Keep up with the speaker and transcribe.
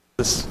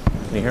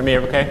Can you hear me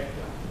okay?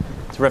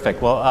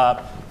 Terrific.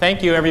 Well,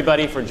 thank you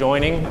everybody for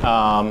joining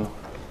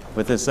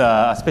with this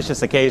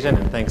auspicious occasion,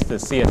 and thanks to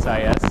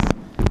CSIS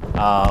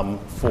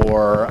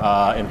for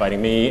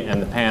inviting me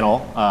and the panel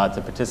to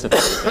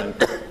participate. And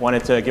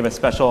wanted to give a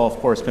special, of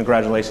course,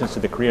 congratulations to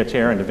the Korea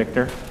Chair and to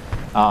Victor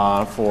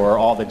for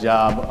all the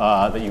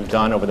job that you've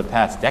done over the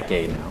past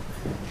decade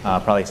now.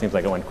 Probably seems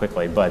like it went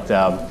quickly, but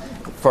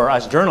for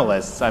us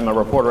journalists, I'm a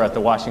reporter at the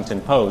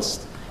Washington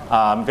Post.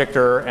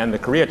 Victor and the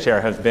Korea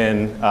Chair have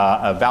been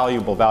a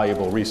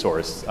valuable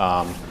resource,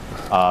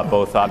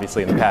 both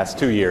obviously in the past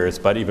 2 years,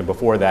 but even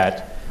before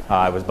that,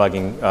 I was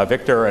bugging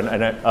Victor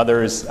and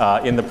others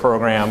in the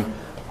program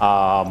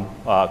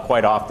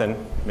quite often,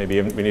 maybe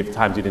many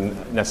times you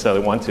didn't necessarily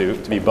want to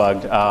be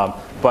bugged,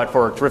 but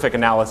for terrific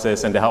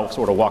analysis and to help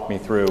sort of walk me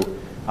through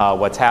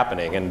what's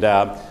happening. And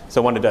so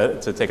I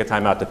wanted to take a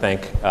time out to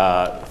thank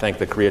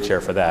the Korea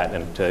Chair for that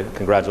and to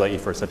congratulate you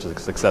for such a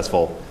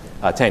successful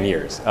 10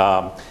 years.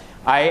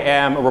 I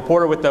am a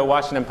reporter with the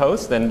Washington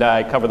Post, and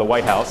I cover the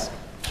White House.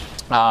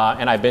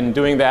 And I've been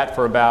doing that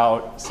for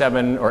about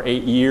 7 or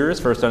 8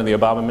 years, first under the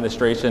Obama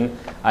administration,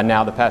 and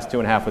now the past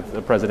 2.5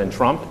 with President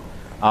Trump.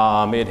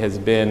 It has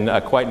been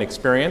quite an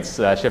experience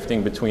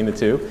shifting between the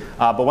two.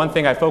 But one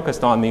thing I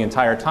focused on the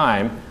entire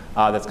time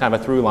that's kind of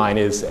a through line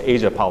is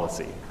Asia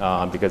policy,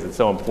 because it's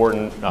so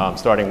important,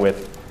 starting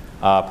with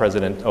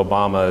President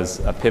Obama's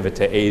pivot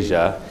to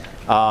Asia.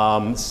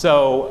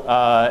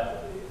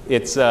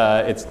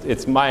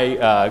 It's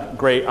my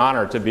great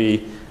honor to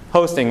be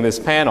hosting this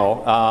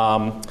panel.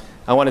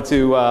 I wanted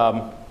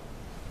to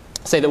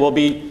say that we'll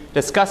be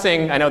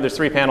discussing, I know there's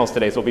 3 panels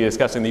today, so we'll be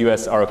discussing the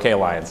U.S. ROK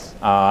Alliance.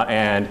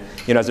 And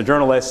as a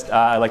journalist,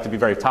 I like to be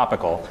very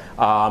topical.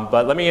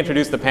 But let me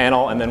introduce the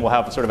panel, and then we'll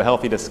have sort of a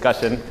healthy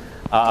discussion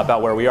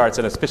about where we are. It's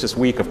an auspicious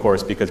week, of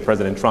course, because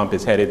President Trump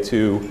is headed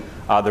to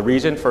the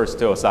region, first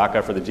to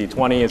Osaka for the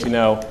G20, as you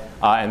know,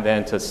 and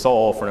then to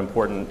Seoul for an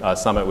important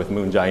summit with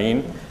Moon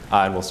Jae-in.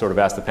 And we'll sort of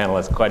ask the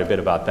panelists quite a bit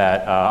about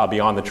that. I'll be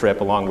on the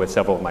trip along with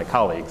several of my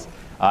colleagues,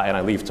 and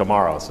I leave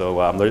tomorrow. So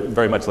I'm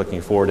very much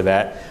looking forward to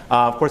that.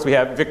 Of course, we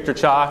have Victor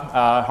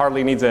Cha,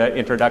 hardly needs an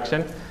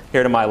introduction,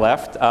 here to my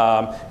left.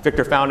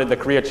 Victor founded the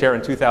Korea Chair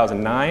in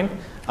 2009.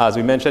 As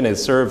we mentioned,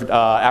 has served,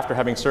 after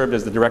having served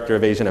as the Director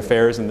of Asian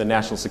Affairs in the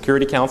National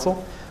Security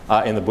Council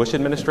in the Bush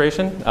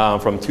administration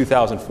from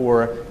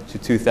 2004 to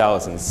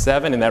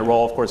 2007. In that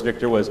role, of course,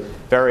 Victor was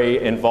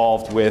very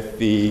involved with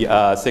the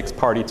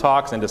 6-party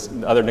talks and just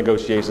other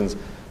negotiations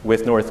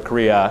with North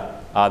Korea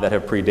that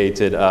have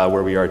predated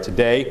where we are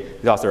today.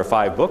 He's author of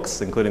 5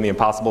 books, including The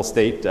Impossible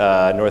State,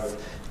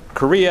 North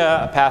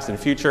Korea, Past and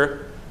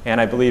Future.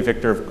 And I believe,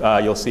 Victor,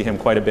 you'll see him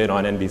quite a bit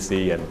on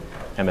NBC and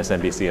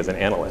MSNBC as an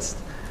analyst.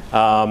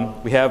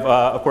 We have,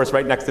 of course,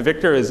 right next to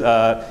Victor is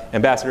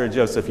Ambassador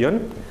Joseph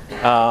Yun.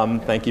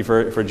 Thank you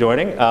for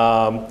joining.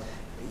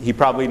 He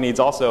probably needs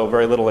also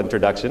very little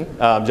introduction.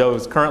 Joe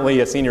is currently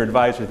a senior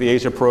advisor to the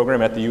Asia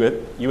program at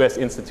the U.S.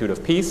 Institute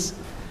of Peace.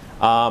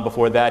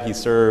 Before that, he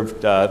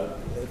served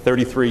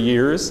 33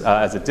 years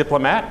as a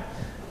diplomat.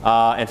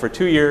 And for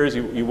 2 years,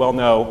 you well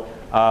know,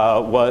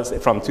 was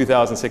from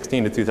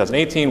 2016 to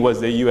 2018, was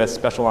the U.S.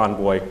 Special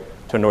Envoy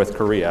to North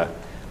Korea.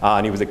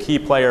 And he was a key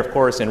player, of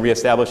course, in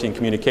reestablishing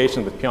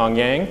communication with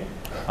Pyongyang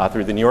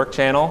through the New York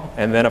Channel,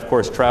 and then, of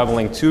course,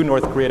 traveling to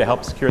North Korea to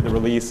help secure the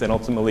release and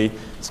ultimately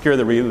secure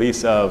the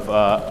release of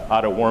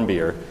Otto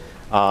Warmbier.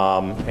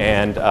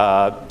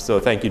 So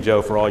thank you,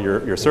 Joe, for all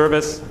your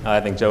service. I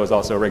think Joe is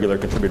also a regular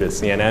contributor to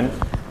CNN,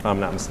 if I'm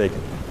not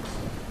mistaken.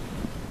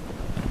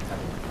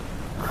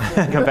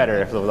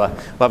 Competitor, so we'll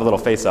have a little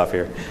face-off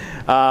here.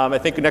 I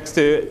think next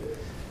to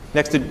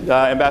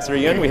Ambassador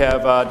Yun, we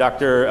have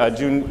Dr.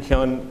 Jun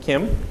Hyun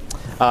Kim,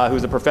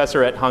 who's a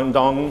professor at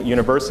Handong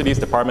University's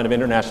Department of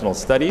International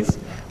Studies.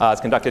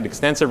 Has conducted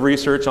extensive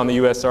research on the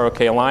U.S.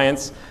 ROK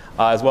Alliance,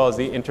 as well as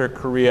the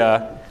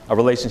inter-Korea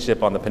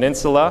relationship on the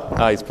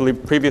peninsula. He's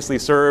previously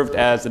served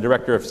as the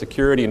Director of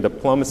Security and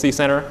Diplomacy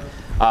Center,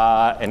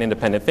 an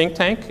independent think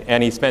tank,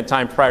 and he spent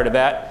time prior to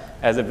that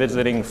as a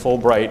visiting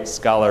Fulbright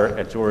scholar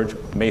at George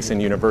Mason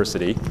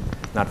University,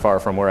 not far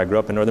from where I grew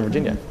up in Northern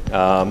Virginia.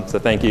 So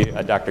thank you,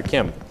 Dr.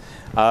 Kim.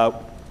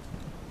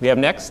 We have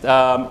next,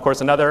 of course,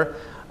 another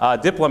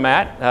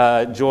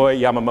diplomat, Joy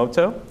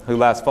Yamamoto, who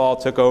last fall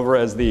took over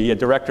as the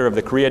director of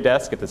the Korea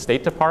desk at the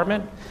State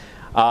Department,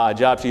 a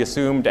job she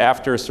assumed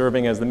after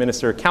serving as the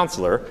Minister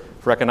Counselor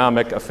for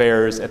Economic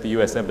Affairs at the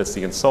U.S.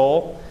 Embassy in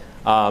Seoul.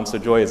 So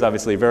Joy is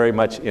obviously very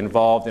much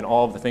involved in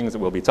all of the things that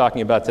we'll be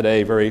talking about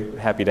today. Very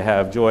happy to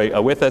have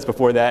Joy with us.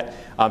 Before that,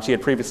 she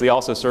had previously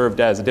also served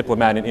as a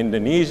diplomat in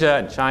Indonesia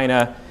and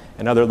China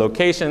and other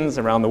locations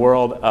around the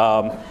world.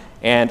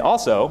 And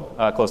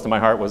also, close to my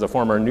heart, was a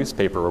former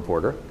newspaper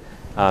reporter.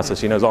 So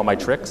she knows all my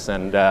tricks.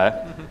 And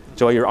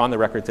Joy, you're on the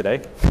record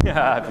today,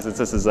 since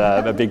this is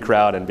a big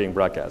crowd and being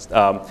broadcast.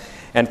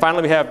 And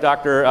finally, we have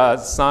Dr.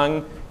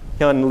 Sang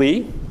Hyun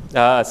Lee,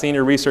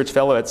 Senior Research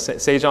Fellow at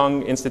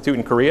Sejong Institute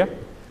in Korea,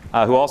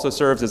 who also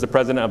serves as the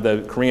president of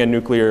the Korean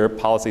Nuclear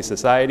Policy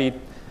Society.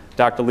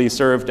 Dr. Lee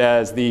served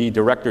as the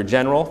Director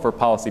General for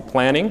Policy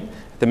Planning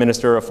the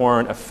Minister of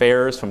Foreign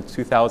Affairs from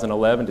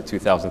 2011 to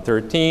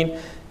 2013.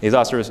 He's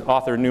also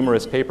authored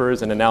numerous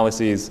papers and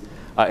analyses,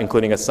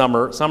 including a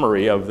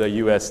summary of the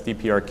U.S.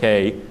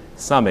 DPRK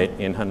summit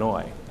in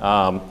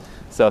Hanoi.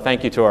 So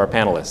thank you to our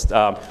panelists.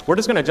 We're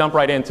just going to jump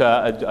right into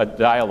a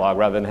dialogue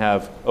rather than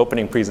have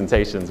opening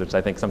presentations, which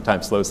I think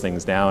sometimes slows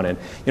things down. And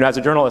as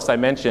a journalist, I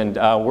mentioned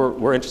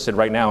we're interested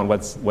right now in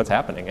what's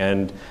happening,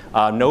 and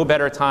no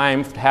better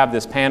time to have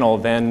this panel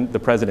than the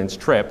president's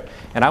trip.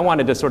 And I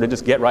wanted to sort of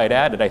just get right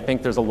at it. I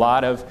think there's a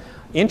lot of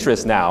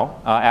interest now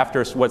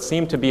after what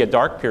seemed to be a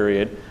dark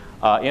period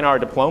in our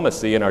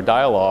diplomacy and our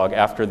dialogue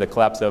after the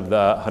collapse of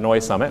the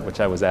Hanoi summit,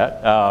 which I was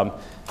at.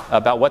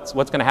 About what's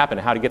going to happen,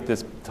 how to get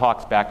this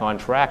talks back on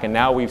track. And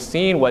now we've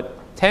seen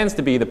what tends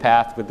to be the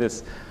path with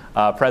this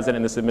president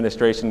and this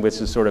administration, which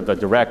is sort of a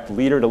direct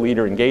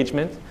leader-to-leader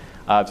engagement.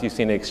 So you've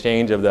seen an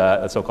exchange of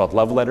the so-called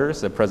love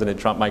letters, that President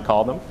Trump might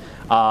call them.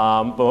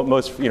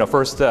 But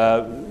first,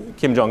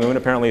 Kim Jong-un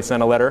apparently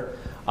sent a letter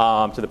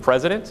to the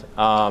president.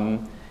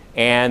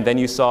 And then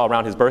you saw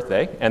around his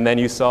birthday, and then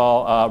you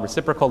saw a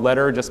reciprocal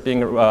letter just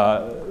being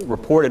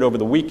reported over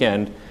the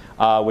weekend,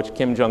 which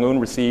Kim Jong-un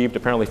received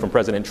apparently from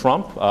President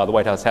Trump. The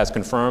White House has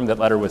confirmed that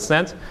letter was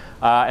sent,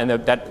 and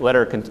that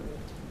letter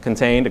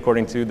contained,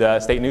 according to the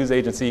state news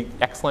agency,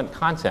 excellent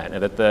content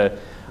that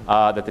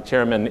the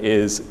chairman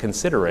is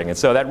considering. And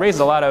so that raises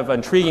a lot of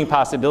intriguing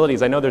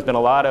possibilities. I know there's been a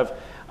lot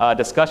of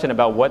discussion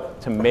about what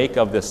to make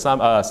of this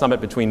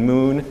summit between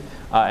Moon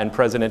and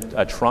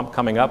President Trump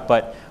coming up,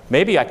 but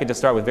maybe I could just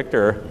start with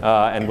Victor,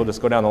 and we'll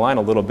just go down the line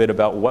a little bit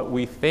about what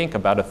we think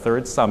about a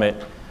third summit.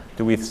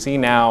 Do we see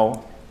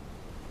now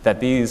that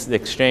the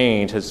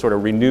exchange has sort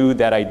of renewed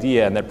that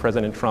idea, and that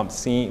President Trump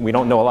we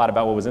don't know a lot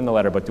about what was in the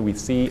letter, but do we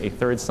see a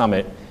third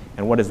summit,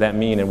 and what does that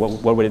mean, and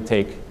what would it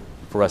take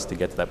for us to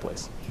get to that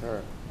place?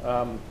 Sure.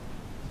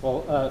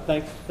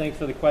 Thanks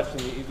for the question.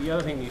 The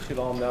other thing you should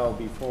all know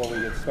before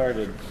we get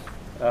started,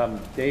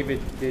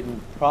 David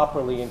didn't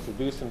properly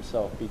introduce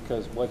himself,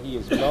 because what he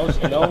is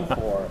most known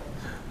for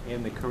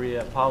in the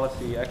Korea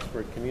policy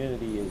expert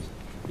community is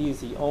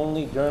he's the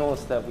only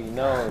journalist that we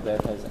know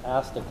that has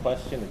asked a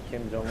question of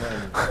Kim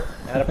Jong-un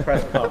at a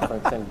press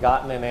conference and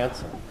gotten an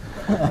answer.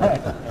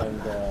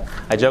 And,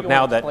 I joke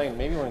now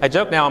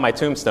on my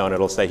tombstone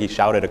it'll say he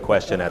shouted a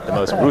question at the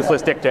most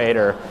ruthless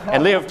dictator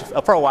and lived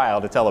for a while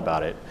to tell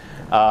about it.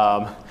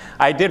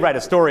 I did write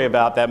a story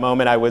about that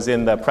moment. I was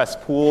in the press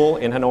pool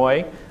in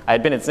Hanoi. I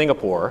had been in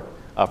Singapore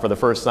for the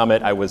first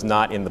summit. I was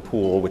not in the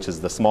pool, which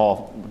is the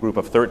small group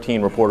of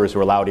 13 reporters who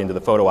are allowed into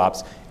the photo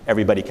ops.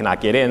 Everybody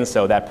cannot get in,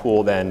 so that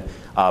pool then,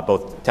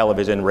 both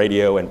television,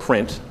 radio, and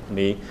print,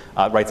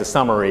 writes a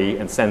summary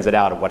and sends it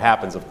out of what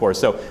happens, of course.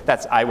 So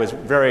I was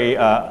very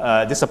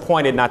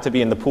disappointed not to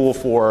be in the pool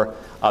for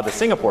the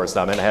Singapore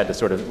summit. I had to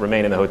sort of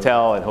remain in the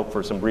hotel and hope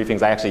for some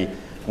briefings. I actually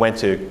went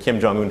to Kim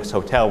Jong-un's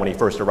hotel when he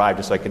first arrived,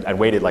 just so I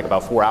waited like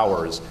about 4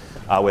 hours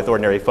with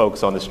ordinary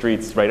folks on the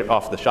streets right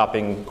off the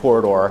shopping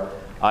corridor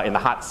in the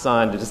hot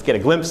sun to just get a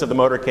glimpse of the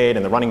motorcade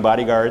and the running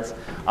bodyguards,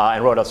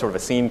 and wrote a sort of a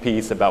scene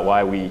piece about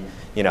why we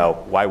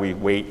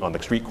wait on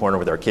the street corner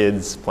with our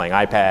kids playing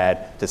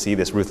iPad to see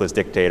this ruthless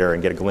dictator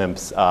and get a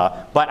glimpse.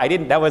 But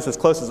that was as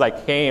close as I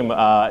came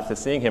to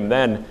seeing him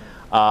then.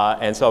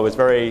 And so I was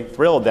very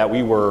thrilled that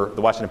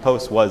the Washington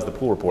Post was the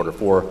pool reporter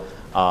for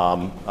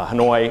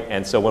Hanoi.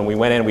 And so when we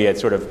went in, we had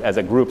sort of, as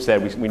a group,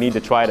 said we need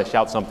to try to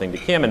shout something to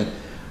Kim. And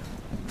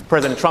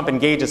President Trump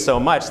engages so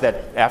much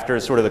that after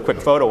sort of the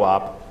quick photo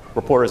op,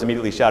 reporters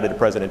immediately shouted to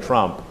President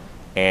Trump,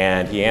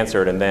 and he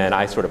answered, and then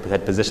I sort of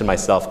had positioned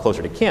myself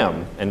closer to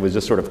Kim and was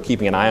just sort of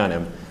keeping an eye on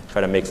him,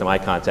 trying to make some eye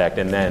contact.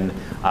 And then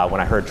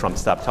when I heard Trump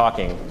stop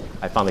talking,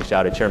 I finally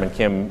shouted, Chairman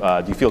Kim,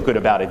 do you feel good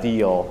about a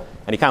deal?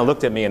 And he kind of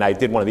looked at me, and I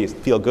did one of these,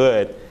 feel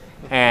good.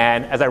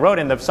 And as I wrote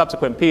in the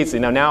subsequent piece,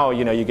 now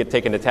you get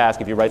taken to task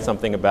if you write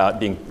something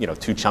about being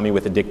too chummy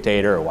with a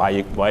dictator, or why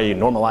are you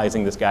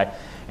normalizing this guy?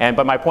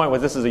 But my point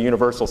was, this is a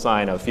universal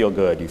sign of feel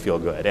good, you feel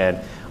good. And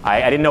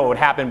I didn't know what would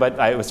happen, but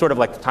it was sort of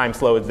like the time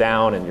slows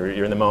down and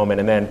you're in the moment.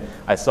 And then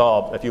I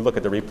saw, if you look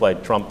at the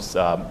replay, Trump's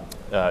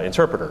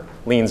interpreter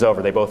leans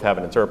over. They both have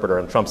an interpreter,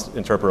 and Trump's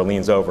interpreter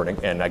leans over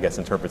and I guess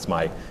interprets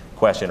my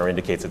question or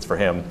indicates it's for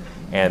him.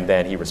 And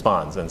then he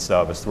responds. And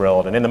so I was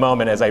thrilled. And in the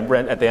moment, as I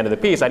read at the end of the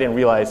piece, I didn't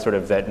realize sort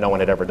of that no one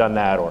had ever done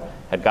that or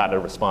had gotten a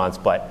response.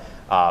 But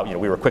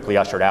we were quickly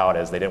ushered out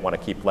as they didn't want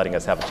to keep letting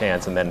us have a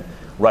chance, and then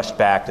rushed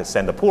back to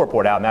send the pool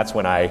report out. And that's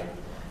when I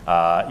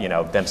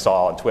then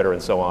saw on Twitter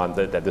and so on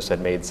that this had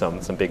made some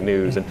big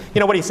news. And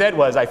what he said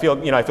was, I feel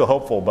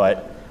hopeful,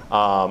 but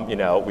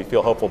we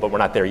feel hopeful, but we're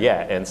not there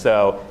yet. And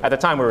so at the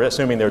time, we were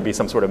assuming there would be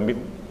some sort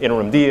of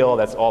interim deal.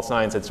 That's all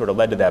signs had sort of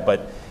led to that.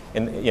 But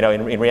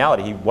in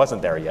reality, he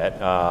wasn't there yet.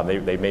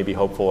 They may be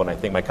hopeful, and I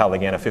think my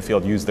colleague Anna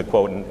Fiffield used the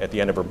quote at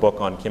the end of her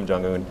book on Kim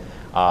Jong-un.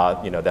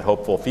 That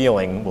hopeful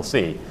feeling. We'll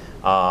see.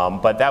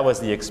 But that was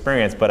the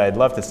experience. But I'd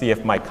love to see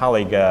if my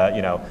colleague,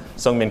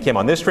 Sung-Min Kim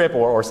on this trip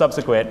or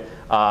subsequent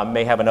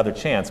may have another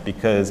chance,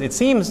 because it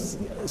seems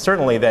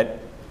certainly that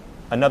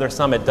another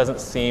summit doesn't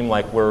seem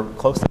like we're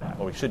close to that,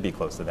 or we should be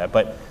close to that.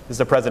 But this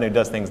is a president who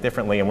does things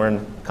differently, and we're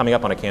coming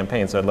up on a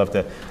campaign, so I'd love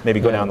to maybe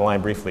go down the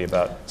line briefly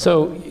about.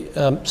 So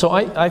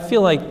I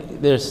feel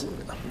like there's,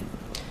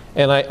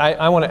 and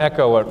I want to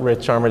echo what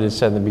Rich Armitage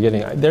said in the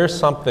beginning. There's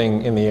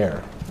something in the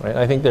air, right?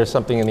 I think there's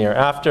something in the air.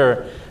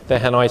 After the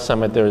Hanoi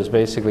summit, there was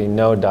basically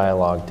no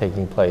dialogue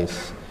taking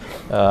place.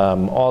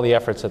 All the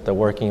efforts at the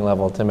working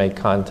level to make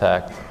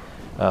contact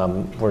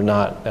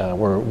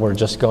we're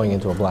just going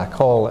into a black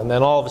hole. And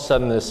then all of a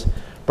sudden this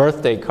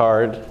birthday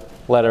card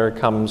letter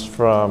comes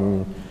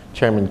from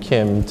Chairman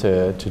Kim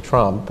to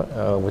Trump,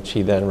 which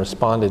he then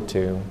responded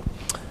to.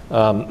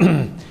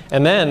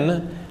 And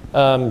then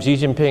Xi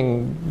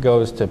Jinping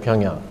goes to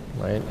Pyongyang,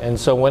 right? And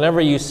so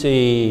whenever you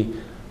see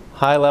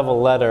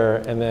high-level letter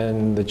and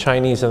then the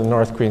Chinese and the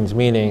North Koreans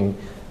meeting,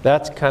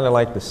 that's kind of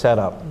like the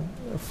setup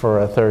for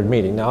a third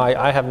meeting. Now,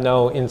 I have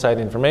no inside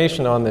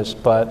information on this,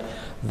 but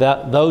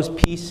those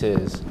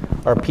pieces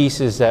are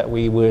pieces that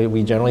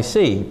we generally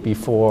see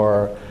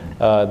before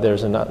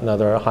there's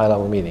another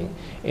high-level meeting.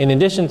 In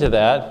addition to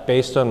that,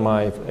 based on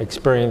my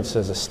experience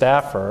as a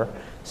staffer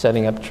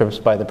setting up trips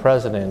by the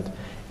president,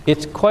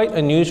 it's quite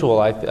unusual,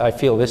 I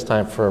feel this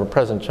time, for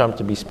President Trump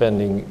to be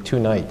spending 2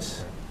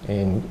 nights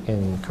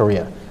in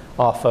Korea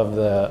off of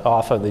the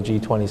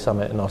G20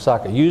 summit in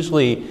Osaka.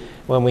 Usually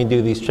when we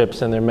do these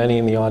trips, and there are many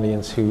in the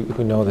audience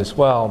who know this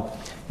well,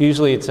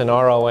 usually it's an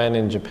RON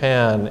in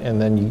Japan,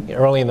 and then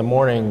early in the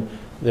morning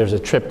there's a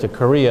trip to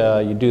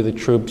Korea, you do the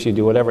troops, you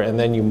do whatever, and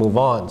then you move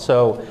on.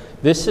 So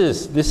this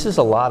is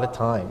a lot of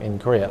time in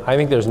Korea. I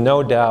think there's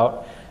no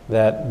doubt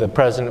that the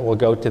president will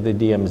go to the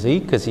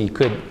DMZ because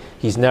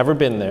he's never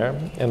been there,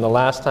 and the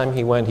last time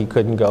he went he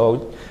couldn't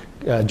go.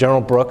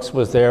 General Brooks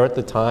was there at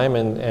the time,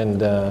 and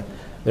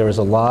there was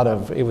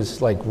it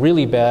was like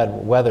really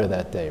bad weather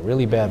that day,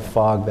 really bad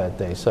fog that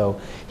day,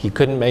 so he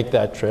couldn't make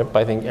that trip.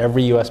 I think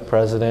every US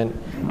president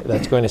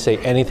that's going to say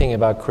anything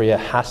about Korea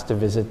has to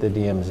visit the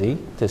DMZ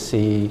to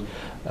see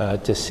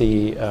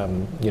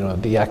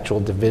the actual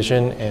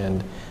division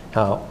and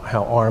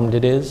how armed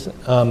it is.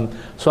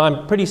 So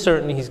I'm pretty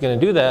certain he's going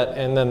to do that,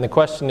 and then the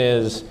question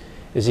is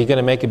he going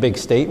to make a big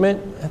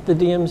statement at the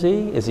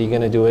DMZ? Is he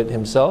going to do it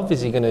himself?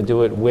 Is he going to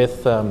do it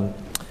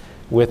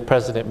with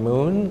President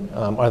Moon?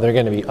 Are there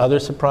going to be other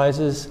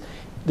surprises?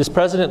 This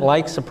president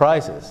likes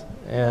surprises,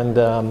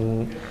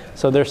 and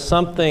so there's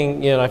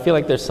something, I feel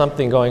like there's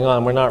something going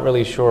on. We're not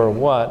really sure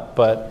what,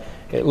 but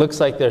it looks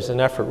like there's an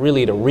effort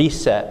really to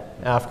reset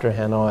after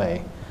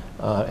Hanoi,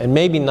 and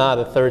maybe not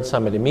a third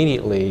summit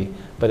immediately,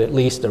 but at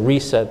least a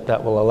reset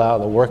that will allow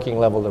the working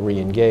level to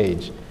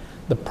re-engage.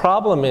 The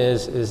problem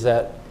is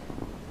that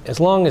as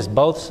long as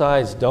both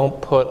sides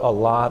don't put a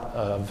lot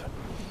of,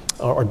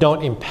 or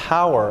don't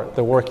empower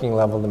the working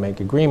level to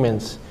make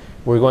agreements,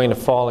 we're going to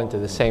fall into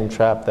the same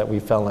trap that we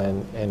fell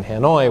in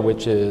Hanoi,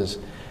 which is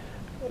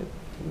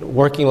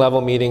working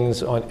level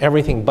meetings on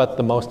everything but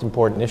the most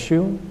important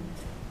issue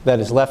that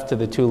is left to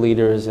the 2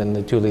 leaders, and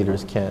the 2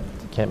 leaders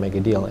can't make a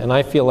deal. And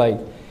I feel like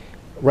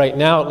right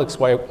now it looks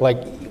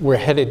like we're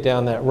headed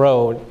down that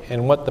road,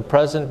 and what the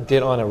president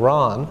did on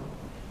Iran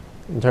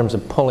in terms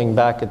of pulling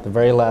back at the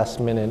very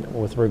last minute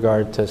with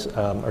regard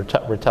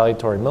to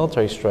retaliatory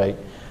military strike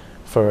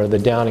for the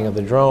downing of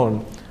the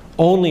drone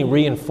only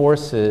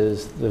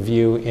reinforces the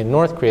view in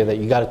North Korea that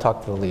you got to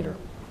talk to the leader.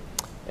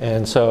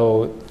 And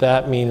so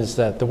that means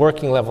that the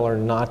working level are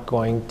not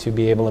going to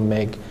be able to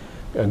make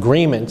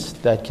agreements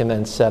that can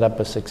then set up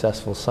a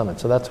successful summit.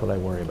 So that's what I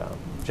worry about.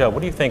 Joe,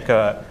 what do you think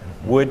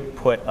would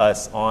put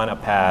us on a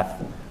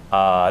path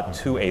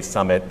to a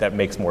summit that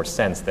makes more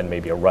sense than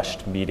maybe a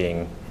rushed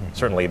meeting,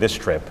 certainly this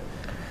trip?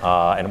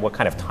 And what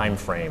kind of time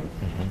frame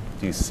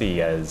do you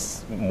see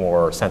as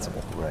more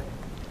sensible? Right.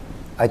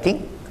 I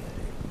think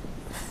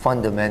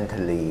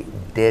fundamentally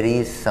there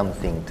is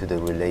something to the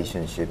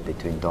relationship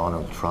between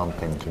Donald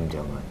Trump and Kim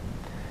Jong-un.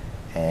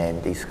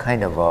 And it's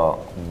kind of a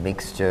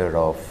mixture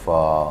of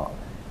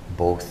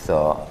both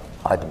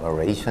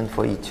admiration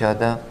for each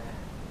other,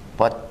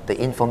 but the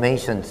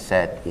information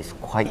set is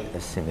quite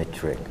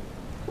asymmetric.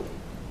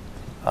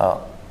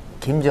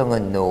 Kim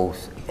Jong-un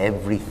knows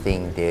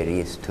everything there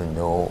is to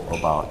know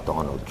about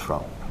Donald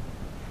Trump.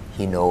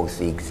 He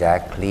knows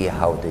exactly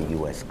how the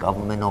US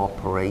government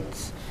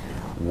operates,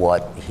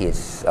 what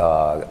his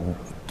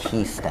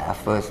key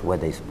staffers,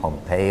 whether it's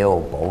Pompeo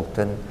or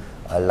Bolton,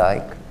 are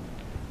like.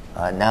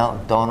 Now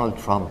Donald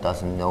Trump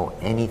doesn't know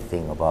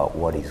anything about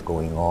what is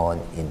going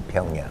on in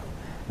Pyongyang.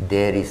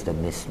 There is the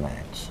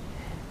mismatch.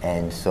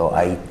 And so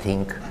I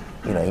think,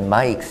 in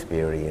my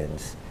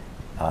experience,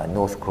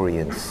 North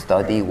Koreans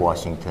study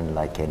Washington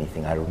like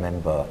anything. I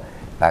remember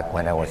back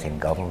when I was in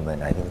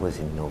government, I think it was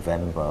in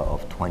November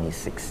of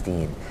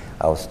 2016,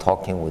 I was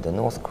talking with a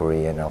North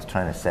Korean. I was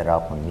trying to set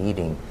up a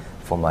meeting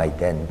for my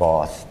then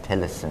boss,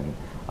 Tillerson,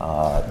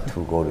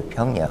 to go to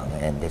Pyongyang.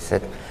 And they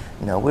said,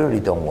 no, we really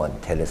don't want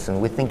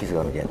Tillerson. We think he's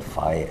going to get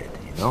fired,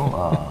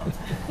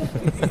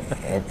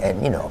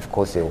 and of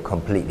course, they were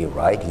completely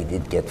right. He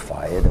did get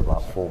fired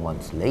about 4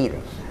 months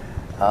later.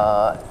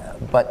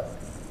 But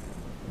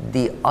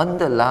the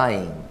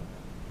underlying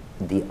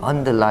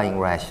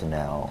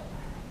rationale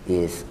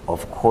is,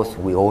 of course,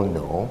 we all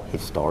know,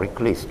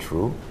 historically it's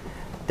true,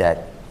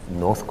 that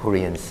North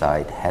Korean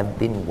side have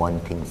been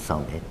wanting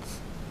summits.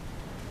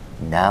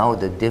 Now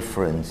the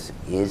difference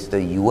is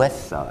the US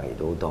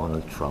side, or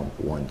Donald Trump,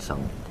 wants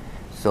summit.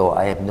 So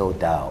I have no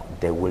doubt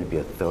there will be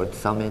a third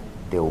summit.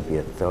 There will be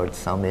a third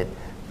summit,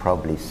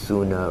 probably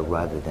sooner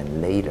rather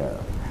than later.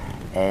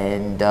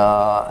 And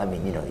I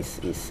mean, you know,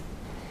 it's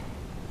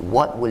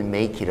what will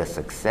make it a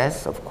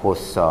success? Of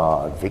course,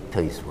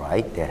 Victor is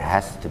right. There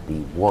has to be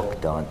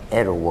work done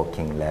at a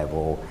working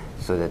level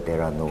so that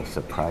there are no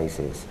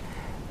surprises.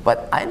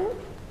 But I'm,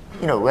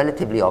 you know,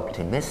 relatively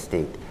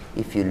optimistic.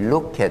 If you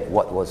look at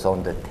what was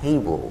on the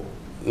table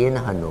in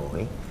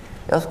Hanoi,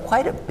 there was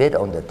quite a bit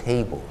on the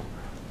table.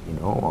 You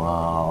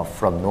know,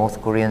 from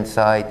North Korean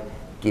side,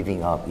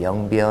 giving up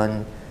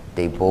Yongbyon.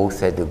 They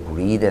both had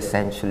agreed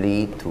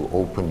essentially to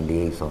open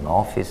liaison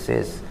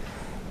offices.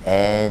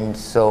 And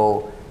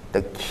so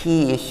the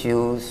key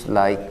issues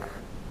like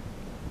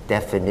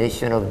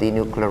definition of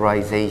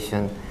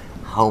denuclearization,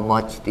 how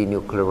much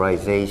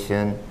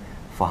denuclearization,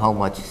 for how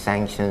much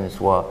sanctions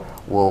were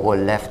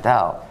left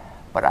out.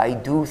 But I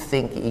do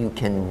think you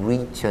can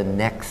reach a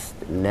next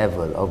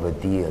level of a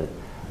deal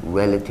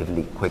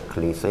relatively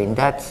quickly. So in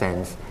that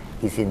sense,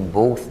 it's in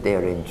both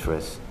their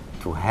interests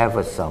to have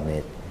a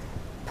summit,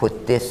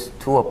 put this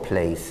to a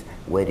place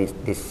where it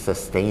is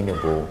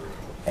sustainable,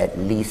 at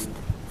least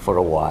for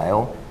a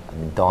while. I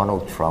mean,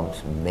 Donald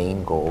Trump's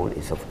main goal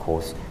is, of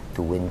course,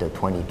 to win the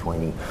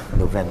 2020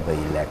 November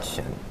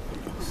election.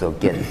 So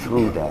get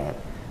through that.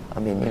 I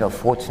mean, you know,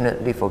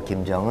 fortunately for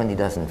Kim Jong-un, he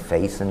doesn't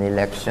face an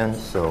election.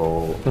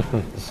 So,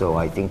 so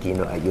I think, you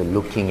know, you're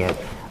looking at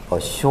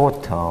a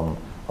short-term,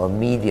 a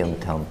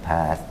medium-term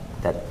path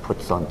that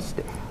puts on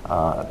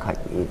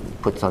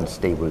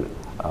stable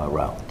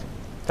route.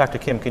 Dr.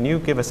 Kim, can you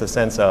give us a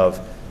sense of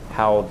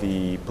how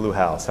the Blue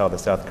House, how the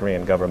South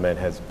Korean government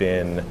has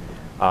been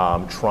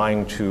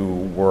trying to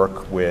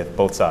work with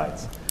both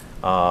sides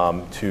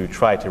to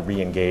try to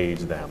re-engage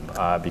them?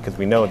 Because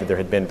we know that there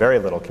had been very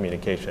little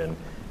communication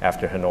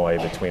after Hanoi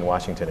between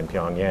Washington and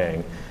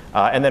Pyongyang.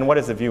 And then what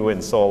is the view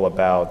in Seoul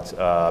about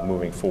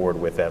moving forward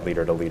with that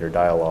leader-to-leader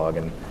dialogue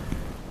and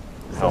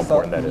how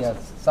important that is?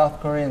 Yes, South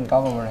Korean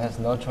government has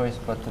no choice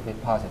but to be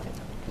positive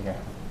here.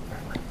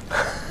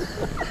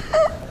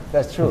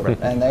 That's true. Right.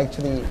 And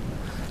actually,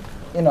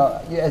 you know,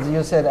 as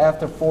you said,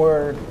 after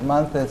 4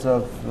 months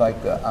of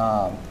like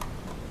a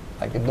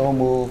no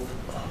move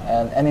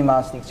and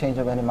animosity, exchange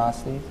of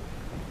animosity,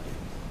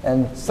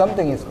 and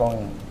something is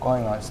going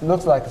on. It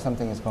looks like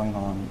something is going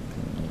on,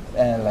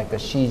 and like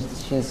she's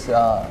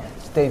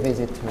stay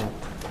visit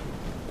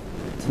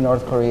to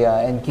North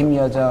Korea, and Kim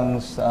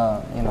Yo-jong's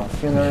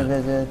funeral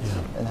visit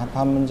and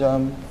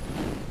Panmunjom,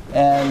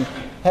 and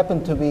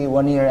happened to be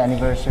 1 year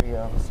anniversary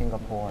of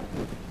Singapore.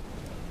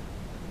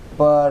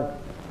 But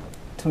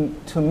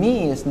to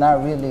me, it's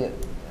not really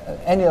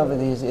any of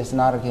these is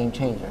not a game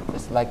changer.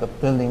 It's like a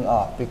building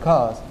up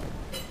because,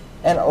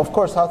 and of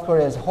course, South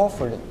Korea is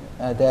hopeful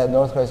that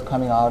North Korea is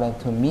coming out and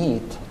to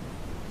meet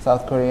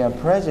South Korean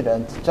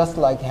president, just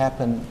like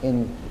happened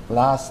in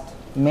last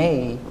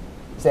May.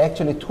 It's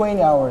actually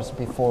 20 hours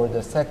before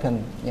the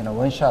second,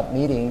 one-shot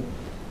meeting.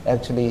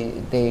 Actually,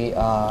 they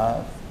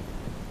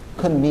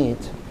couldn't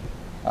meet.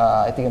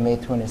 I think May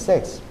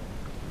 26th.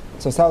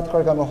 So South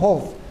Korea government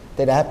hopes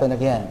that it happen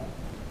again.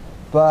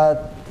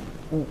 But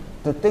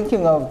the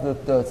thinking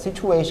of the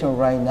situation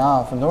right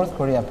now from North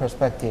Korean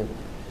perspective,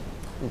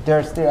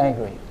 they're still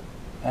angry.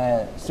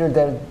 Still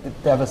they're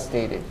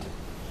devastated.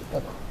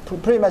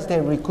 Pretty much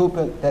they recoup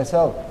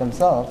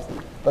themselves,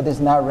 but it's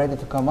not ready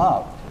to come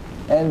out.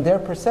 And their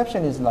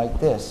perception is like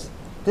this.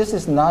 This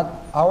is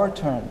not our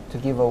turn to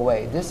give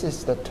away. This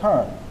is the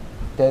turn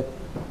that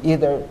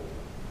either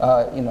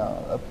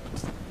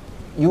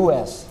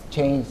U.S.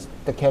 changed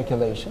the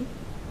calculation,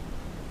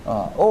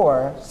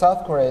 or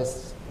South Korea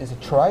is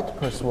trying to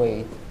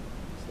persuade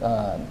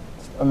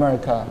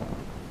America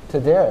to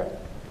their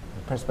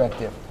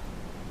perspective.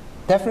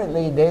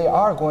 Definitely, they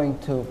are going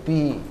to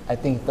be, I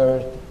think,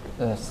 third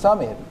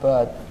summit,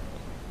 but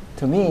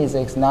to me,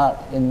 it's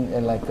not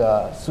in like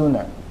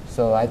sooner.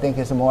 So I think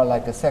it's more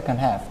like the second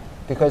half,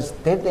 because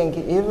they think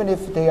even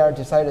if they are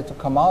decided to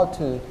come out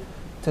to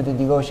the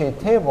negotiate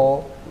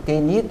table, they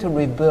need to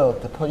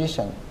rebuild the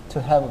position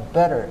to have a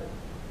better,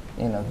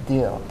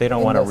 deal. They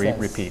don't want a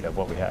repeat of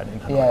what we had in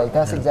Hanoi. Yeah,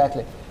 that's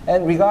exactly.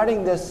 And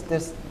regarding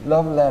this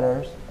love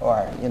letters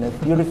or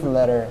beautiful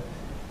letter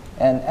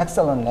and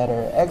excellent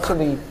letter,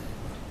 actually,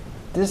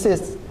 this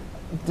is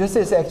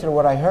actually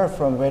what I heard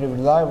from very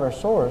reliable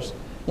source.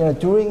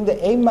 During the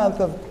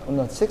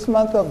 6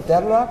 months of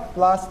deadlock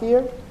last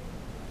year,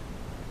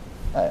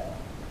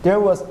 there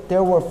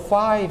were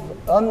 5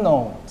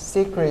 unknown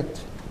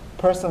secret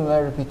personal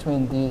letters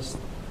between these,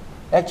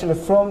 actually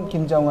from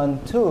Kim Jong-un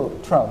to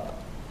Trump.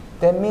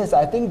 That means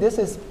I think this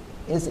is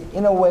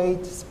in a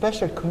way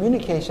special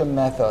communication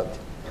method.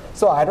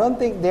 So I don't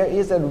think there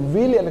is a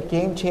really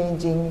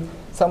game-changing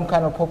some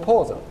kind of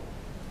proposal.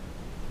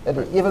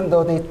 Even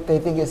though they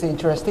think it's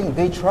interesting,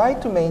 they try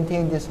to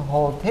maintain this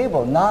whole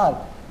table,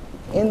 not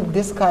in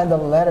this kind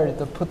of letter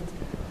to put,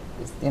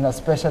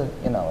 special,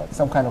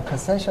 some kind of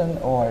concession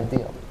or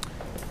deal?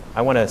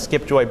 I want to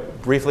skip Joy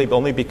briefly,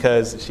 only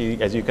because she,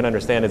 as you can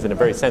understand, is in a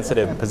very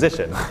sensitive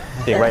position,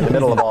 being right in the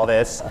middle of all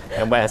this,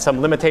 and has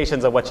some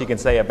limitations of what she can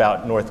say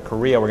about North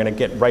Korea. We're going to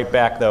get right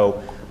back,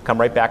 though, come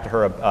right back to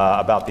her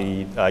about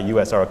the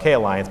U.S. ROK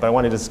alliance, but I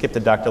wanted to skip to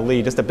Dr.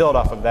 Lee just to build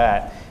off of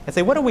that and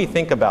say, what do we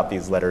think about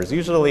these letters?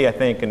 Usually, I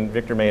think, and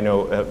Victor may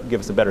know, give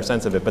us a better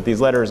sense of it, but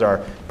these letters are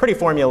pretty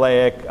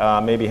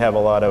formulaic, maybe have a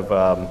lot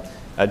of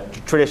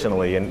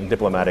traditionally, in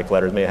diplomatic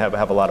letters, may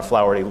have a lot of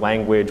flowery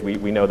language.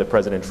 We know that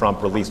President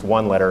Trump released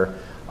one letter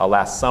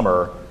last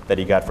summer that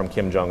he got from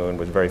Kim Jong-un,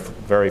 was very,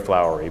 very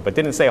flowery, but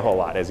didn't say a whole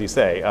lot, as you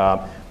say.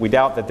 We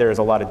doubt that there's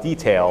a lot of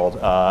detailed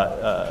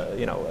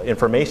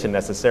information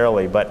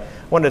necessarily, but I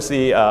wanted to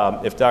see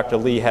if Dr.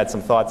 Lee had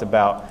some thoughts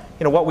about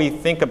what we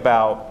think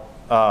about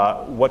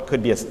what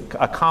could be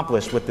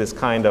accomplished with this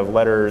kind of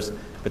letters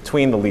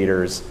between the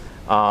leaders.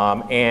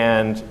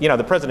 And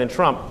the President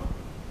Trump,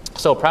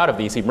 so proud of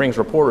these, he brings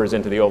reporters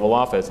into the Oval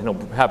Office, and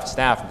he'll have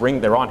staff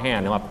they're on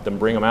hand, he'll have them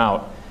bring them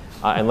out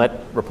and let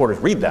reporters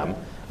read them,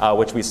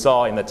 which we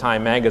saw in the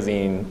Time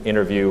magazine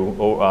interview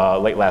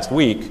late last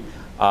week,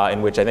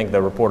 in which I think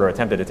the reporter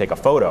attempted to take a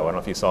photo. I don't know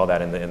if you saw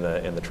that in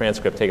the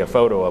transcript, take a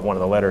photo of one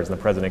of the letters, and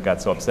the president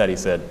got so upset he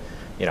said,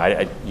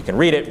 you can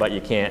read it, but you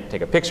can't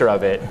take a picture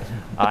of it.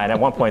 And at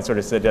one point sort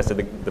of suggested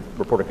the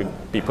reporter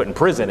could be put in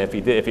prison if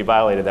he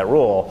violated that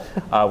rule,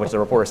 which the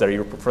reporter said, are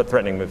you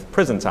threatening with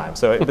prison time?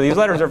 So these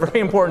letters are very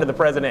important to the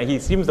president. He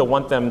seems to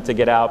want them to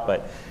get out,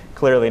 but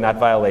clearly not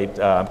violate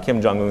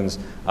Kim Jong-un's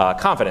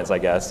confidence, I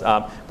guess.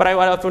 But I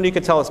wonder you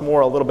could tell us a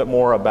little bit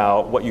more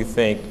about what you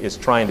think is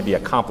trying to be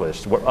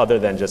accomplished, other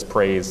than just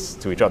praise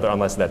to each other,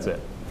 unless that's it.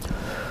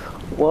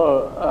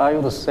 Well, I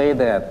would say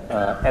that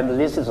at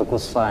least it's a good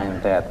sign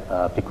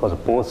that because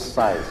both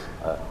sides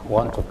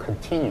want to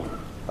continue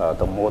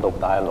the mode of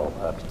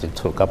dialogue between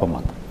two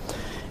governments.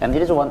 And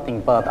it is one thing,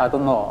 but I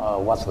don't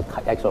know what's the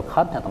actual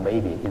content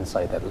maybe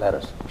inside that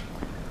letters.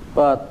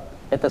 But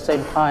at the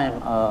same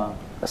time,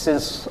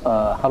 since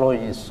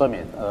Halloween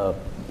summit,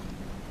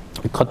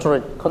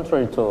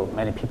 contrary to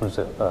many people's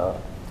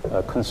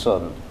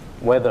concern,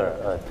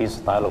 whether this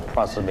dialogue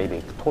process may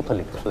be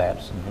totally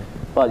collapsed.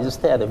 But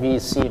instead, we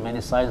see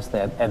many signs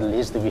that at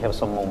least we have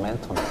some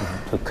momentum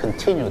to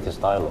continue this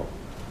dialogue.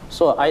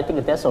 So I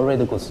think that's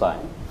already a good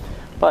sign.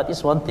 But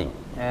it's one thing,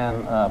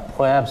 and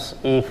perhaps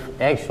if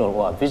actual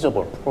or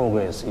visible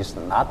progress is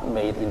not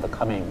made in the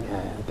coming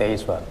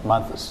days or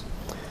months,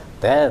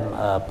 then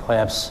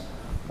perhaps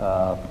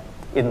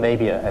it may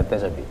be a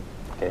deja vu,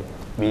 okay?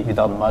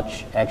 Without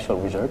much actual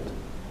result.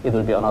 It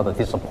will be another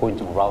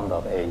disappointing round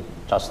of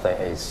just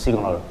a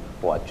signal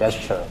or a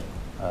gesture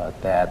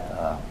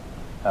that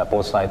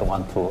both sides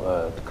want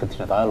to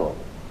continue dialogue.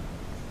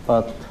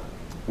 But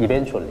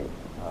eventually,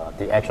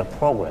 the actual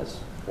progress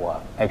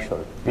or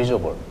actual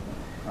visible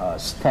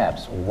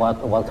steps,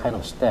 what kind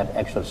of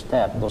actual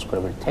step North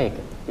Korea will take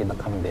in the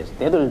coming days,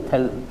 they will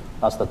tell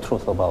us the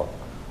truth about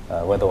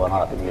whether or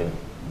not we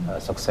will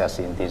success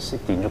in this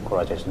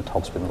denuclearization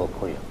talks with North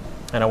Korea.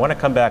 And I want to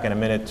come back in a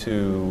minute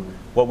to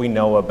what we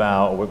know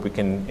about, what we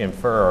can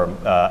infer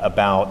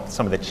about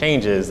some of the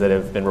changes that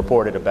have been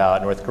reported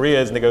about North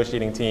Korea's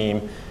negotiating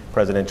team,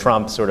 President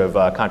Trump sort of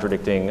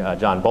contradicting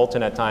John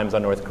Bolton at times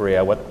on North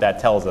Korea, what that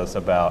tells us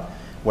about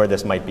where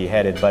this might be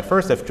headed. But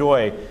first, if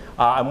Joy,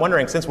 I'm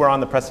wondering, since we're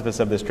on the precipice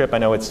of this trip, I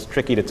know it's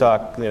tricky to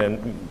talk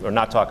or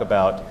not talk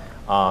about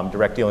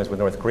direct dealings with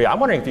North Korea. I'm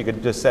wondering if you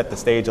could just set the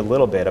stage a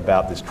little bit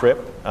about this trip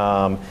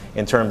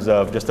in terms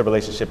of just the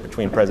relationship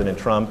between President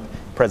Trump,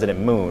 President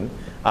Moon.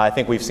 I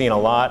think we've seen a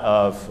lot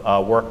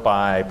of work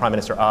by Prime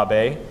Minister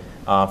Abe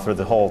for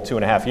the whole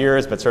 2.5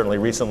 years, but certainly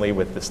recently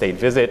with the state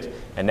visit,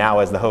 and now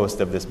as the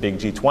host of this big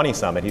G20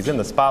 summit. He's in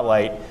the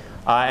spotlight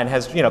and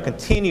has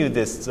continued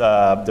this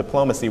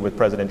diplomacy with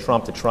President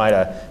Trump to try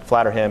to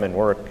flatter him and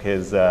work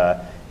his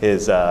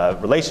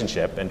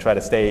relationship and try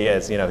to stay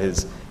as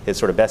his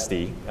sort of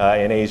bestie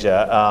in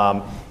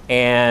Asia,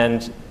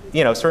 and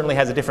certainly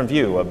has a different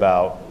view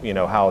about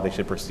how they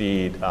should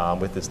proceed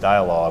with this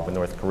dialogue with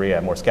North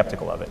Korea, more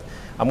skeptical of it.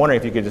 I'm wondering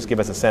if you could just give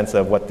us a sense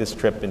of what this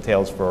trip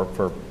entails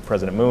for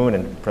President Moon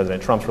and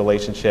President Trump's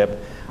relationship,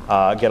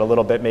 get a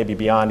little bit maybe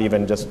beyond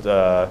even just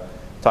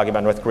talking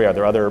about North Korea. Are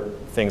there other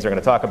things they're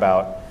going to talk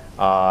about,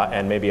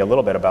 and maybe a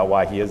little bit about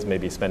why he is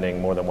maybe spending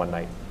more than one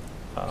night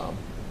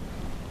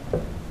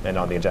and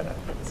on the agenda?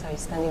 So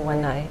he's spending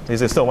one night.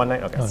 Is it still one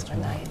night? Okay. It's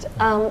one night.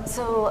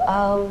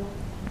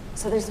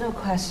 So there's no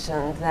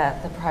question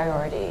that the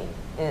priority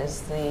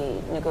is the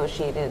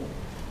negotiated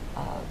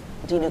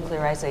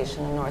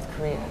denuclearization of North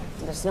Korea.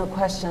 There's no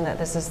question that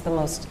this is the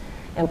most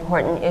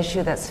important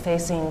issue that's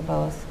facing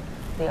both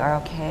the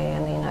ROK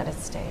and the United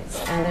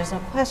States. And there's no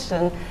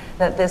question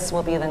that this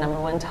will be the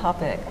 #1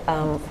 topic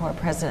for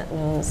President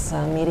Moon's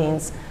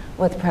meetings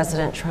with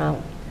President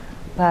Trump.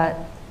 But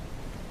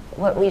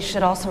what we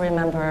should also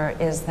remember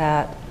is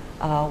that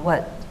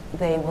what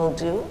they will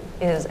do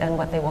is, and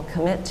what they will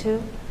commit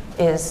to,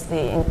 is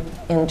the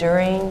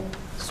enduring,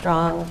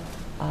 strong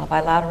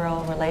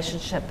bilateral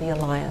relationship, the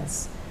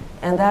alliance.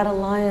 And that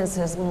alliance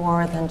is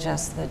more than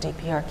just the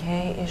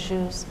DPRK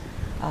issues.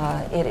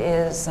 It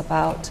is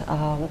about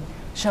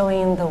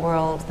showing the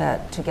world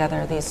that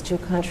together these two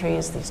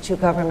countries, these two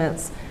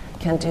governments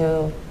can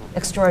do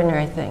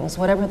extraordinary things,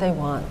 whatever they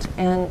want.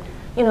 And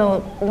you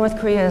know, North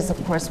Korea is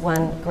of course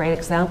one great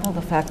example,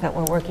 the fact that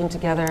we're working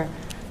together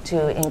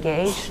to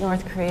engage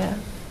North Korea.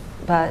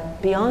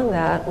 But beyond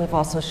that, we've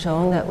also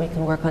shown that we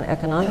can work on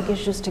economic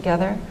issues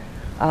together.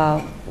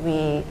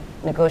 We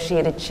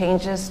negotiated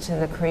changes to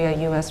the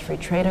Korea-U.S. Free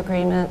Trade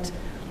Agreement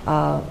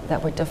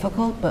that were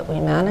difficult, but we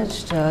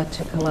managed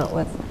to come up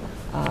with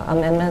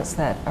amendments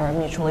that are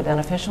mutually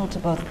beneficial to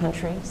both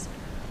countries.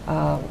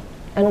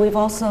 And we've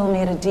also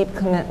made a deep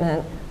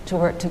commitment to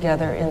work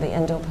together in the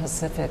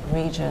Indo-Pacific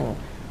region,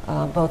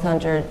 both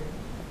under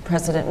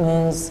President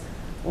Moon's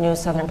new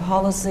Southern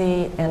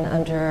policy and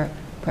under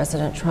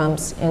President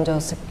Trump's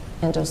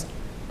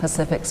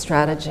Indo-Pacific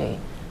strategy.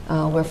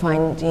 We're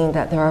finding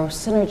that there are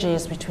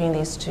synergies between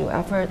these two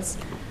efforts,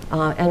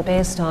 and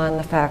based on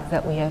the fact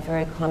that we have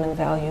very common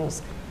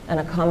values and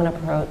a common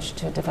approach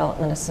to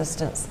development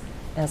assistance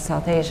in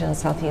South Asia and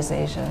Southeast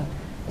Asia.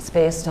 It's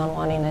based on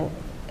wanting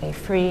a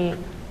free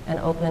and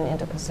open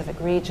Indo-Pacific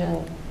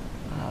region.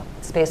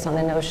 It's based on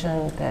the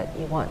notion that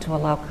you want to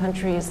allow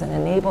countries and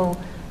enable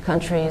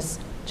countries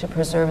to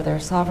preserve their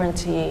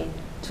sovereignty,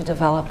 to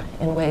develop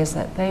in ways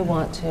that they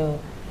want to,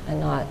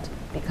 and not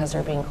because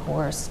they're being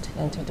coerced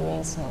into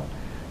doing so.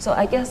 So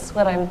I guess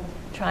what I'm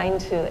trying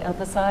to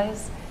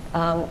emphasize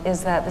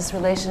is that this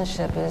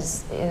relationship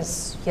is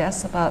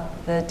yes,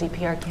 about the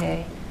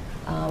DPRK,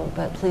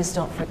 but please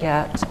don't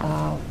forget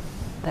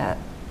that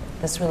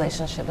this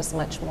relationship is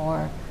much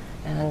more,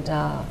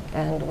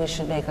 and we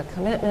should make a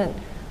commitment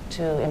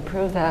to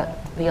improve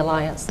the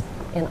alliance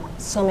in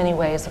so many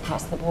ways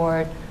across the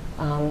board.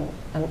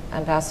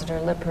 Ambassador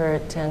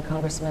Lippert and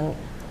Congressman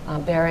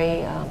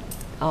Berry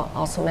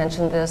also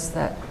mentioned this,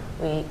 that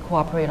we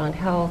cooperate on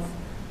health,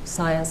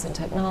 science and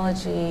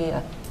technology,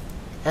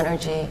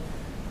 energy.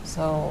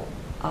 So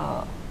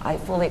I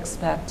fully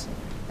expect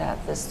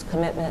that this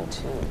commitment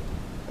to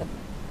the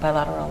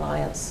bilateral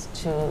alliance,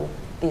 to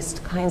these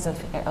kinds of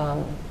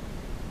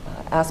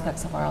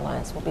aspects of our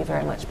alliance will be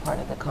very much part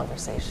of the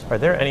conversation. Are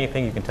there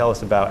anything you can tell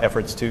us about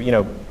efforts to, you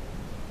know,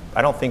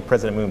 I don't think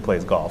President Moon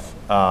plays golf.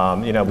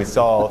 You know, we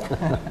saw,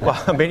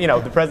 well, I mean, you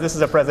know, this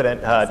is a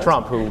President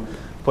Trump who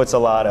puts a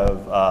lot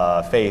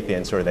of faith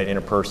in sort of that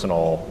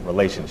interpersonal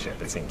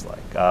relationship, it seems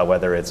like,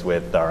 whether it's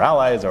with our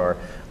allies or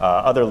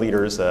other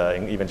leaders,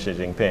 even Xi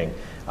Jinping.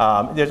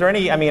 Is there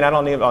any, I mean, I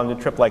don't know, on a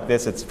trip like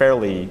this, it's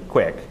fairly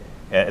quick.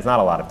 It's not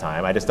a lot of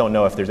time. I just don't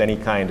know if there's any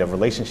kind of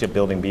relationship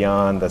building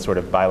beyond the sort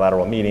of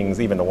bilateral meetings,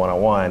 even the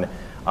one-on-one,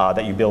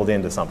 that you build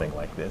into something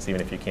like this,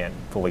 even if you can't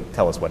fully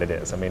tell us what it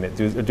is. I mean,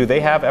 do they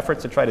have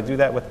efforts to try to do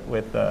that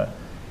with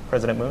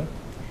President Moon?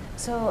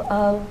 So,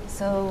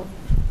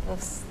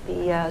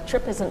 the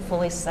trip isn't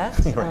fully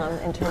set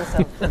in terms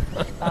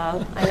of,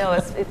 I know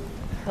it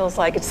feels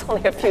like it's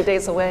only a few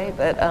days away,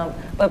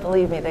 but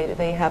believe me,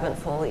 they haven't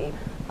fully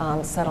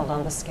settled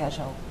on the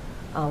schedule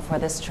for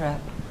this trip.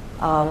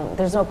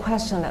 There's no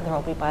question that there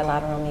will be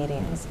bilateral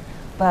meetings,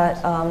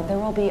 but there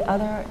will be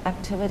other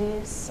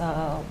activities,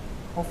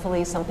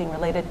 hopefully something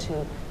related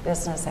to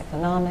business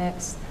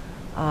economics,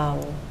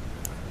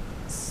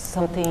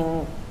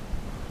 something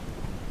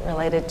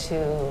related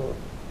to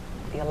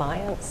the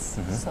alliance,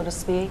 so to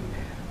speak.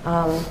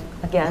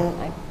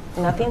 Again,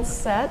 nothing's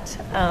set,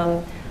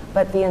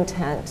 but the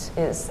intent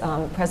is,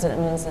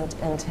 President Moon's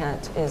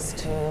intent is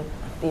to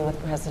be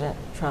with President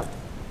Trump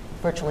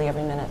virtually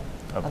every minute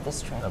of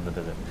this trip. Of the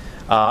visit.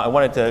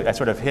 I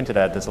sort of hinted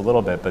at this a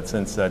little bit, but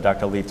since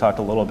Dr. Lee talked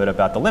a little bit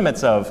about the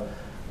limits of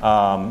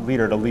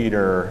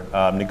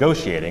leader-to-leader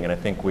negotiating, and I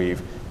think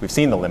we've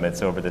seen the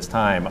limits over this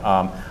time.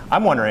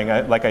 I'm wondering,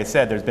 like I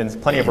said, there's been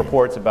plenty of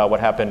reports about what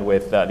happened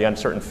with the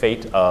uncertain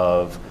fate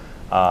of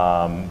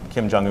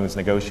Kim Jong-un's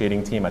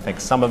negotiating team. I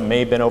think some of them may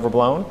have been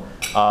overblown,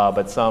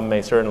 but some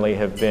may certainly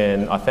have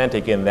been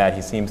authentic in that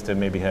he seems to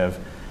maybe have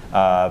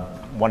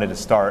wanted to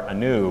start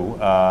anew.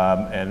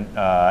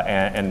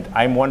 And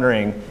I'm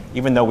wondering,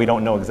 even though we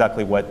don't know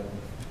exactly what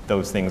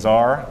those things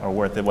are or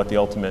what the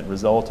ultimate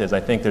result is,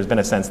 I think there's been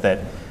a sense that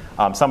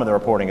some of the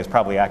reporting is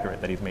probably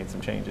accurate, that he's made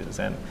some changes.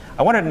 And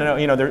I wanted to know,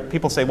 you know,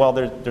 people say, well,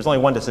 there's only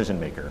one decision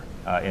maker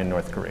in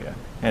North Korea,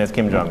 and it's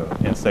Kim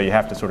Jong-un, and so you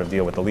have to sort of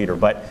deal with the leader.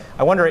 But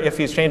I wonder if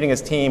he's changing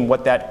his team,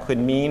 what that could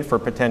mean for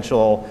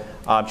potential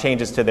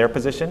changes to their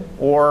position,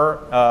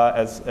 or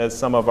as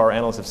some of our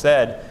analysts have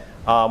said,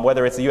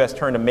 whether it's the U.S.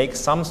 turn to make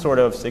some sort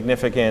of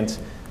significant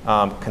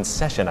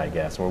concession, I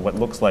guess, or what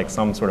looks like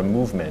some sort of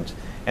movement,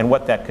 and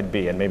what that could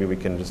be. And maybe we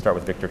can just start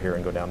with Victor here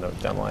and go down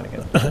the line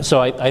again. So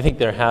I think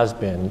there has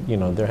been, you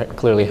know, there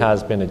clearly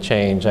has been a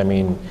change. I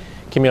mean,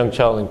 Kim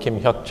Yong-chol and Kim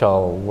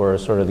Hyuk-chol were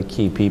sort of the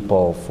key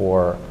people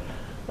for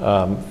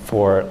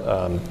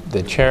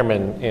the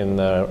chairman in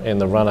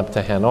the run-up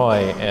to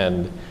Hanoi,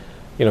 and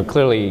you know,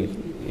 clearly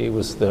it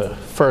was the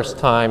first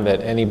time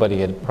that anybody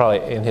had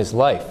probably in his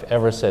life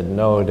ever said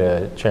no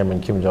to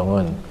Chairman Kim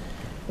Jong-un.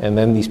 And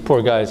then these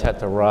poor guys had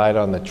to ride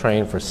on the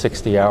train for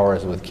 60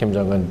 hours with Kim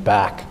Jong-un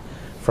back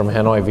from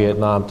Hanoi,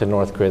 Vietnam to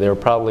North Korea. They were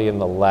probably in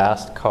the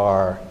last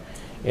car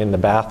in the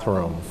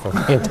bathroom for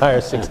the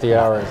entire 60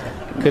 hours.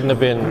 Couldn't have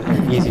been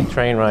an easy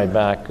train ride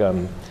back.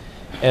 And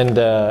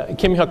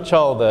Kim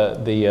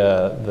Hyuk-chol,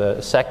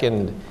 the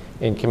second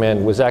in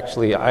command, was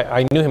actually,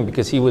 I knew him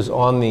because he was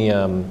on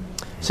the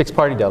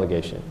six-party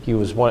delegation. He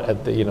was one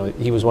at the,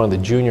 he was one of the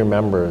junior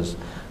members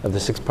of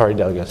the six-party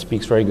delegation.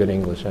 Speaks very good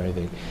English and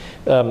everything.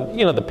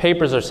 The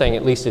papers are saying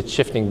at least it's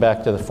shifting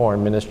back to the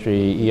foreign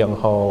ministry, Lee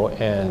Young-ho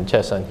and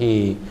Choi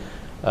Sun-hee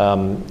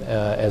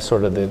as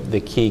sort of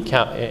the key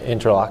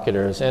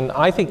interlocutors. And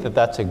I think that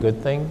that's a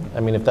good thing.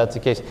 I mean, if that's the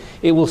case,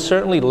 it will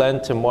certainly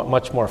lend to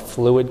much more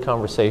fluid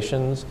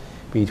conversations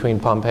between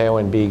Pompeo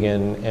and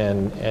Biegun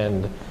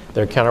and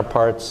their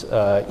counterparts.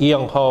 Lee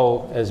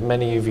Young-ho, as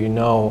many of you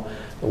know,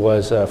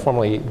 was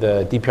formerly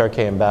the DPRK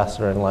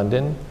ambassador in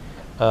London.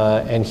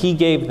 And he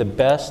gave the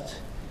best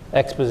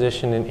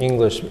exposition in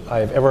English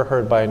I've ever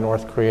heard by a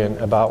North Korean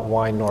about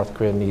why North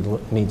Korea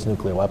needs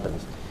nuclear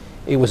weapons.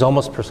 It was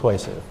almost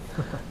persuasive.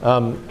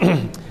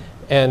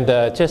 And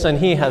Choi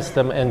Sun-hee has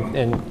them,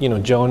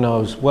 and Joe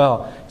knows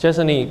well. Choi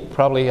Sun-hee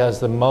probably has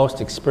the most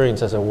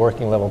experience as a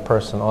working level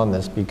person on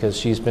this because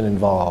she's been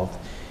involved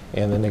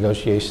in the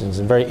negotiations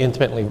and very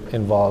intimately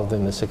involved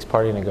in the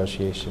six-party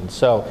negotiations.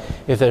 So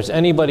if there's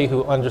anybody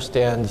who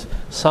understands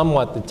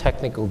somewhat the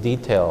technical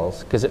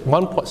details, because at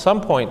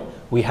some point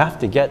we have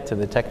to get to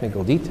the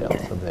technical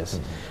details of this,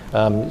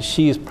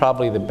 she is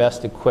probably the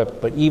best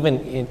equipped, but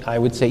I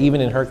would say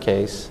even in her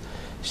case,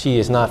 she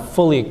is not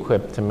fully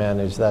equipped to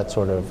manage that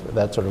sort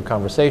of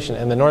conversation.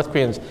 And the North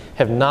Koreans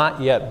have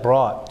not yet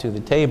brought to the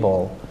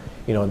table,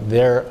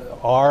 their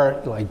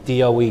like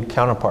DOE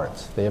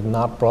counterparts. They have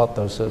not brought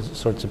those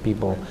sorts of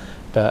people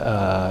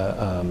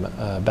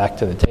back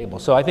to the table.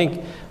 So I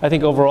think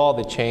overall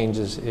the change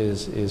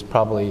is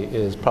probably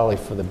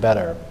for the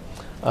better.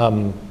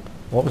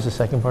 What was the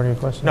second part of your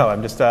question? No,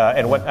 I'm just how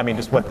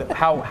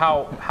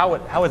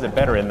is it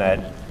better in that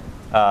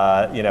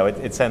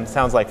it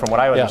sounds like from what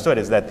I understood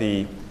is that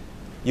the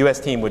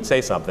U.S. team would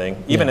say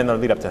something, even in the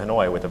lead up to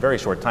Hanoi, with a very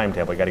short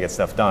timetable. You got to get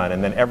stuff done,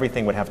 and then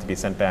everything would have to be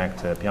sent back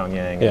to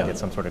Pyongyang and get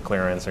some sort of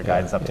clearance or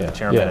guidance up to the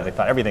chairman. And they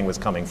thought everything was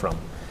coming from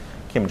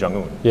Kim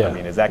Jong-un. I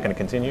mean, is that going to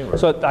continue? Or?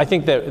 So I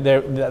think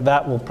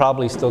that will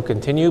probably still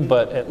continue,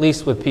 but at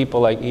least with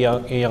people like Lee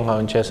Young-ho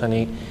and Choi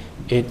Sun-hee,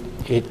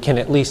 it can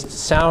at least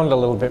sound a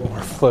little bit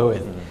more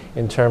fluid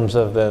in terms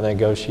of the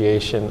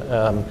negotiation.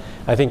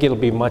 I think it'll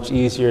be much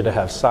easier to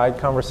have side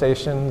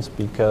conversations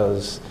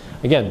because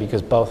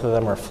both of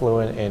them are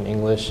fluent in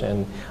English,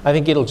 and I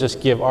think it'll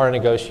just give our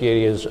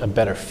negotiators a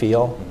better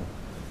feel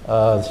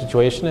of the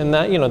situation, and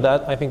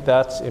that I think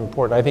that's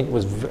important. I think it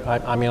was,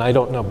 I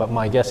don't know, but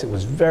my guess it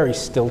was very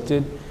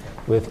stilted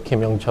with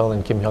Kim Yong-chol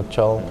and Kim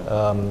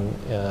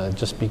Hyuk-chol,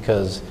 just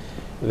because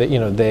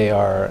they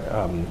are.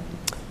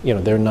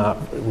 They're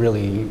not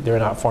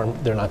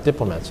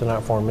diplomats. They're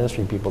not foreign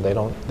ministry people.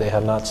 They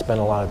have not spent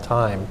a lot of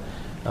time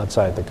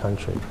outside the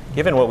country.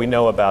 Given what we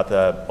know about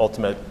the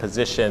ultimate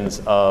positions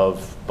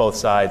of both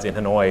sides in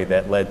Hanoi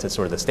that led to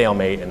sort of the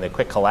stalemate and the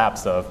quick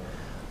collapse of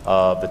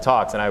the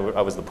talks, and I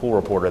was the pool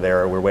reporter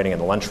there. We were waiting in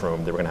the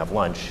lunchroom. They were going to have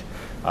lunch.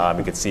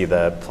 We could see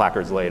the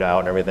placards laid out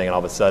and everything, and all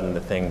of a sudden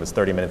the thing was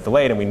 30 minutes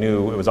delayed, and we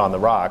knew it was on the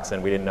rocks,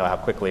 and we didn't know how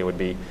quickly it would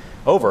be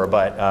over,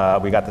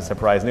 but we got the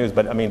surprise news.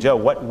 But I mean, Joe,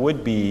 what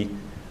would be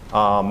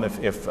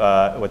if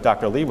what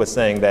Dr. Lee was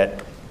saying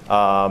that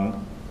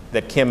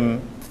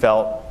Kim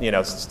felt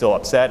still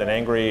upset and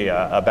angry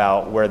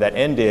about where that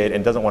ended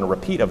and doesn't want a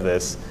repeat of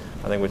this,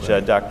 I think which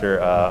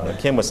Dr.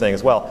 Kim was saying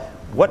as well.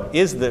 What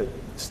is the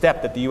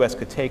step that the U.S.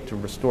 could take to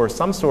restore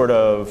some sort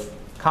of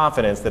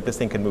confidence that this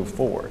thing can move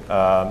forward?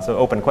 So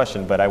open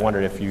question, but I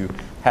wondered if you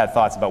had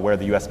thoughts about where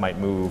the U.S. might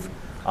move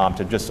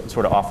to just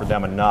sort of offer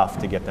them enough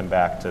to get them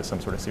back to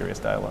some sort of serious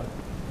dialogue.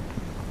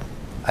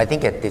 I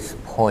think at this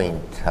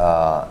point,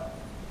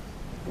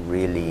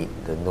 really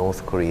the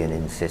North Korean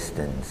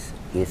insistence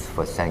is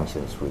for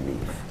sanctions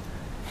relief.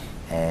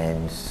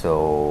 And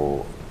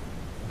so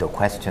the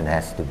question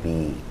has to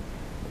be,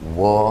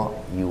 were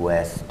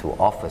U.S. to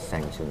offer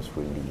sanctions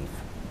relief,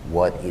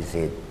 what is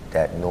it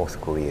that North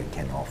Korea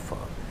can offer?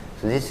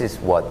 So this is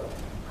what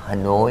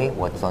Hanoi,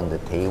 what's on the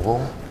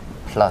table,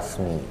 plus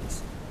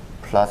means.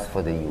 Plus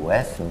for the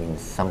U.S. means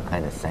some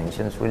kind of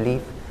sanctions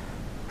relief.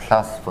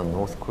 Plus for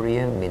North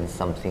Korea means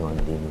something on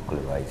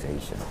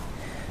denuclearization.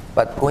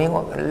 But going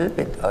on a little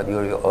bit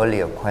your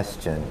earlier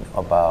question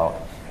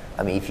about,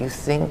 if you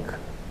think,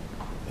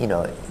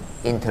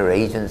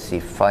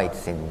 interagency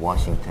fights in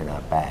Washington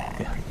are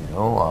bad,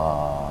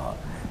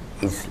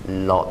 it's a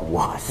lot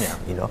worse.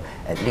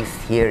 At least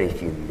here,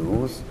 if you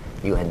lose,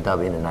 you end up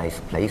in a nice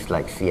place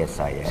like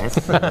CSIS.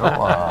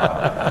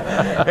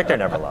 Victor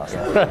never lost.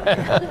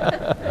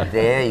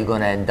 There, you're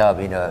going to end up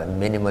in a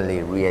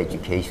minimally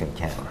re-education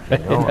camp,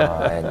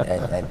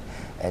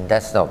 and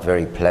that's not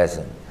very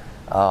pleasant.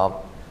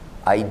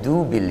 I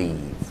do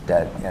believe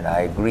that, and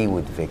I agree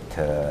with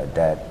Victor,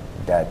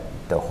 that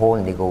the whole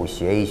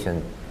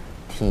negotiation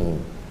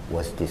team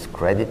was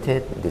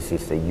discredited. This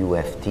is the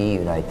UFT,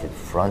 United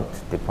Front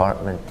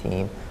Department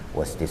team,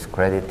 was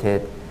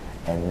discredited,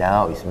 and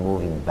now is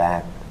moving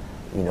back,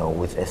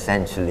 with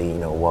essentially,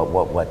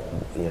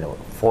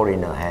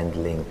 foreigner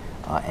handling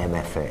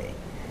MFA.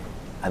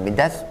 I mean,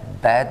 that's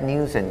bad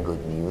news and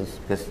good news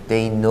because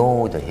they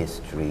know the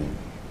history.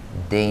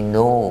 They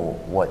know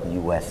what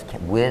U.S.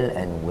 will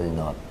and will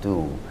not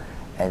do.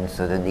 And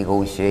so the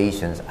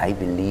negotiations, I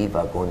believe,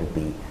 are going to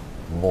be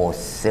more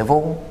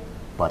civil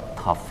but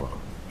tougher.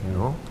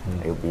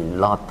 It'll be a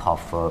lot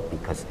tougher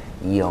because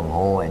Lee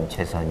Young-ho and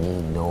Choi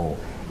Sun-yi know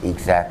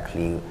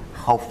exactly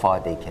how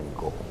far they can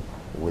go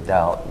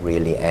without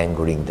really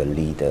angering the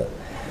leader.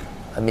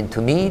 I mean,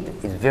 to me,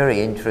 it's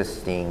very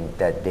interesting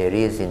that there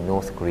is in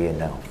North Korea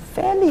now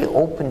fairly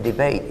open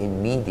debate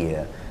in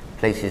media,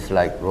 places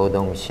like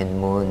Rodong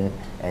Shinmun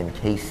and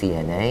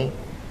KCNA,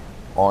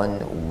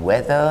 on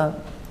whether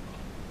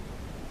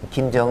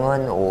Kim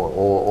Jong-un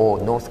or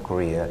North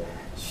Korea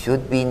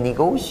should be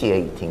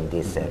negotiating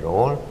this at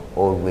all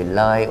or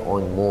rely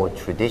on more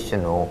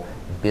traditional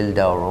build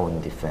our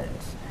own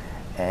defense.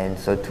 And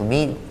so to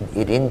me,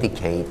 it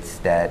indicates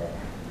that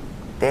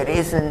there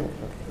isn't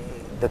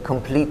the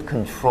complete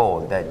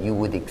control that you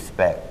would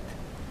expect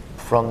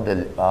from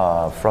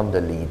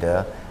the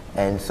leader.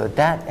 And so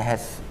that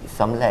has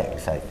some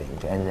legs, I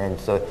think. And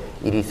so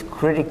it is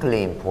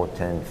critically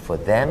important for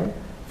them,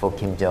 for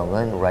Kim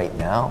Jong-un right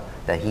now,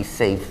 that he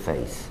save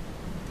face.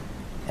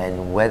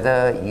 And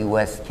whether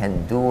U.S.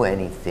 can do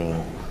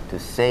anything to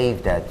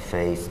save that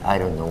face, I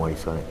don't know what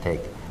it's going to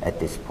take at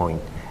this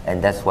point.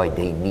 And that's why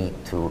they need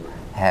to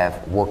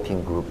have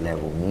working group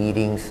level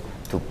meetings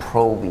to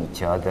probe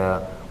each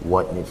other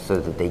so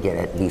that they get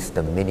at least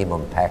the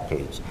minimum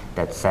package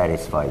that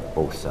satisfies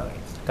both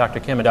sides. Dr.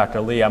 Kim and Dr.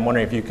 Lee, I'm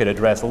wondering if you could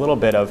address a little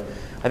bit of,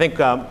 I think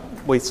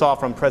we saw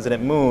from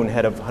President Moon,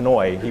 head of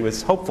Hanoi, he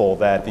was hopeful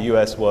that the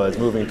U.S. was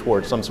moving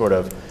towards some sort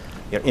of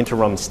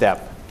interim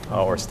step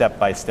or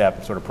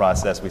step-by-step sort of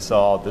process. We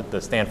saw the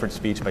Stanford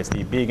speech by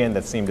Steve Biegun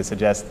that seemed to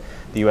suggest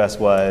the U.S.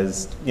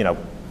 was,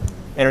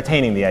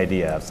 entertaining the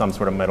idea of some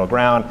sort of middle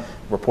ground.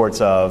 Reports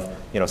of,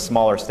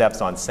 smaller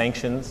steps on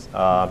sanctions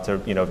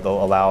to,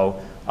 allow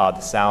the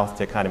South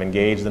to kind of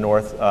engage the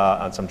North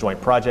on some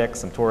joint projects,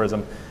 some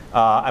tourism.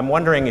 I'm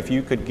wondering if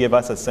you could give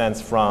us a sense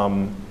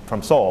from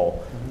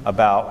Seoul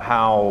about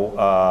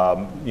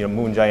how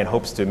Moon Jae-in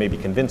hopes to maybe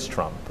convince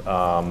Trump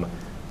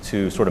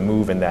to sort of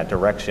move in that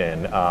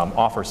direction,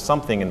 offer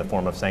something in the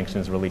form of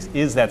sanctions release.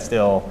 Is that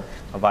still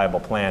a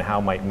viable plan?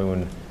 How might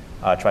Moon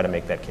try to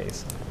make that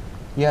case?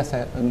 Yes,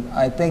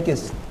 I think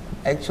it's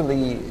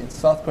actually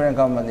South Korean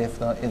government,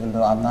 even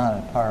though I'm not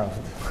a part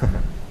of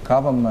the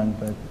government,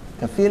 but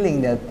the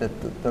feeling that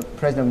the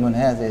President Moon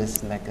has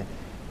is like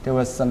there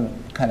was some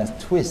kind of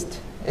twist.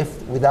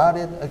 If without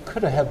it, it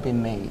could have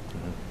been made.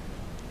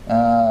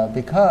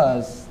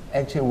 Because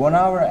actually 1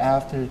 hour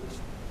after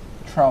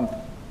Trump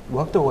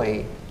walked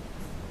away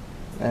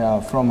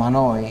from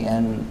Hanoi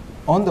and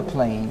on the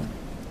plane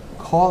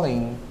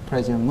calling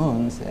President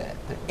Moon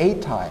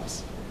 8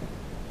 times,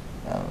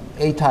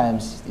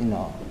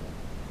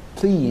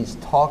 please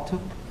talk to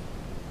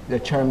the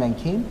Chairman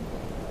Kim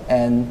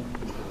and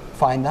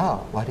find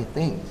out what he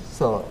thinks.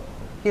 So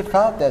he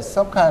felt there's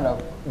some kind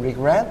of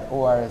regret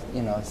or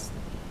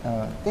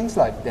things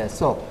like that.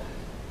 So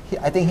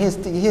I think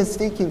his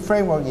thinking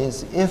framework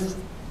is if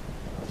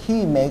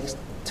he makes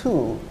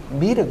 2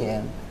 meet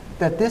again,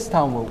 that this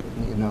time will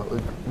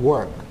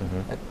work.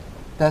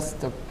 That's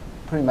the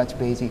pretty much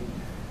basic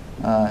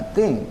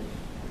thing.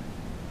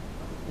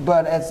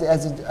 But as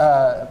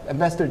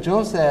Ambassador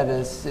Joe said,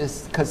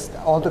 is because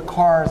all the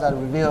cars are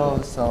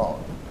revealed, so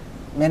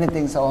many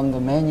things are on the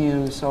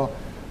menu, so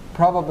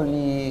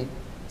probably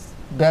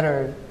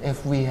better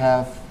if we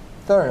have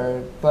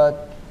 3rd.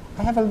 But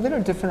I have a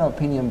little different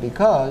opinion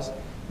because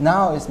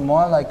now it's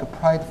more like a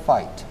pride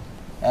fight.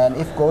 And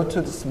if go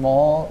to the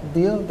small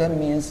deal, that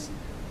means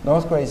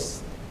North Korea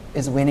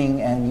is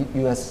winning and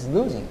U.S. is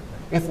losing.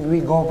 If we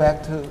go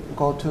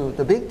to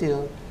the big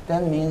deal,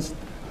 that means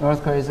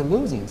North Korea is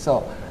losing.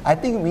 So I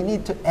think we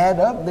need to add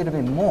up a little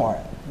bit more,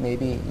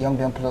 maybe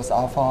Yongbyon plus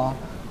Alpha,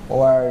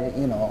 or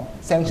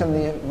sanction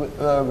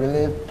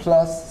relief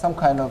plus some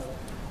kind of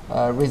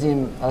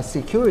regime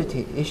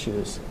security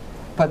issues.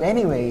 But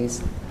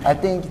anyways, I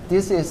think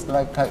this is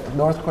like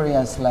North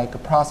Koreans like a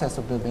process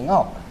of building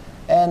up,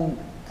 and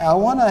I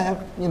want to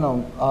have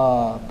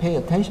pay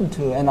attention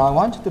to, and I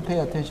want you to pay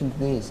attention to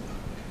this.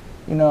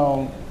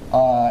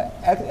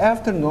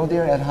 After no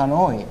deal at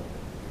Hanoi,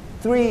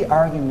 3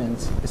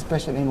 arguments,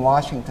 especially in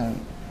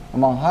Washington,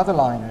 among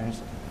hardliners,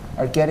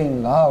 are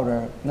getting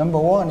louder. Number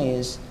 1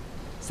 is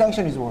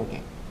sanction is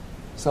working.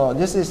 So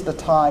this is the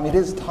time, it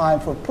is time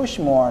for push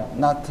more,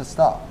 not to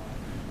stop.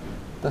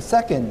 The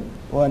second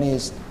one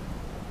is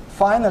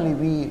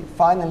we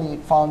finally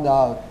found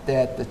out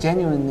that the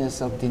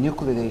genuineness of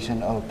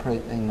denuclearization of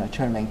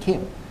Chairman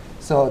Kim.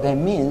 So that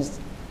means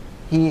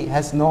he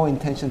has no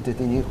intention to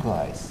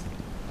denuclearize.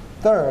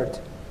 Third,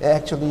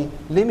 actually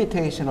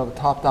limitation of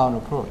top-down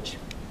approach.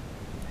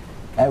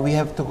 and we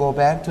have to go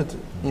back to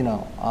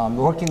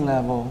working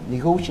level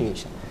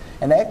negotiation.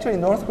 And actually,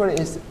 North Korea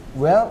is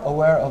well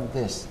aware of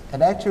this,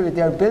 and actually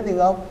they are building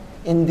up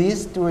in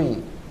these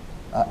three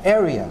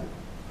areas.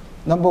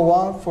 Number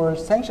one, for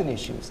sanction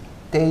issues,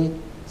 they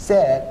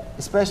said,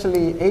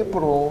 especially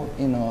April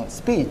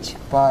speech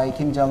by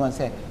Kim Jong-un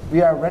said,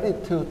 we are ready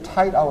to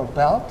tighten our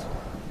belt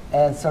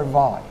and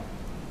survive.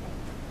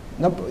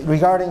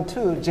 Regarding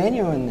to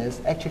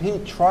genuineness, actually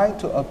he tried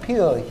to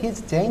appeal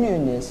his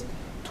genuineness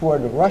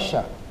toward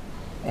Russia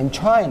and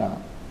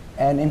China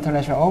and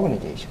international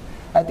organization.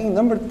 I think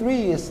number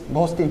three is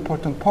most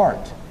important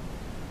part.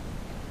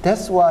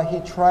 That's why he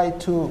tried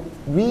to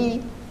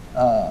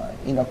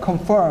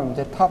confirm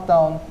that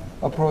top-down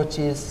approach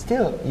is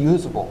still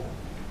usable,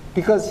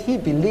 because he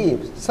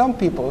believes some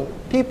people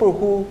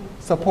who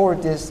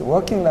support this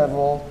working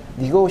level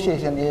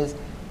negotiation is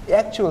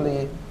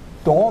actually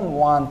don't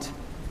want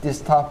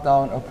this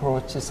top-down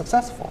approach is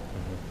successful.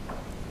 Mm-hmm.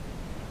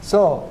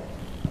 So,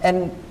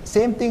 and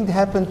same thing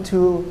happened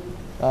to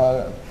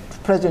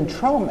President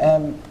Trump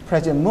and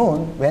President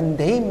Moon when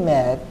they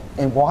met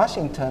in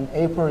Washington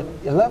April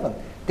 11th.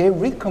 They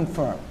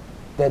reconfirmed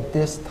that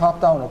this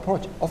top-down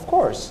approach, of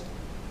course,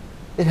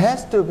 it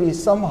has to be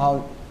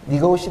somehow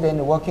negotiated in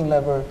the working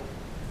level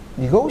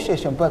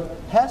negotiation, but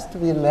has to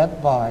be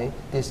led by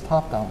this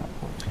top-down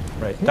approach.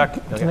 Right.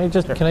 Can I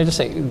just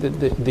say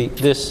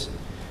this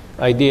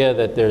idea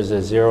that there's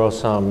a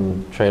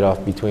zero-sum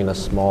trade-off between a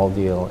small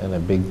deal and a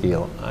big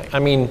deal? I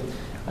mean,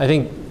 I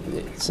think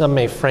some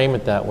may frame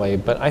it that way,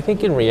 but I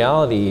think in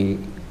reality,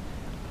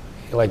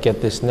 like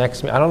at this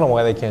next, I don't know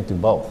why they can't do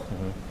both.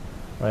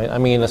 Mm-hmm. Right? I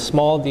mean, a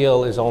small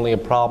deal is only a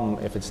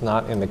problem if it's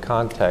not in the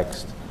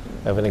context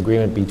of an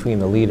agreement between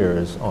the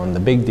leaders on the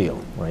big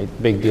deal, right?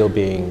 Big deal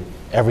being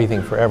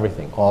everything for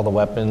everything, all the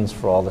weapons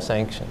for all the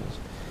sanctions.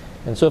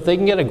 And so if they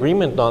can get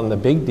agreement on the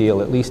big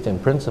deal, at least in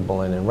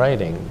principle and in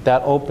writing,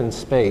 that opens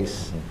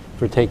space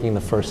for taking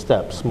the first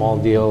step. Small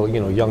deal,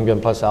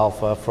 Yongbyon plus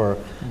alpha for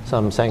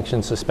some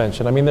sanction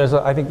suspension. I mean,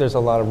 I think there's a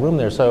lot of room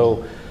there.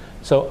 So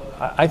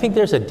I think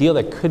there's a deal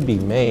that could be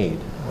made,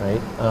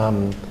 right?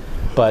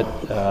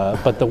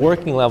 But the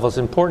working level is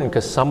important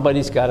because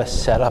somebody's got to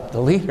set up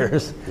the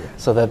leaders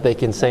so that they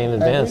can say in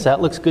advance,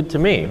 that looks good to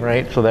me,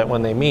 right? So that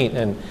when they meet,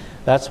 and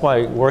that's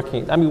why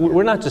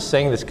we're not just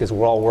saying this because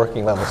we're all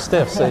working level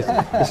stiffs.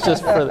 It's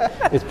just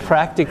it's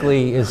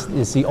practically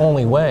is the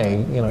only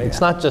way. It's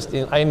not just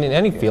in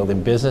any field,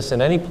 in business,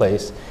 in any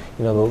place.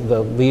 The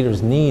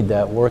leaders need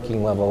that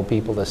working level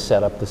people to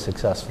set up the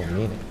successful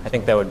meeting. I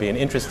think that would be an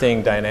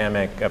interesting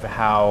dynamic of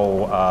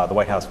how the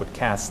White House would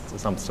cast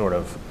some sort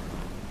of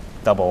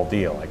double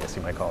deal, I guess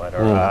you might call it,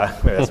 or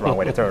maybe that's the wrong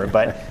way to term it.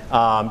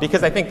 But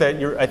because I think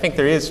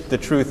there is the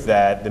truth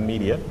that the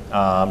media,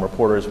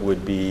 reporters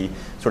would be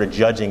sort of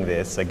judging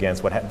this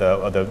against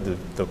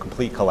the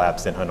complete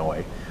collapse in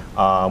Hanoi,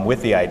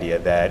 with the idea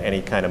that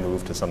any kind of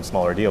move to some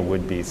smaller deal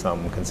would be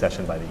some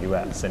concession by the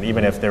U.S. And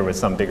even if there was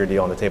some bigger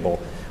deal on the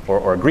table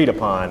or agreed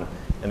upon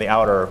in the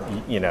outer,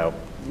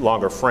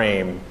 longer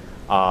frame,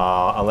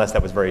 unless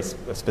that was very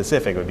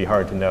specific, it would be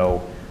hard to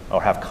know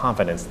or have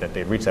confidence that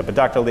they'd reach that. But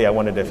Dr. Lee, I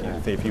wondered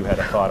if you had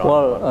a thought on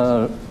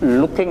Well,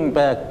 looking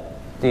back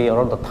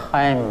around the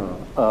time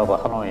of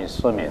Hanoi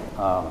summit,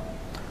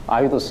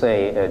 I would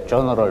say a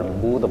general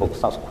mood of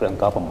South Korean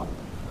government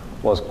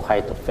was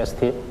quite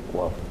festive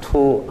or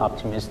too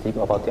optimistic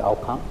about the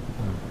outcome.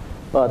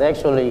 But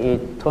actually,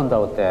 it turned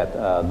out that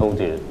no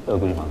deal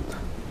agreement.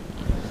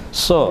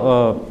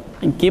 So,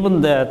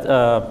 given that,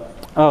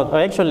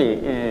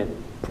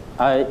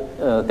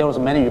 there was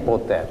many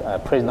reports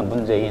that President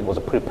Moon Jae-in was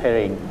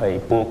preparing a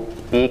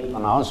big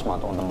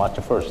announcement on the March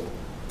 1st.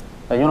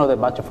 That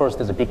March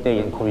 1st is a big day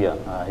in Korea.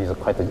 It's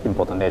quite an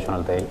important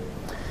national day.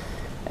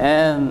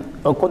 And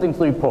according to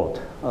the report,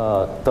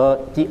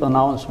 the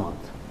announcement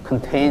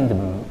contained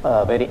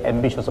a very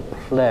ambitious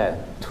plan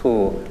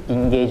to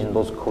engage in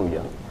North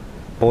Korea,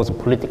 both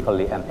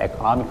politically and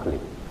economically.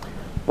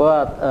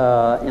 But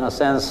in a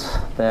sense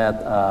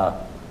that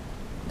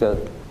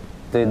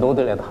the no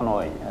deal at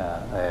Hanoi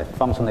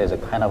functioned as a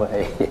kind of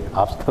an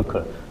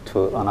obstacle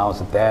to announce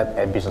that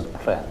ambitious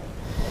plan.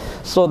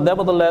 So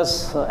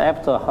nevertheless,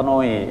 after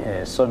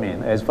Hanoi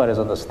summit, as far as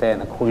I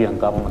understand, the Korean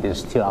government is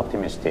still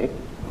optimistic,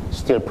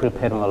 still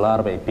preparing a lot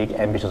of a big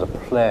ambitious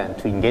plan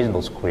to engage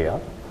North Korea.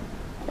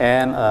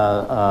 And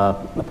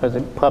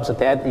perhaps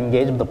that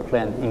engagement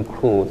plan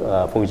include,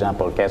 for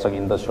example, Kaesong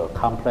Industrial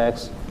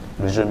Complex,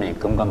 resuming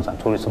Gyeonggamsan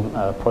tourism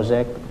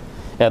project,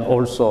 and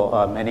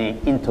also many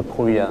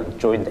inter-Korean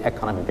joint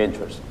economic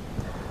ventures.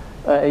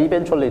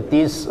 Eventually,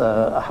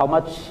 how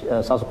much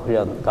South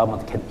Korean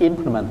government can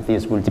implement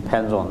this will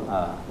depend on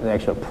the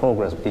actual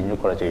progress of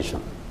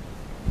denuclearization.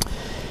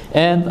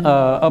 And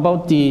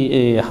about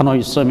the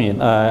Hanoi summit,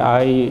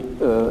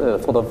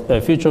 for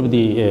the future of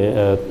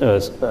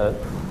the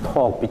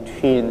talk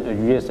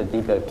between U.S. and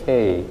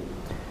DPRK,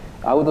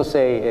 I would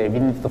say we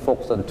need to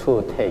focus on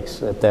two takes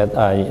that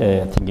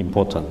I think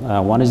important.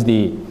 One is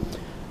the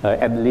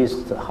at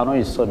least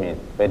Hanoi summit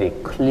very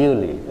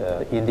clearly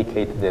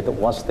indicated that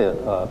what's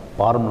the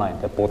bottom line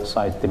that both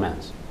sides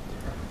demands.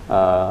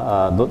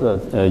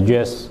 The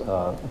U.S.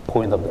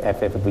 point of the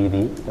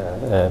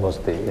FFVD was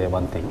the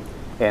one thing.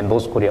 And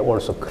North Korea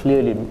also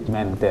clearly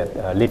demanded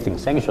that lifting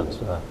sanctions,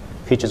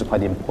 which is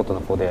quite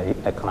important for their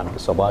economic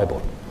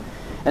survival.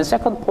 And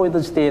second point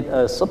is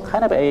that some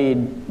kind of a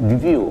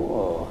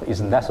review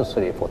is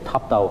necessary for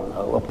top-down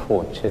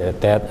approach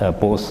that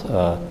both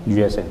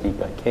U.S. and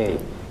DPRK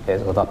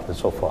has adopted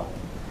so far.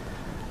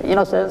 In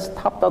a sense,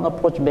 top-down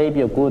approach may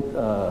be a good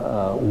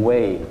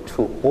way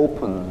to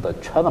open the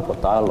channel for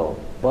dialogue,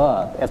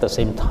 but at the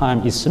same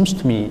time, it seems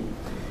to me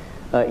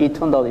it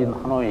turned out in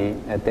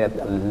Hanoi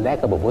that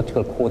lack of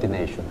vertical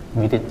coordination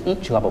within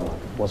each government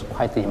was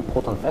quite an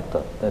important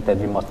factor that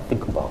we must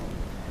think about.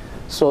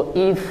 So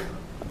if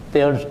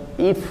there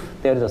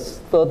is a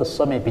third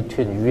summit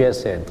between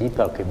U.S. and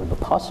DPRK will be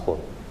possible,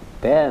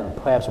 then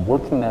perhaps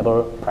working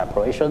level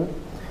preparation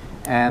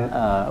and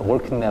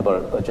working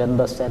level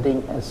agenda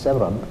setting,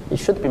 etc. It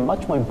should be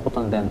much more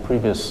important than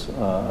previous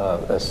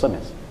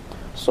summits.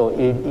 So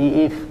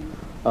if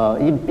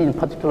in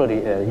particularly,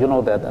 you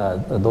know that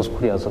those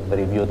Koreans are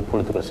very viewed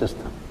political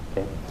system.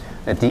 Okay?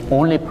 And the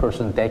only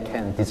person that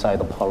can decide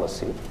the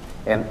policy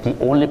and the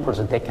only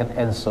person that can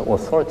answer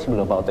authoritatively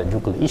about the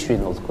nuclear issue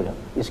in North Korea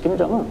is Kim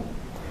Jong-un.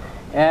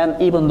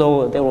 And even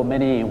though there were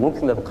many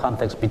working level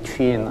contacts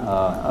between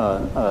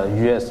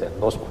U.S. and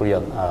North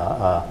Korean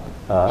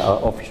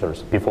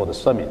officials before the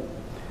summit,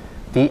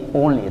 the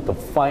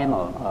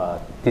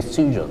final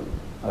decision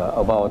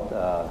about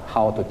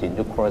how to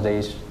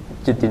denuclearize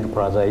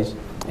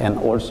and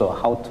also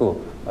how to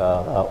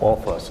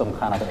offer some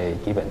kind of a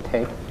give and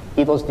take,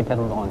 it was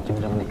dependent on Kim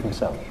Jong-un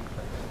himself.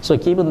 So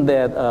given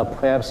that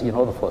perhaps in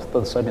order for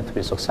the summit to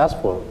be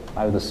successful,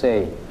 I would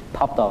say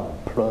top-down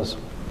plus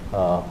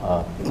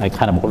a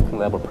kind of working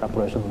level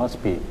preparation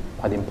must be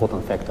quite an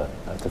important factor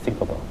to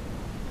think about.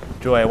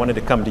 Joy, I wanted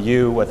to come to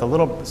you with a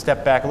little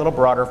step back, a little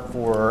broader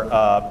for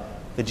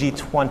the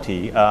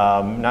G20,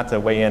 not to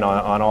weigh in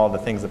on all the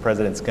things the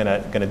president's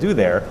going to do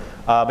there,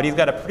 but he's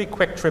got a pretty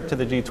quick trip to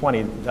the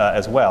G20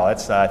 as well.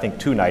 It's, I think,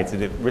 2 nights.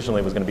 It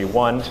originally was going to be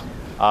 1,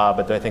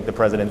 but I think the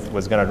president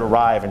was going to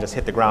arrive and just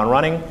hit the ground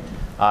running.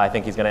 I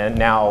think he's going to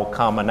now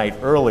come a night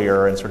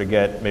earlier and sort of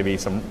get maybe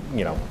some,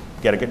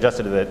 get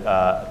adjusted to the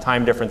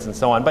time difference and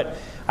so on. But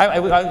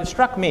it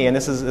struck me, and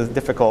this is a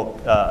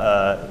difficult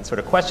sort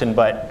of question,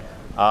 but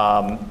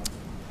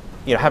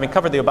having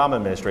covered the Obama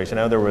administration,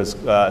 I know there was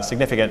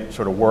significant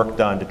sort of work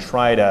done to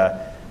try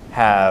to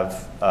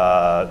have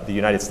the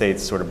United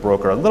States sort of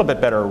broker a little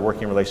bit better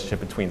working relationship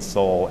between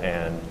Seoul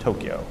and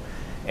Tokyo.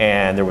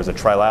 And there was a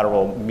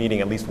trilateral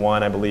meeting, at least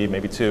 1, I believe,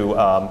 maybe 2,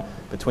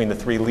 between the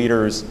 3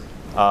 leaders,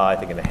 I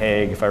think in The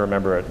Hague, if I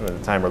remember at the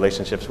time,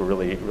 relationships were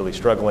really, really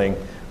struggling.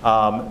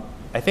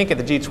 I think at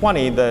the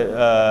G20,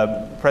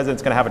 the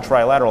president's going to have a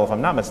trilateral, if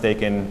I'm not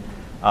mistaken,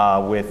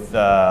 with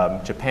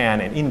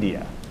Japan and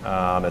India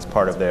as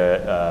part of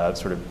the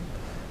sort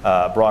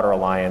of broader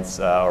alliance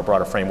or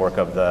broader framework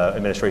of the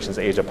administration's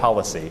Asia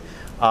policy.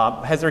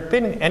 Has there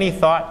been any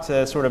thought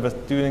to sort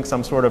of doing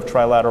some sort of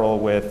trilateral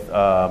with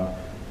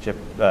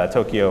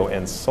Tokyo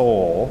and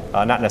Seoul,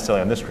 not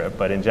necessarily on this trip,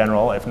 but in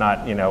general? If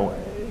not,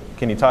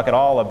 can you talk at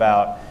all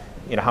about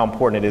how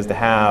important it is to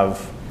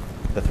have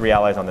the 3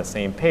 allies on the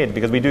same page?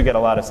 Because we do get a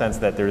lot of sense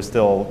that there's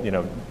still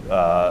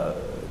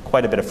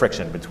quite a bit of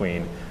friction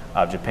between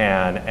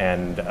Japan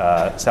and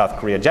South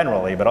Korea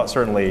generally, but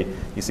certainly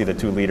you see the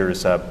 2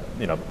 leaders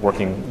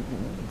working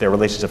their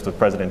relationships with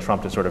President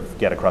Trump to sort of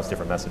get across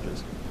different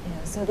messages.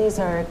 Yeah, so these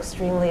are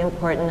extremely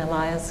important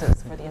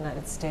alliances for the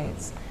United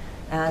States,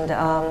 and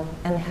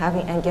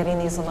getting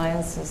these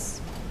alliances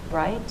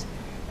right,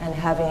 and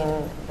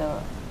having the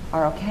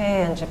ROK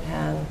and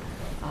Japan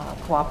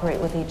cooperate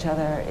with each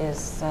other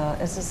is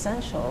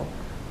essential.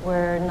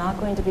 We're not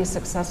going to be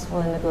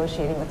successful in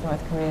negotiating with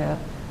North Korea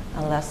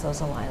unless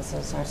those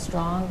alliances are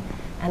strong,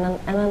 and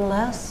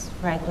unless,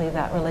 frankly,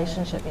 that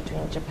relationship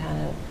between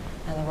Japan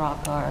and the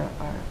ROK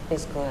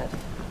is good.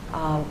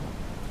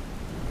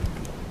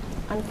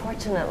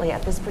 Unfortunately,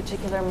 at this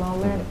particular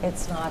moment,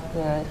 it's not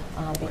good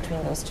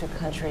between those 2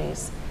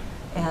 countries.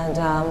 And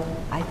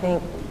I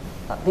think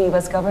the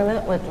U.S.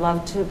 government would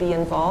love to be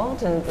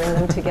involved and bring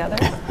them together,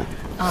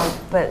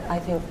 but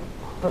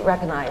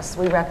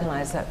we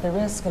recognize that the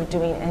risk of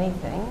doing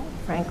anything,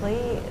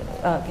 frankly,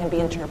 can be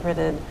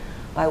interpreted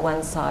by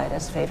one side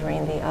as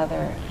favoring the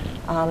other.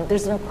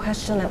 There's no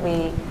question that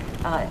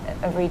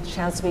every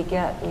chance we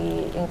get,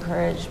 we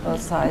encourage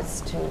both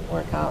sides to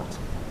work out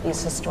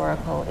these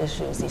historical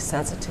issues, these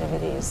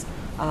sensitivities,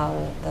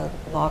 the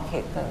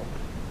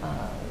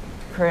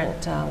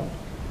current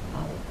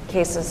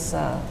cases,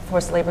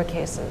 forced labor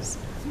cases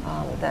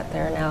that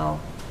they're now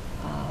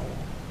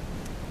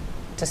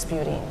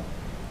disputing.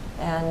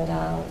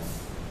 And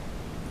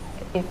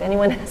if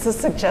anyone has a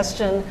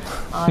suggestion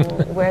on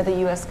where the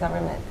U.S.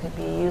 government could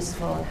be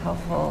useful and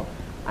helpful,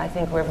 I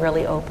think we're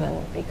really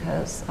open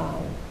because,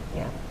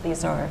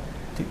 these are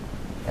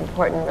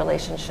important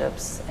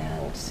relationships,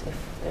 and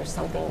if there's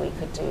something we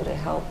could do to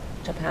help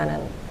Japan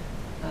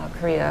and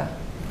Korea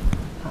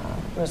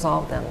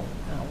resolve them,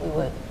 we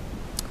would.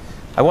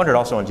 I wondered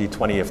also on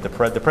G20 if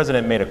the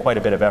president made quite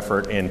a bit of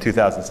effort in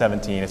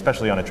 2017,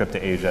 especially on a trip to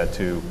Asia,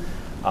 to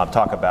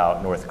talk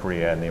about North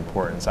Korea and the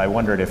importance. I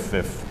wondered if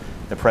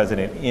the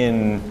president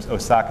in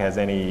Osaka has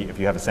any, if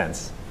you have a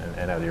sense,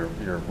 and I know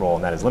your role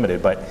in that is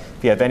limited, but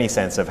if you have any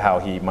sense of how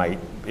he might,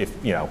 if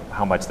you know,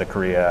 how much the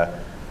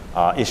Korea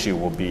issue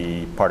will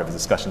be part of his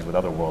discussions with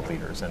other world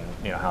leaders, and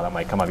you know how that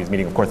might come up. He's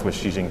meeting, of course, with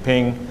Xi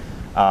Jinping.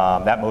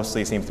 That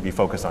mostly seems to be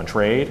focused on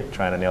trade,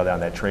 trying to nail down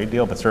that trade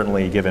deal. But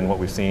certainly, given what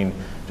we've seen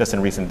just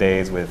in recent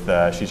days with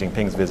Xi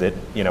Jinping's visit,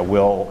 you know,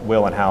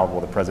 will and how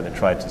will the president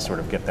try to sort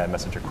of get that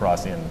message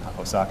across in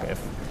Osaka? If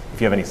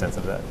you have any sense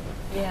of that.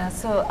 Yeah.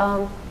 So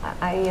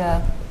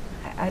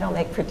I don't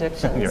make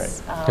predictions. You're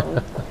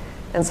right.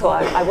 And so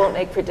I won't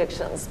make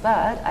predictions.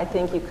 But I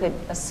think you could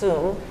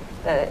assume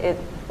that it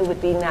would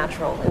be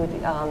natural. It would be,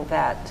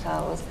 that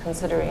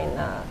considering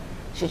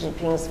Xi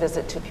Jinping's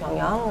visit to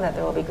Pyongyang, that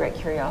there will be great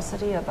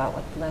curiosity about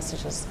what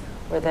messages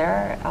were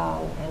there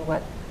and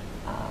what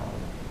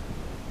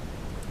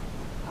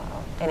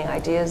any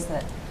ideas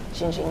that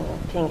Xi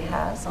Jinping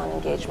has on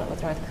engagement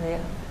with North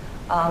Korea.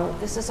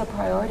 This is a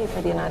priority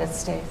for the United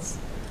States,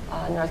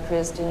 North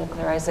Korea's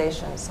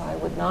denuclearization, so I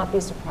would not be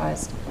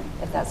surprised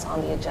if that's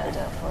on the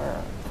agenda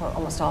for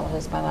almost all of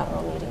his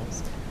bilateral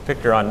meetings.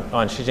 Victor,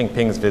 on Xi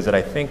Jinping's visit,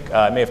 I think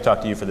I may have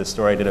talked to you for this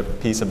story. I did a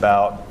piece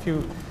about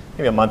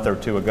maybe a month or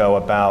two ago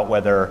about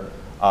whether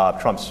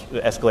Trump's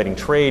escalating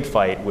trade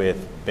fight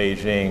with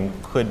Beijing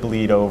could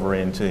bleed over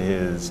into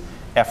his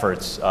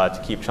efforts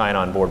to keep China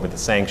on board with the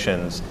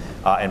sanctions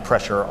and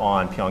pressure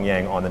on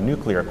Pyongyang on the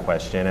nuclear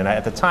question. And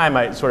at the time,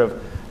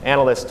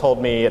 analysts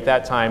told me at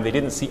that time they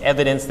didn't see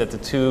evidence that the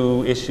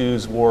two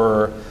issues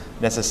were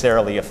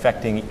necessarily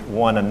affecting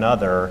one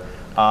another.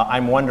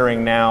 I'm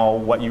wondering now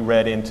what you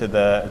read into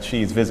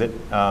Xi's visit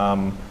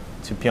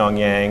to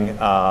Pyongyang.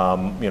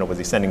 Was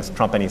he sending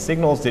Trump any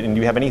signals? And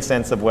do you have any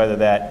sense of whether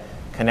that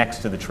connects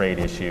to the trade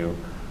issue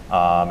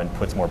and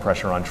puts more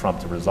pressure on Trump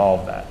to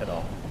resolve that at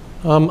all?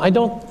 I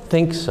don't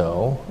think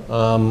so.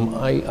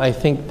 I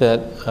think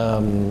that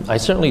I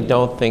certainly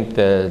don't think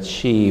that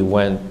Xi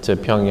went to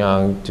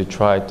Pyongyang to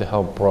try to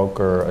help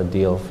broker a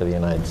deal for the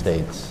United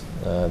States.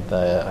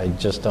 I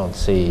just don't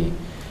see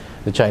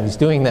the Chinese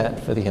doing that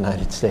for the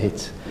United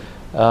States.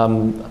 For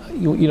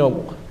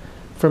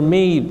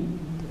me,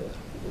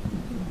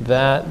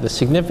 the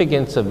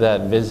significance of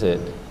that visit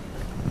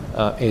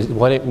is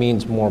what it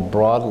means more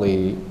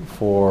broadly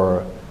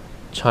for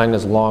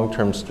China's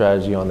long-term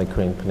strategy on the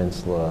Korean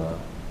Peninsula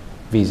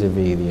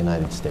vis-a-vis the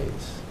United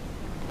States.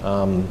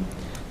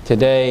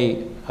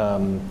 Today,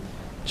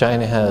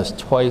 China has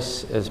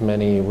twice as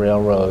many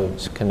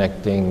railroads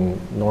connecting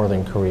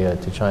northern Korea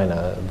to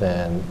China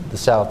than the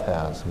South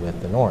has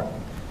with the North.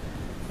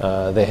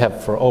 They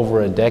have for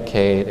over a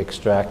decade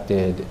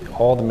extracted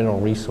all the mineral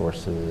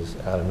resources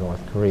out of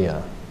North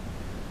Korea.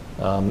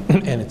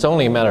 And it's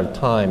only a matter of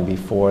time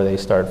before they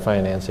start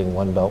financing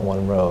One Belt,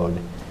 One Road,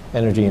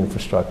 energy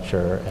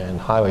infrastructure, and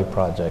highway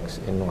projects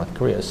in North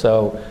Korea.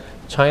 So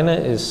China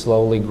is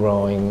slowly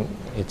growing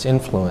its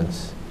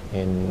influence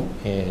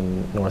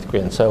in North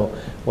Korea. And so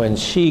when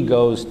Xi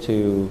goes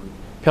to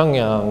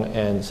Pyongyang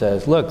and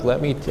says, look,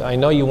 I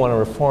know you want to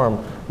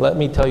reform, let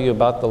me tell you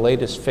about the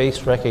latest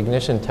face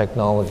recognition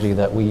technology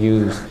that we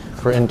use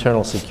for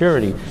internal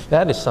security,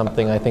 that is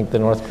something I think the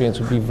North Koreans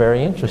would be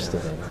very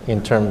interested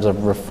in terms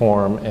of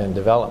reform and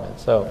development.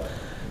 So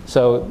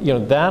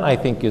that I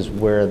think is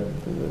where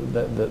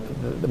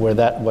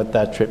what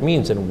that trip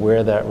means and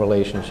where that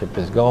relationship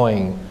is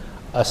going,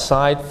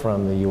 aside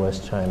from the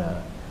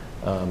U.S.-China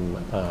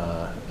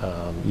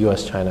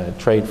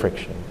trade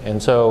friction.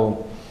 And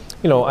so,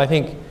 I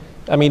think,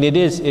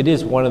 it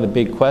is one of the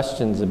big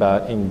questions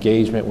about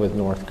engagement with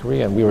North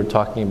Korea. And we were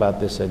talking about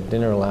this at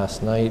dinner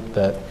last night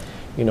that,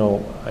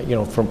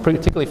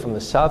 particularly from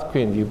the South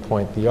Korean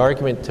viewpoint, the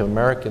argument to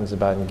Americans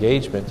about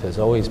engagement has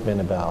always been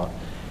about,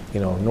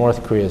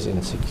 North Korea is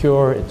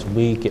insecure, it's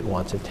weak, it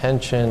wants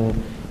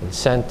attention,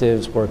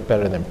 incentives work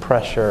better than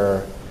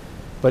pressure.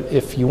 But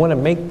if you want to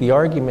make the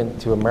argument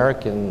to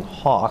American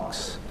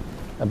hawks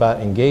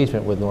about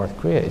engagement with North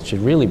Korea, it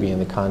should really be in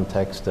the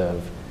context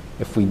of,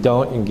 if we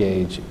don't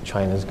engage,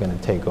 China's going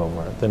to take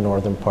over the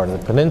northern part of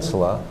the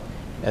peninsula,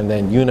 and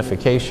then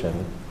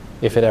unification,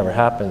 if it ever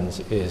happens,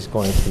 is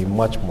going to be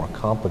much more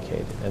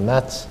complicated. And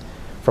that's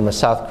from a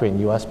South Korean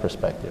U.S.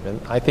 perspective.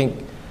 And I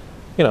think,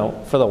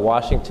 for the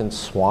Washington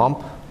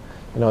swamp,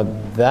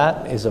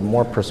 that is a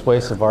more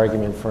persuasive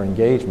argument for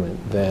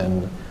engagement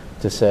than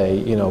to say,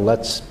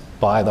 let's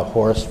buy the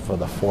horse for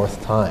the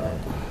fourth time,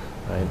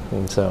 right?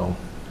 And so.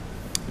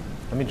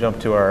 Let me jump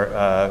to our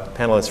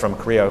panelists from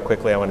Korea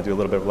quickly. I want to do a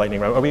little bit of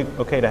lightning round. Are we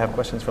okay to have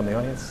questions from the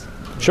audience?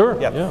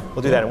 Sure. Yeah.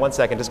 We'll do that in 1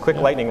 second. Just quick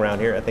lightning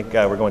round here. I think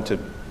we're going to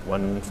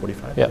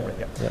 1:45. Yeah.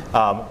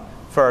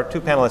 For our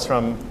two panelists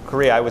from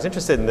Korea, I was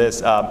interested in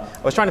this. I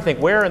was trying to think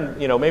where,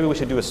 maybe we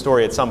should do a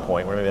story at some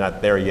point. We're maybe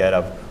not there yet,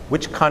 of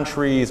which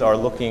countries are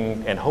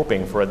looking and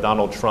hoping for a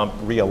Donald Trump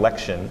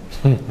re-election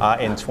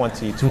in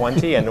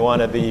 2020? And one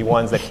of the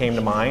ones that came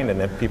to mind and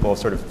that people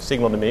sort of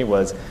signaled to me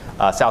was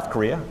South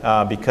Korea,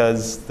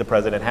 because the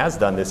president has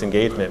done this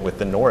engagement with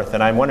the North.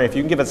 And I'm wondering if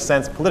you can give us a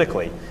sense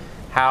politically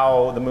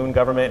how the Moon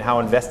government,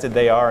 how invested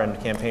they are in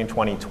campaign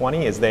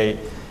 2020.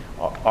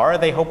 Are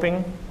they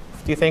hoping,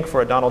 do you think,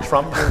 for a Donald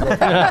Trump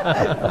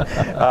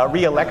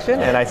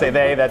re-election? And I say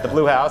they, that the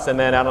Blue House, and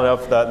then I don't know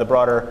if the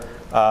broader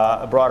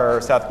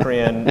South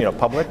Korean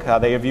public, how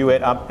they view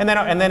it. And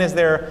then is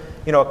there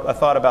a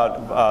thought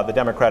about the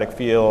Democratic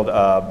field?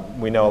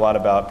 We know a lot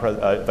about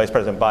Vice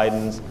President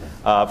Biden's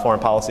foreign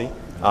policy,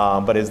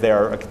 but is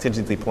there a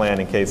contingency plan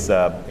in case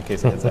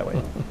it heads that way?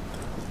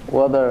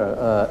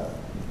 Whether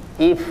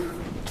if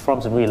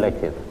Trump's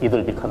reelected, it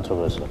will be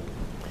controversial.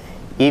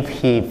 If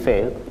he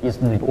failed, it's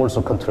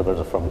also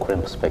controversial from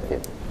Korean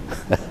perspective.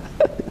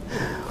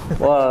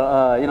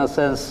 Well, in a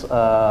sense,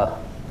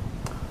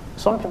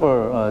 some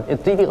people,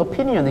 the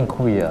opinion in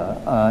Korea,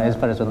 as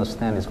far as I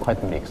understand, is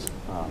quite mixed.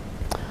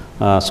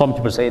 Some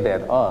people say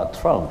that,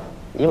 Trump,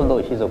 even though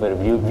he's a very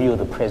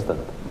viewed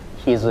president,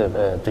 he's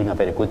doing a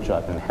very good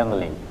job in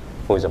handling,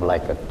 for example,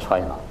 like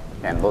China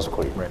and North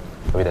Korea, right,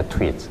 with the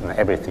tweets and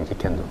everything he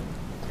can do.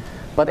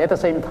 But at the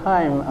same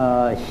time,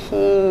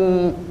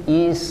 he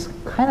is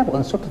kind of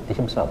uncertain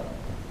himself,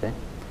 okay?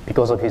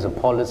 Because of his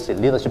policy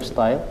leadership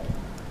style,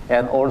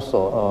 and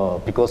also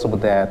because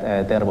of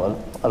that, there are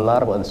a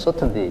lot of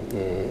uncertainty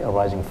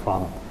arising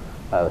from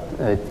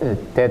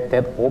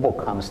that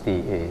overcomes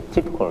the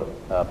typical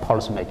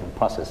policy-making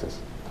processes.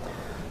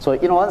 So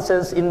in one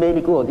sense, it may be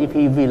good if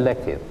he be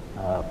elected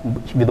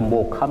with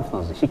more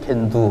confidence. He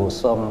can do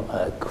some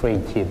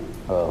creative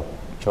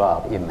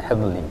job in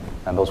handling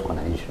those kind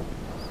of issues.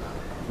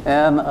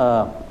 And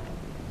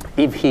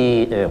if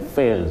he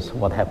fails,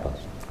 what happens?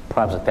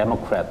 Perhaps a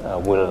Democrat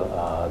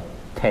will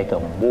take a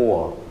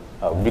more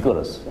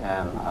rigorous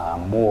and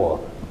more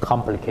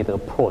complicated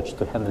approach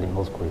to handling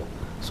North Korea.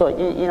 So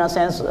in a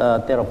sense,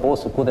 there are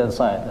both good and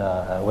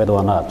bad, whether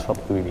or not Trump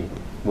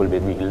will be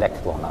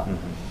re-elected or not.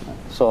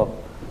 Mm-hmm. So,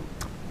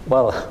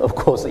 well, of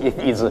course, it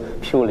is a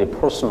purely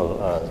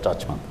personal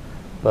judgment.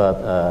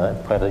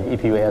 But perhaps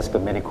if you ask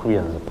many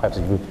Koreans, perhaps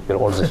you will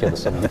also share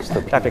some mixed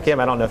opinions. Dr. Kim,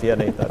 I don't know if you had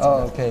any thoughts.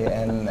 Oh, okay.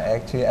 And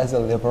actually, as a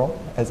liberal,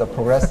 as a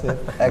progressive,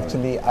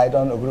 actually, I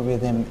don't agree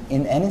with him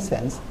in any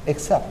sense,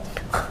 except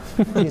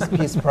his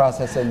peace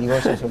process and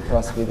negotiation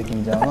process with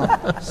Kim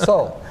Jong-un.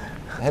 So,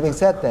 having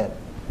said that,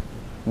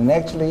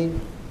 actually,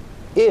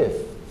 if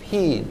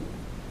he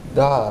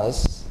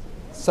does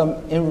some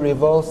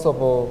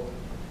irreversible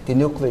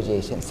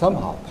denuclearization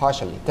somehow,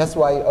 partially, that's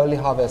why early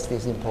harvest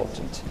is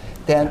important,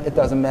 then it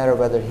doesn't matter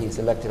whether he's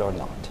elected or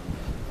not.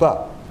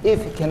 But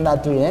if he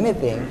cannot do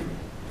anything,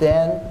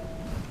 then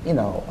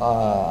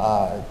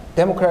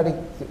democratic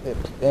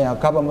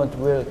government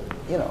will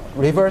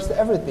reverse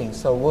everything.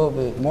 So we'll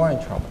be more in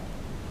trouble.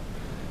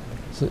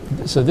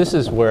 So this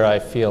is where I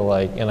feel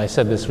like, and I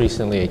said this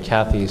recently at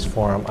Kathy's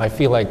forum, I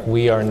feel like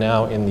we are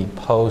now in the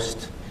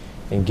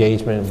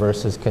post-engagement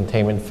versus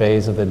containment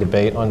phase of the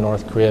debate on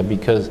North Korea,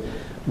 because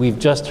we've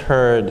just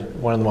heard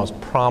one of the most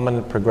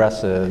prominent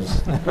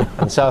progressives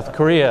in South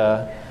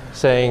Korea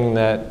saying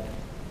that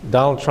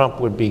Donald Trump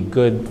would be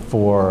good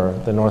for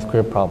the North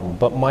Korea problem.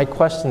 But my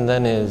question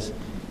then is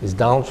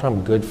Donald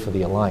Trump good for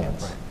the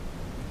alliance?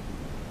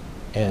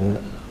 Right. And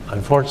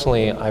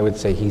unfortunately, I would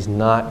say he's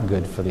not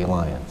good for the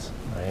alliance.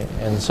 Right?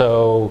 And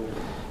so,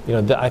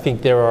 I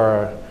think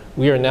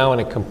we are now in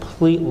a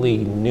completely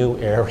new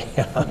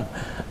area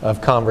of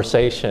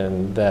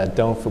conversation that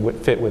don't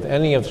fit with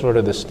any of sort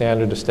of the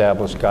standard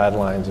established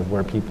guidelines of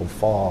where people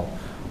fall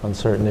on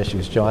certain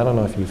issues. Joe, I don't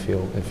know if you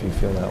feel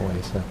that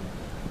way. So,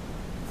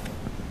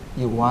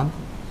 you want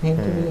him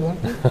to be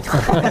elected?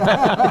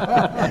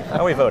 How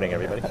are we voting,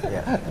 everybody?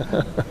 Yeah.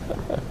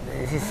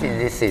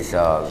 This is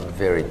a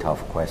very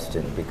tough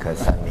question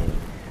because,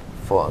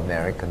 for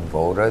American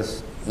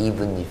voters,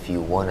 even if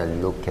you want to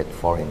look at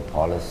foreign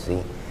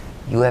policy,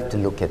 you have to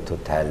look at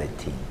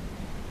totality.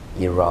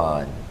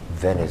 Iran,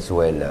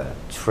 Venezuela,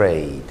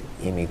 trade,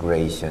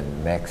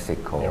 immigration,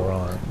 Mexico,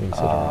 Iran,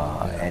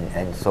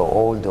 and so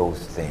all those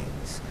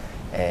things,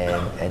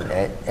 and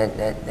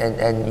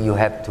you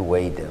have to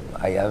weigh them.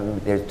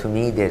 To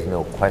me, there's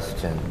no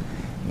question.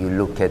 You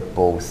look at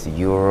both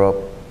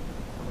Europe,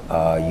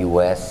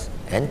 U.S.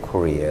 and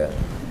Korea.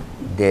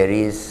 There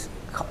is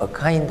a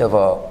kind of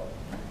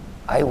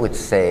I would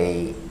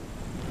say,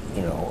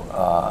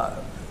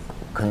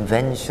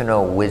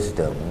 conventional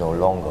wisdom no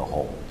longer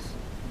holds.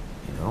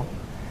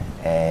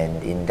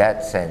 And in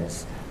that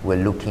sense,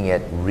 we're looking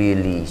at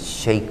really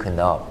shaken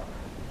up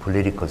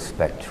political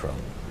spectrum.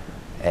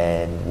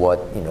 And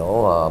what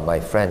my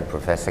friend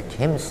Professor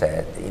Kim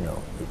said,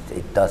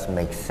 it does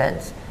make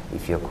sense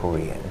if you're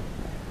Korean.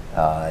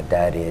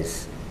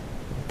 That's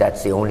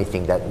the only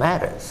thing that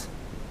matters.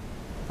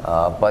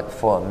 But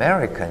for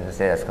Americans,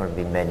 there's going to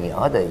be many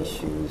other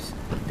issues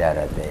that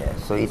are there.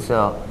 So it's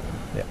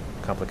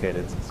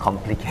complicated.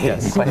 Complicated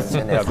Yes.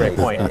 question. Yeah, as great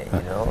they point. say,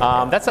 you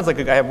know? That sounds like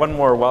I have one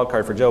more wild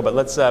card for Joe, but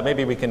let's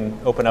maybe we can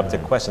open up to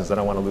questions. I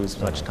don't want to lose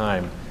much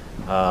time.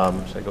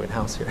 Should I go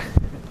in-house here?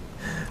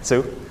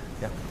 Sue?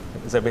 Yeah.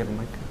 Is that we have a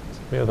mic?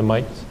 We have the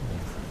mics.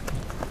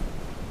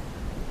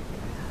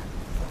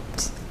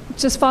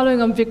 Just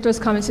following on Victor's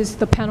comments, since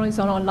the panel is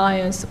on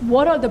alliance,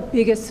 what are the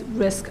biggest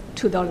risks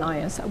to the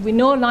alliance? We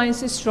know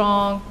alliance is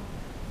strong,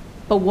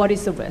 but what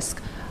is the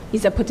risk?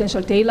 Is it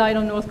potential daylight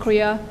on North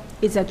Korea?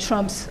 Is it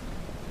Trump's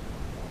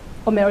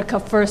America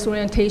First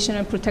orientation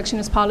and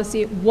protectionist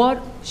policy?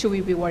 What should we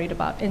be worried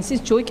about? And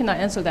since Joey cannot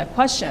answer that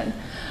question,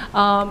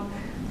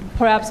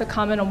 perhaps a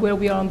comment on where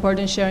we are on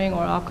burden sharing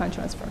or Afghan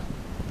transfer.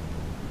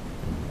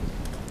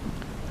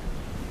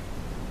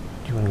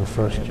 Do you want to go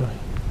first, Joey?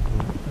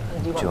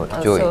 Joey.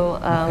 So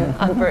on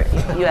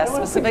U.S.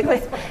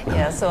 specifically,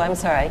 yeah. So I'm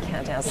sorry, I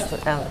can't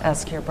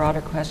ask your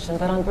broader question.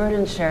 But on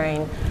burden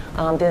sharing,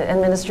 the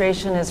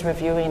administration is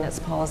reviewing its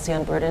policy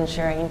on burden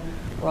sharing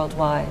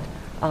worldwide.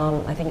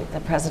 I think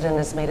the president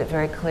has made it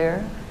very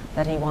clear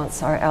that he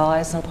wants our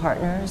allies and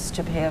partners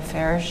to pay a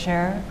fair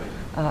share,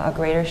 a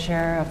greater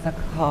share of the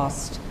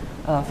cost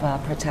of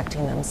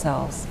protecting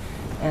themselves.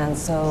 And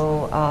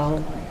so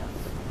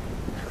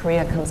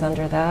Korea comes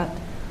under that.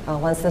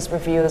 Once this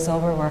review is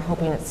over, we're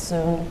hoping it's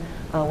soon,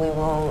 we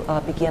will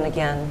begin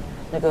again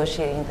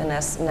negotiating the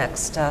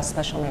next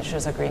special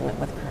measures agreement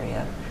with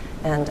Korea.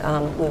 And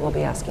we will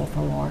be asking for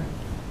more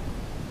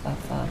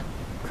of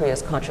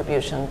Korea's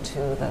contribution to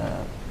the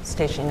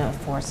stationing of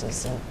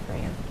forces in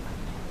Korea.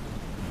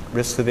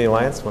 Risks to the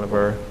alliance, one of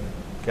our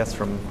guests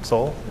from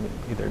Seoul,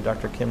 either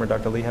Dr. Kim or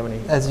Dr. Lee have any?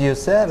 As you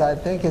said, I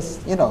think it's,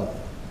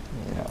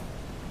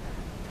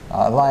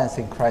 alliance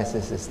in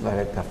crisis is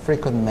like a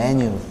frequent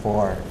menu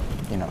for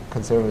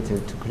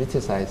conservative to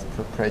criticize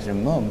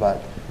President Moon,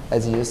 but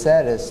as you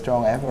said, it's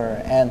strong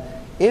effort. And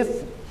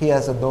if he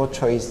has no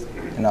choice,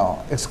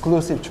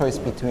 exclusive choice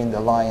between the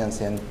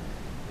alliance and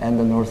the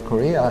North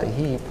Korea,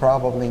 he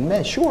probably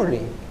may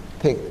surely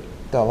pick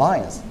the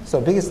alliance. So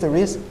biggest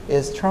risk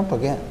is Trump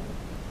again.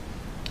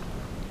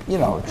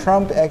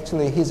 Trump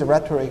actually, his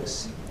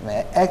rhetorics,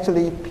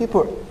 actually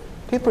people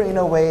in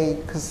a way,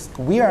 because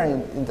we are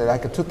in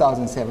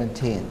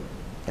 2017.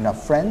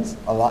 Friends,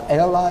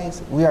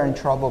 allies, we are in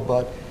trouble,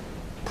 but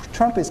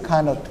Trump is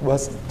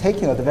was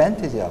taking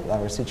advantage of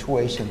our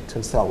situation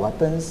to sell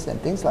weapons and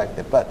things like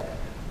that. But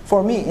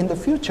for me, in the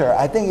future,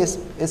 I think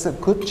it's a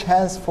good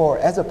chance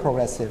as a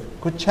progressive,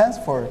 good chance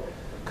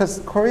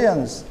because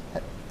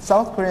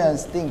South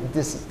Koreans think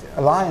this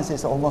alliance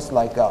is almost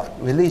like a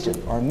religion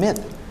or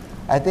myth.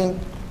 I think,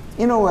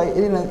 in a way,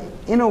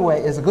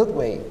 is a good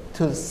way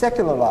to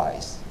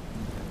secularize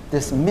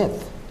this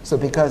myth. So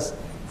because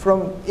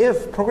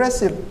if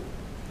progressive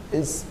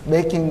is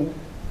making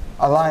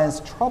alliance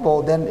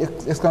trouble, then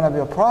it's going to be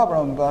a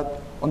problem.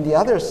 But on the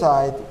other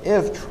side,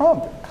 if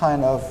Trump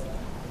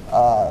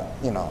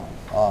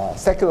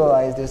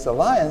secularize this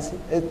alliance,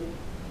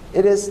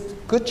 it is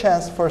good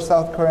chance for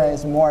South Korea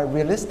is more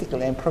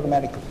realistically and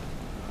pragmatically.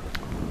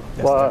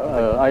 Yes,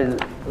 well,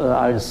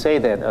 I'll say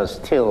that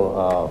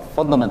still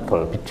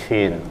fundamental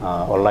between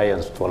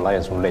alliance to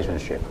alliance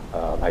relationship,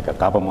 like a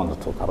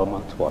government to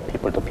government or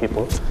people to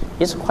people,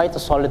 is quite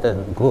solid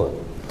and good.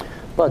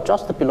 But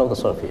just below the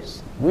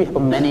surface, we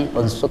have many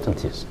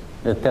uncertainties.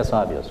 That's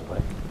obvious,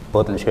 right?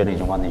 Burden sharing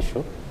is one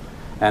issue.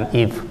 And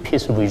if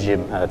peace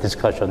regime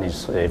discussion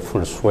is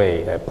full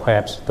sway,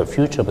 perhaps the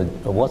future,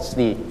 what's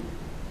the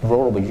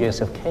role of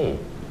USFK?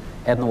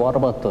 And what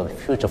about the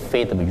future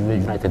fate of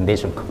United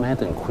Nations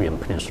Command in Korean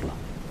Peninsula?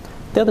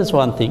 That is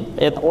one thing.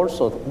 And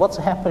also, what's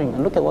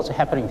happening, look at what's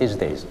happening these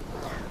days.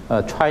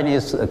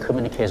 Chinese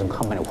communication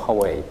company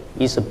Huawei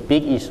is a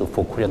big issue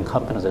for Korean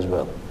companies as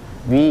well.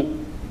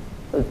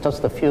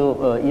 Just a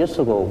few years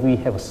ago, we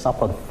have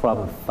suffered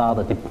from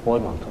further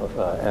deployment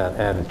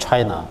and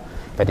China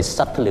that is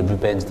subtly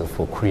revenged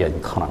for Korean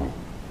economy.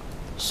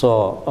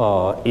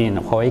 So in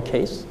Huawei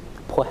case,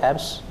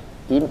 perhaps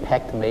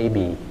impact may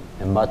be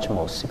much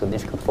more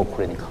significant for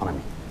Korean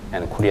economy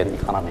and Korean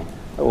economy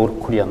or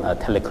Korean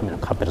telecom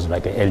companies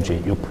like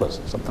LG, U+,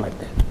 something like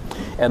that.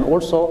 And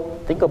also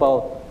think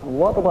about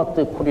what about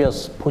the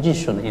Korea's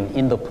position in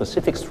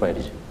Indo-Pacific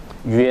strategy?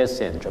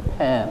 US and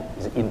Japan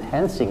is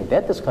enhancing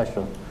that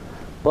discussion,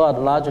 but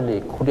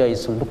largely Korea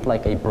is look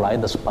like a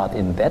blind spot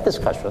in that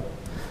discussion.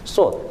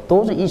 So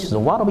those issues,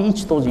 one of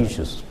each of those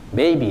issues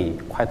may be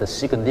quite a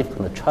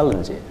significant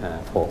challenge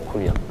for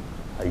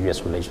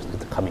Korean-US relations in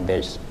the coming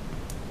days.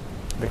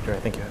 Victor, I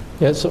think you have.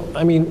 Yeah, so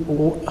I mean,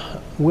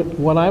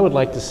 what I would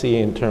like to see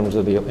in terms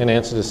of in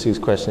answer to Sue's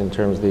question in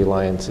terms of the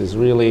alliance is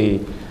really,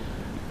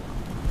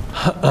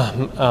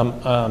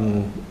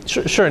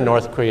 sure,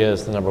 North Korea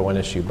is the #1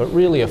 issue, but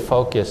really a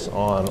focus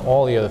on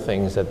all the other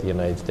things that the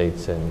United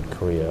States and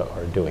Korea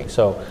are doing.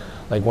 So,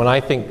 like when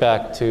I think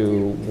back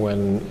to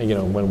when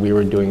we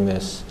were doing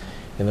this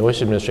in the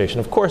Bush administration,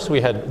 of course we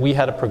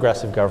had a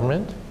progressive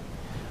government.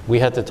 We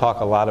had to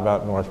talk a lot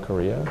about North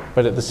Korea,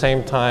 but at the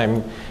same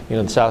time,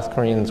 the South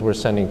Koreans were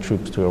sending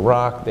troops to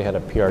Iraq. They had a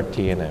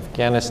PRT in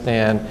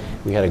Afghanistan.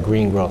 We had a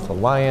Green Growth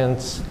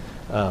Alliance.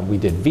 We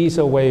did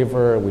visa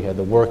waiver. We had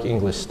the Work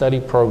English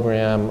Study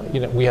Program.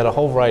 We had a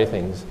whole variety of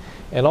things.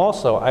 And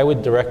also, I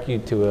would direct you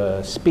to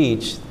a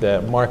speech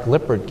that Mark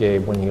Lippert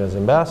gave when he was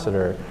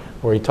ambassador,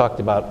 where he talked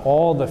about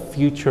all the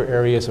future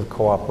areas of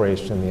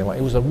cooperation in the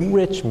alliance. It was a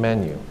rich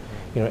menu.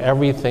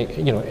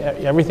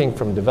 Everything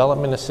from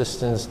development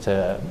assistance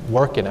to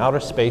work in outer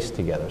space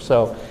together.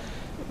 So,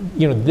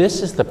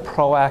 this is the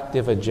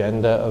proactive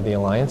agenda of the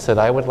alliance that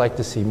I would like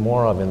to see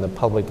more of in the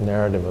public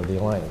narrative of the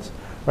alliance.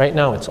 Right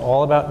now, it's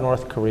all about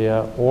North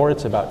Korea, or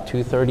it's about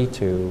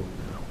 232,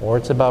 or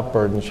it's about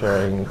burden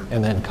sharing,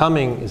 and then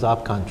coming is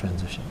OPCON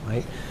transition,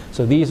 right?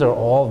 So these are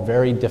all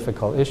very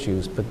difficult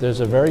issues, but there's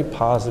a very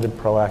positive,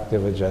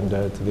 proactive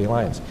agenda to the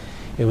alliance.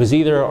 It was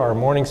either our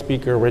morning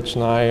speaker, Rich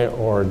Nye,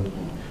 or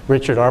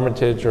Richard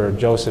Armitage or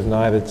Joseph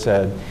Nye that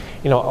said,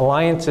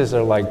 alliances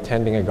are like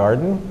tending a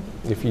garden.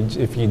 If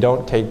you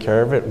don't take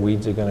care of it,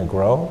 weeds are going to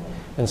grow.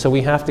 And so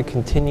we have to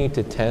continue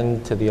to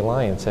tend to the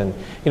alliance. And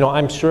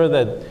I'm sure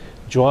that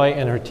Joy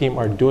and her team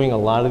are doing a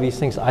lot of these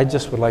things. I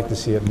just would like to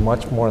see it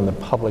much more in the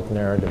public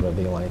narrative of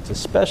the alliance,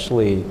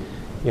 especially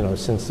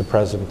since the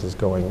president is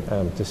going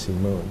to see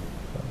Moon.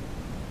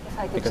 If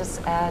I could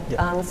just add,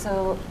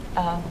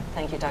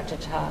 thank you, Dr.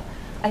 Cha.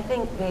 I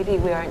think maybe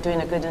we aren't doing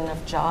a good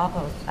enough job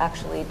of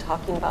actually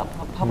talking about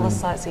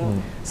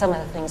publicizing some of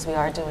the things we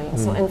are doing.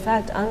 So in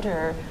fact,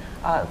 under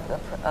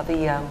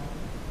the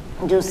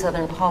New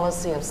Southern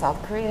Policy of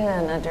South Korea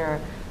and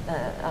under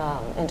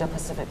the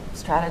Indo-Pacific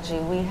strategy,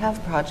 we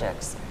have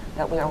projects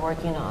that we are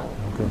working on,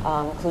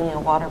 including a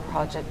water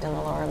project in the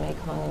Lower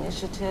Mekong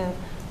Initiative,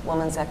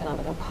 women's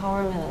economic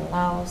empowerment in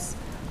Laos,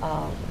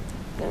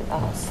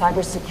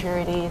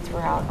 cybersecurity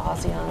throughout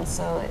ASEAN.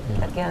 So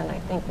again, I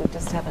think we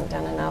just haven't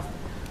done enough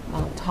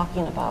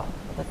talking about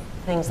the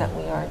things that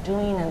we are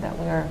doing and that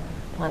we are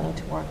planning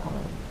to work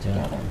on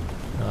together.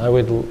 I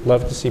would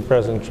love to see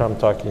President Trump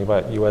talking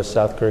about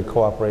U.S.-South Korea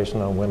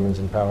cooperation on women's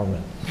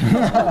empowerment.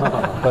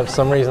 But for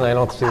some reason, I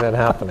don't see that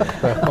happening.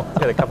 Let's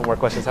get a couple more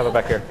questions. How about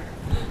back here?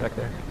 Back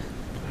there.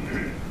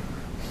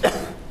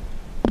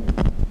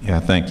 Yeah,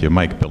 thank you.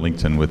 Mike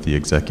Billington with the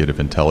Executive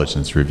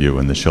Intelligence Review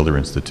and the Schiller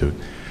Institute.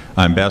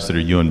 Ambassador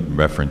Yoon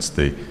referenced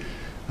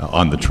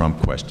on the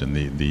Trump question,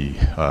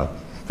 the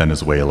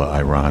Venezuela,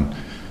 Iran,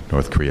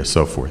 North Korea,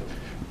 so forth.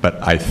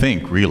 But I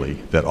think, really,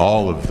 that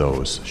all of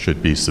those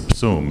should be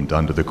subsumed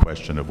under the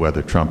question of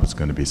whether Trump is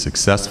going to be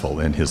successful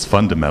in his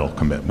fundamental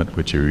commitment,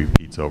 which he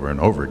repeats over and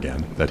over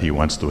again, that he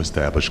wants to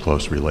establish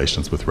close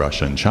relations with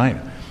Russia and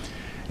China.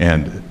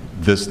 And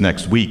this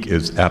next week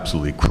is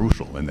absolutely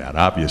crucial in that,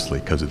 obviously,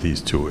 because of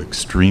these two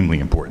extremely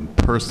important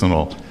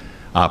personal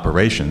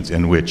operations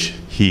in which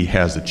he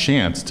has a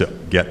chance to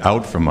get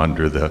out from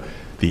under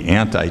the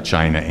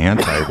anti-China,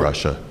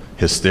 anti-Russia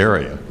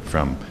hysteria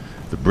from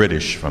the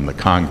British, from the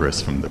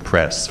Congress, from the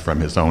press, from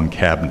his own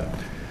cabinet.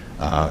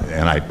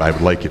 And I would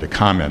like you to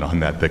comment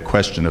on that, the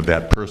question of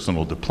that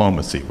personal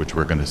diplomacy, which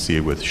we're going to see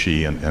with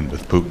Xi and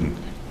with Putin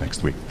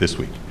this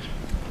week.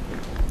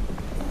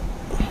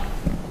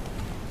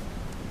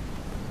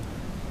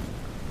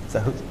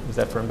 Is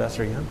that for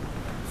Ambassador Yoon?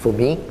 For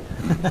me?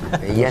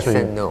 Yes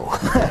and no.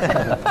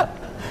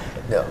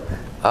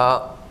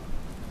 No.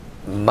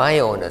 My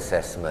own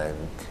assessment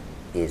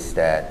is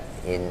that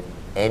in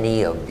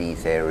any of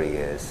these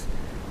areas,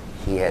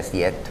 he has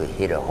yet to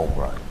hit a home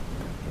run.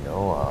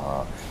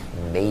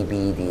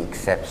 Maybe the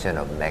exception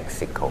of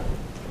Mexico.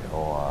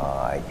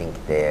 I think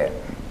there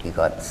he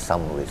got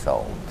some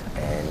result,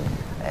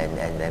 and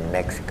then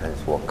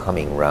Mexicans were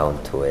coming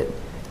round to it.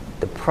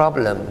 The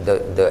problem,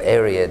 the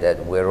area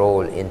that we're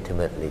all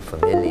intimately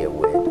familiar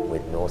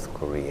with North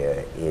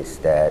Korea is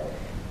that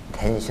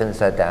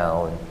tensions are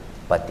down,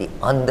 but the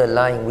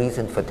underlying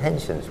reason for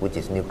tensions, which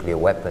is nuclear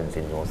weapons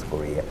in North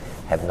Korea,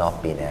 have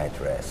not been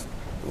addressed.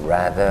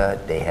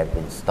 Rather, they have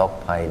been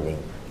stockpiling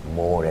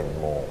more and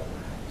more.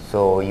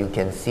 So you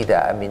can see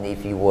that. I mean,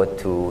 if you were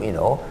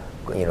to,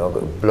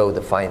 blow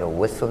the final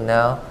whistle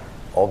now,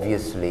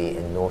 obviously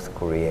in North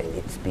Korea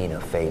it's been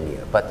a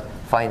failure. But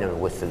final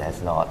whistle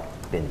has not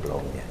been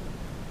blown yet.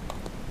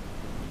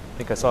 I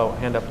think I saw a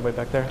hand up way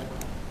back there.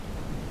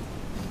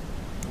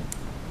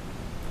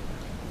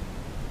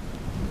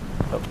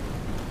 Oh.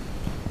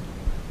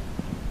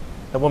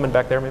 A woman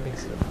back there, maybe.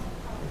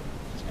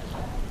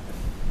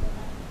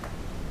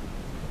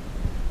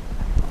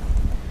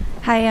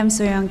 Hi, I'm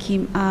Soyoung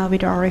Kim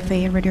with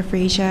RFA and Radio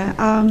Free Asia.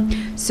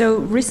 So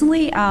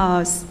recently,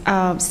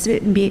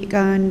 Sven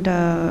Biegun,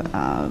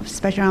 the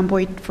Special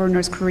Envoy for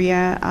North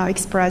Korea,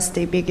 expressed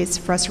the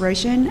biggest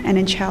frustration and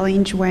a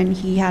challenge when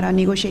he had a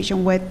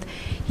negotiation with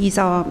his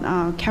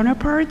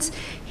counterparts.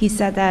 He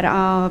said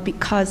that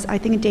because, I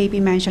think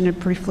David mentioned it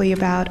briefly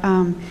about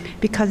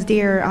because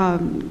their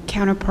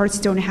counterparts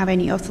don't have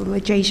any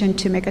authorization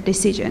to make a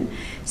decision.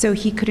 So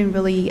he couldn't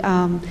really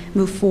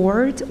move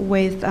forward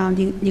with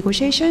the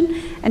negotiation.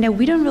 And then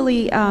we don't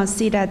really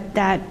see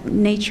that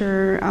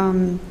nature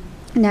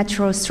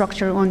natural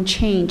structure won't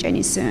change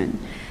any soon.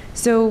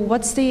 So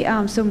what's the,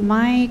 so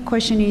my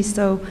question is,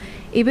 so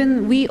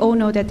even we all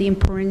know that the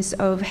importance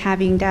of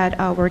having that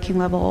working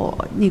level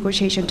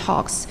negotiation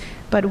talks,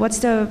 but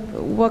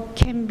what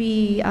can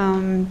be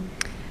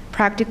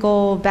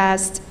practical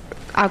best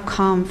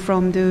outcome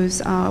from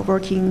those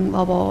working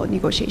level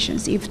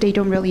negotiations if they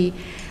don't really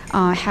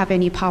have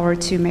any power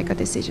to make a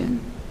decision?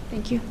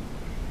 Thank you.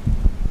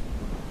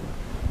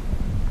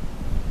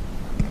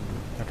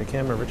 Dr.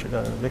 Kim or Richard,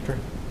 Victor?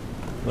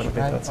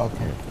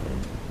 Okay.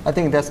 I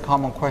think that's a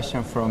common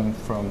question from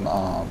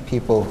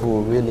people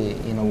who really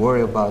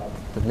worry about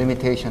the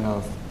limitation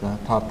of the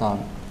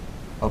top-down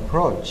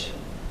approach.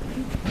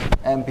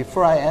 And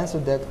before I answer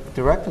that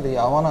directly,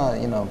 I want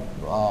to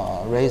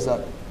raise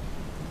up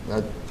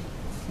the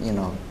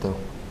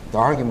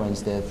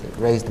arguments that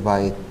raised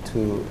by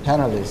two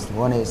panelists.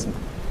 One is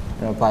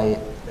by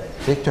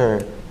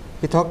Victor.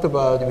 He talked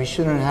about we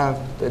shouldn't have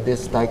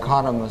this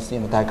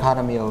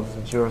dichotomy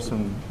of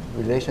zero-sum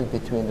relation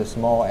between the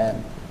small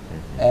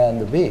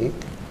and the big.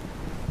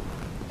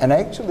 And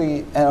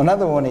actually, and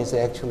another one is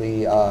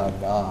actually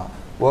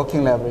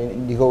working level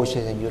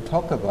negotiation you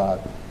talked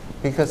about.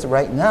 Because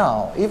right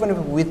now, even if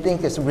we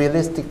think it's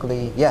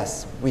realistically,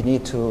 yes, we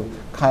need to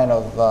kind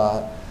of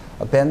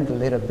bend a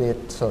little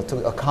bit so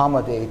to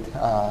accommodate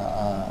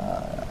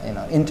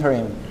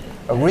interim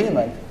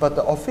agreement, but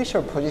the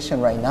official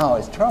position right now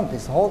is Trump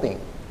is holding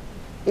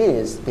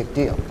is big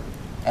deal.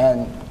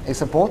 And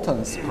it's a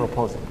Bolton's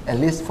proposal, at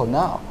least for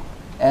now.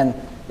 And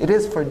it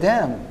is for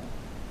them,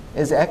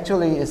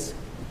 is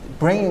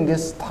bringing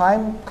this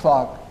time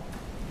clock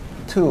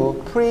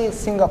to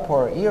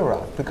pre-Singapore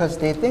era, because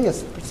they think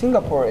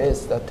Singapore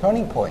is the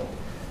turning point.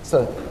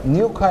 So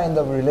new kind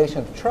of relation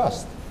of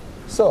trust.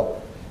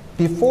 So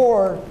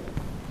before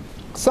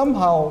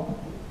somehow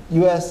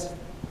U.S.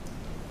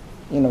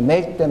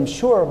 make them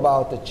sure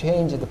about the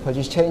change of the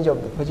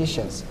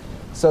positions.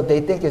 So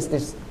they think it's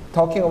this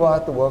talking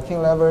about the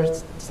working level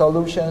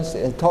solutions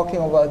and talking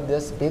about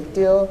this big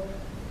deal.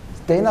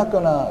 They're not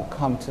gonna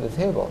come to the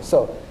table.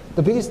 So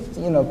the biggest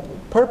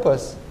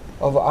purpose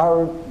of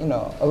our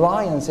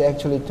alliance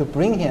actually to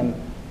bring him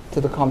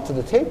to come to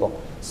the table.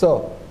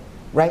 So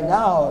right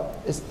now,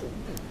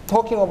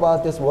 talking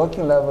about this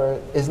working level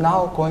is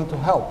now going to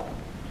help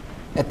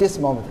at this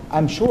moment.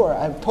 I'm sure,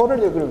 I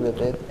totally agree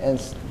with it, and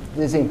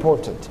it's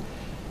important.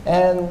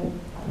 And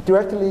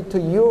directly to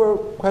your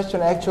question,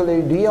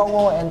 actually, Lee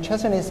Young-oh and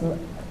Cheson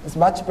is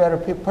much better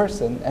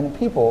person and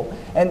people,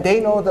 and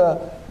they know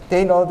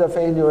the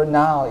failure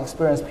now,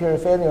 experience period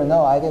failure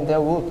now. I think they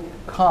will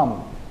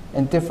come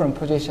in different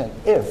position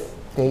if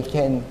they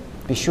can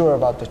be sure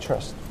about the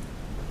trust.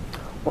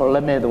 Well,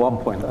 let me add one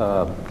point.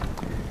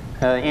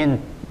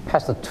 In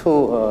past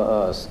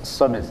two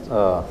summits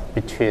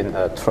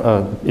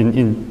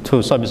in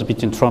two summits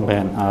between Trump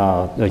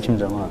and Kim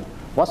Jong-un,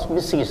 what's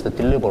missing is the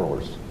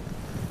deliverables.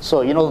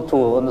 So in order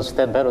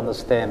to better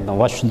understand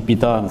what should be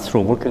done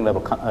through working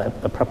level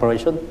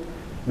preparation,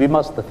 we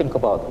must think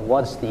about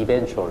what's the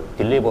eventual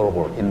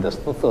deliverable in the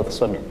third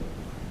summit.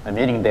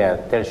 Meaning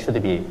that there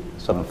should be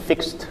some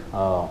fixed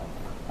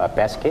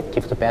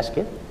gift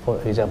basket,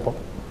 for example.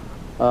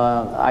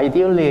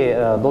 Ideally,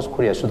 North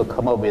Korea should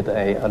come up with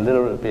a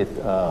little bit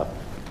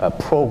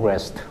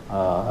progressed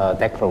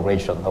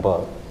declaration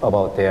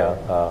about their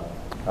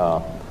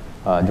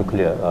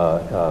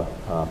nuclear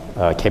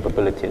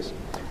capabilities.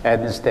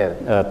 And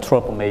instead,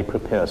 Trump may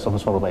prepare some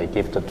sort of a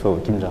gift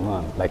to Kim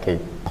Jong-un, like a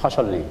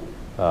partially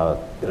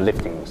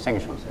lifting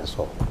sanctions and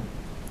so on.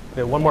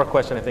 Okay, one more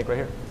question, I think, right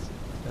here.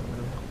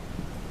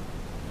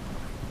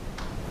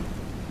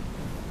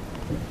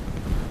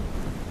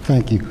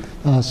 Thank you.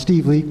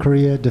 Steve Lee,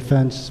 Korea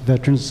Defense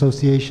Veterans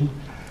Association.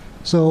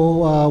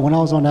 So when I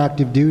was on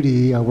active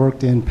duty, I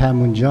worked in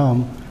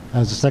Panmunjom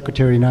as the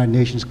Secretary of the United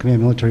Nations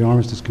Command Military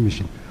Armistice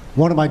Commission.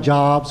 One of my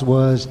jobs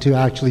was to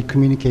actually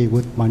communicate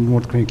with my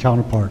North Korean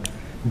counterpart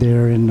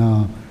there in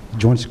the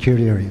Joint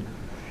Security Area.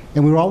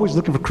 And we were always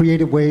looking for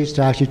creative ways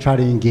to actually try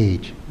to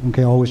engage,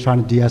 okay, always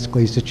trying to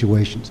de-escalate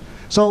situations.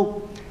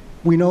 So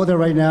we know that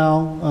right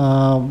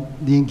now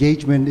the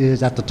engagement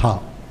is at the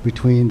top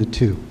between the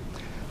two.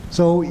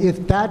 So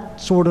if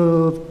that sort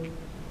of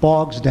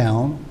bogs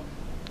down,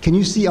 can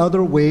you see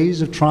other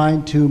ways of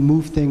trying to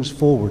move things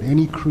forward?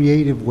 Any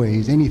creative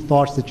ways, any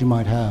thoughts that you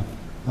might have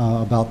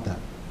about that?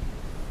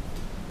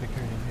 Victor,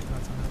 any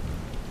thoughts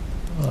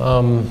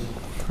on that?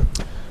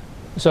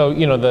 So,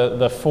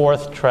 the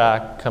fourth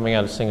track coming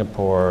out of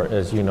Singapore,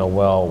 as you know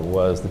well,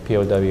 was the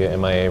POW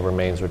MIA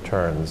remains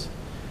returns.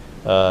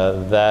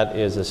 That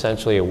is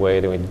essentially a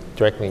way to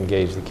directly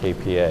engage the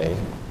KPA.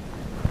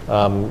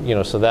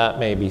 So that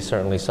may be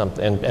certainly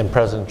something, and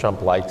President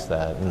Trump likes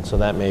that, and so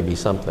that may be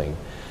something.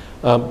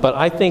 But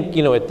I think,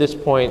 at this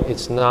point,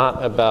 it's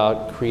not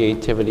about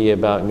creativity,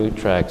 about new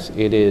tracks.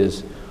 It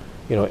is,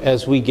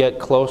 as we get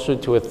closer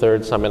to a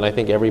third summit, and I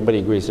think everybody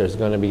agrees there's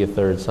going to be a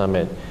third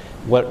summit,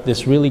 what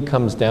this really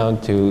comes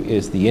down to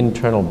is the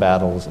internal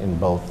battles in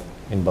both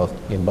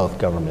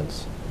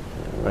governments,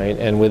 right?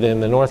 And within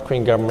the North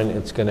Korean government,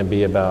 it's going to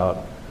be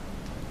about,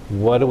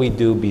 what do we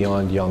do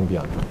beyond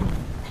Yongbyon?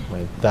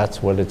 Right?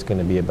 That's what it's going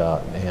to be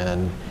about.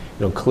 And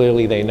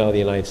clearly they know the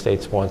United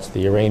States wants the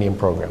uranium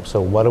program.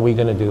 So what are we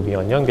going to do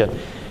beyond Yongbyon?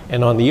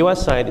 And on the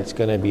U.S. side, it's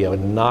going to be a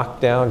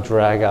knockdown,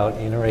 drag-out,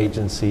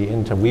 interagency.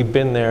 We've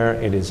been there.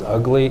 It is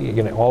ugly.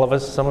 All of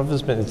us, some of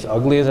us, it's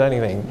ugly as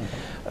anything.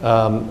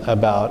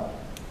 About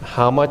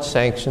how much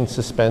sanction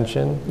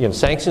suspension,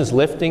 sanctions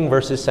lifting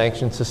versus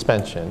sanction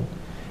suspension.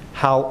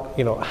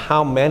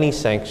 How many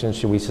sanctions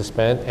should we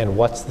suspend, and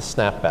what's the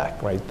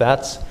snapback? Right.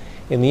 That's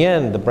in the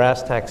end, the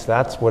brass tacks.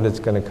 That's what it's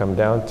going to come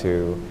down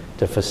to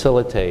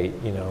facilitate,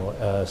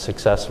 a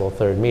successful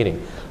third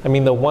meeting. I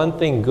mean, the one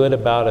thing good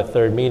about a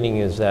third meeting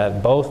is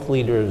that both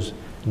leaders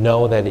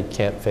know that it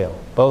can't fail.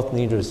 Both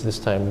leaders this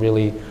time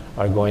really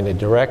are going to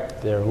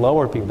direct their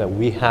lower people that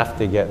we have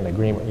to get an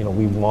agreement.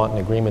 We want an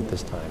agreement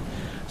this time.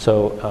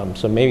 So,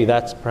 so maybe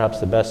that's perhaps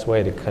the best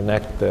way to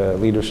connect the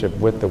leadership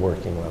with the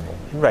working level.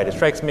 Right. It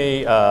strikes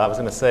me, I was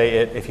going to say,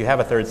 if you have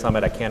a third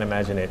summit, I can't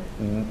imagine it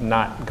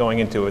not going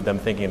into it, them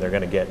thinking they're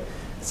going to get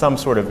some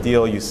sort of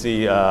deal. You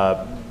see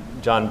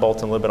John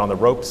Bolton a little bit on the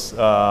ropes,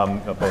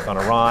 both on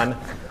Iran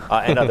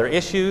and other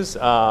issues.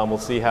 We'll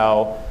see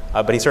how,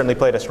 but he certainly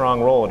played a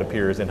strong role, it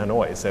appears, in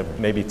Hanoi, so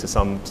maybe to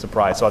some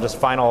surprise. So I'll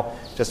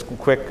just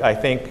quick, I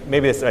think,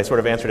 maybe this, I sort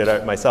of answered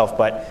it myself,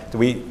 but do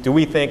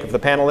we think of the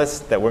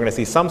panelists that we're going to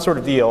see some sort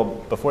of deal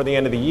before the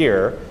end of the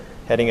year,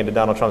 heading into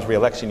Donald Trump's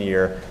re-election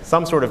year,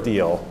 some sort of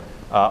deal,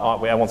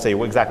 I won't say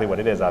exactly what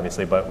it is,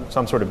 obviously, but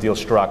some sort of deal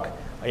struck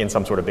in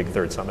some sort of big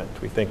third summit?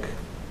 Do we think,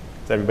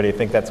 does everybody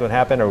think that's what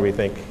happened, or we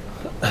think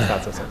it's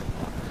not so simple?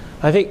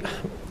 I think,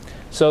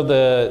 so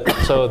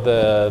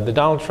the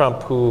Donald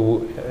Trump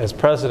who, as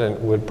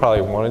president, would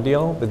probably want a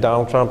deal. The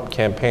Donald Trump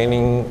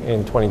campaigning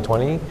in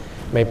 2020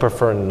 may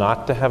prefer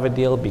not to have a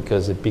deal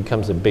because it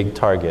becomes a big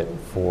target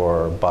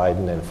for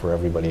Biden and for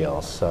everybody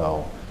else.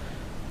 So,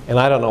 and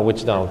I don't know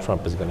which Donald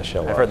Trump is going to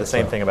show up. I've heard the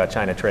same thing about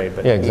China trade.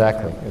 But yeah,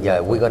 exactly. Yeah,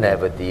 we're going to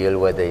have a deal,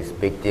 whether it's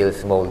big deal,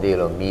 small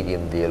deal, or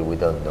medium deal, we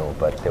don't know,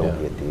 but there will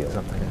be a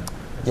deal.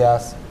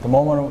 Yes, the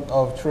moment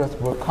of truth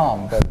will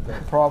come, but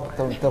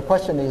the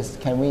question is,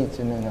 can we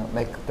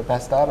make the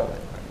best out of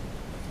it?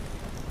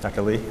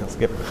 Dr. Lee, let's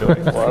skip the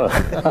choice.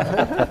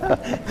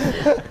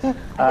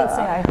 I would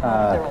say I hope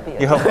there will be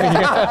a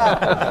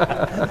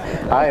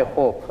I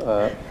hope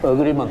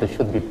agreement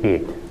should be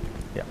big.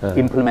 Yeah.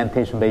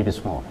 Implementation may be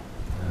small.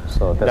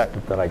 So that's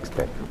what I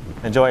expect.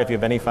 And Joy, if you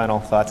have any final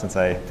thoughts, since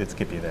I did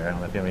skip you there, I don't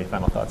know if you have any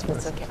final thoughts for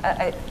It's us.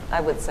 okay. I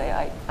would say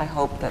I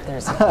hope that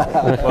there's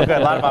Well, we've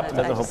got a lot of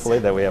optimism, hopefully,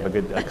 that we have a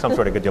good, some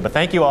sort of good deal. But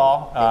thank you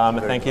all.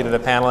 Thank you to the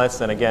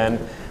panelists. And again,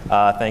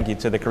 thank you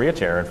to the Korea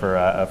Chair and for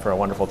a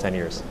wonderful 10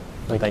 years.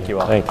 Thank you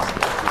all. Thanks.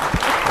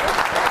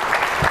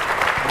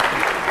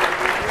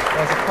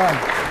 That was fun.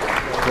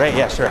 Great.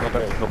 Yeah, sure.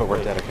 Hope it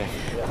worked out okay.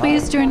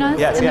 Please join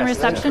us in the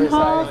reception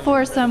hall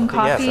for some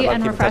coffee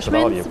and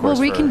refreshments. We'll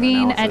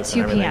reconvene at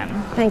 2 p.m.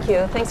 Thank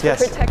you. Thanks for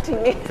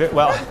protecting me.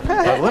 Well,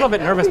 I was a little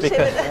bit nervous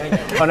because...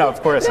 Oh, no,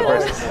 of course.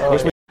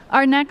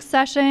 Our next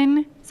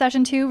session,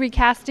 Session 2,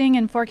 Recasting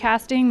and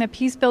Forecasting the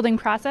Peace-Building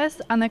Process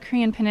on the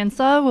Korean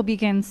Peninsula, will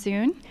begin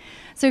soon.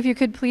 So if you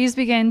could please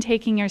begin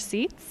taking your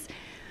seats.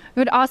 We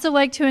would also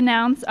like to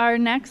announce our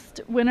next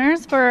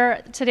winners for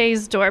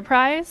today's door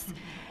prize.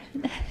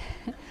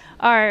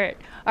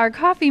 Our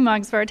coffee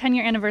mugs for our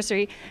 10-year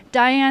anniversary,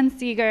 Diane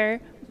Seeger,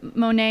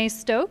 Monet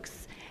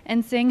Stokes,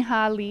 and Sing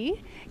Ha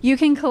Lee. You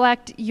can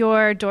collect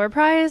your door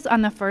prize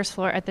on the first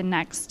floor at the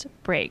next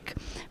break.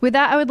 With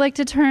that, I would like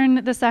to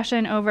turn the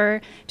session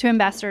over to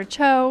Ambassador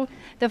Cho,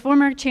 the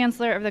former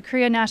Chancellor of the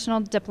Korea National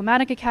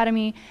Diplomatic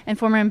Academy and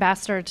former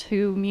ambassador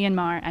to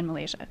Myanmar and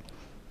Malaysia.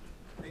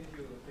 Thank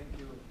you very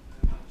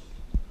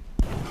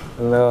much.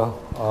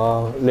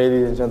 Hello,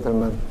 ladies and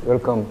gentlemen,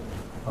 welcome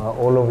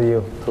all of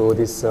you to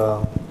this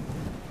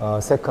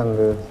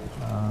second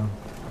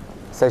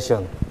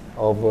session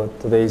of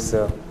today's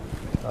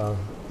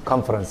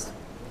conference.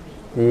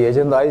 The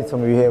agenda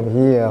item we have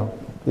here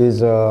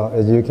is,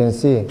 as you can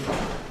see,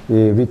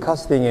 the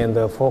recasting and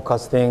the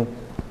forecasting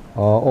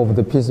of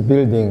the peace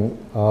building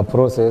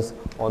process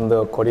on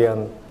the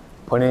Korean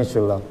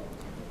Peninsula.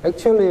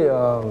 Actually,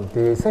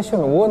 the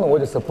session 1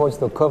 was supposed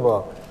to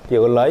cover the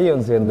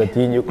alliance and the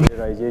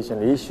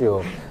denuclearization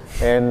issue.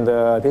 And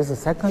this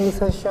second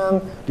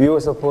session, we were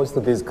supposed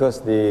to discuss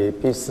the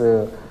peace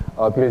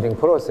building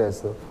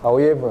process.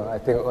 However, I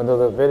think under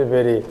the very,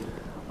 very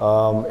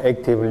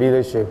active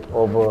leadership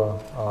of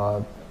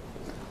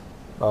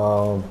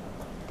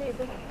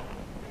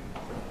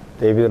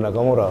David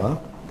Nakamura,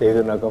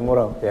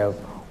 the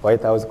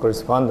White House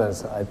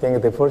correspondent, I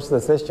think the first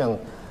session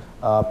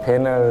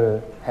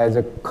panel has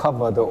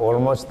covered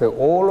almost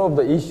all of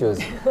the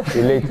issues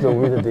related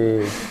with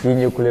the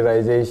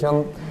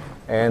denuclearization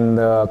and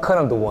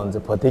current ones,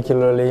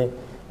 particularly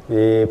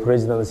the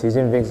President Xi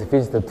Jinping's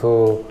visit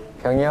to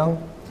Pyongyang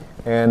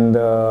and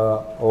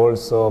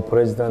also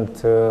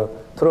President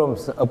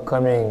Trump's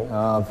upcoming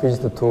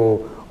visit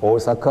to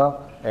Osaka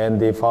and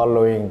the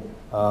following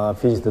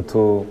visit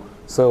to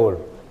Seoul,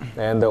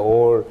 and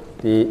all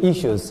the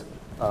issues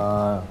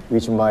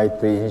which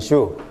might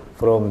ensue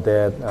from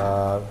that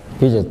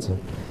visit.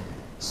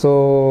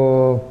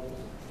 So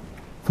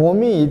for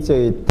me, it's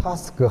a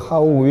task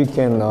how we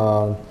can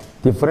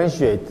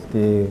differentiate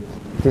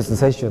this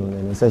session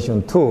and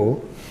session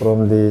 2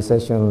 from the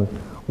session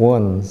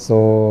 1.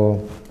 So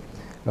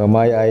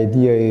my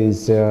idea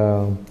is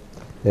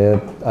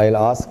that I'll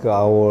ask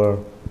our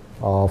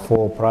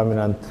 4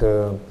 prominent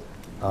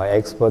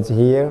experts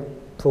here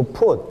to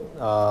put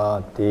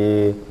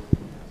the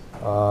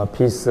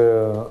peace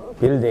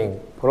building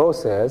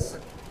process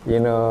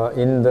in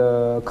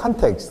the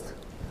context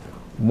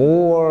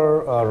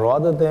more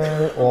rather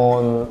than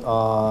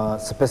on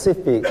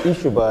specific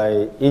issue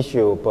by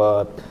issue,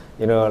 but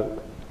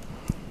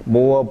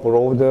more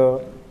broader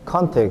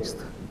context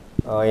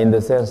in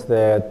the sense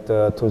that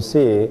to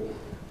see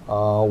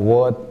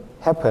what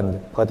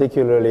happened,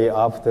 particularly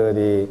after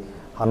the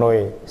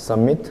Hanoi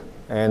summit,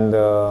 and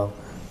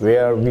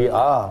where we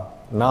are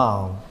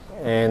now,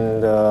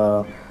 and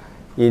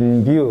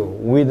in view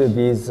with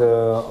these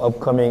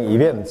upcoming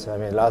events. I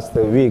mean, last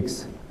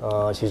week's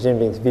Xi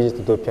Jinping's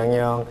visit to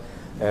Pyongyang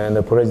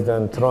and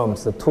President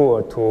Trump's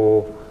tour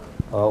to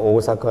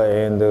Osaka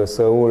and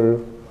Seoul,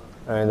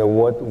 and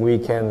what we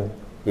can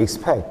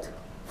expect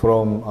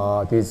from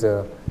this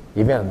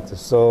event.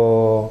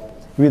 So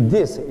with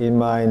this in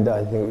mind,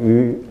 I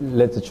think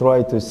let's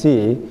try to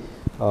see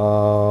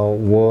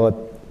what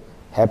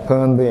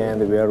happened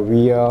and where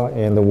we are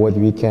and what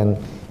we can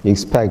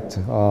expect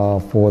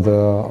for the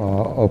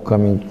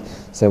upcoming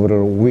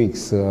several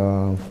weeks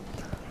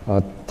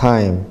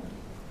time.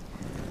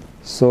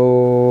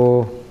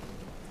 So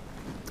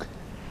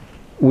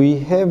we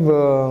have,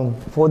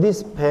 for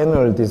this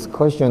panel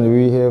discussion,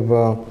 we have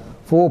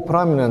 4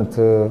 prominent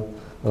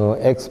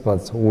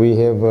experts. We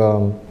have,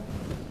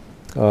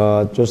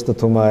 just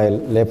to my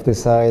left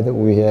side,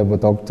 we have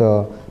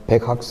Dr.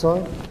 Baek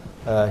Hak-sun.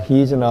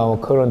 He is now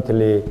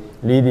currently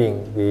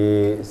leading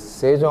the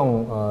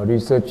Sejong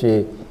Research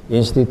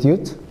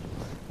Institute,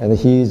 and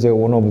he is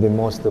one of the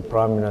most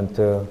prominent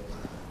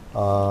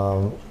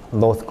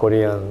North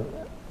Korean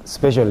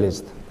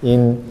specialist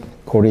in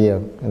Korea,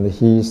 and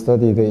he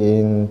studied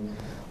in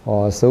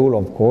Seoul,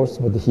 of course,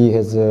 but he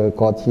has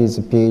got his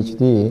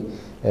PhD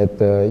at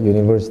the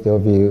University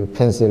of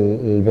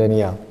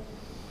Pennsylvania.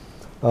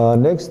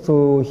 Next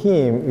to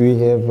him, we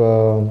have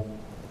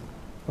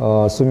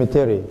Sumi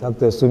Terry,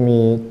 Dr.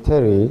 Sumi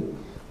Terry.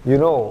 You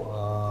know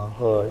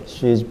her.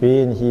 She's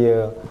been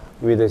here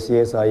with the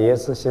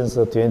CSIS since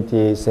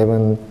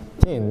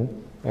 2017,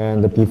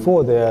 and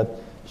before that,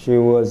 she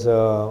was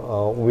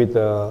with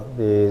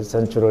the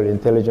Central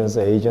Intelligence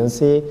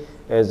Agency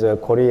as a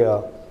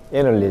Korea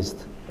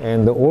analyst.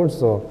 And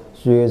also,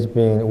 she has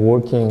been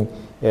working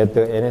at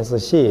the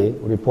NSC,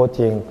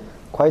 reporting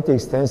quite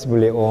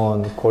extensively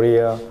on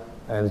Korea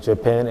and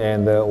Japan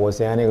and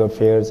oceanic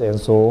affairs and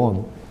so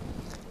on.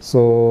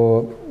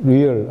 So,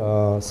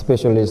 real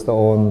specialist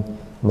on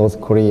North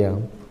Korea.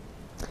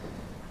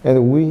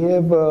 And we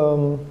have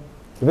a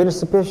very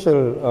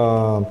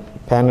special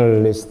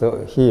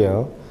panelist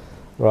here.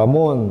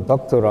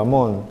 Dr.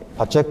 Ramon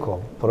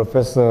Pacheco,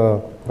 Professor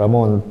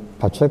Ramon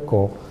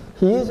Pacheco.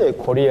 He is a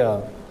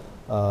Korea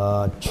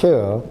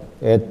chair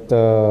at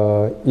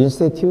the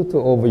Institute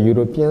of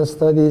European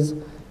Studies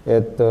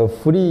at the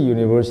Free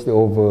University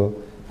of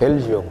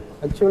Belgium.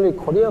 Actually,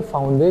 Korea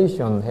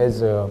Foundation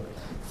has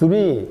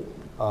 3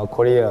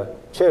 Korea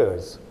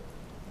chairs.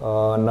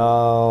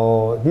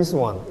 Now, this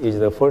one is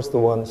the first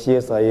one,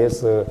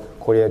 CSIS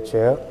Korea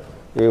chair.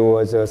 It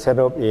was set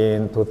up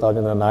in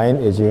 2009,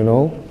 as you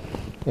know.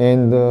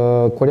 And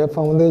Korea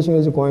Foundation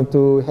is going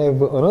to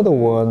have another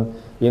one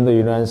in the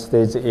United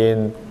States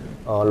in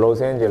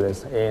Los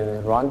Angeles,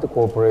 in Rand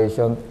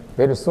Corporation,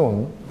 very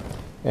soon.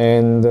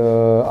 And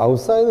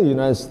outside the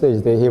United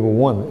States, they have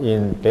one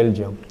in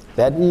Belgium.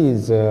 That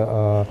is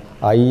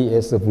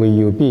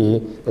IESVUB.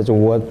 That's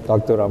what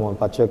Dr. Ramon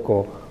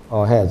Pacheco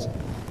has.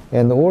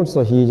 And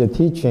also he is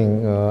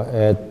teaching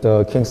at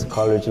King's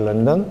College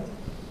London.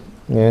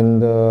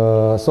 And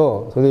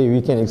so today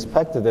we can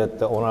expect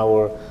that on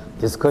our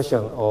discussion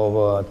of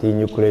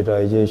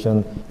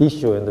denuclearization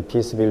issue and the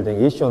peace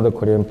building issue on the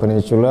Korean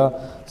Peninsula,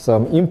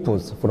 some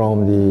inputs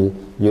from the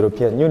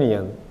European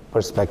Union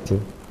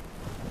perspective.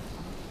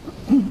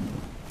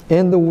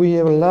 And we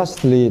have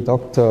lastly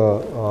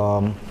Dr.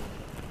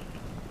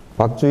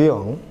 Park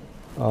Ju-young.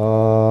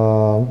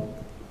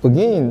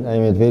 Again, I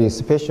mean, very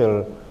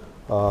special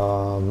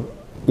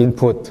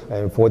input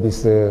for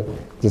this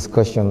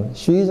discussion.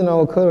 She is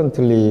now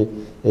currently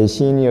a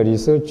senior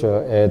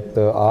researcher at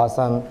the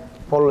Asan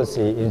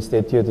Policy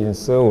Institute in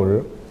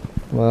Seoul.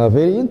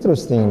 Very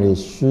interestingly,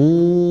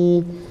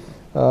 she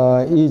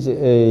is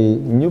a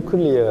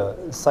nuclear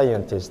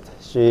scientist.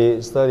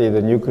 She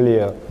studied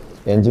nuclear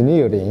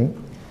engineering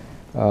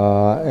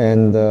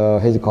and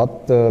has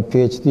got the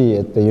PhD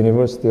at the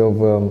University of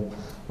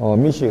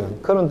Michigan.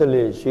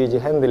 Currently, she is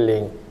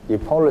handling the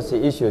policy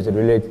issues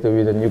related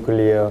with the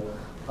nuclear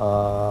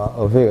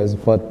affairs,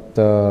 but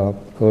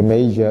her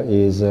major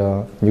is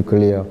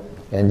nuclear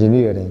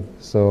engineering.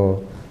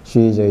 So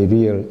she is a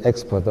real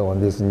expert on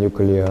this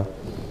nuclear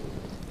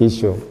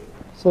issue.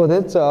 So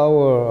that's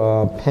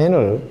our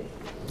panel.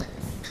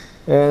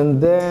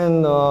 And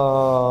then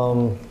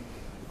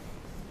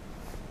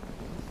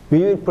we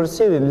will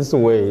proceed in this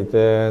way.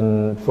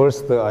 Then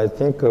first, I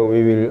think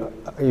we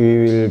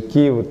will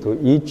give to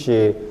each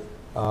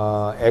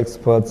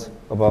expert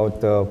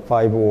about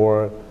 5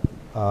 or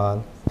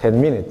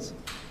 10 minutes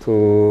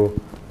to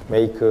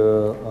make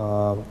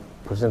a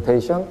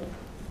presentation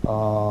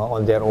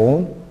on their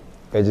own.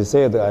 As you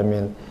said, I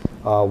mean,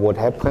 what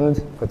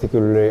happened,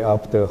 particularly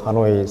after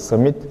Hanoi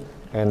summit,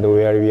 and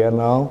where we are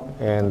now,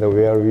 and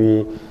where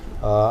we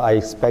are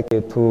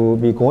expected to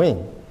be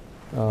going,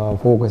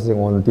 focusing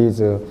on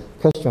these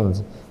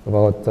questions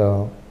about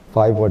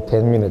 5 or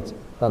 10 minutes,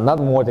 not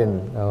more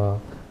than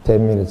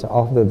 10 minutes.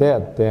 After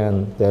that,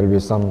 then there will be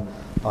some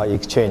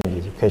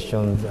exchanges,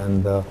 questions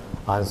and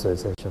answer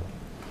session.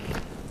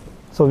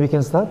 So we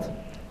can start?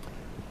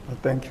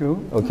 Thank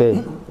you.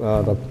 Okay,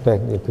 Dr.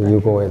 Peck, if you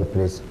go ahead,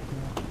 please.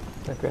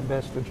 Thank you,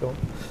 Ambassador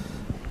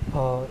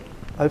John.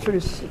 Actually,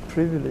 it's a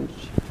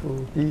privilege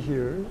to be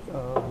here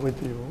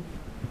with you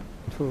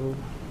to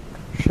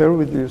share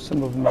with you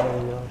some of my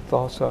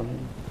thoughts on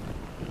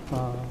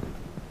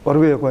what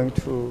we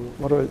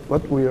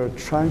are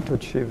trying to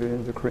achieve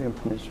in the Korean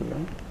Peninsula.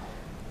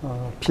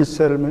 Peace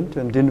settlement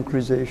and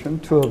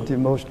denuclearization, 2 of the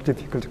most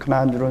difficult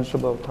conundrums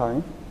of our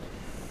time.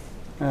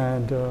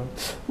 And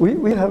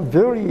we have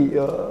very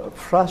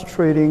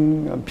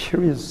frustrating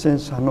periods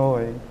since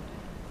Hanoi,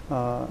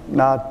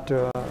 not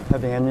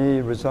having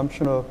any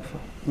resumption of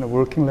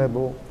working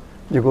level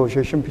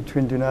negotiation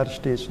between the United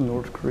States and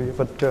North Korea.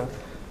 But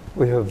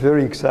we have a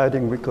very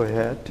exciting week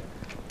ahead,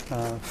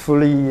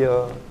 fully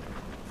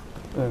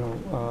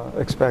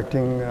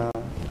expecting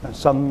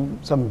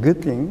some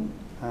good thing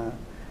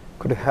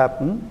could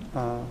happen.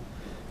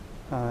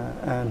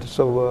 And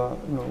so,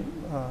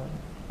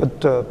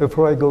 but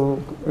before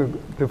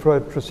I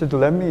proceed,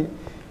 let me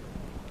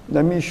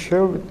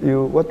share with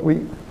you what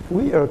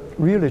we are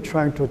really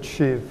trying to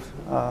achieve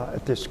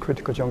at this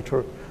critical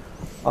juncture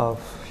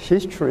of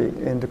history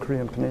in the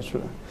Korean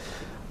Peninsula.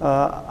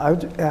 I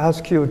would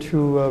ask you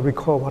to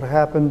recall what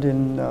happened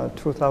in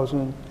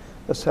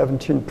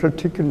 2017,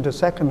 particularly in the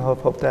second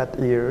half of that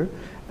year,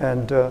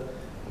 and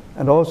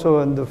also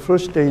in the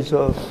first days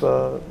of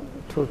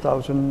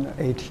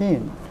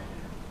 2018.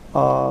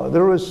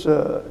 There was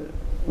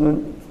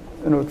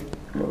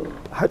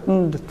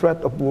heightened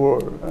threat of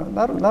war,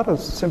 not a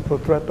simple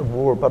threat of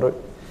war, but an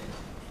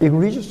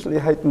egregiously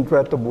heightened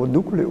threat of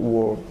nuclear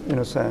war, in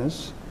a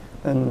sense.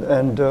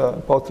 And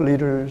both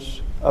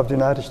leaders of the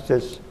United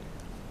States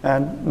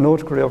and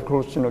North Korea, of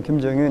course, Kim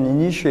Jong-un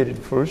initiated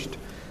first,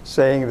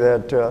 saying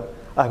that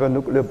I have a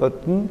nuclear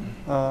button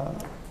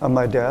on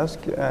my desk,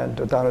 and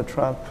Donald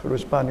Trump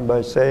responding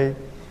by saying,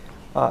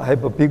 I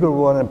have a bigger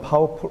one and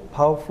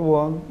powerful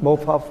one, more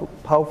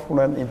powerful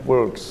and it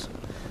works.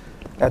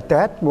 At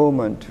that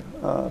moment,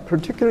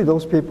 particularly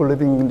those people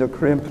living in the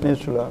Korean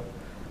Peninsula,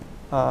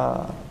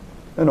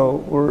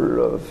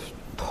 were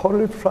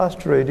totally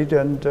frustrated,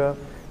 and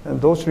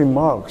those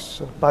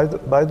remarks by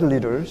the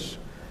leaders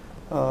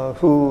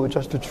who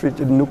just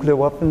treated nuclear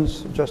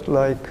weapons just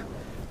like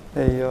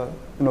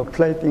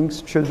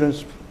playthings children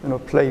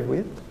play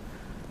with,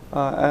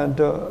 and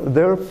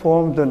there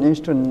formed an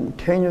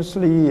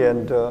instantaneously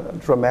and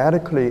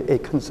dramatically a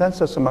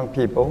consensus among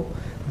people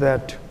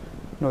that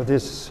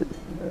this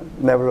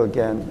never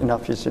again,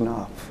 enough is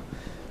enough.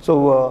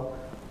 So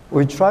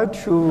we try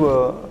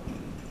to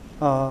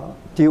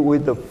deal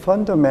with the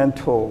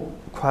fundamental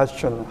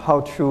question,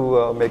 how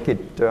to make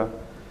it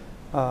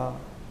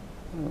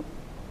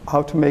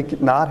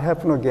not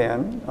happen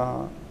again.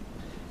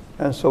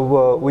 And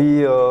so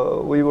we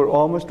were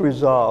almost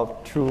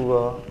resolved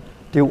to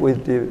deal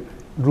with the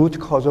root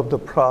cause of the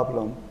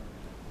problem.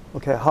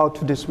 Okay, how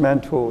to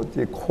dismantle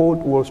the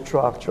Cold War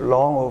structure,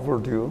 long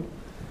overdue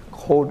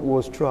Cold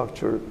War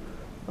structure,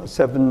 more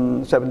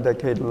than 7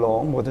 decade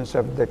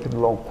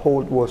long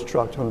Cold War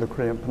structure on the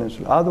Korean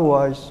Peninsula.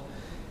 Otherwise,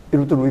 it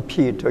would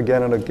repeat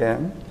again and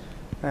again.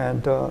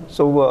 And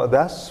so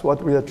that's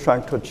what we are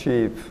trying to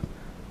achieve.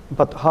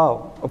 But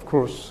how? Of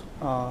course,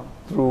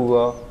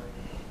 through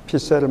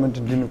peace settlement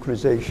and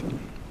denuclearization.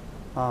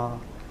 I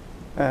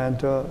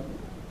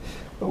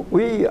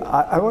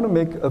want to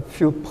make a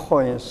few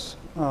points.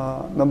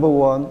 Number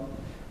one,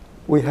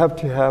 we have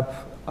to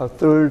have a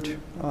third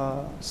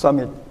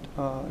summit,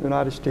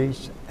 United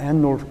States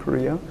and North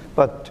Korea.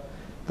 But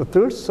the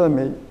third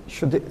summit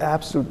should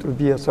absolutely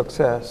be a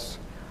success.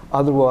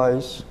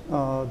 Otherwise,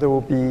 there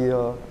will be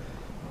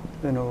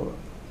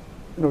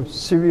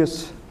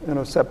serious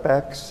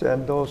setbacks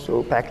and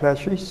also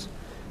backlashes,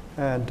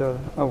 and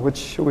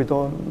which we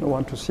don't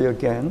want to see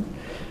again.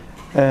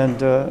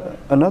 And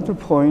another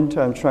point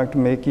I'm trying to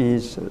make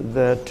is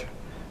that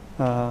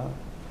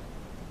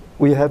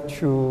we have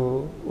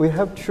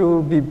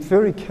to be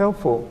very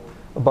careful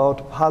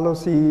about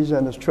policies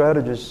and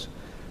strategies,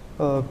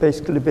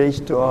 basically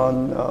based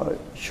on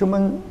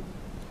human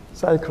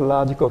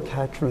psychological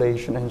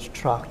calculation and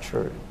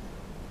structure.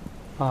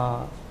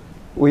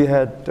 We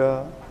had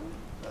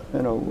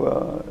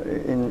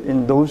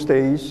in those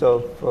days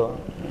of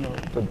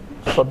the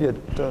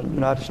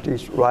Soviet-United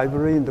States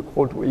rivalry in the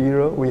Cold War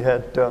era, we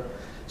had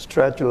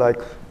strategy like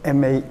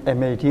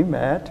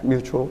MAD,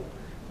 mutual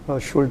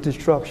assured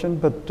destruction,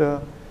 but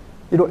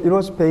it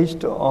was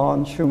based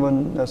on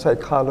human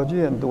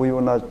psychology, and we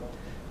were not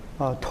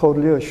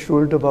totally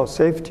assured about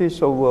safety,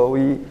 so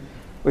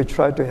we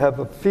tried to have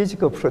a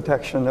physical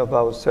protection of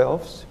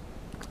ourselves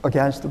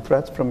against the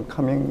threats from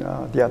coming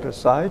the other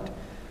side.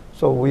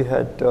 So we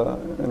had,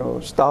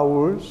 Star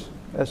Wars,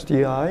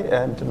 SDI,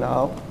 and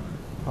now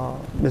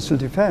missile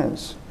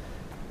defense.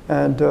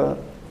 And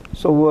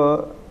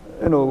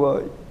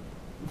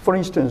for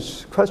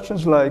instance,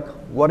 questions like,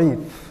 what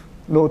if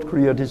North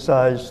Korea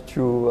decides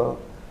to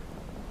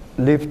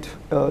lift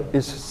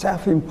its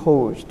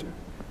self-imposed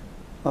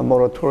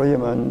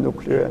moratorium on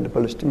nuclear and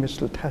ballistic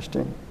missile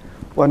testing?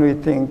 When we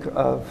think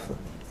of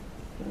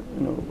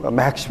a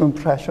maximum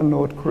pressure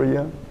North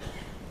Korea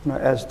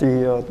as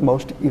the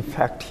most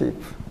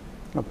effective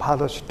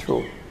policy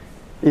tool,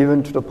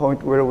 even to the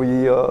point where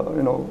we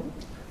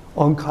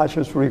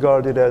unconsciously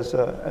regard it as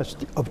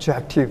the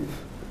objective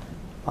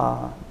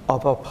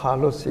of our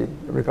policy,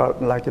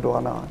 like it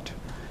or not.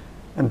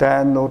 And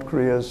then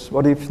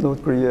what if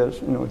North Korea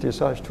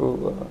decides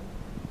to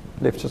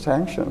lift the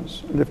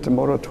sanctions, lift the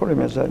moratorium,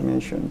 as I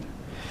mentioned?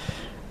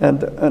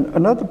 And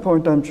another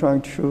point I'm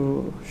trying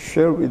to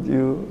share with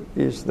you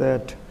is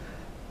that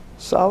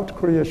South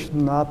Korea should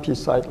not be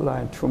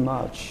sidelined too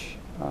much.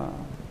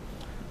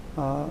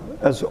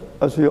 As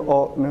we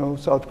all know,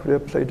 South Korea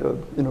played a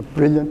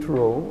brilliant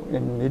role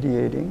in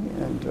mediating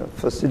and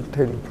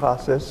facilitating the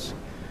process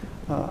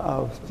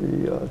of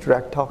the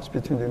direct talks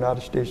between the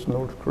United States and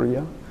North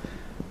Korea.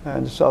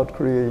 And South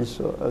Korea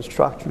is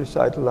structurally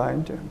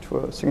sidelined to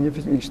a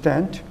significant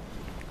extent.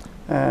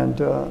 And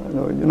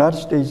the United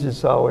States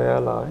is our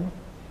ally,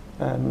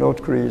 and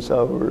North Korea is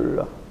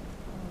our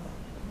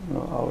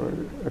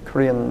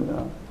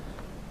Korean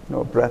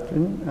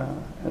brethren,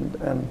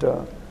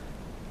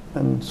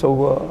 and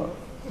so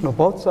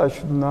both sides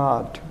should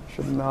not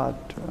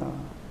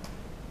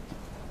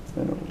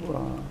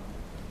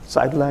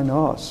sideline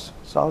us,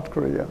 South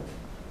Korea,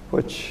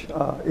 which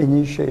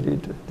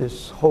initiated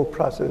this whole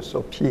process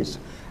of peace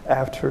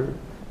after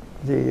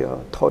the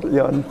totally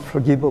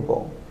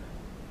unforgivable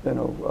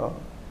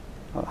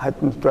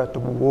heightened threat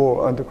of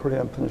war on the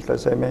Korean Peninsula,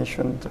 as I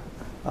mentioned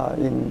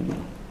in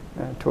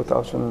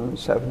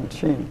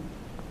 2017.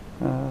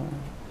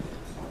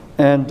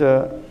 And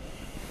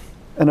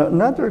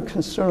another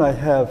concern I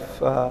have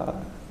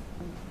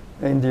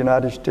in the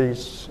United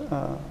States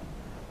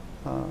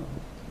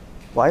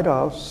White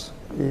House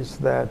is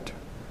that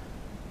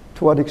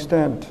to what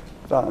extent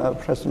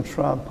President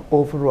Trump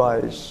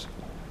overrides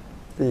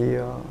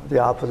the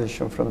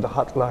opposition from the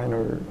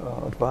hardliner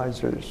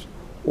advisors,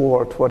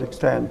 or to what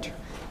extent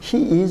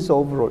he is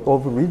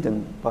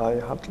overridden by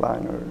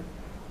hardliner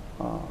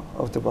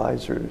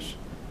advisors.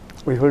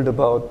 We heard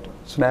about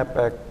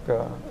snapback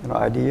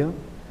idea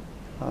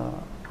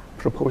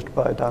proposed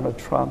by Donald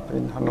Trump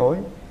in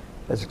Hanoi,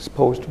 as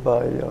exposed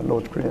by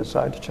North Korean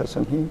side,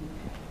 Chesan-hee.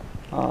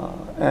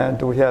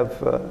 And we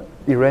have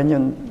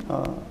Iranian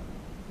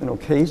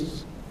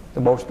case,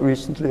 the most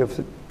recently of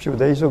a few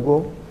days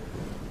ago.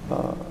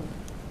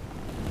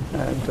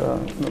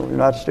 The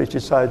United States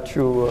decided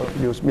to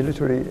use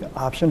military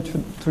option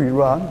to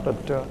Iran,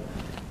 but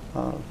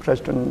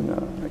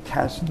President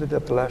canceled it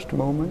at the last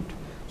moment.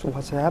 So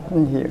what's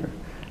happening here?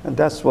 And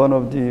that's one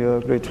of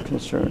the great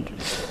concerns.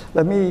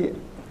 Let me,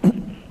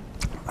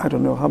 I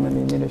don't know how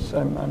many minutes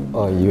I'm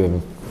you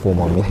have 4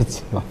 more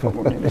minutes. 4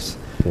 more minutes.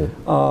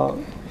 Yeah.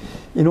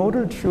 In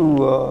order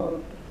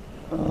to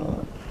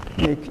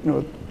make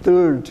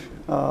third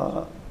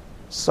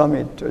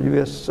summit,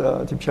 U.S.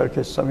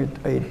 DPRK summit,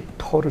 a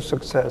total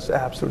success,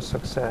 absolute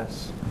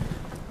success,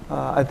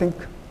 I think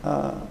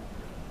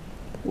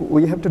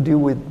we have to deal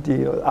with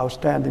the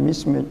outstanding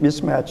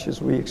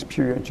mismatches we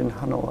experienced in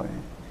Hanoi.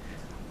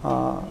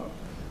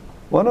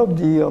 One of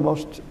the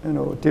most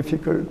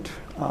difficult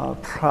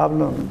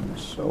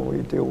problems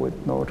we deal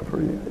with North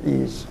Korea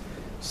is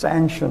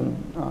sanction,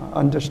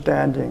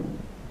 understanding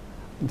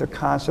the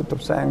concept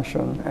of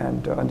sanction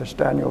and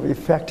understanding of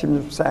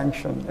effectiveness of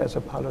sanction as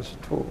a policy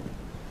tool.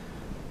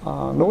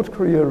 North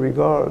Korea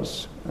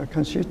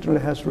consistently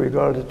has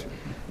regarded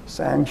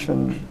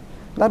sanction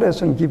not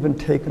as a give and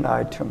take an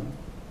item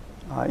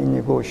in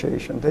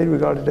negotiation. They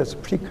regard it as a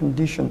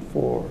precondition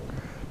for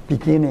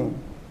beginning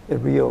a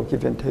real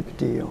give and take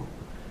deal.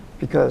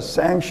 Because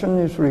sanction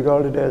is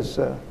regarded as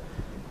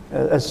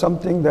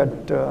something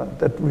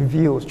that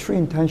reveals true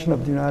intention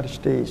of the United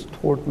States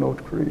toward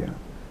North Korea.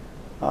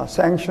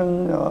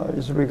 Sanction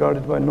is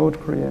regarded by North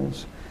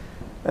Koreans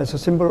as a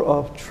symbol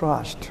of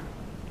trust,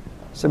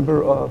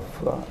 symbol of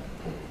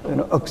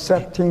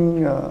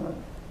accepting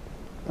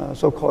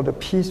so-called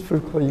peaceful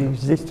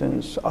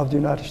coexistence of the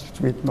United States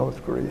with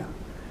North Korea.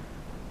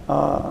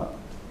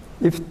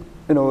 If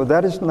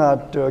that is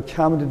not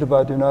commented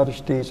by the United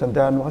States, and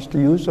then what's the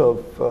use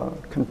of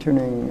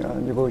continuing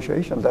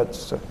negotiation?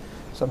 That's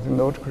something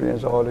North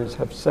Koreans always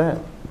have said.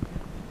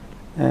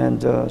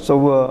 And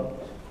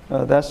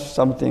that's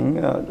something.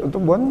 The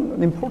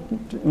one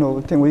important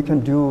thing we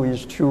can do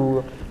is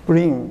to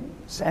bring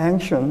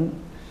sanction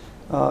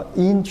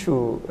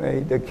into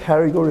the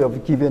category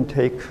of give and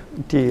take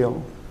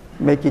deal,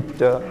 make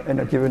it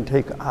a give and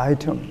take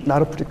item,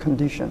 not a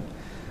precondition.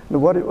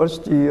 What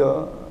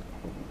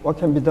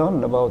can be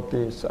done about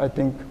this? I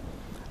think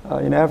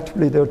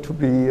inevitably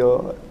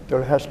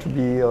there has to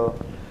be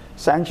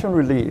sanction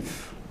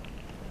relief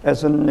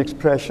as an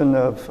expression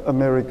of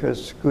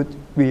America's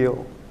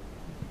goodwill.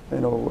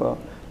 A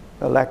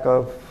lack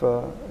of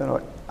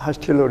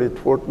hostility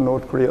toward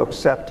North Korea,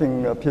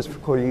 accepting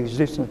peaceful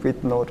coexistence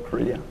with North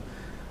Korea.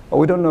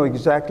 We don't know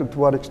exactly to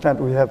what extent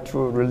we have to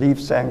relieve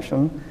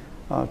sanction,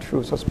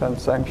 to suspend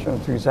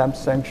sanction, to exempt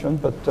sanction,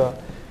 but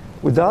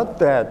without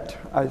that,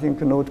 I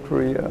think North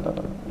Korea,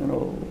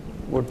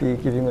 would be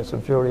giving us a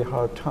very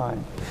hard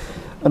time.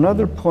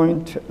 Another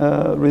point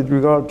with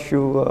regard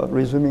to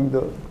resuming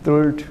the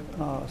third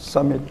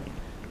summit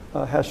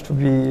has to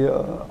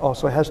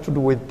do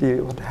with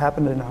what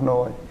happened in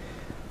Hanoi.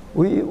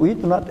 We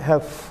do not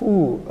have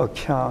full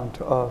account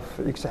of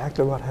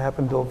exactly what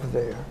happened over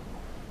there.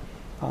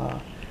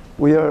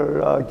 We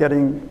are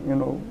getting,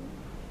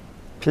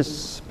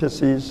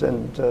 pieces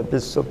and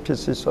bits of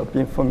pieces of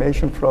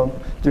information from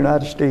the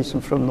United States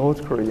and from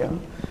North Korea.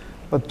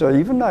 But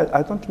even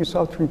I don't think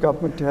South Korean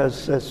government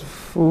has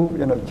full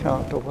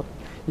account of what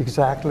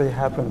exactly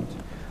happened.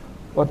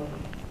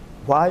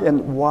 Why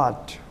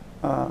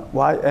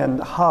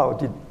and how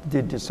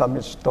did the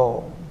summit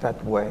stall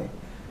that way?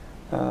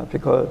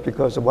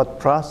 Because of what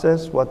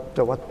process, what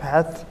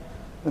path,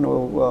 they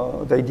had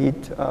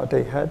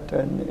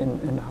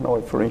in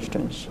Hanoi, for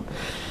instance.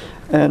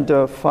 And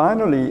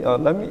finally,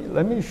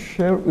 let me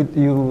share with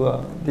you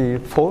the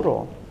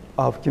photo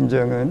of Kim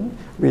Jong-un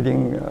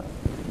reading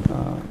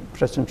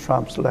President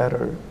Trump's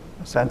letter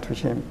sent to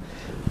him.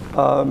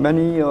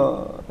 Many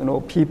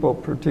people,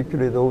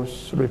 particularly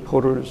those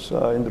reporters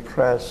in the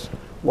press,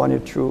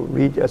 wanted to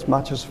read as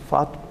much as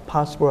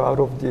possible out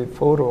of the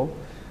photo,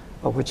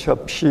 which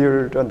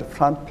appeared on the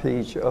front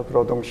page of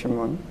Rodong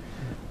Sinmun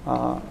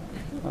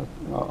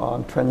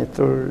on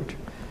 23rd.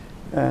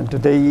 And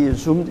they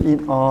zoomed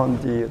in on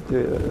the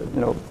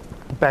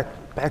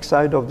back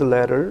side of the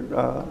letter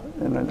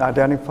and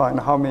identifying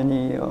how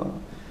many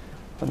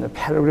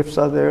paragraphs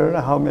are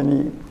there, how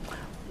many,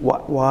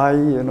 why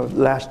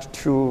last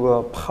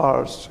two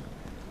parts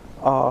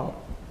are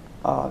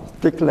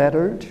thick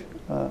lettered,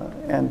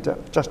 and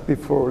just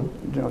before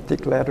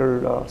thick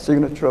letter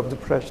signature of the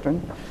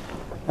president.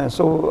 And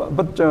so,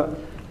 but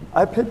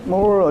I paid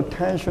more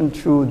attention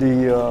to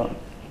the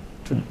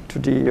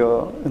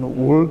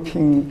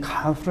working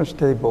conference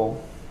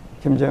table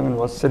Kim Jong-un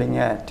was sitting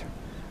at.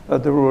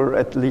 There were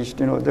at least,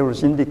 there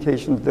was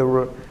indication there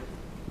were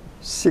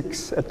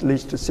at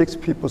least six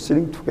people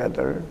sitting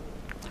together.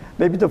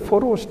 Maybe the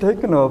photo was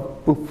taken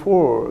up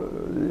before,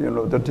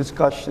 the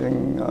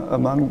discussion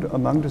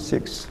among the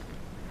six,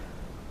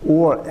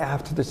 or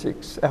after the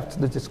six, after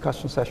the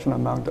discussion session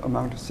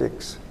among the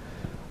six.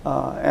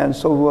 And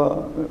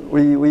so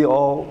we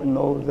all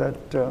know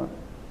that,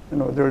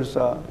 there's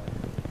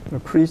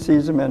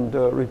criticism and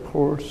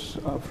reports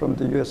from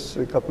the U.S.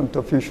 government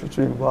officials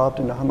involved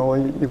in the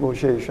Hanoi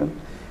negotiation,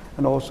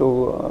 and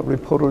also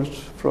reporters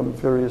from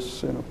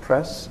various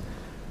press,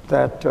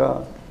 that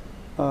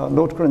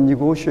North Korean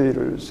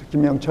negotiators,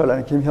 Kim Young-chul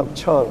and Kim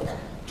Hyuk-chul,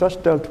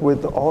 just dealt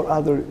with all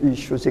other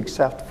issues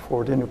except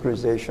for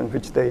denuclearization,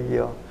 which they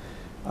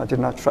did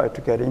not try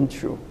to get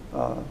into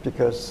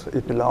because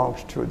it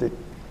belongs to the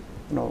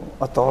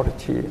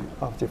authority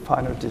of the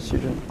final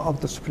decision of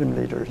the Supreme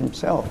Leader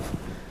himself.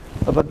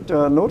 But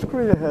North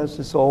Korea has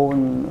its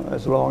own,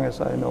 as long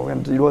as I know,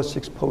 and it was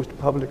exposed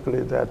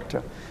publicly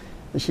that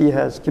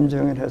Kim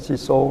Jong-un has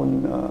his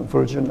own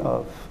version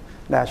of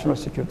National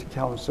Security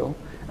Council.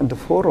 And the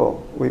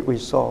photo we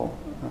saw,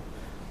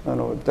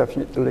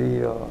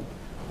 definitely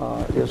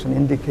is an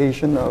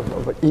indication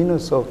of an inner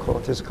circle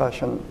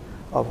discussion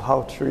of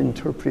how to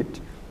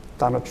interpret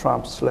Donald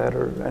Trump's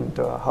letter and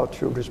how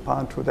to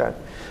respond to that.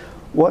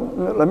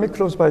 Let me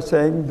close by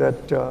saying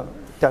that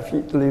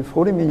definitely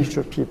foreign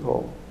ministry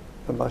people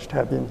must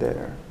have been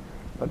there,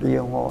 Lee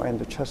Young-ho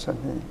and Choi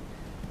Sun-hee.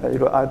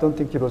 I don't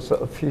think it was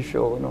an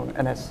official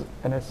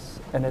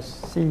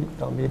NSC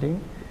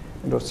meeting.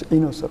 It was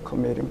inner circle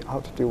meeting, how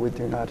to deal with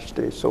the United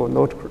States. So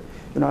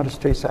United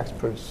States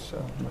experts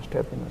must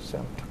have been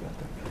assembled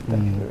together.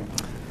 Thank you very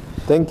much.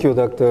 Thank you,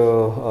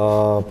 Dr.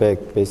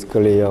 Beck.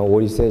 Basically,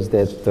 what he says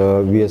that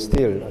we are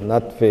still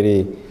not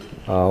very,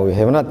 we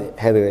have not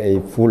had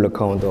a full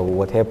account of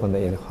what happened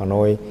in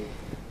Hanoi.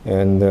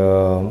 And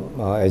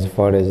as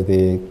far as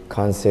the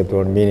concept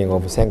or meaning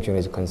of sanction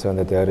is concerned,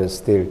 that there is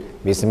still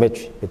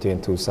mismatch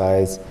between two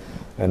sides,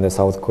 and the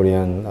South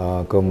Korean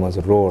government's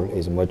role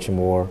is much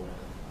more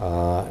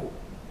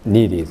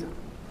needed.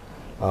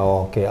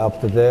 Okay,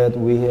 after that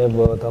we have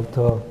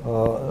Dr.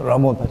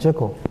 Ramon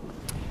Pacheco.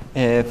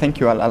 Thank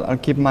you. I'll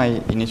keep my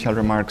initial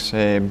remarks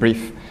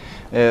brief.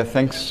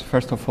 Thanks,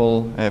 first of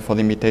all, for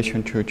the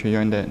invitation to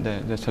join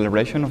the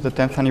celebration of the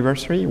 10th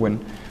anniversary.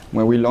 When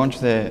we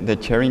launched the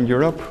chair in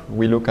Europe,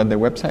 we looked at the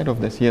website of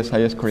the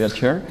CSIS Korea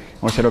chair,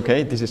 and we said,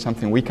 okay, this is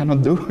something we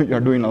cannot do. You're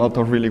doing a lot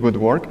of really good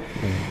work.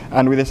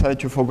 And we decided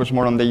to focus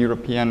more on the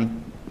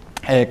European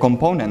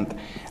component.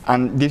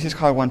 And this is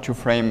how I want to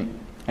frame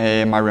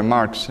my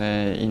remarks.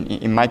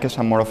 In my case,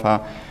 I'm more of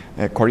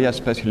a Korea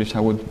specialist. I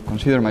would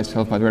consider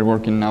myself, but we're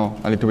working now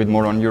a little bit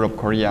more on Europe,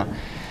 Korea,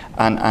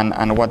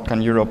 and what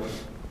can Europe,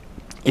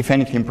 if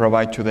anything,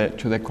 provide to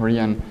the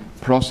Korean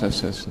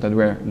processes that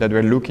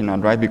we're looking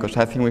at, right? Because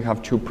I think we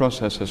have two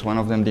processes, one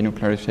of them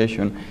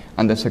denuclearization,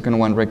 and the second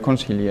one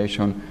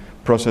reconciliation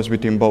process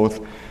between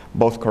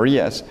both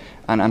Koreas.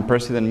 And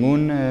President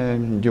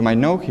Moon, you might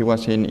know, he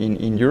was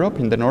in Europe,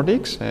 in the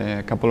Nordics,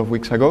 a couple of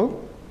weeks ago,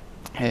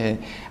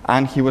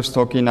 and he was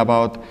talking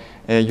about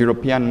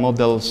European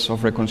models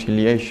of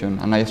reconciliation,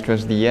 and I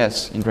stress the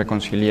S in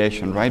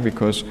reconciliation, right?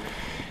 Because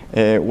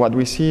what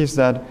we see is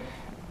that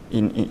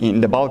in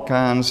the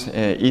Balkans,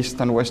 East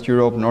and West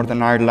Europe,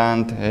 Northern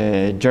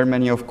Ireland,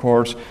 Germany, of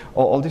course,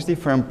 all these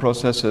different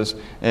processes,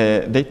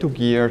 they took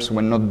years,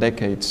 when not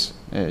decades,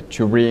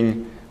 to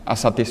bring a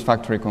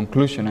satisfactory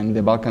conclusion. And in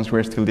the Balkans,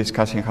 we're still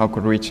discussing how to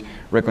reach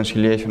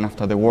reconciliation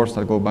after the wars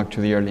that go back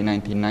to the early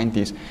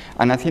 1990s.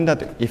 And I think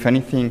that, if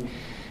anything,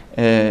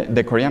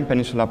 the Korean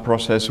Peninsula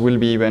process will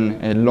be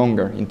even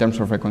longer in terms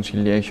of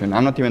reconciliation.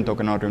 I'm not even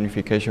talking about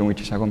reunification, which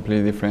is a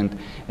completely different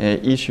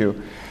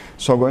issue.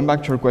 So going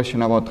back to your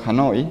question about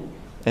Hanoi,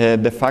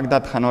 the fact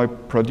that Hanoi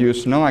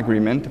produced no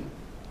agreement,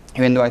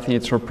 even though I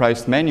think it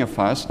surprised many of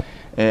us,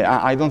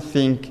 I don't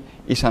think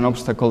it's an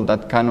obstacle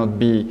that cannot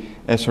be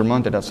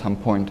surmounted at some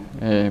point.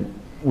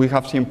 We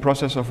have seen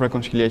process of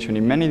reconciliation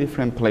in many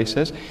different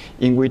places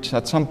in which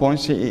at some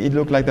points it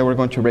looked like they were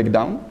going to break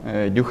down.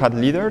 You had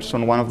leaders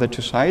on one of the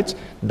two sides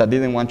that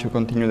didn't want to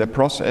continue the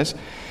process.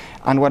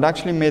 And what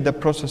actually made the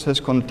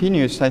processes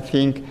continue is, I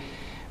think,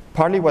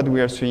 partly what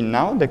we are seeing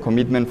now, the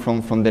commitment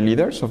from the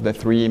leaders of the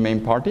three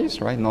main parties,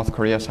 right? North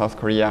Korea, South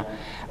Korea,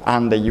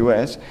 and the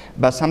US.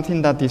 But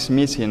something that is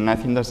missing, and I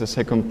think that's the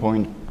second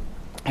point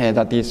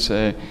that is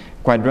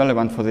quite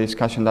relevant for the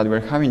discussion that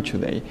we're having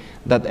today,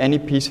 that any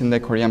peace in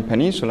the Korean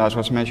Peninsula, as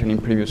was mentioned in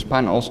previous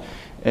panels,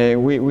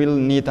 we will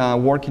need a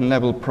working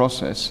level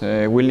process.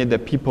 We'll need the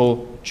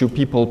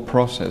people-to-people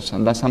process,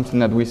 and that's something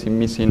that we see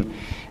missing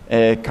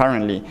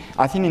currently.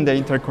 I think in the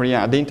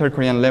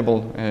inter-Korean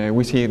level,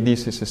 we see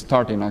this is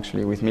starting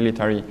actually with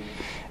military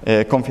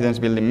confidence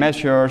building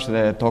measures,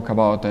 talk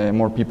about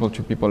more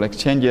people-to-people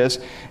exchanges,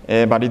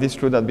 but it is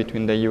true that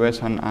between the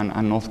US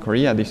and North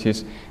Korea, this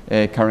is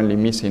currently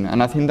missing.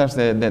 And I think that's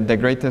the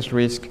greatest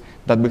risk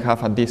that we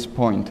have at this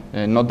point,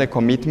 not the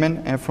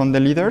commitment from the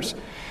leaders,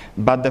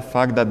 but the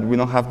fact that we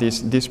don't have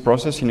this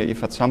process.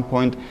 If at some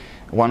point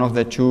one of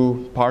the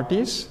two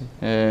parties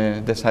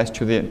decides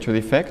to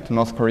defect,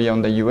 North Korea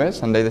and the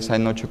US, and they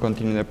decide not to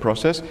continue the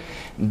process,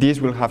 this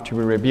will have to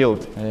be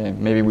rebuilt,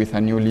 maybe with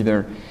a new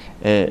leader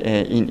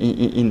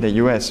in the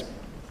US.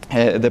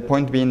 The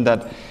point being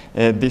that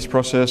this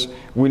process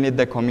will need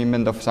the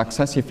commitment of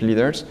successive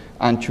leaders,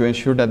 and to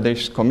ensure that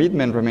this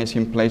commitment remains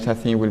in place, I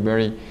think it will be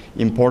very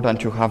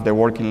important to have the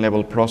working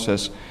level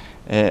process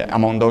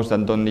among those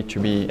that don't need to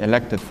be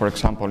elected, for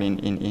example,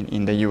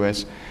 in the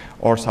US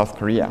or South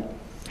Korea.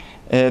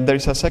 There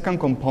is a second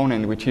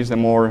component, which is the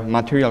more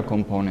material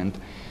component.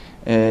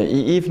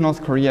 If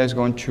North Korea is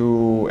going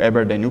to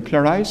ever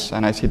denuclearize,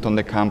 and I sit on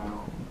the camp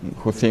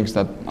who thinks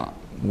that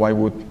why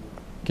would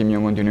Kim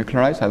Jong-un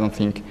denuclearize? I don't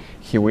think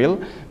he will,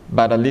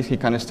 but at least he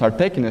can start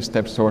taking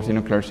steps towards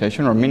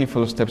denuclearization, or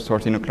meaningful steps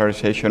towards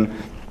denuclearization,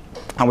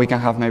 and we can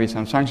have maybe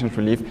some sanctions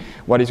relief.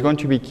 What is going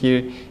to be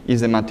key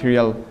is the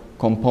material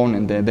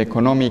component, the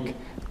economic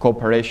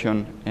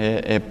cooperation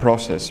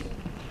process.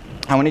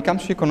 And when it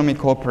comes to economic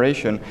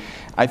cooperation,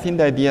 I think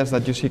the ideas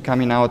that you see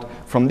coming out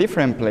from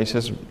different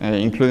places,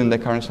 including the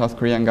current South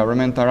Korean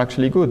government, are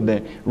actually good.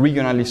 The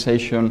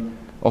regionalization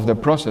of the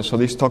process. So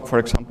this talk, for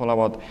example,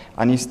 about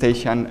an East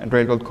Asian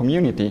railroad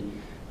community,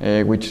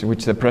 which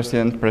the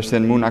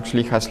President Moon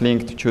actually has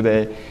linked to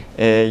the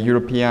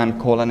European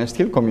coal and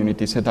steel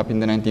community set up in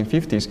the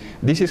 1950s.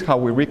 This is how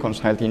we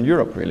reconciled in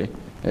Europe, really.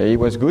 It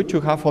was good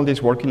to have all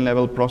these working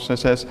level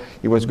processes.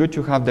 It was good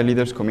to have the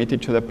leaders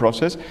committed to the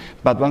process.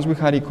 But once we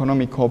had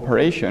economic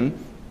cooperation,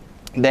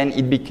 then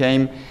it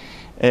became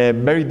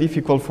very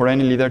difficult for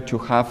any leader to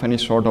have any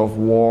sort of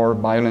war,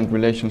 violent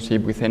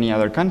relationship with any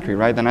other country,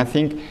 right? And I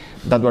think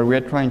that what we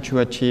are trying to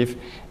achieve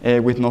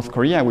with North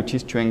Korea, which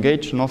is to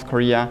engage North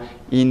Korea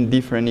in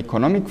different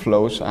economic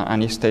flows,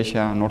 and East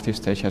Asia,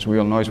 Northeast Asia, as we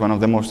all know, is one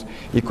of the most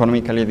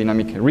economically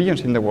dynamic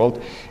regions in the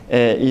world,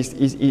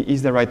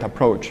 is the right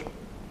approach.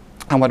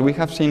 And what we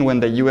have seen when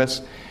the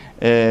US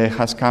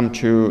has come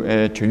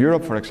to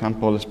Europe, for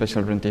example,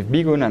 Special Representative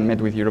Bigun, and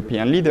met with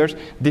European leaders,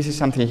 this is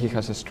something he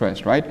has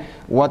stressed, right?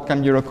 What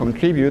can Europe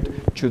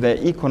contribute to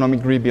the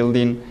economic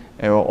rebuilding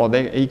or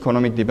the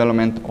economic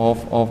development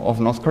of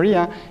North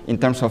Korea in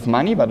terms of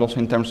money, but also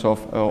in terms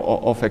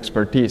of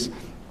expertise?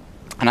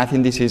 And I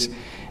think this is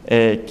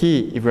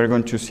key if we're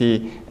going to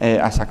see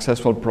a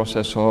successful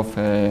process of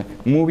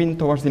moving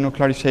towards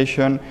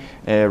denuclearization,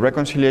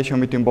 reconciliation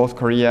between both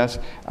Koreas,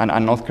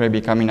 and North Korea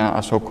becoming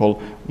a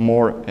so-called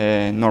more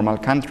normal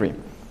country.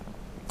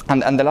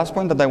 And the last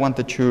point that I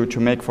wanted to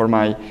make for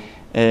my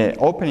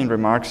opening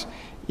remarks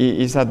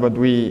is that what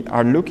we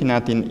are looking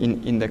at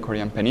in the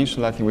Korean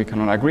Peninsula, I think we can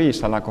all agree,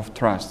 is a lack of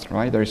trust,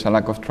 right? There is a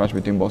lack of trust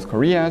between both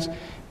Koreas,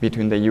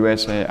 between the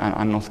US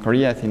and North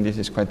Korea. I think this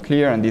is quite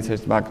clear, and this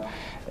is back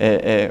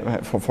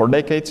for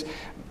decades.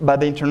 But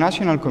the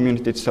international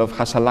community itself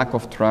has a lack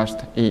of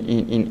trust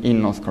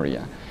in North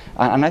Korea.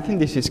 And I think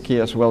this is key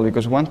as well,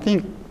 because one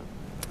thing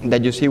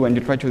that you see when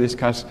you try to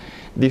discuss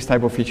these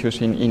type of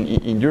issues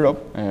in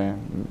Europe,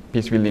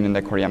 peace building in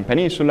the Korean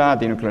Peninsula,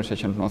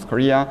 denuclearization of North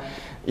Korea,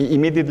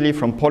 immediately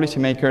from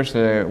policymakers,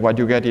 what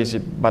you get is,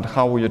 but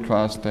how will you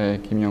trust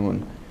Kim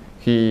Jong-un?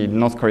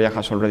 North Korea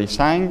has already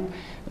signed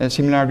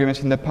similar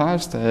agreements in the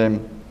past.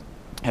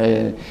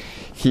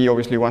 He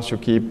obviously wants to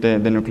keep the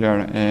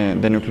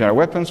nuclear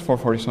weapons for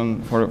his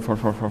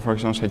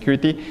own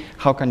security.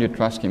 How can you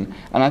trust him?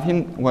 And I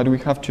think what we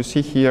have to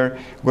see here,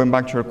 going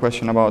back to your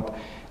question about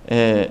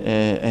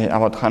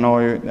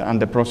Hanoi and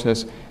the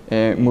process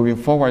moving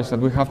forward, is that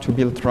we have to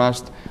build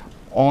trust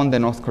on the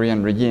North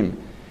Korean regime.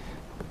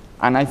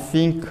 And I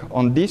think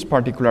on this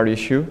particular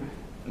issue,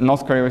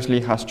 North Korea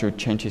obviously has to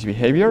change its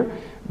behavior,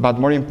 but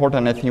more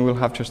important, I think we'll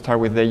have to start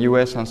with the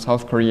US and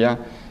South Korea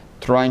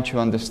trying to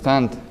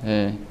understand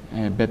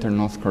better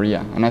North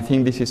Korea. And I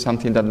think this is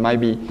something that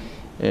might be,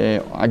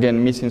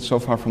 again, missing so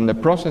far from the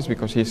process,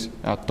 because it's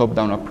a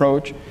top-down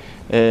approach.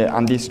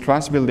 And this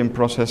trust-building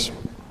process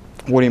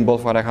would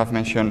involve what I have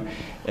mentioned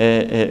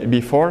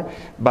before,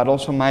 but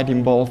also might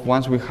involve,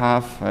 once we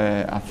have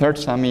a third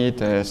summit,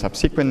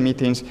 subsequent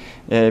meetings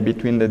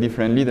between the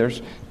different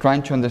leaders,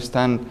 trying to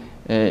understand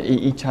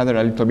each other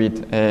a little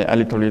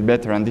bit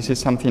better. And this is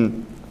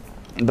something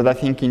that I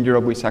think in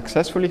Europe we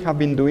successfully have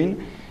been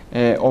doing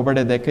over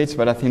the decades,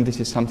 but I think this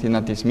is something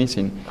that is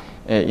missing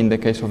in the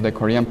case of the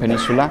Korean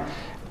Peninsula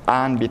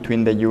and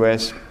between the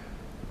US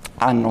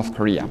and North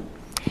Korea.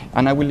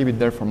 And I will leave it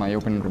there for my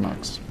opening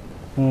remarks.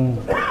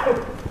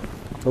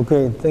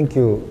 Okay, thank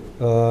you.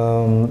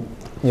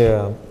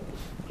 Yeah,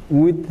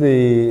 with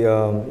the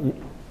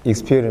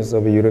experience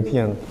of the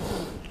European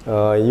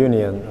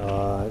Union,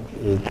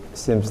 it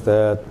seems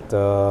that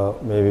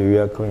maybe we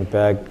are coming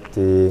back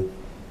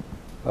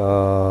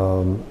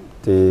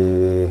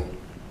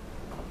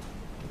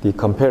the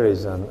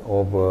comparison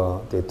of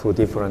the two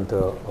different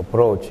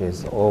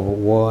approaches of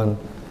one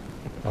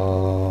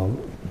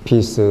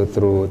peace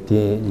through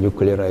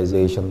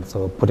denuclearization,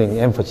 so putting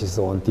emphasis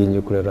on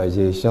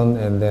denuclearization,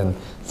 and then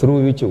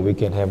through which we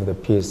can have the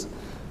peace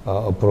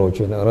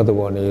approach. And another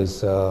one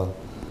is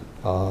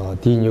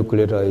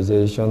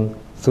denuclearization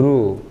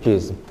through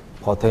peace,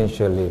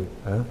 potentially.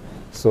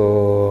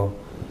 So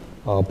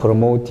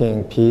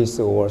promoting peace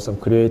or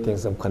creating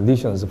some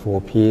conditions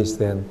for peace,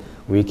 then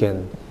we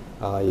can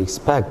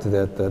expect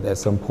that at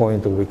some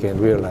point we can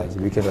realize,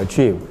 we can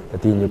achieve the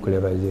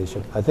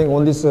denuclearization. I think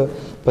on this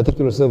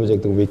particular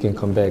subject we can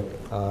come back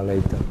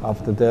later.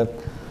 After that,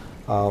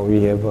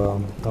 we have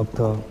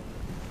Dr.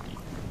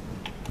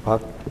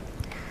 Park.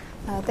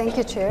 Thank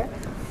you, Chair.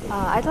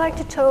 I'd like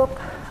to talk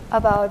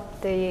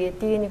about the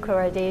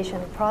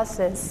denuclearization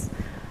process,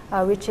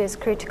 which is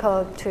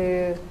critical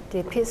to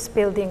the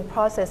peace-building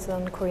process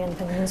on the Korean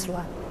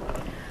Peninsula.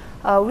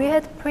 We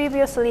had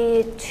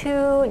previously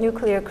 2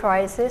 nuclear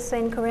crises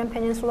in Korean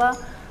Peninsula.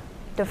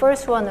 The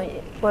first one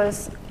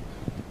was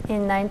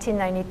in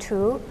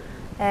 1992,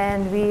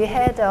 and we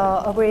had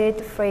an agreed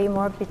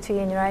framework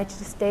between the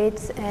United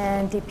States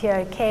and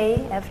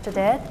DPRK after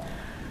that.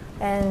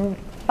 And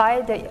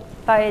by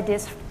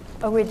this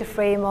agreed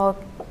framework,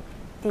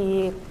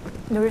 the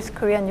North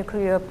Korean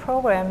nuclear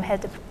program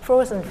had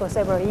frozen for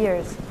several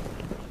years.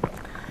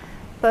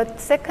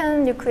 But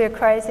second nuclear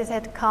crisis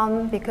had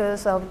come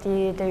because of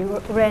the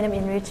uranium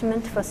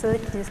enrichment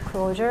facilities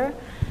closure.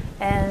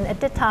 And at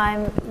the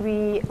time,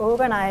 we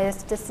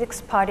organized the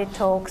 6-party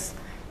talks,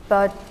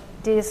 but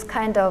this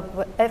kind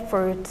of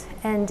effort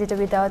ended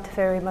without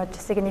very much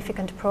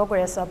significant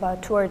progress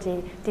toward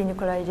the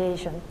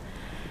denuclearization.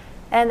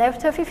 And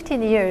after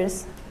 15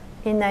 years,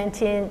 in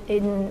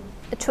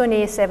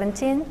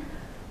 2017,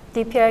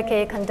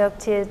 DPRK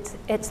conducted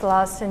its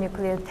last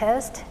nuclear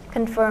test,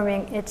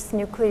 confirming its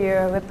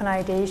nuclear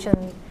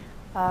weaponization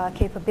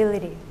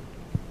capability.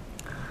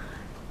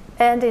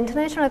 And the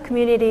international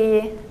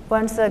community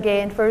once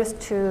again forced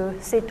to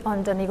sit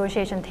on the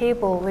negotiation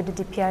table with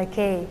the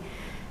DPRK.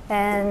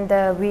 And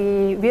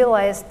we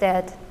realized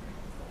that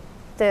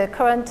the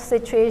current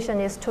situation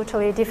is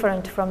totally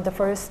different from the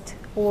first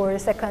or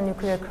second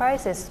nuclear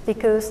crisis,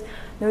 because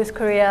North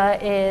Korea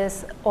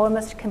is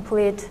almost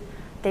complete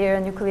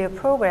their nuclear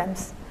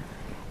programs.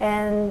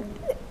 And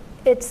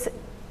it's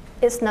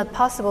not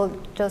possible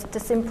just to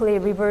simply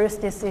reverse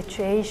this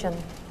situation.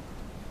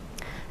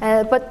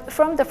 But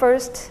from the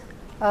first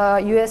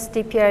US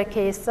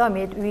DPRK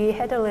summit, we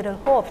had a little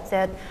hope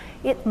that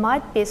it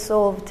might be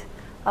solved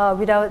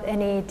without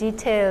any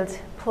detailed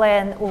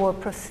plan or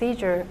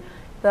procedure,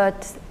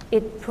 but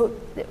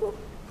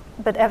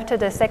after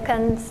the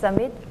second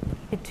summit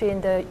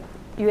between the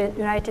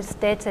United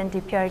States and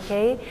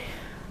DPRK,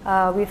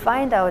 we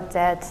find out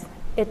that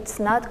it's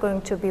not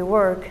going to be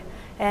work,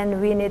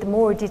 and we need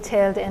more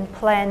detailed and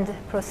planned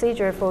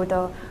procedure for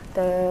the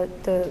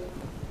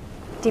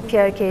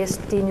DPRK's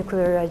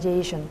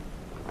denuclearization.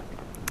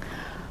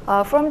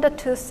 From the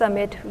two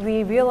summit,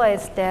 we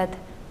realized that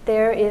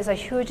there is a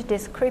huge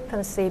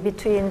discrepancy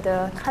between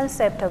the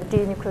concept of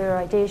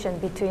denuclearization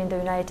between the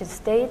United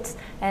States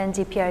and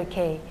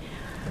DPRK.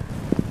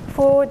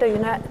 For the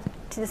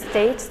United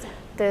States,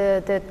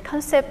 the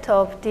concept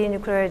of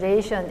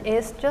denuclearization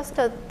is just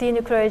a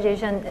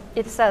denuclearization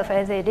itself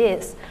as it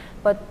is,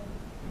 but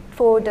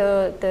for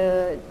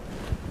the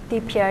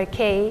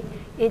DPRK,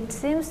 it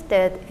seems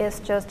that it's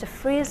just a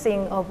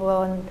freezing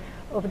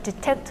of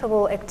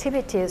detectable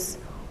activities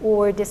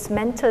or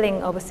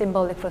dismantling of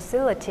symbolic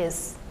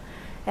facilities.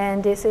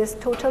 And this is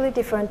totally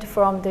different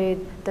from the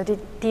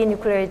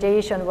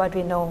denuclearization, what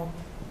we know.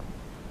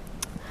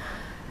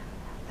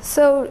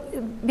 So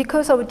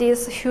because of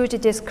this huge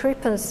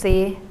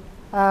discrepancy,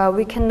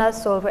 we cannot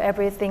solve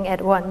everything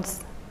at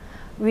once.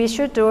 We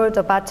should draw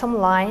the bottom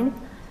line,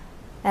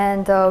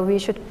 and we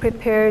should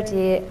prepare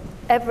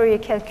every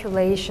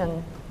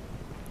calculation.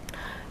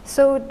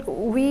 So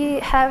we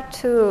have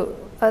to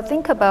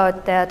think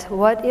about that,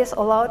 what is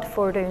allowed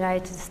for the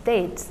United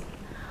States.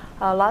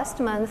 Last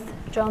month,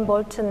 John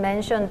Bolton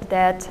mentioned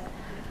that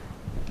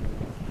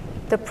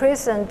the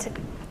present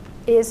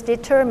is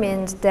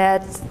determined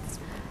that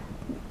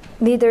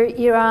neither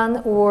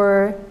Iran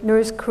or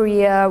North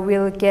Korea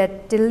will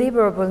get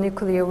deliverable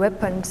nuclear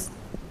weapons.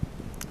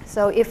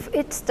 So if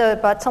it's the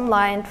bottom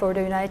line for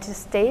the United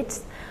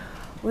States,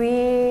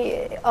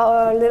 we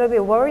are a little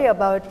bit worried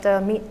about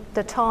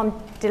the term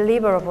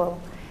deliverable,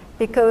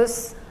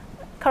 because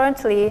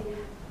currently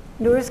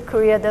North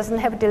Korea doesn't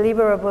have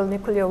deliverable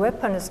nuclear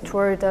weapons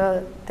toward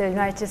the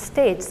United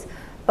States.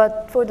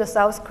 But for the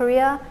South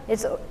Korea,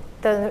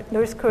 the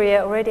North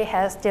Korea already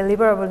has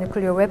deliverable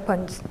nuclear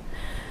weapons.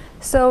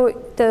 So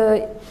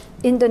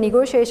in the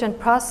negotiation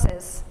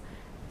process,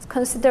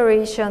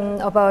 consideration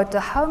about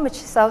how much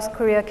South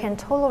Korea can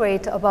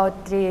tolerate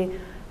about the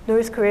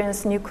North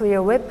Korean's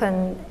nuclear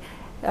weapon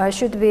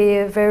should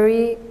be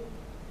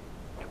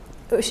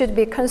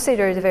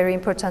considered very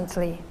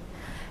importantly.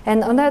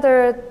 And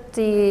another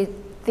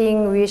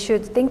thing we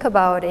should think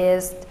about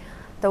is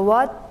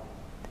what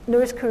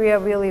North Korea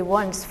really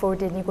wants for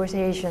the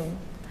negotiation,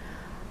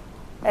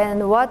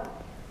 and what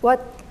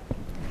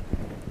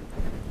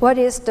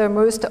is the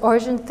most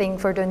urgent thing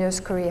for the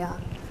North Korea.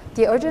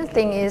 The urgent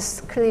thing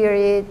is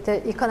clearly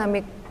the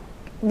economic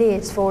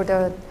needs for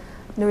the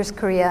North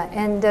Korea,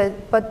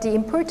 but the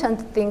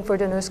important thing for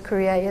the North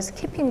Korea is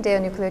keeping their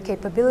nuclear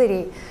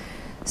capability.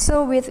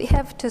 So we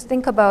have to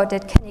think about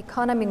that, can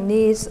economic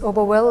needs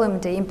overwhelm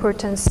the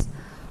importance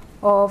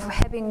of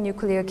having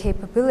nuclear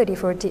capability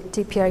for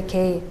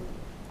DPRK?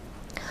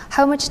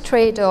 How much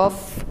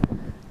trade-off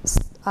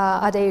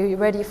are they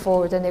ready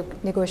for the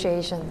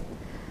negotiation?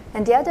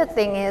 And the other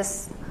thing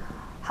is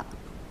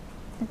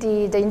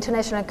the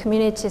international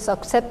community's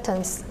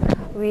acceptance.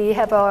 We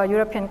have our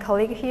European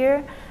colleague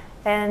here,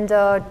 and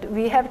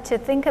we have to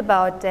think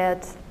about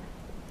that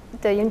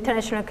the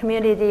international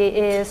community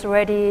is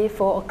ready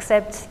for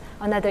accept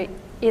another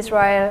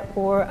Israel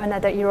or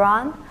another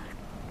Iran,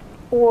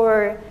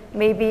 or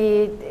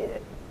maybe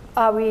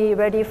are we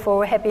ready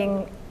for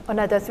having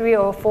another 3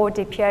 or 4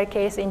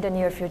 DPRKs in the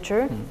near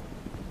future?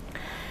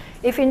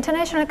 If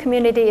international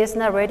community is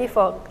not ready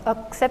for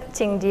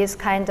accepting these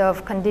kind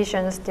of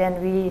conditions, then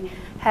we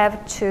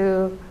have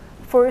to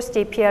force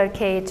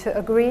DPRK to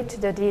agree to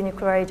the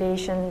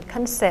denuclearization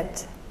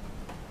concept.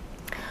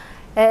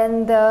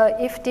 And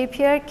if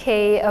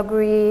DPRK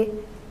agree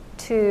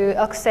to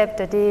accept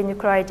the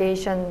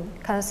denuclearization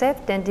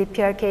concept, then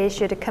DPRK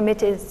should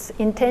commit its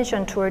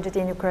intention toward the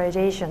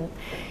denuclearization.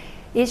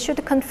 It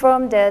should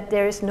confirm that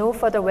there is no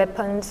further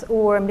weapons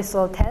or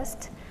missile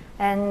test,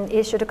 and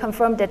it should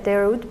confirm that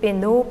there would be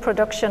no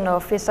production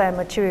of fissile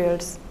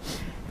materials.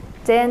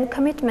 Then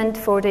commitment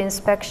for the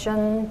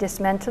inspection,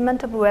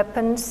 dismantlement of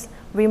weapons,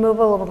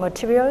 removal of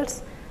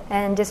materials,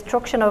 and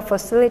destruction of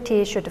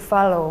facilities should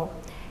follow,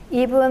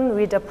 even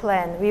with a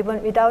plan,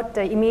 even without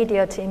the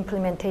immediate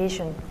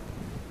implementation.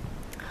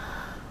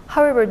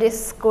 However,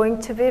 this is going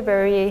to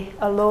be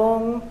a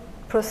long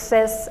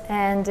process,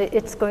 and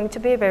it's going to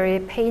be very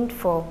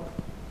painful,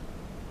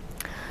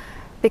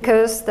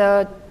 because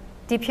the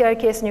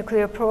DPRK's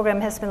nuclear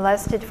program has been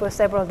lasted for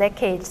several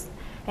decades,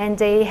 and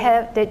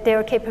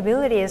their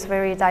capability is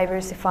very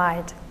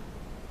diversified.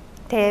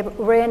 They have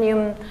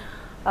uranium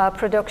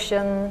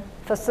production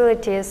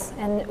facilities,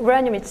 and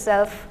uranium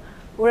itself,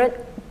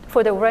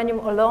 for the uranium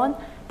alone,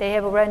 they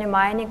have uranium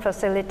mining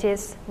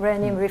facilities,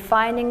 uranium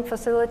refining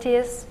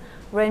facilities,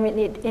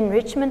 uranium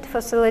enrichment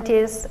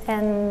facilities,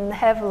 and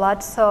have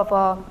lots of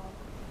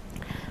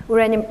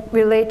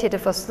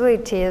uranium-related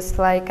facilities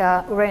like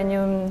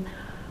uranium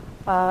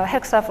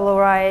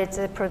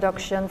hexafluoride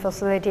production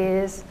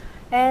facilities,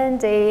 and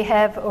they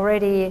have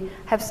already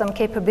have some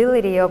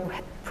capability of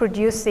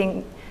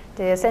producing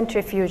the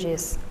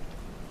centrifuges.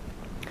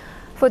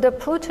 For the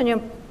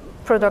plutonium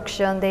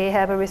production, they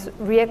have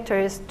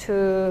reactors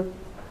to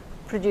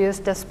produce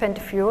the spent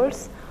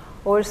fuels.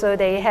 Also,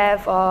 they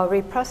have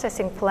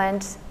reprocessing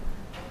plants,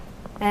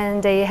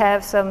 and they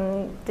have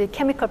the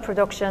chemical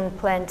production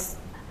plants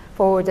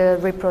for the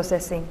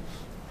reprocessing.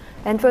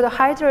 And for the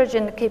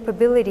hydrogen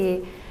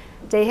capability,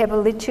 they have a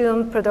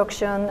lithium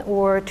production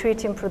or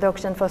tritium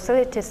production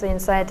facilities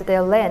inside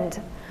their land.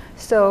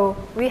 So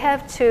we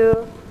have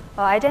to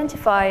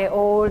identify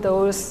all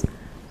those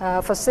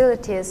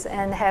facilities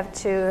and have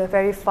to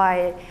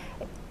verify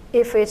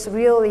if it's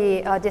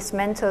really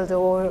dismantled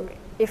or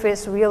if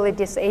it's really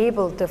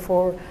disabled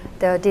for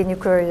the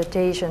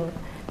denuclearization.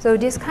 So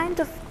this kind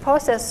of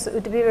process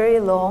would be very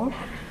long.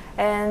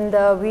 And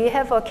we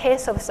have a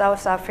case of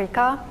South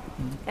Africa.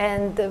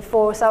 And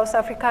for South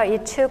Africa,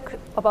 it took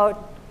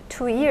about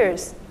 2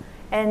 years.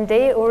 And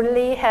they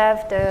only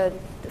have the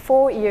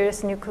 4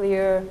 years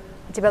nuclear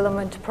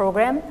development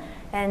program.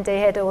 And they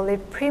had only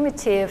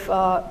primitive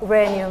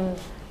uranium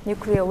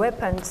nuclear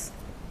weapons.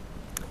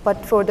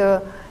 But for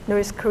the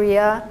North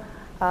Korea,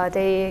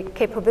 their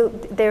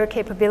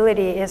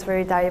capability is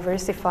very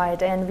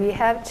diversified. And we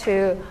have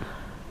to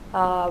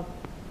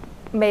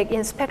make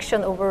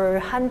inspection over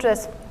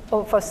hundreds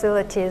of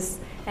facilities.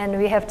 And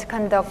we have to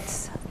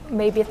conduct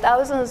maybe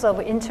thousands of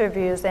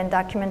interviews and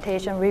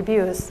documentation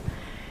reviews.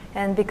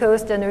 And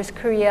because the North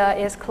Korea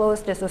is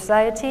closed to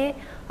society,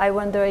 I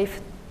wonder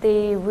if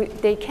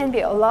they can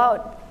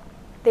allow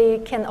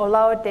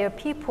their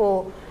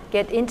people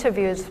get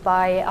interviews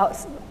by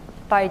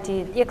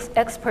the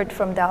expert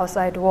from the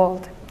outside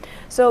world.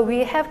 So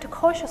we have to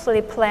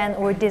cautiously plan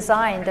or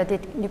design the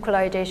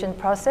denuclearization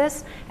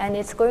process, and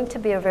it's going to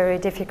be a very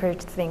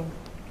difficult thing.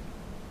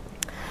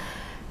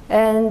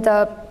 And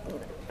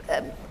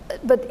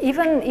but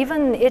even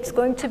it's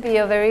going to be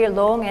a very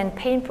long and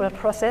painful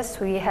process.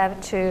 We have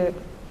to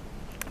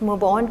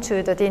move on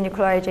to the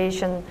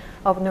denuclearization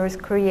of North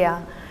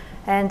Korea.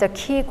 And the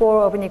key goal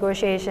of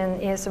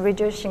negotiation is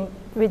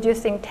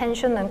reducing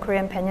tension on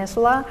Korean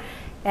Peninsula,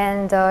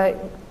 and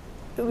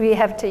we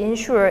have to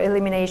ensure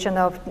elimination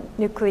of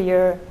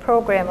nuclear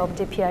program of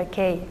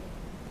DPRK.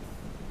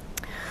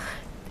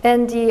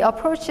 And the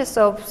approaches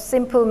of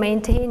simple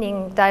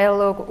maintaining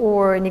dialogue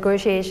or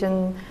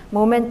negotiation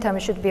momentum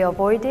should be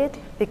avoided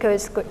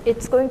because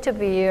it's going to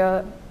be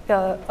a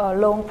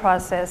long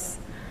process.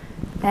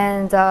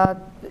 And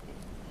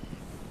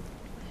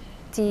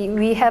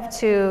we have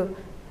to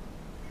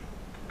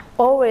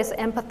always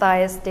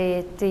empathize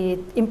the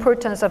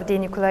importance of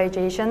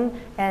denuclearization,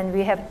 and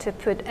we have to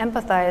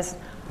empathize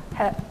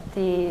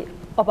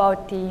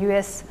about the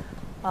U.S.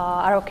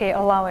 ROK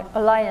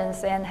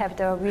alliance and have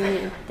that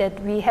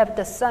we have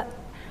the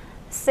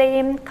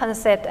same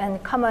concept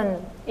and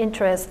common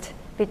interest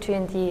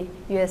between the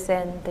U.S.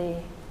 and the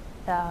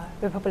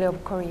Republic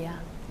of Korea.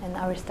 And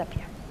I will stop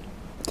here.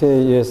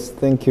 Okay, yes,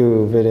 thank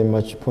you very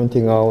much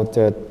pointing out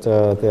that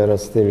there are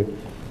still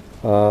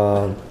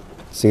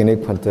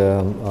significant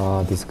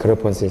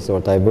discrepancies or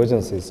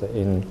divergences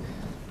in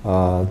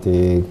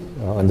the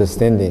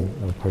understanding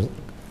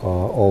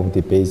of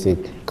the basic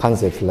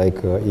concepts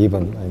like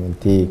even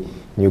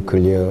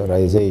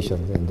denuclearization,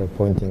 and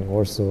pointing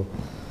also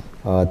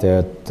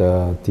that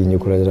the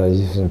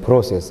denuclearization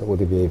process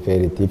would be a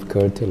very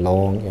difficult,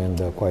 long, and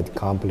quite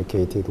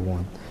complicated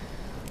one.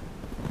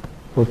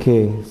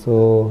 Okay,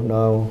 so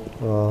now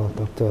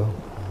Dr.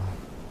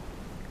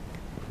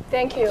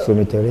 Thank you.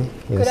 Sumitari.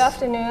 Yes. Good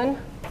afternoon.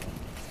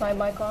 Is my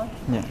mic on?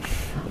 Yeah.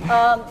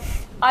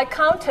 I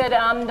counted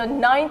I'm the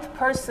 9th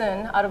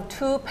person out of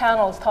 2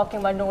 panels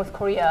talking about North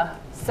Korea.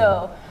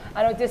 So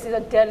I know this is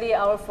a deadly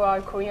hour for our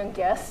Korean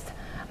guest.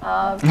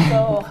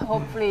 So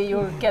hopefully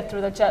you'll get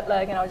through the jet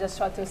lag, and I'll just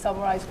try to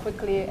summarize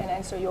quickly and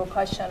answer your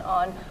question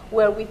on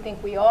where we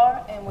think we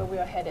are and where we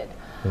are headed.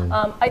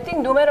 I think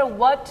no matter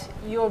what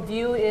your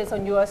view is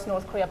on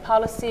U.S.-North Korea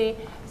policy,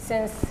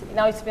 since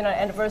now it's been an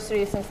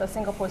anniversary since the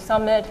Singapore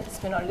summit, it's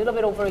been a little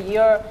bit over a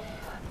year,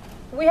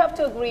 we have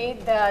to agree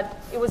that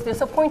it was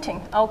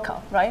disappointing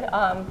outcome, right?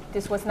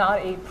 This was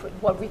not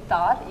what we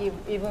thought,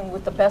 even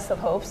with the best of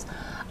hopes.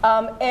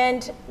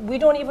 And we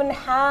don't even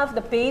have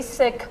the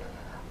basic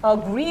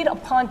agreed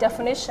upon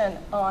definition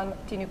on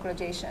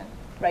denuclearization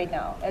right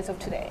now, as of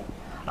today,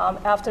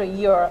 after a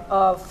year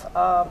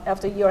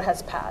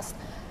has passed.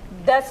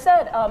 That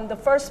said, the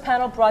first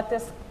panel brought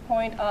this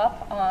point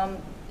up.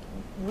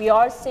 We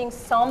are seeing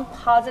some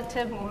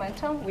positive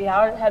momentum. We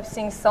have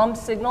seen some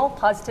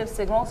positive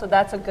signal, so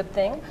that's a good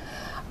thing.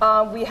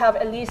 We have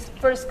at least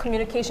first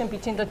communication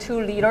between the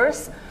 2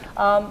 leaders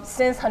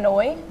since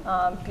Hanoi.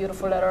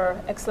 Beautiful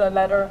letter, excellent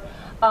letter.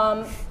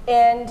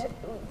 And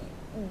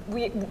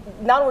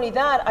not only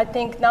that, I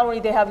think not only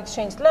they have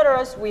exchanged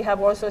letters, we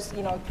have also,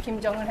 Kim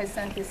Jong-un has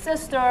sent his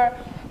sister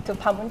to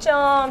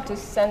Panmunjom to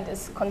send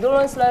this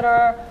condolence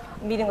letter,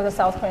 meeting with the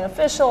South Korean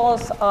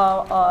officials.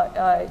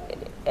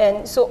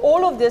 And so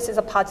all of this is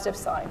a positive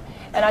sign.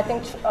 And I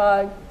think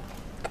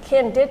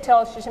Kim did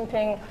tell Xi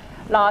Jinping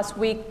last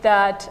week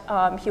that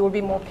he will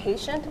be more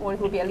patient, or he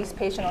will be at least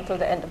patient until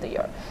the end of the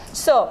year.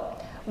 So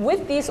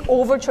with these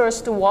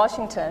overtures to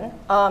Washington,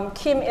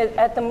 Kim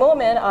at the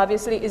moment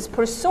obviously is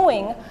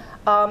pursuing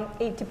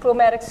a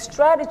diplomatic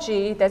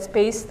strategy that's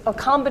based a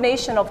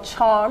combination of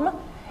charm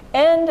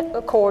and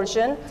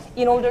coercion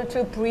in order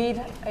to breathe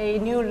a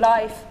new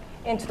life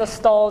into the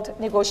stalled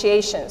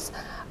negotiations.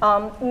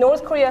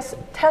 North Korea's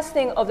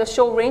testing of the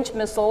short-range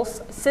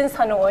missiles since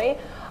Hanoi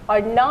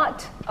are not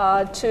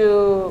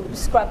to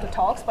scrap the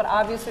talks, but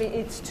obviously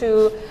it's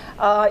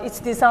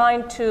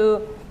designed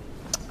to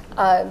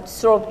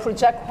sort of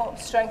project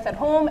strength at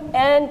home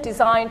and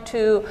designed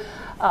to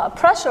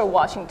pressure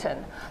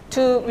Washington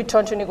to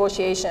return to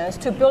negotiations,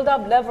 to build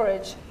up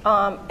leverage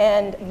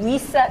and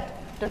reset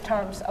the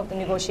terms of the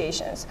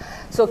negotiations.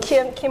 So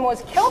Kim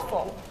was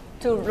careful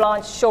to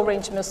launch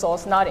short-range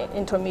missiles, not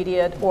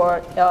intermediate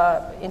or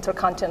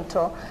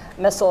intercontinental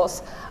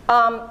missiles.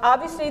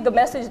 Obviously, the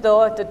message,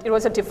 though, it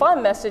was a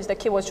defined message that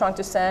Kim was trying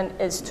to send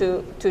is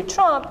to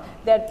Trump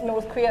that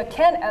North Korea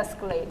can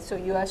escalate. So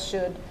U.S.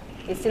 should,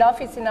 it's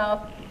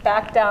enough,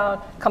 back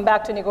down, come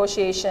back to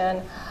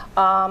negotiation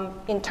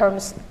in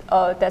terms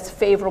that's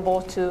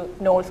favorable to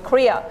North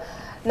Korea.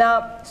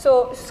 Now,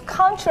 so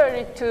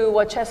contrary to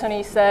what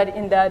Chesney said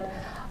in that,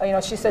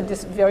 she said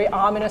this very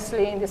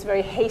ominously in this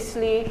very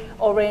hastily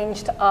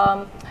arranged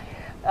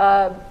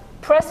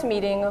press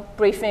meeting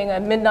briefing, a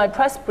midnight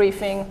press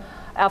briefing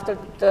after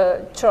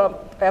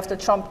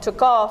Trump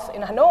took off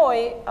in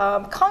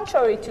Hanoi.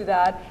 Contrary to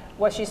that,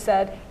 what she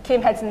said,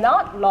 Kim has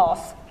not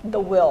lost the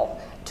will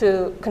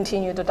to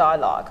continue the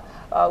dialogue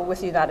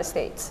with the United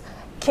States.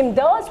 Kim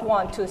does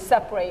want to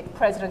separate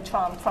President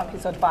Trump from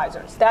his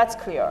advisors. That's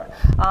clear.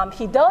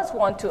 He does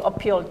want to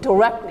appeal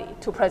directly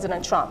to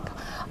President Trump.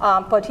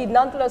 But he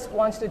nonetheless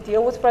wants to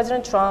deal with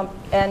President Trump,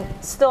 and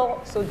still,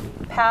 so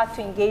path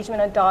to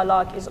engagement and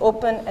dialogue is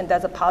open, and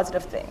that's a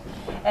positive thing.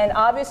 And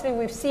obviously,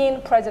 we've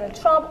seen President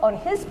Trump, on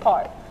his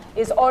part,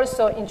 is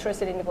also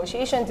interested in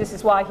negotiations. This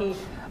is why he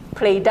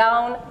played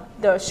down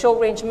the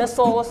short-range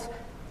missiles,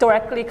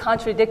 directly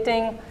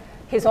contradicting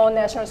his own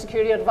national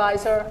security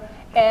advisor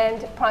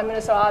and Prime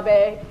Minister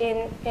Abe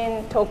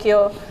in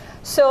Tokyo.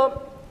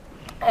 So,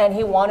 and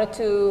he wanted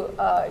to,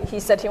 he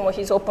said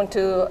he's open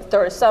to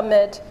third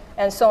summit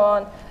and so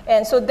on.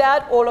 And so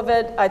that, all of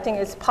it, I think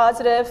is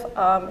positive.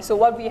 So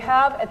what we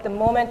have at the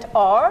moment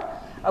are,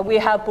 we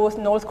have both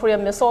North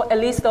Korean missile, at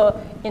least the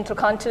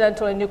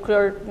intercontinental and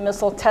nuclear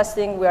missile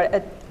testing, we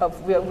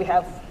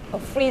have a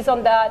freeze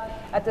on that.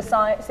 At the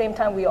same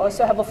time, we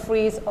also have a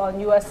freeze on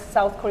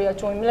U.S.-South Korea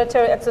joint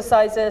military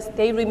exercises.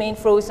 They remain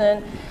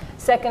frozen.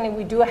 Secondly,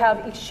 we do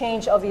have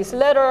exchange of these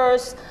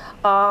letters.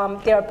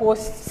 They are both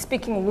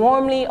speaking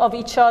warmly of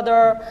each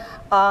other.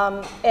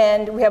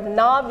 And we have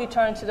not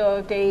returned to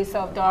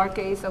the dark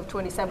days of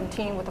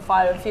 2017 with the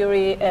fire and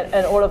fury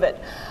and all of it.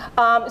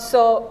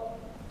 So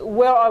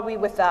where are we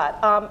with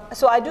that?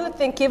 So I do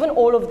think, given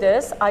all of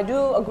this, I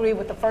do agree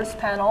with the first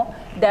panel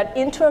that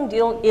interim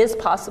deal is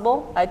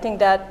possible. I think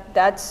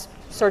that's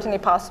certainly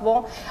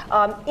possible.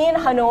 In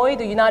Hanoi,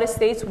 the United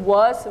States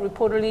was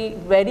reportedly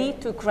ready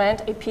to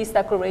grant a peace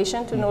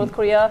declaration to North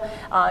Korea,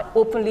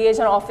 open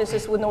liaison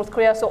offices with North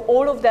Korea, so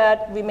all of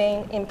that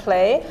remain in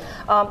play.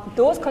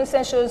 Those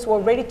concessions were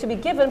ready to be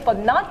given, but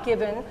not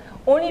given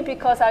only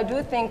because I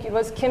do think it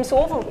was Kim's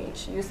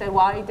overreach. You said,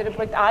 why did it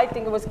break? I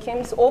think it was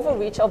Kim's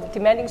overreach of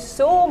demanding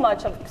so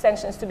much of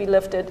sanctions to be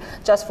lifted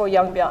just for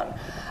Yongbyon.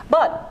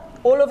 But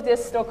all of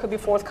this still could be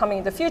forthcoming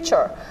in the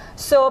future.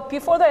 So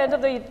before the end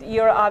of the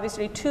year,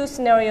 obviously, two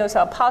scenarios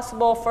are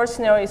possible. First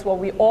scenario is what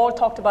we all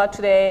talked about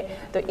today,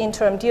 the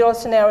interim deal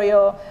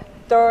scenario.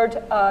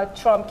 Third,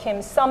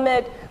 Trump-Kim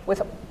summit.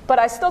 But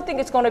I still think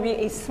it's going to be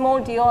a small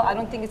deal. I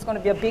don't think it's going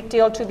to be a big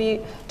deal, to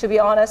be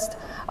honest.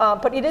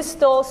 But it is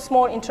still a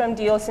small interim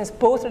deal since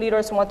both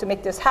leaders want to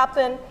make this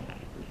happen.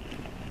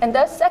 And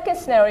that second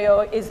scenario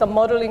is the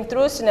muddling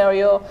through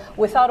scenario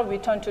without a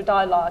return to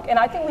dialogue. And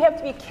I think we have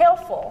to be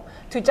careful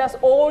to just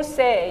all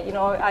say,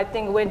 I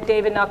think when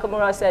David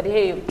Nakamura said,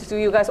 hey, do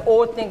you guys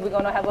all think we're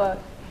going to have a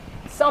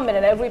summit,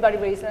 and everybody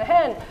raised their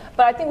hand.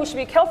 But I think we should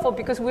be careful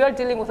because we are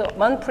dealing with an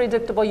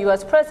unpredictable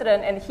US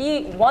president, and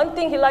one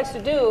thing he likes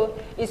to do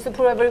is to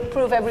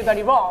prove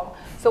everybody wrong.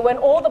 So when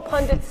all the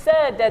pundits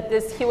said that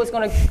he was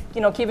going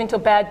to give into a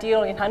bad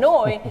deal in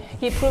Hanoi,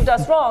 he proved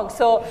us wrong.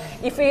 So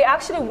if we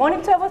actually want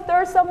him to have a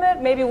third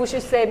summit, maybe we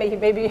should say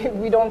maybe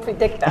we don't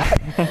predict that.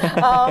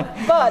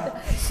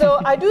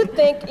 So I do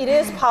think it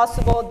is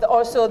possible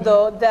also,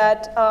 though,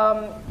 that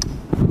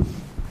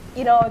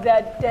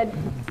that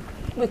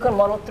we could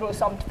muddle through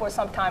for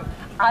some time.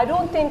 I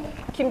don't think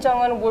Kim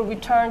Jong-un will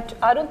return.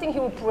 I don't think he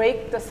will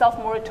break the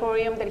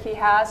self-moratorium that he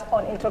has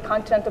on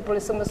intercontinental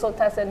ballistic missile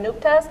tests and nuke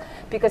tests,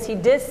 because he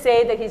did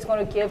say that he's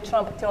going to give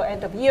Trump until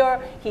end of year.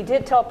 He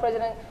did tell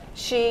President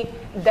Xi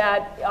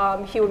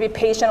that he will be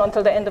patient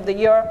until the end of the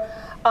year.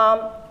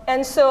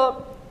 And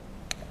so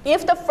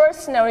if the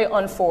first scenario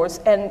unfolds,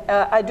 and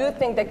I do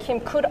think that Kim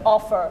could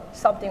offer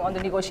something on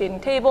the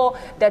negotiating table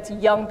that's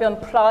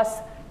Yongbyon plus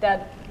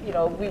that we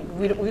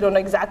don't know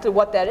exactly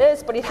what that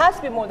is, but it has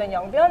to be more than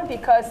Yongbyon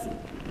because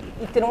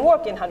it didn't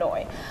work in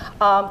Hanoi.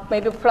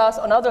 Maybe plus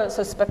another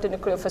suspected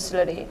nuclear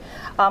facility.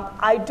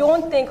 I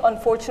don't think,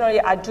 unfortunately,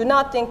 I do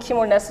not think Kim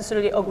will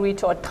necessarily agree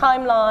to a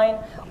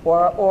timeline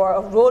or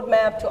a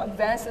roadmap to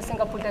advance the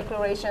Singapore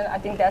Declaration. I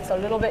think that's a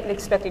little bit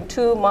expecting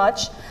too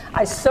much.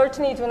 I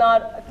certainly do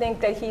not think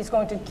that he's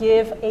going to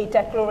give a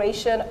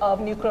declaration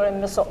of nuclear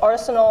and missile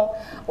arsenal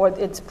or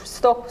its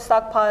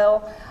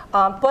stockpile,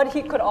 but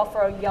he could offer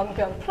a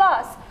Yongbyon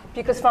Plus,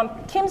 because from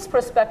Kim's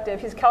perspective,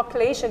 his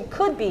calculation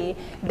could be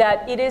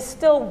that it is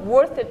still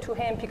worth it to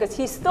him because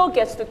he still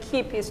gets to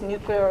keep his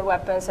nuclear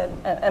weapons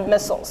and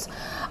missiles.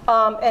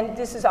 And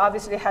this is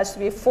obviously has to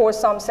be for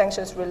some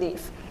sanctions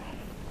relief.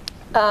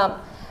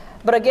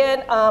 But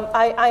again,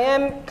 I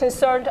am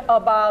concerned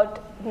about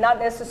not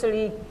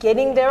necessarily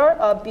getting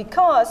there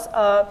because,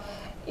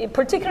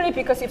 particularly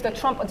because if the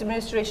Trump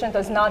administration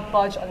does not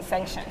budge on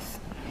sanctions.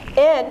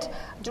 And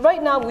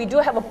right now, we do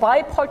have a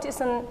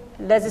bipartisan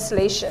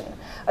legislation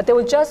that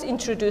was just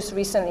introduced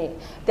recently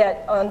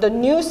that on the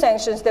new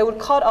sanctions, they would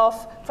cut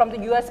off from the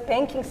US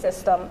banking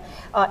system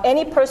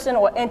any person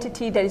or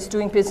entity that is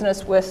doing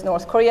business with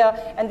North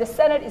Korea, and the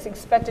Senate is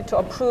expected to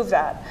approve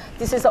that.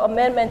 This is an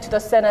amendment to the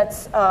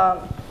Senate's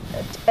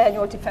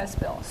annual defense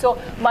bill. So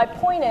my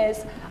point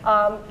is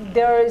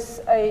there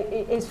is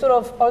a sort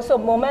of also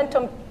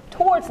momentum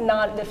towards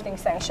not lifting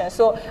sanctions.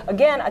 So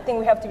again, I think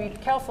we have to be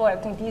careful. I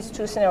think these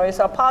two scenarios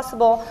are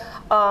possible,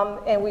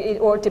 and it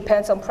all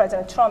depends on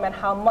President Trump and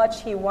how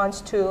much he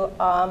wants to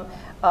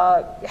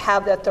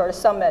have that third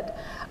summit.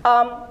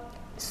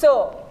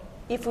 So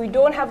if we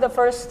don't have the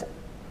first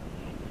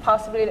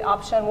possibility,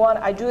 option one,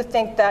 I do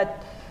think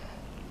that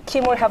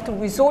Kim will have to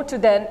resort to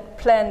then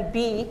plan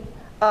B,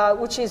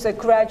 which is a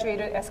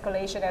graduated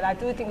escalation, and I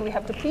do think we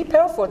have to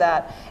prepare for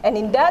that. And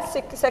in that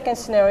second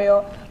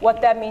scenario,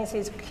 what that means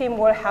is Kim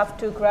will have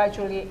to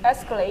gradually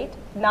escalate,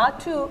 not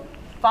to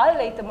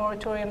violate the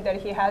moratorium that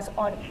he has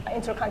on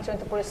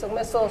intercontinental ballistic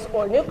missiles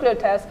or nuclear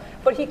tests,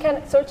 but he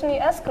can certainly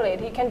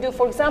escalate. He can do,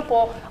 for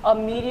example, a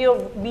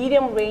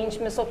medium-range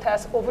missile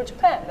test over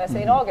Japan, let's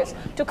say in August,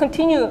 to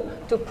continue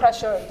to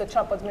pressure the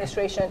Trump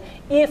administration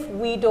if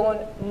we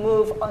don't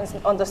move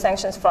on the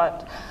sanctions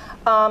front.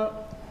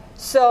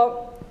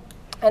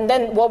 And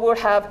then what we'll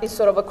have is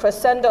sort of a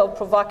crescendo of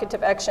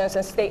provocative actions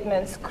and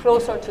statements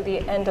closer to the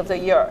end of the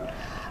year.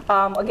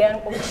 Again,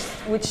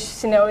 which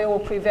scenario will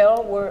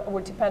prevail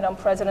will depend on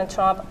President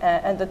Trump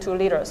and the two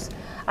leaders.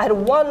 I had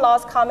one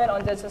last comment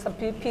on this as a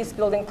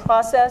peace-building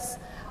process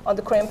on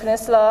the Korean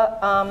Peninsula.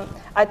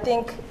 I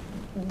think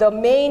the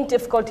main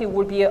difficulty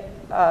will be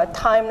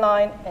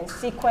timeline and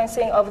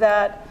sequencing of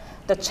that.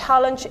 The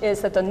challenge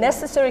is that the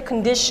necessary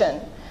condition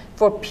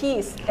for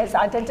peace as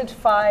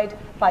identified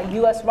by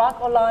US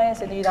ROK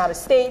alliance in the United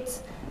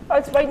States,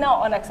 it's right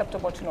now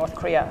unacceptable to North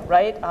Korea,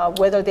 right?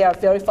 Whether they are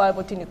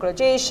verifiable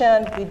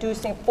denuclearization,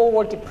 reducing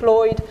forward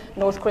deployed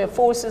North Korean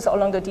forces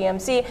along the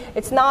DMZ,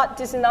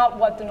 this is not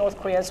what the North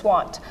Koreans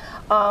want.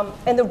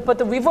 But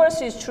the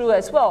reverse is true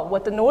as well.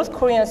 What the North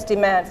Koreans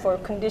demand for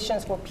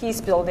conditions for peace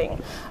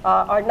building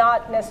are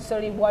not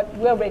necessarily what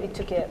we're ready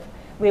to give.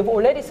 We've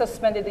already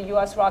suspended the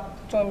US ROK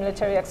joint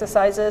military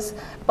exercises,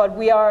 but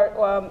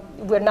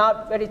we're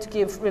not ready to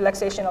give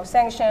relaxation of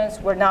sanctions.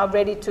 We're not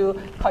ready to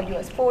cut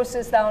US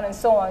forces down and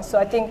so on. So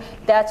I think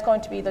that's going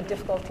to be the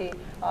difficulty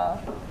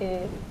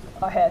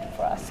ahead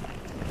for us.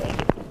 Thank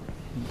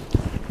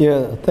you.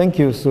 Yeah, thank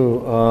you,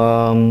 Sue.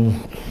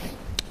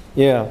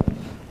 Yeah,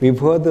 we've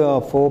heard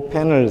 4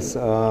 panels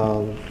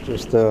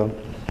just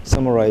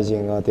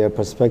summarizing their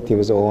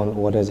perspectives on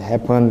what has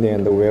happened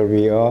and where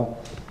we are,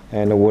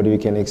 and what we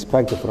can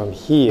expect from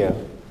here.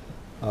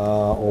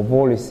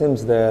 Overall, it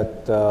seems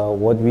that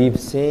what we've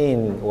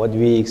seen, what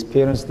we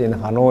experienced in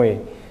Hanoi,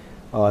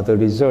 the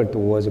result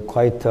was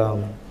quite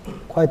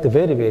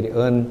very, very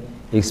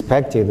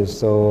unexpected.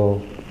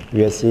 So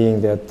we are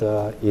seeing that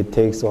it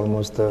takes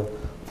almost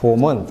 4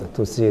 months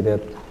to see that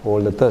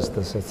all the dust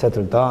has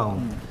settled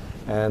down.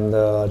 And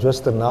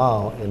just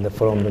now,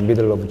 from the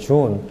middle of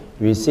June,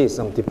 we see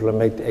some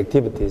diplomatic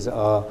activities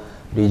are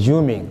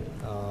resuming.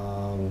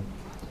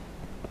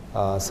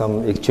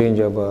 Some exchange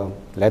of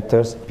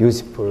letters,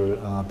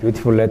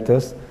 beautiful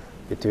letters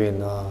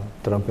between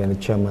Trump and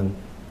Chairman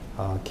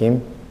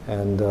Kim,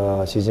 and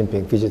Xi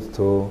Jinping visit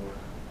to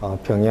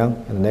Pyongyang.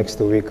 And next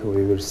week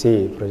we will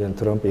see President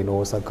Trump in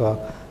Osaka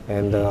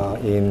and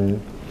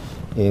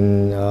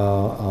in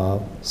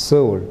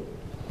Seoul.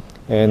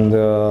 And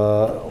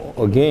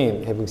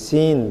again, having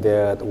seen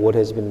that what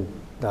has been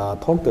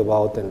talked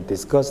about and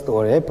discussed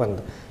or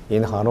happened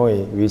in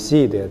Hanoi, we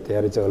see that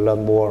there is a lot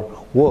more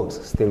work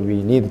still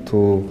we need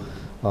to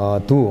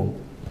do.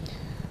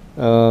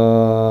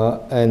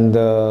 And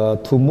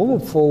to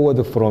move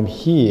forward from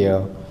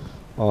here,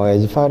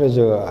 as far as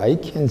I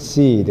can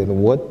see, that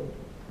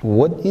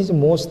what is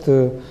most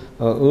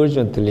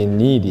urgently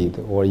needed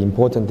or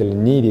importantly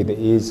needed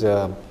is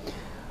to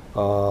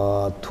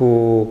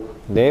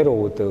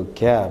narrow the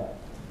gap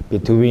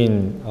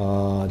between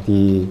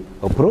the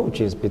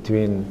approaches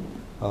between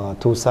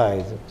two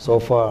sides. So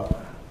far,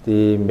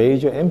 the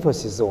major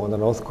emphasis on the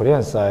North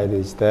Korean side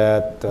is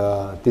that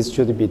this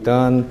should be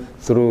done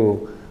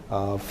through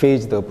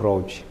phased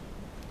approach.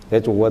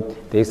 That's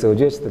what they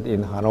suggested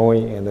in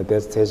Hanoi, and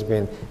that has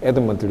been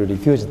adamantly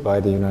refused by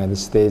the United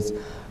States.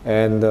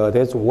 And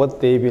that's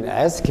what they've been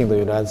asking the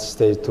United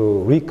States to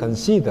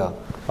reconsider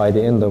by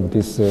the end of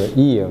this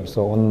year.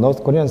 So on the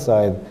North Korean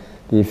side,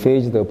 the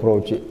phased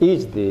approach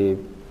is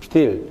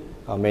still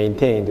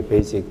maintained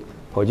basic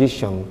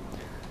position.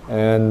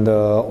 And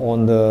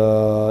on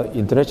the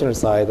international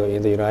side, or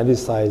in the United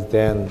States,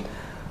 then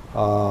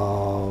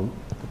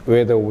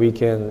whether we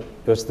can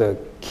just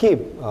keep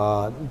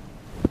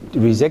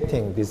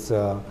rejecting this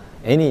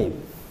any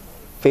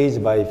phase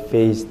by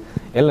phase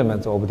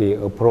elements of the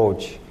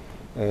approach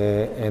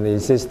and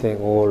insisting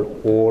all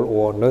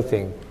or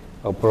nothing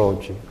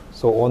approach.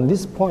 So on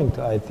this point,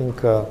 I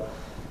think,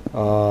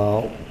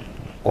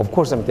 of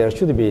course, there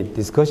should be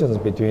discussions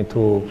between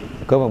two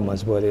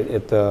governments, but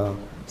at the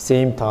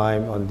same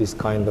time, on this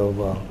kind of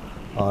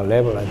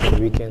level, I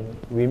think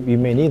we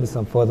may need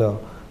some further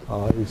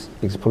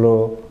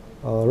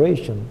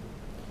exploration.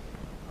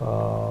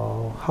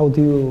 How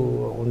do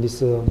you, on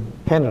this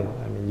panel,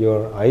 I mean,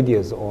 your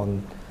ideas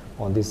on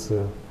this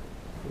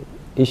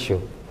issue?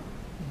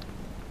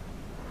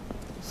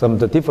 Some of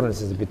the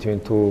differences between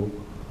two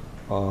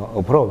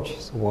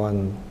approaches.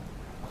 One,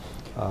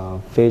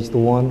 phased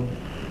one.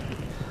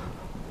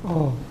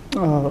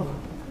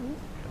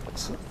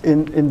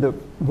 In the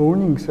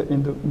morning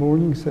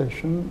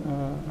session,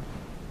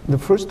 the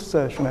first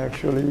session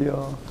actually,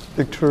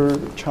 Victor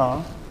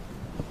Cha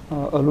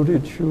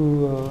alluded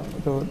to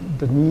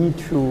the need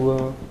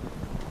to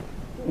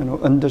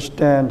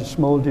understand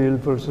small deal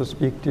versus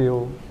big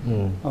deal,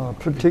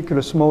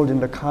 particularly small in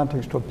the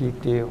context of big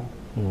deal.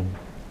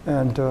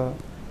 And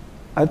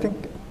I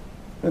think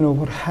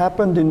what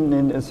happened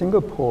in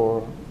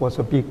Singapore was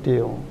a big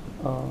deal.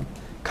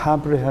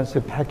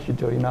 Comprehensive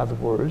package, in other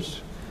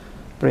words,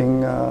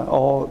 bring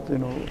all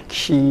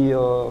key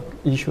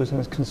issues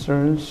and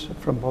concerns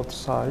from both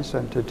sides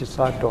and to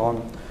decide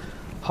on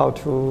how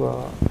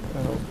to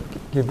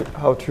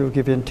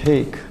give and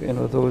take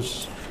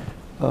those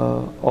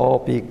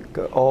all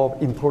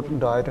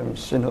important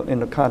items in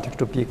the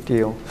context of big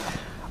deal.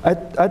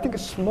 I think a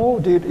small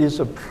deal is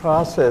a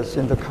process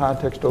in the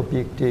context of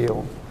big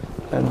deal,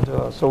 and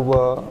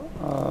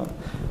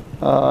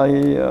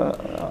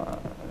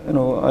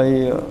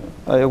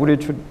I agree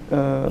to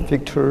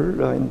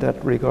Victor in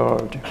that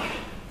regard.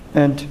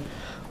 And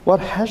what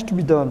has to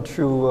be done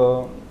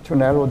to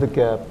narrow the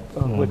gap,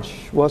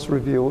 which was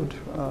revealed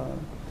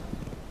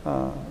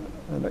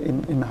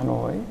in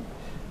Hanoi?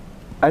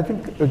 I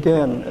think,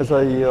 again, as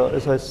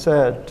I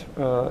said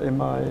in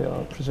my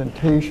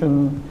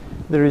presentation,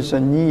 there is a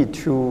need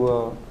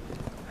to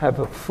have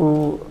a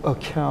full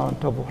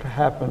account of what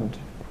happened.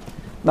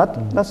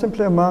 Not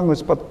simply among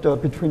us, but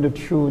between the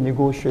two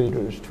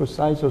negotiators, two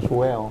sides as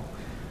well.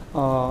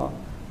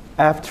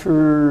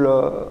 After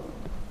a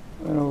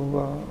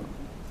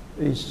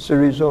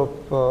series of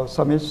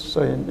summits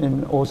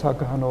in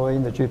Osaka, Hanoi,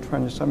 in the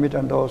G20 summit,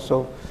 and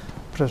also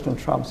President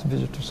Trump's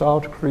visit to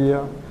South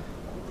Korea,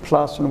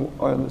 plus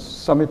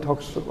summit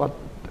talks what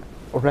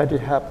already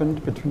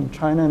happened between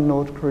China and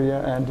North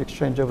Korea, and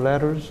exchange of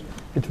letters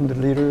between the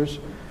leaders.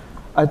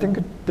 I think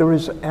there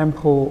is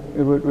ample,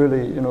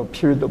 really,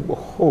 period of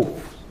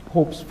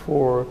hopes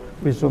for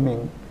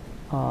resuming,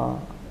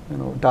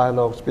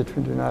 dialogues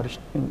between the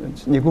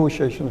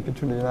negotiations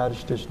between the United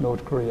States and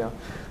North Korea.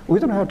 We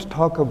don't have to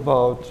talk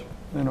about,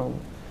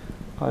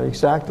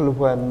 exactly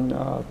when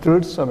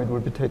third summit will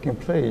be taking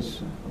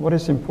place. What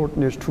is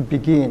important is to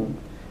begin,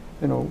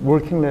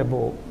 working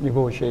level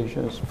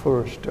negotiations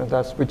first, and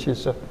which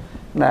is a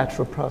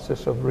natural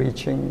process of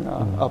reaching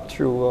up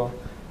to,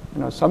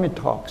 summit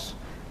talks.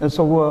 And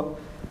so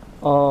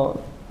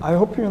I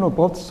hope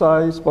both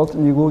sides, both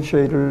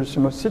negotiators,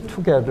 sit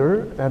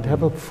together and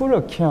have a full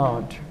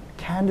account,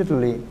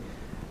 candidly,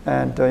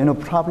 and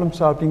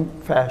problem-solving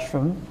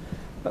fashion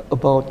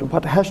about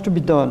what has to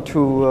be done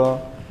to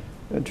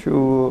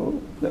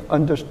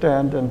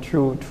understand and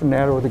to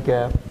narrow the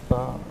gap.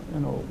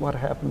 What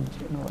happened,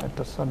 at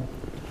the summit.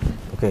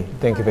 Okay,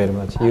 thank you very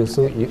much.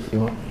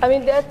 I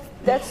mean,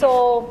 that's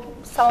all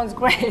sounds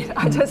great.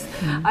 I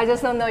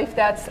just don't know if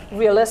that's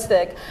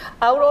realistic.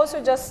 I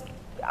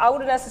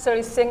wouldn't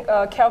necessarily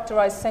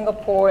characterize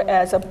Singapore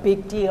as a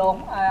big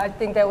deal. I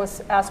think that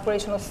was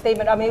aspirational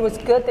statement. I mean, it was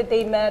good that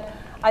they met.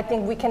 I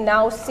think we can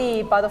now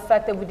see by the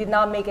fact that we did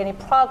not make any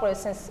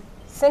progress in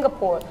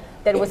Singapore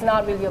that it was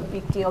not really a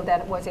big deal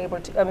that was able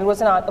to, it was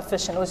not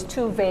efficient. It was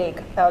too vague,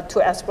 too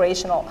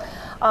aspirational.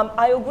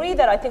 I agree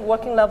that I think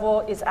working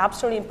level is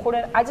absolutely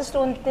important. I just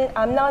don't think,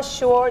 I'm not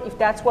sure if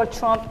that's where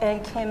Trump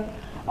and Kim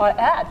are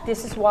at.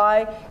 This is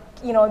why,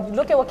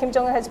 look at what Kim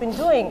Jong-un has been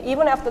doing.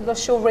 Even after the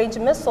short-range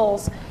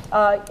missiles,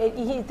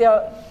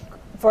 they're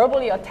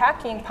verbally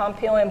attacking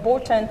Pompeo and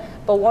Bolton,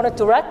 but want to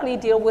directly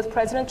deal with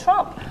President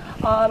Trump.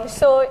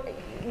 So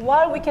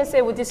while we can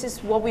say, well, this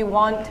is what we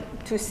want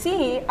to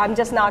see, I'm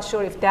just not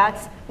sure if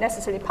that's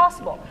necessarily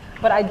possible.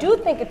 But I do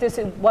think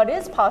what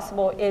is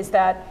possible is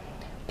that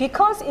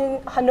because in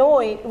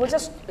Hanoi, it was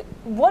just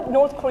what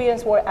North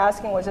Koreans were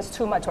asking was just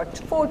too much, or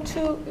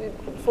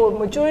for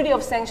majority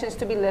of sanctions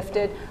to be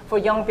lifted for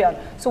Yongbyon.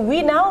 So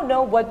we now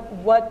know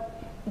what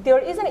there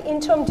is an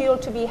interim deal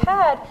to be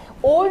had.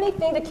 Only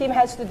thing that Kim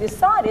has to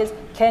decide is,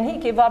 can he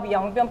give up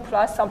Yongbyon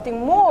plus something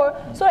more?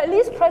 So at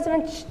least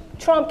President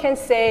Trump can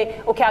say,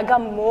 okay, I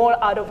got more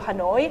out of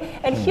Hanoi,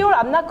 and here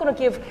I'm not going to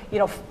give,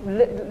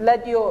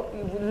 let you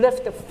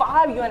lift the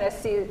 5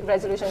 UNSC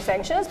resolution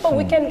sanctions, but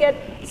we can get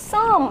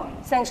some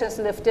sanctions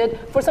lifted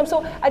for some.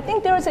 So I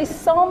think there is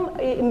some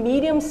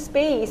medium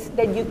space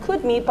that you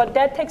could meet, but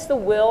that takes the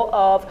will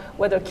of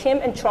whether Kim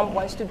and Trump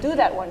wants to do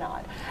that or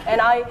not.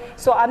 And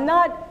so I'm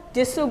not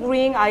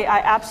disagreeing.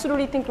 I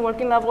absolutely think the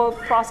working level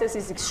process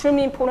is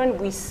extremely important.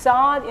 We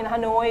saw it in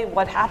Hanoi,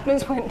 what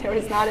happens when there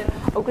is not an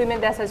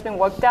agreement that has been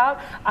worked out.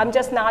 I'm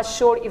just not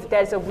sure if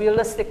there's a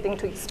realistic thing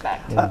to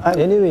expect.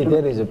 Anyway,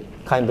 there is a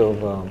kind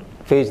of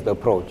phased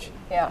approach.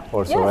 Yeah.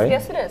 Also, right?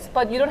 Yes, it is.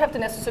 But you don't have to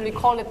necessarily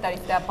call it that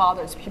if that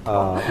bothers people.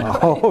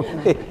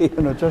 Okay.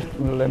 Just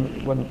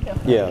one.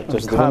 Yeah,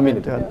 just 1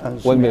 minute.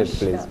 1 minute,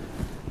 please.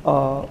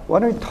 Why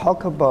don't we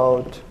talk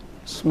about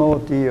small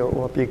deal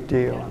or big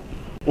deal,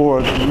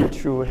 or the need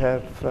to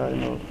have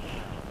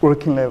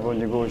working level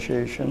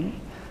negotiation?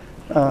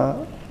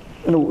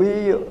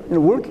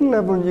 Working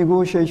level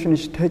negotiation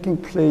is taking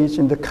place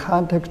in the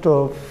context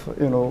of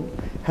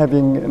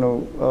having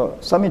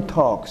summit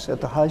talks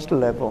at the highest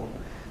level,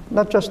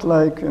 not just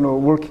like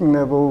working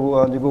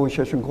level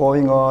negotiation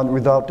going on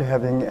without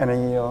having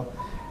any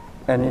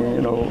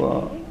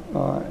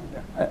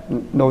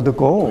know the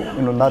goal,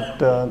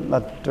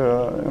 not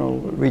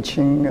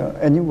reaching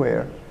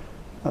anywhere.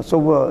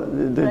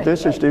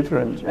 This is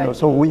different. Right.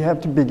 So we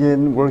have to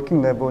begin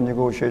working level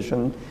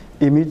negotiation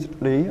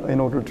immediately in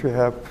order to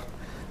have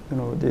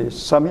the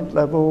summit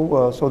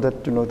level so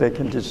that they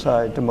can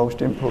decide the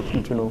most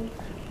important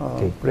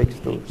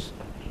breakthroughs.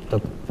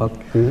 Dr. Park,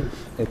 you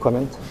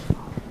comment?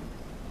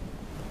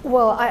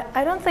 Well,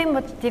 I don't think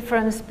much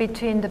difference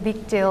between the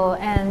big deal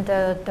and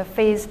the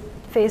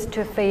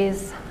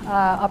face-to-face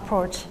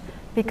approach,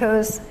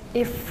 because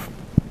if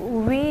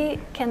we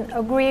can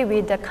agree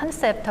with the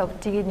concept of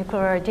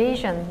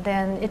denuclearization,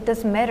 then it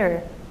doesn't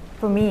matter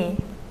for me.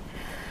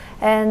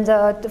 And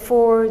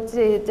for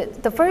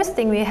the first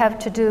thing we have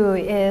to do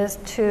is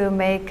to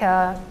make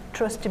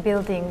trust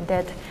building,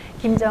 that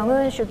Kim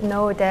Jong-un should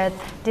know that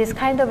this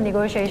kind of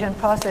negotiation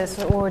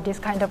process or this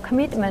kind of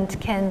commitment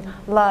can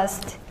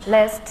last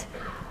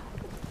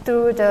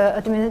through the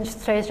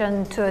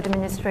administration to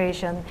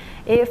administration.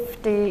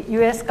 If the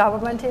US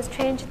government is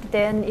changed,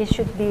 then it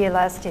should be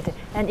lasted.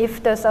 And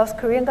if the South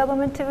Korean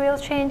government will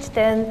change,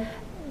 then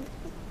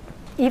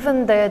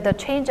even the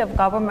change of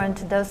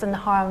government doesn't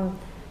harm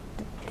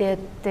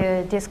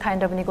this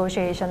kind of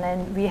negotiation.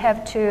 And we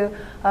have to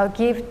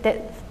give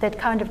that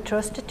kind of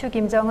trust to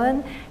Kim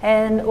Jong-un.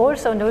 And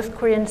also North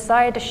Korean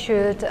side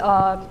should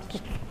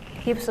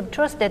give some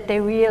trust that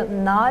they will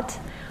not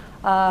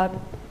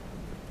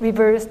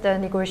reverse the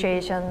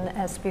negotiation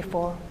as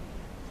before.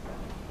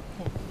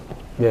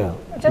 Yeah.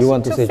 Just you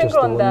want to say just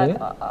on 1 that.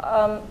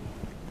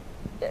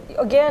 minute?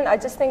 Again, I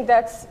just think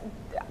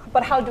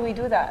but how do we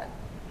do that?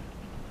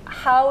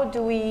 How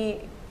do we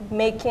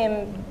make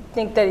him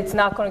think that it's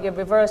not going to get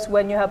reversed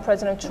when you have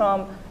President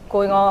Trump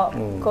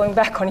going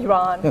back on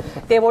Iran?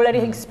 They've already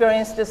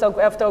experienced this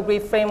after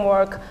agreed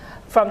framework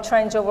from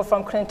changeover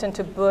from Clinton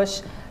to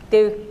Bush.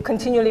 They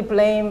continually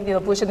blame the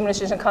Bush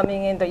administration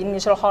coming in, the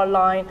initial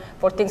hardline,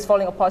 for things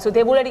falling apart. So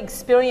they've already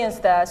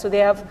experienced that. So they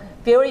have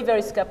very,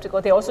 very skeptical.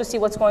 They also see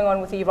what's going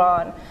on with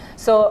Iran.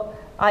 So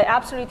I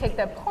absolutely take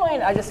that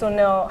point. I just don't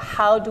know,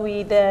 how do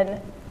we then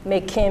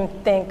make him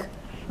think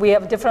we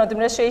have a different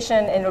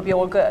administration and it'll be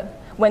all good,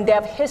 when they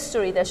have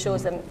history that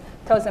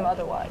tells them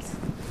otherwise?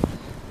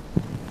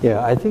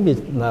 Yeah, I think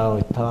it's now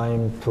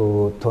time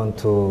to turn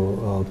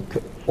to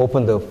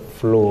open the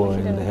floor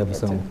and have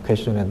some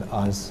question and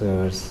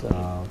answers.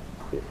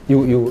 You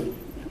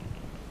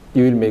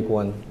will make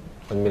one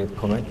minute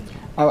comment.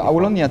 I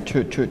will only add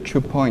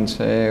two points.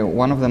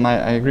 One of them,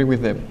 I agree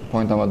with the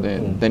point about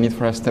the need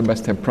for a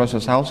step-by-step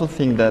process. I also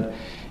think that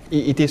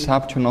it is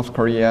up to North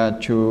Korea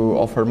to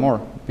offer more,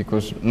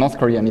 because North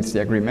Korea needs the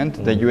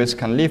agreement. The US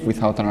can live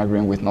without an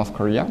agreement with North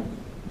Korea.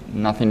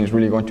 Nothing is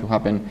really going to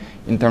happen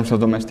in terms of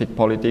domestic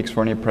politics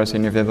for any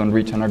president if they don't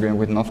reach an agreement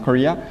with North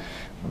Korea.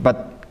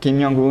 But Kim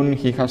Jong-un,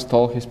 he has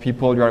told his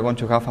people, you are going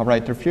to have a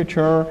brighter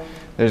future.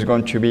 There's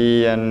going to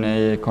be an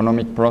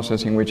economic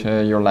process in which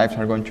your lives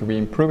are going to be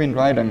improving,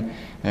 right? And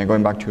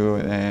going back to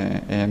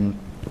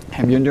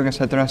Byung-Joon,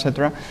 etc.,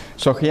 etc.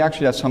 So he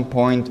actually, at some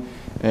point,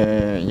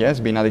 yes,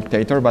 been a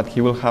dictator, but he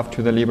will have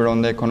to deliver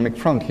on the economic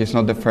front. He's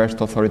not the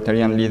first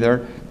authoritarian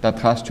leader that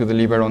has to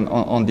deliver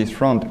on this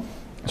front.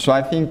 So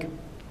I think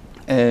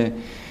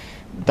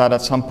that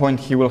at some point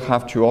he will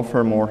have to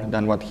offer more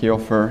than what he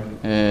offered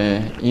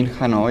in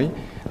Hanoi,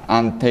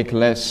 and take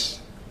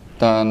less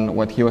than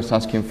what he was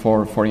asking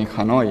for in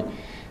Hanoi.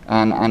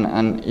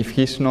 And if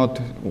he's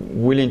not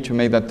willing to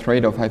make that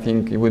trade-off, I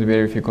think it would be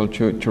very difficult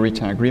to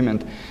reach an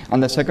agreement.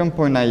 And the second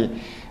point,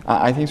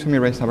 I think Sumi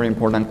raised a very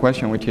important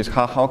question, which is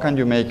how can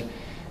you make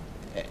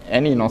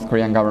any North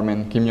Korean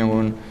government, Kim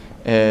Jong-un,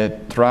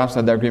 trust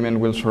that the agreement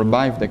will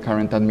survive the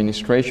current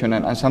administration?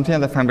 And something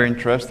that I find very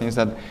interesting is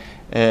that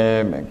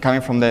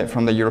coming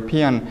from the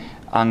European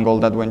angle,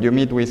 that when you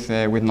meet with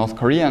North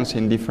Koreans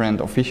in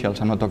different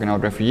officials, I'm not talking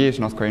about refugees,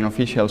 North Korean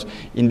officials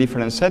in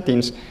different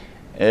settings,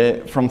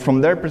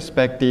 from their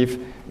perspective,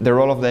 the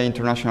role of the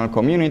international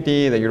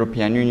community, the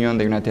European Union,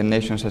 the United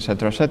Nations,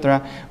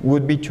 etc.,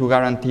 would be to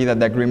guarantee that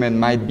the agreement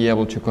might be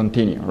able to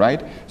continue,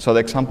 right? So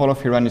the example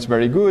of Iran is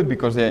very good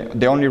because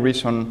the only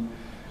reason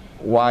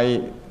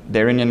why the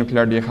Iranian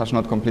nuclear deal has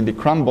not completely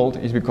crumbled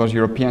is because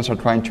Europeans are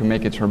trying to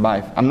make it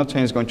survive. I'm not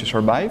saying it's going to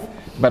survive,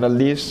 but at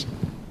least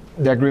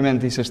the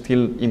agreement is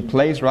still in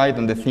place, right?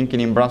 And the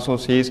thinking in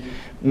Brussels is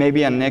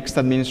maybe a next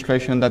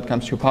administration that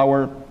comes to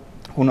power,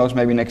 who knows,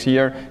 maybe next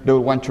year, they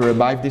will want to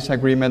revive this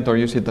agreement or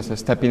use it as a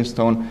stepping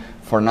stone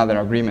for another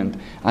agreement.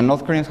 And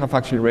North Koreans have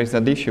actually raised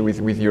that issue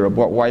with Europe.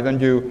 Why don't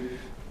you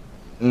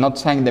not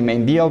sign the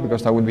main deal,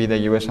 because that would be the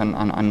US and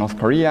North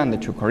Korea and the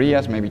two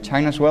Koreas, maybe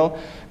China as well,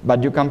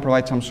 but you can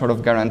provide some sort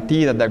of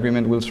guarantee that the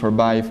agreement will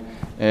survive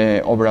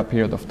over a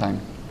period of time.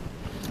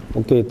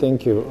 Okay,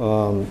 thank you.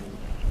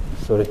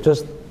 Sorry,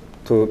 just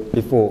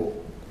before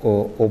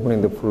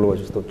opening the floor,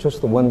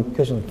 just one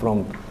question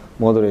from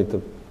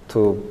moderator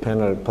to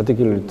panel,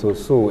 particularly to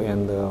Sue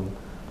and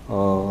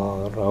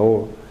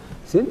Raul.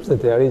 Seems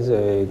that there is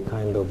a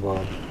kind of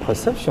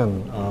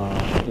perception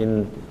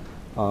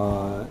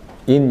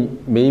in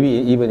maybe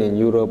even in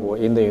Europe or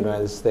in the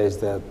United States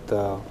that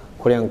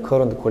current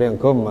Korean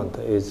government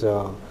is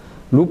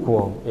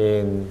lukewarm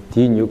in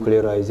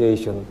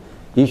denuclearization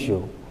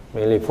issue,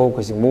 mainly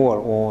focusing more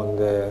on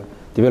the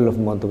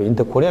development of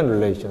inter-Korean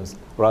relations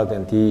rather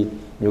than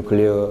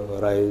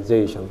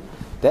denuclearization.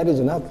 That is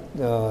not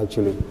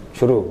actually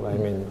true. I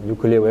mean,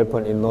 nuclear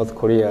weapon in North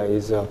Korea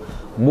is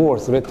more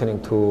threatening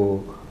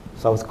to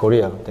South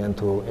Korea than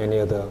to any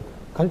other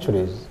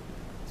countries.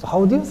 So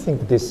how do you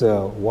think this,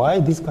 why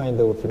this kind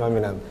of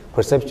phenomenon,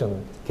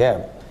 perception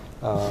gap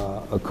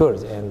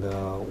occurs, and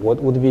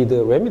what would be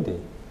the remedy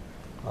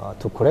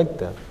to correct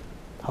that?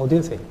 How do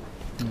you think?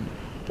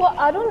 Well,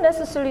 I don't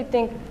necessarily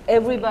think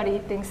everybody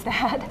thinks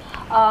that.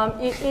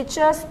 It's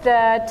just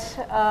that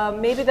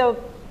maybe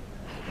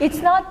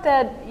it's not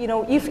that, you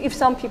know, if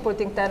some people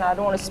think that, I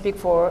don't want to speak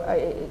for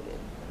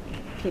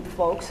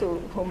folks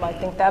who might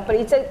think that, but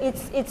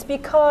it's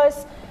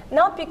because,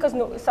 not because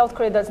South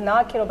Korea does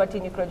not care about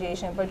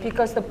denuclearization, but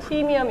because the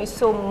premium is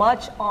so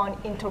much on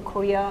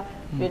inter-Korea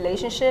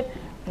relationship,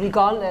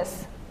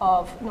 regardless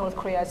of North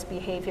Korea's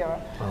behavior.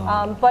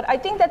 But I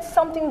think that's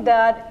something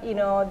that, you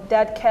know,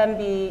 that can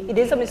be, it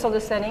is a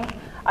misunderstanding.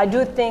 I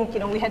do think, you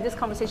know, we had this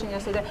conversation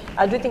yesterday,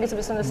 I do think it's a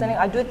misunderstanding.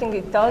 I do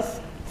think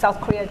South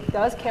Korea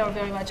does care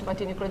very much about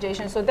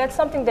denuclearization. So that's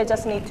something that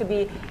just needs to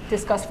be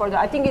discussed further.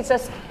 I think it's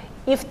just,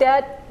 if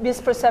that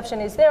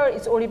misperception is there,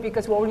 it's only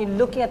because we're only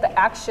looking at the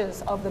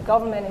actions of the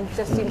government, and it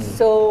just seems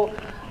so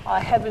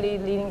heavily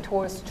leaning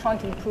towards trying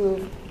to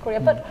improve Korea.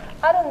 But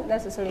I don't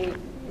necessarily,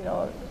 you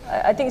know,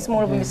 I think it's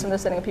more of a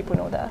misunderstanding, and people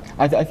know that.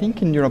 I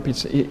think in Europe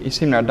it's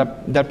similar.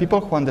 There are people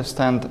who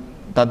understand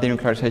that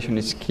denuclearization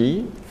is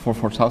key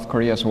for South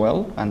Korea as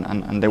well,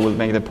 and they will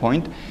make the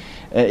point.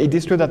 It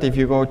is true that if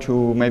you go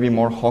to maybe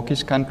more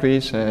hawkish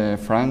countries,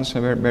 France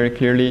very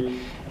clearly,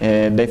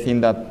 they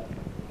think that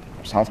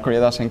South Korea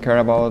doesn't care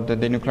about the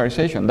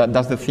denuclearization.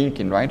 That's the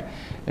thinking, right?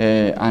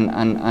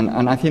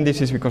 And I think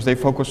this is because they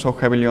focus so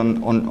heavily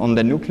on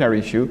the nuclear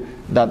issue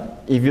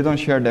that if you don't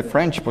share the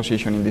French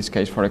position in this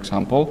case, for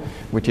example,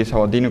 which is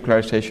about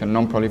denuclearization,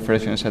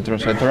 non-proliferation,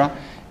 etc.,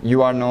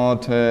 you are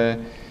not,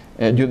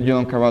 you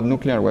don't care about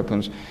nuclear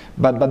weapons.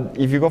 But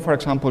if you go, for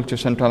example, to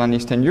Central and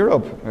Eastern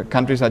Europe,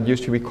 countries that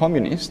used to be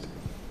communist,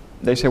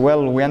 they say,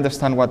 well, we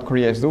understand what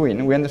Korea is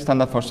doing. We understand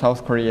that for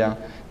South Korea,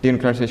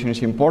 denuclearization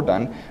is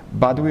important,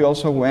 but we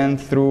also went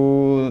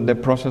through the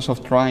process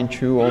of trying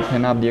to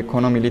open up the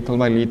economy little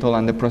by little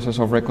and the process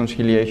of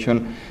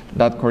reconciliation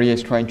that Korea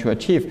is trying to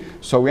achieve.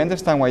 So we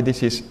understand why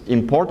this is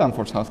important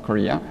for South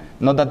Korea.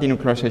 Not that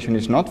denuclearization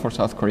is not for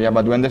South Korea,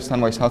 but we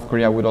understand why South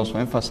Korea would also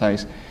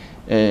emphasize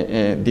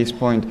this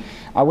point.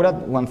 I would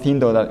add one thing,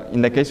 though, that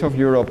in the case of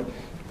Europe,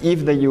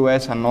 if the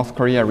US and North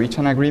Korea reach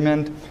an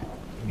agreement,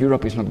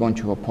 Europe is not going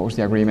to oppose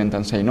the agreement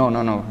and say, no,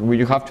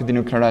 you have to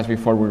denuclearize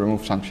before we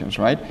remove sanctions,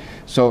 right?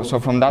 So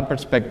from that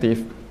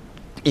perspective,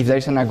 if there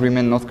is an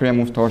agreement, North Korea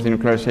moves towards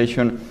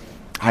denuclearization,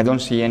 I don't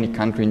see any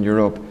country in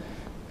Europe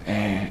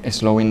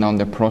slowing down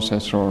the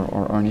process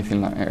or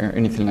anything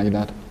like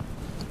that.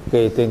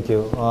 Okay, thank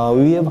you.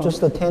 We have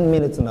just 10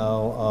 minutes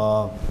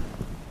now,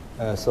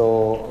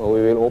 so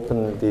we will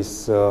open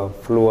this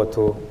floor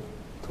to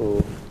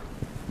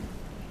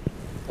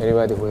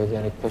anybody who has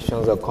any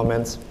questions or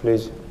comments,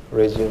 please.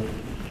 Raise your. Here.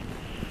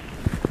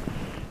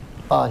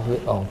 Oh,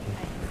 okay.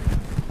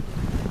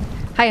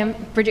 Hi, I'm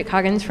Bridget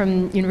Coggins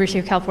from University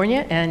of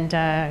California and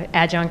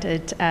adjunct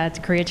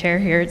at Korea Chair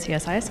here at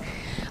CSIS.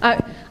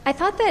 I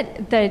thought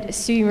that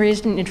Sue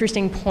raised an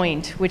interesting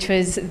point, which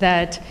was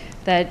that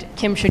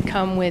Kim should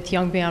come with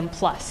Yongbyon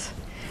Plus.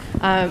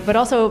 But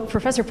also,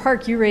 Professor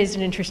Park, you raised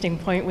an interesting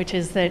point, which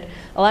is that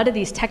a lot of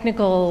these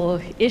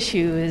technical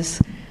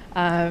issues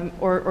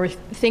or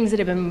things that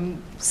have been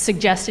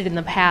suggested in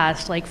the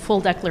past, like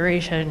full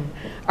declaration,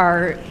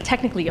 are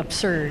technically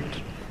absurd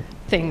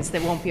things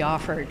that won't be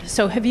offered.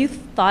 So have you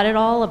thought at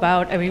all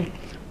about, I mean,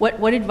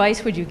 what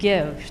advice would you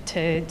give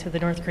to the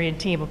North Korean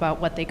team about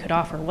what they could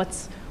offer?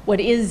 What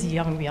is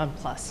Yongbyon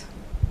Plus?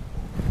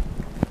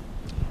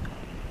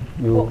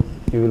 You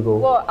will go.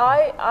 Well,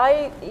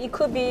 it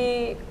could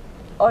be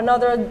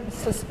another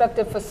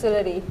suspected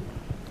facility,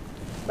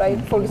 right?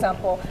 For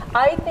example,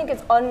 I think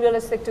it's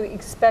unrealistic to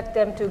expect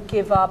them to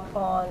give up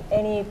on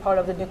any part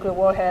of the nuclear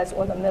warheads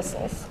or the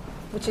missiles,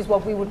 which is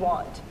what we would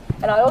want.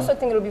 And I also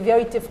think it will be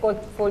very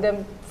difficult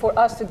for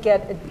us to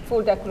get a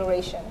full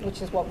declaration,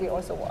 which is what we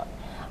also want.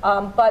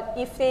 But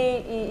if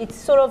it's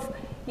sort of,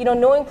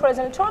 knowing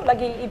President Trump,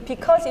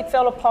 because it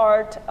fell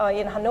apart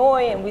in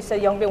Hanoi and we said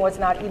Yongbyon was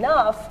not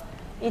enough,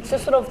 it's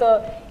just sort of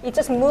it's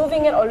just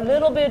moving it a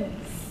little bit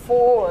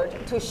forward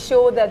to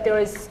show that there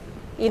is,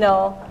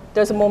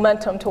 there's a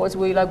momentum towards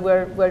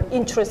we're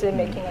interested in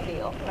making a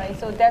deal, right?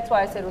 So that's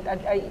why I said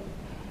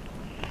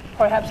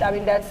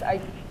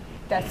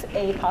that's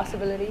a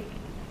possibility.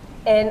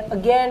 And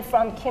again,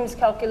 from Kim's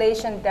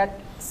calculation,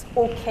 that's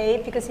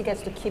okay because he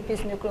gets to keep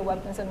his nuclear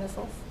weapons and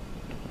missiles.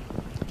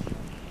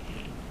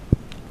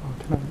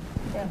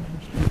 Yeah.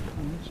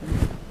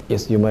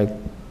 Yes, you might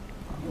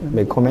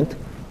make comment.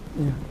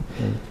 Yeah.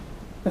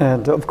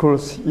 And of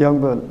course,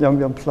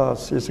 Yongbyon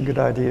Plus is a good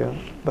idea,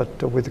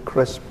 but with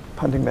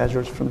corresponding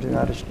measures from the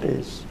United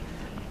States,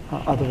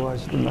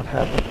 otherwise it will not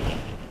happen.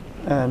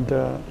 And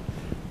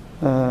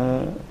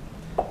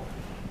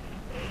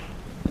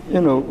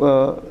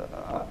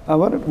I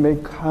want to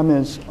make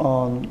comments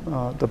on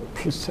the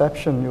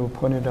perception you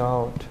pointed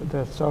out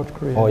that South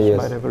Koreans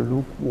might have a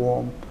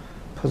lukewarm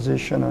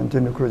position on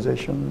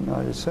denuclearization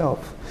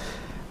itself.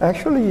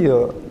 Actually,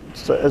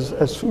 so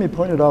as Sumi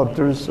pointed out,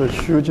 there's a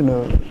huge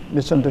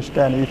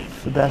misunderstanding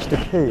if that's the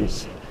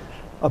case,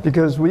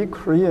 because we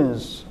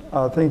Koreans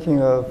are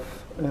thinking of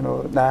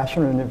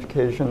national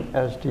unification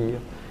as the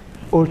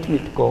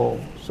ultimate goal.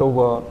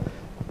 So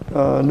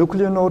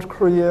nuclear North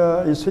Korea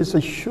is a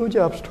huge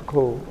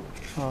obstacle,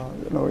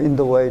 in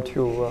the way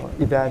to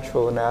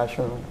eventual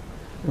national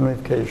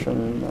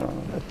unification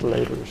at a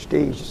later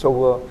stage.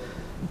 So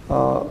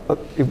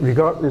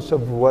regardless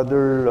of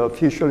whether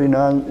officially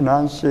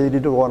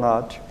enunciated or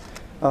not,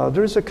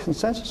 there is a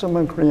consensus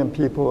among Korean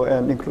people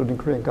and including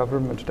Korean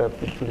government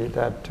definitely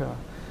that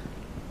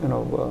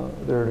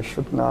there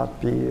should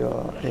not be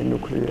a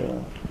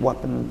nuclear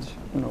weapon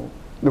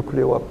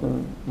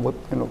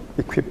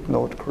equipped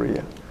North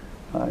Korea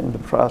in the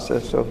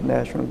process of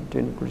national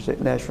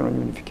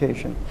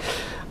unification.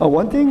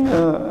 One thing,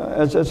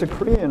 as a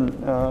Korean,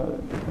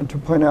 to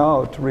point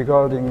out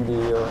regarding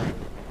the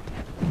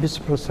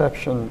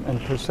misperception and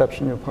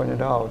perception you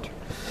pointed out,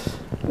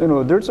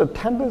 there's a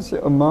tendency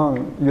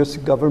among U.S.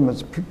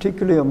 governments,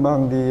 particularly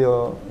among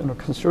the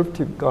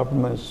conservative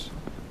governments,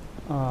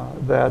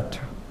 that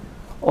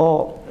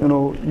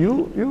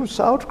you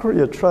South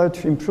Korea try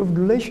to improve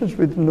relations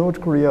with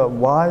North Korea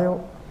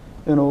while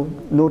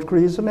North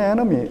Korea is an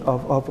enemy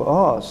of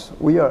us.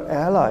 We are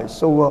allies.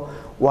 So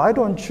why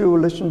don't you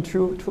listen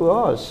to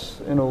us?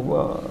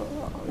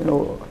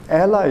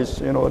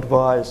 Allies,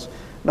 advise,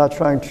 not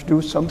trying to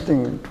do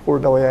something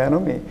toward our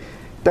enemy.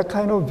 That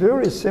kind of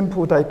very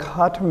simple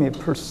dichotomy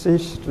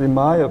persists, in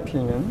my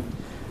opinion.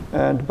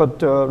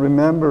 But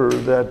remember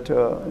that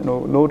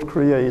North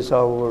Korea is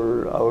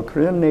our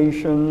Korean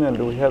nation, and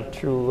we have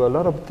a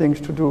lot of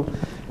things to do.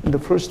 In the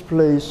first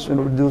place,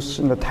 reduce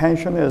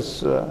tension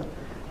as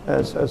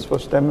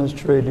was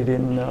demonstrated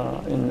in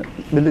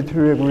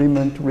military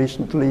agreement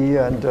recently,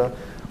 and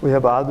we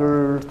have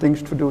other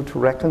things to do to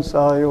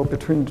reconcile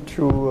between the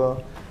two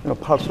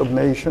parts of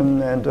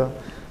nation, and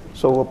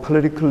so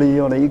politically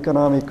and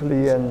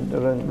economically, and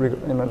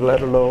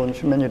let alone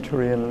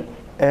humanitarian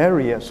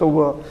area.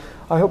 So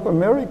I hope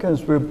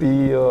Americans will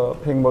be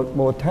paying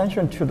more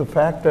attention to the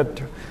fact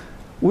that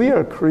we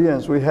are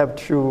Koreans. We have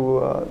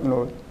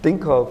to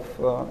think of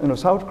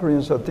South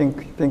Koreans are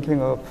thinking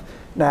of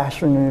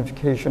national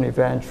unification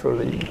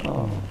eventually,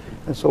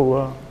 and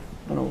so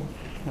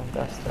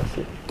that's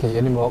it. Okay,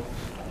 any more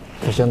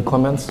question,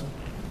 comments?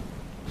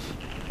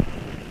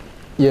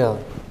 Yeah,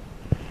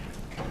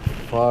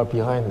 far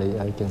behind me,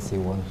 I can see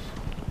one.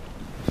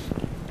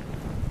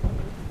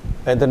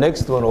 And the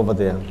next one over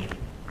there,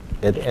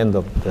 at the end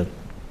of the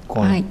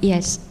corner.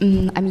 Yes,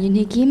 I'm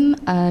Yuni Kim,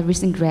 a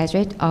recent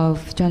graduate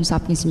of Johns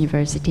Hopkins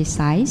University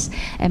SAIS,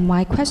 and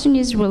my question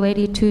is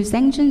related to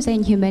sanctions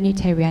and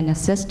humanitarian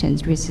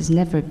assistance, which has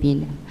never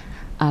been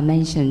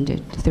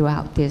mentioned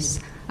throughout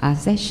this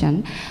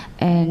session.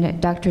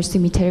 And Dr.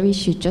 Sumiteri,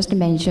 she just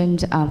mentioned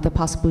the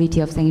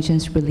possibility of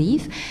sanctions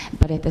relief,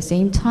 but at the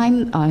same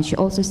time, she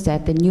also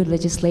said the new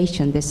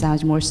legislation that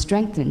sounds more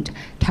strengthened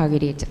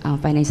targeted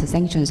financial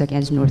sanctions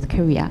against North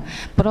Korea.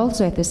 But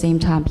also at the same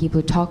time,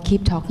 people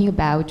keep talking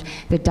about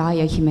the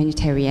dire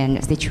humanitarian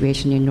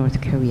situation in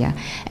North Korea.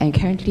 And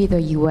currently,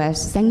 the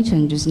U.S.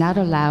 sanctions does not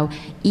allow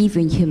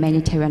even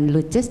humanitarian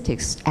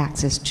logistics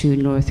access to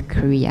North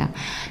Korea.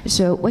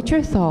 So what's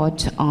your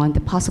thought on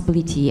the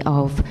possibility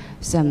of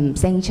some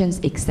sanctions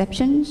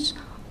exceptions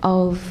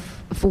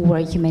for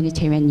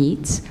humanitarian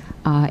needs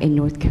in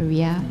North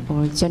Korea,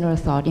 or general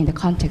thought in the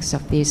context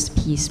of this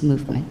peace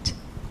movement?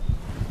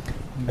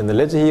 And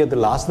let's hear the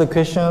last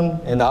question,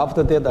 and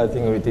after that, I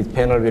think the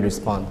panel will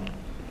respond.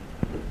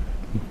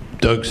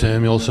 Doug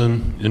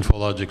Samuelson,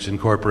 Infologics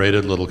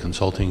Incorporated, little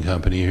consulting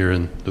company here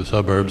in the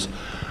suburbs.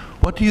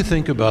 What do you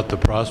think about the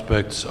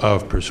prospects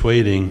of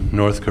persuading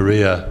North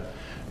Korea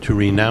to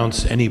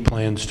renounce any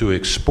plans to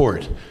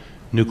export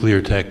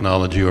nuclear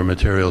technology or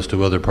materials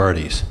to other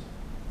parties?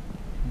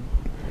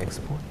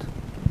 Export?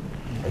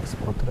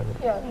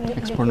 Yeah,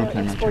 export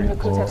nuclear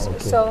materials. Okay.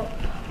 So,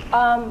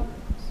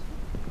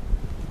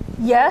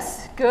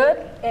 yes, good,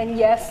 and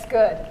yes,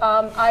 good.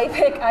 I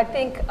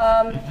think,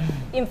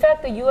 in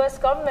fact, the U.S.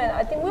 government,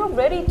 I think we're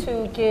ready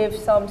to give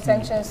some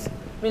sanctions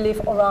relief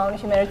around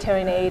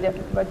humanitarian aid,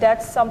 but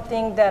that's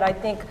something that I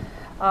think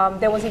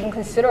that was even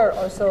considered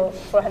also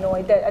for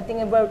Hanoi. That I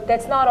think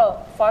that's not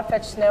a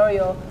far-fetched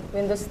scenario. We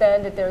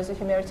understand that there is a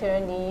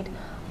humanitarian need.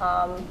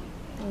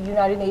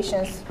 United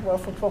Nations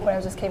World Food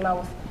Program just came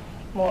out with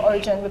more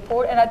urgent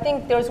report, and I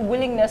think there's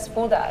willingness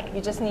for that.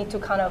 We just need to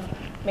kind of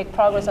make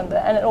progress on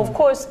that. And of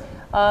course,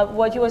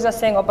 what you were just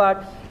saying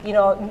about,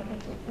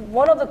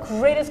 one of the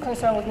greatest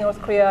concerns with North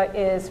Korea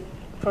is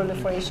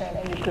proliferation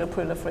and nuclear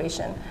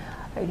proliferation.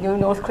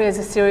 North Korea is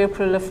a serial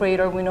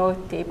proliferator. We know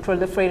they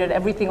proliferated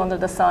everything under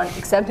the sun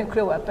except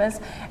nuclear weapons.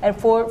 And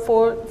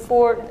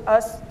for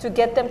us to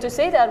get them to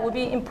say that would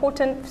be an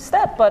important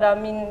step. But I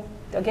mean,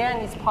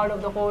 again, it's part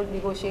of the whole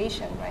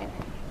negotiation, right?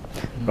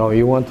 Now,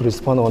 you want to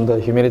respond on the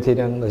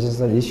humanitarian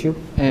assistance issue?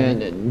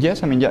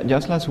 Yes, I mean,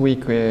 just last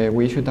week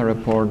we issued a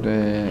report,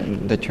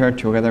 the chair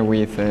together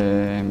with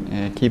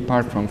a key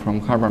part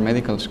from Harvard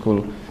Medical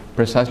School,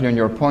 precisely on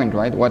your point,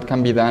 right? What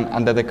can be done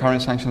under the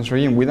current sanctions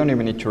regime? We don't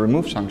even need to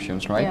remove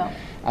sanctions, right? Yeah.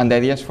 And the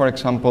idea is, for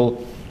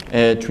example,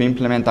 to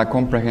implement a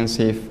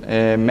comprehensive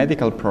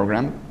medical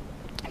program.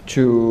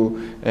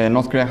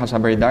 North Korea has a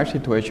very dire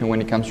situation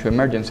when it comes to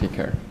emergency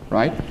care,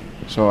 right?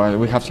 So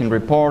we have seen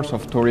reports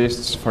of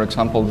tourists, for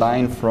example,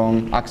 dying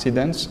from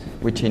accidents,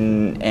 which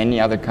in any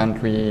other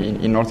country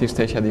in Northeast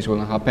Asia this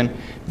wouldn't happen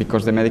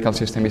because the medical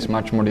system is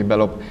much more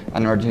developed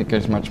and emergency care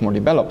is much more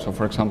developed. So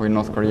for example, in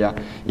North Korea,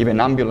 even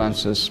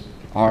ambulances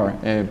are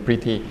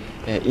pretty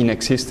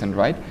inexistent,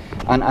 right?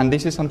 And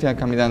this is something that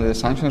can be done under the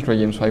sanctions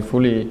regime, so I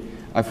fully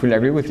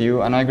agree with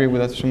you, and I agree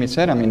with what Sumit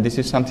said. I mean, this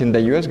is something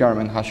the US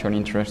government has shown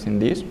interest in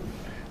this.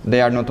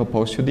 They are not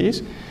opposed to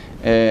this.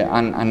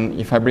 And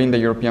if I bring the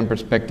European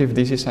perspective,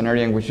 this is an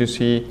area in which you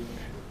see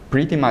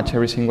pretty much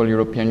every single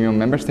European Union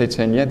member state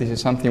saying, yeah, this is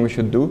something we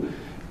should do.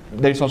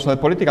 There is also a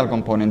political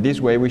component.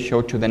 This way we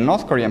show to the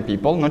North Korean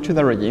people, not to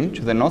the regime,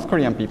 to the North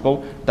Korean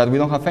people, that we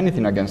don't have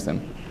anything against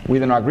them. We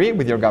don't agree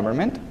with your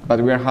government, but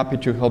we are happy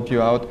to help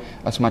you out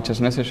as much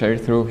as necessary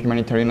through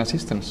humanitarian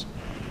assistance.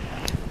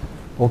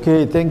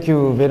 Okay, thank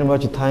you very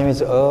much. Time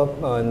is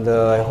up, and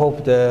I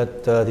hope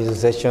that this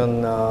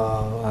session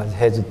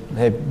has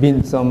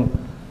been some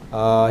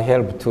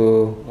help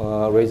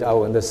to raise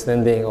our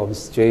understanding of the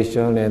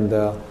situation and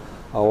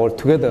all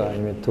together, I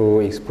mean, to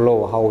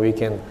explore how we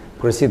can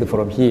proceed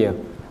from here.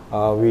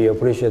 We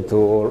appreciate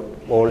to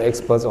all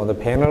experts on the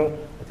panel.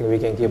 I think we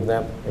can give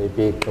them a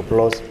big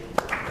applause.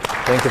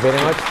 Thank you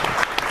very much.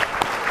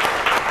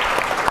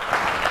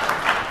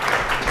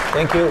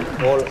 Thank you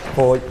all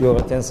for your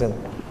attention.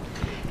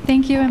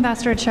 Thank you,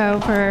 Ambassador Cho,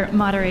 for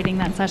moderating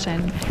that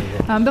session.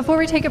 Before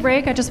we take a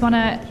break, I just want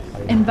to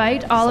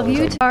invite all of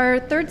you. Our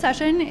third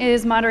session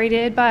is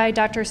moderated by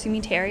Dr.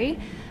 Sumiteri,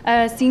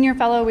 a senior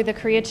fellow with the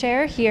Korea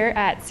Chair here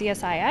at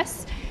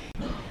CSIS.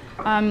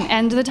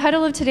 And the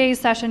title of today's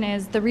session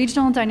is The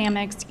Regional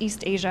Dynamics,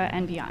 East Asia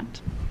and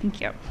Beyond.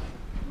 Thank you.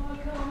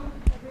 Welcome,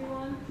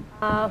 everyone.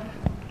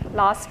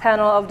 Last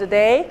panel of the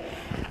day.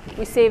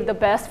 We saved the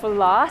best for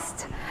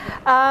last.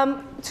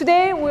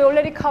 Today, we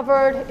already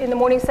covered in the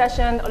morning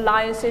session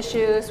alliance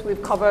issues.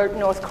 We've covered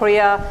North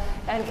Korea.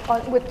 And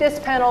with this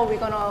panel, we're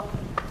going to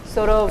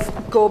sort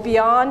of go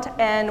beyond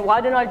and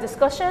widen our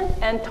discussion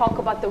and talk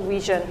about the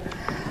region.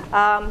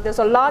 There's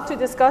a lot to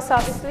discuss,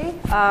 obviously.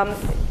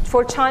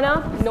 For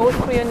China, North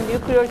Korean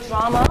nuclear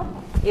drama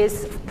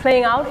is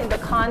playing out in the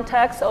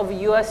context of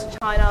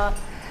US-China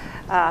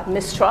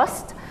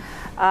mistrust,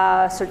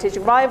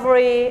 strategic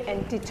rivalry,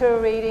 and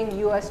deteriorating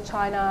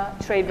US-China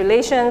trade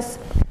relations.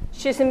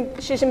 Xi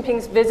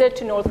Jinping's visit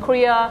to North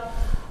Korea,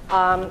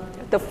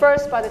 the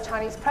first by the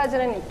Chinese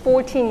president in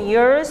 14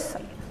 years,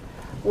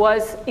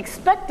 was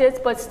expected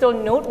but still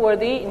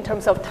noteworthy in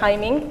terms of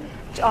timing,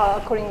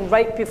 occurring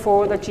right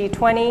before the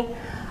G20.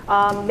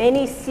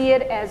 Many see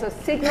it as a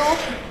signal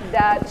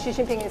that Xi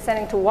Jinping is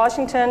sending to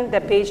Washington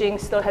that Beijing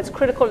still has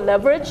critical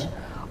leverage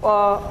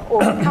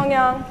over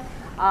Pyongyang,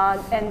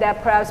 and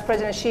that perhaps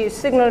President Xi is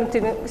signaling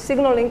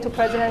to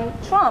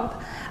President Trump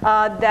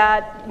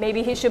that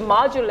maybe he should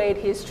modulate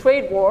his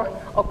trade war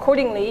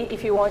accordingly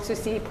if he wants to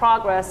see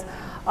progress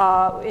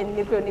in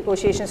nuclear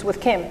negotiations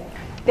with Kim.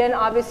 Then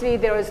obviously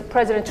there is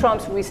President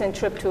Trump's recent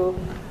trip to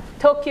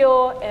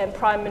Tokyo and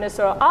Prime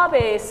Minister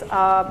Abe's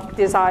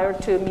desire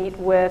to meet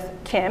with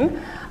Kim.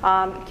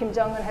 Kim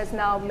Jong-un has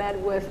now met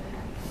with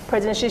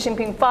President Xi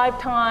Jinping 5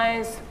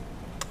 times,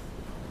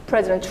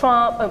 President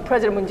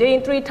Moon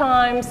Jae-in 3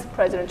 times,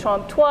 President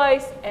Trump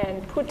twice,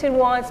 and Putin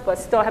once, but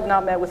still have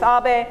not met with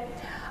Abe.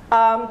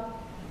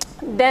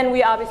 Then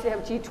we obviously have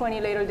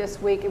G20 later this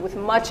week with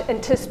much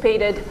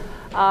anticipated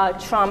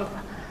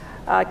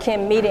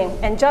Trump-Kim meeting.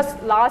 And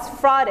just last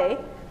Friday,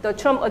 the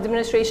Trump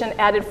administration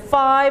added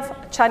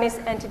 5 Chinese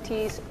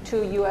entities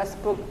to U.S.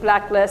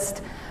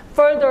 blacklist,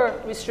 further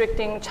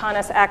restricting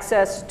China's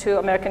access to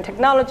American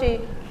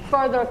technology,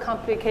 further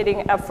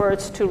complicating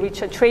efforts to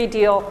reach a trade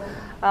deal,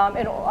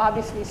 and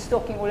obviously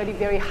stoking already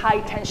very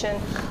high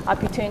tension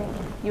between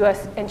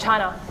U.S. and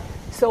China.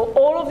 So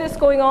all of this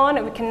going on,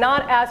 and we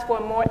cannot ask for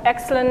a more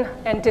excellent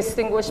and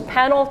distinguished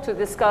panel to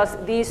discuss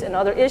these and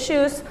other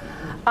issues.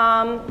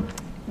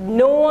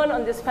 No one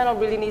on this panel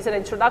really needs an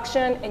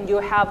introduction, and you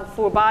have a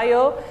full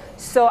bio.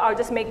 So I'll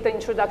just make the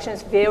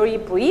introductions very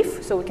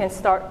brief so we can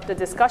start the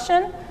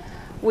discussion.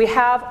 We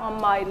have on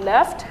my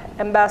left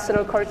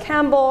Ambassador Kurt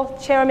Campbell,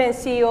 Chairman and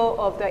CEO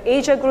of the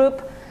Asia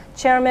Group,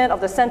 Chairman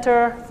of the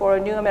Center for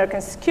New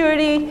American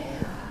Security,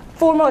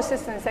 former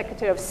Assistant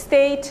Secretary of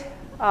State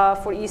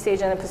for East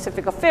Asia and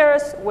Pacific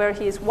Affairs, where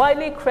he is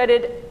widely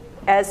credited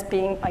as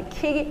being a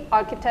key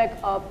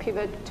architect of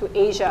pivot to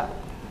Asia.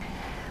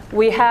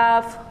 We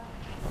have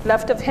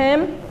left of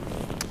him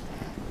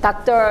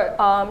Dr.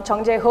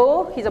 Chung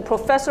Jae-ho. He's a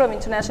professor of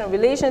international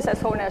relations at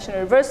Seoul National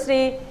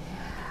University.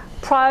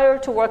 Prior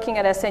to working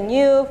at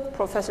SNU,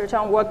 Professor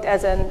Chung worked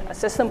as an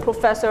assistant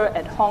professor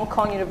at Hong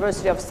Kong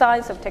University of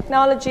Science and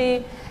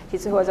Technology. He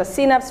was a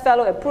CNAPS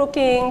fellow at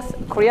Brookings,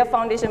 Korea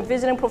Foundation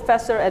visiting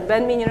professor at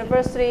Renmin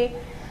University.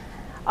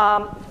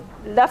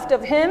 Left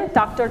of him,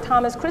 Dr.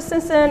 Thomas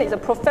Christensen is a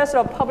professor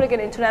of public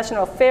and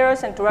international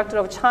affairs and director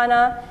of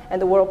China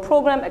and the World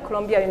Program at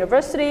Columbia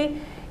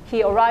University.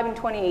 He arrived in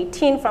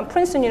 2018 from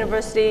Princeton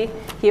University.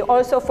 He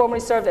also formerly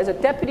served as a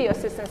Deputy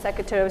Assistant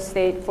Secretary of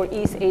State for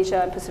East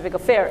Asia and Pacific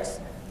Affairs.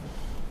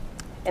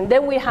 And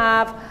then we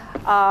have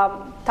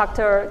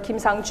Dr. Kim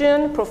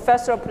Sang-jun,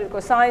 Professor of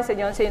Political Science at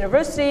Yonsei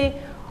University,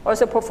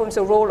 also performs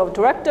the role of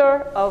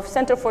Director of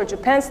Center for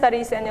Japan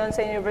Studies at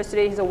Yonsei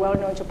University. He's a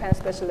well-known Japan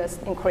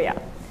specialist in Korea.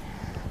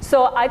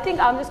 So I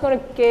think I'm just going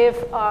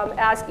to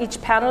ask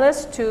each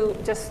panelist to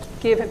just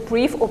give a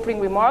brief opening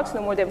remarks,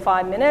 no more than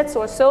 5 minutes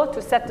or so,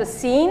 to set the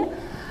scene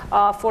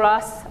for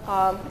us.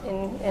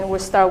 And we'll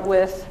start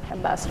with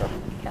Ambassador.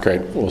 Yeah.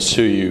 Great. Well,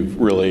 Sue, you've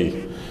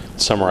really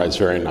summarized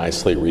very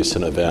nicely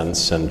recent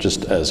events. And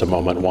just as a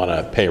moment, want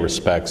to pay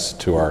respects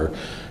to our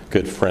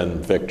good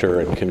friend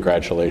Victor, and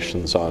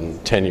congratulations on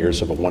 10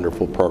 years of a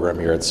wonderful program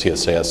here at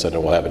CSIS, and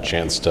we'll have a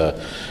chance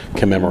to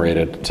commemorate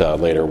it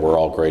later. We're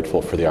all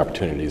grateful for the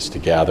opportunities to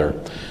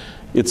gather.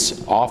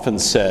 It's often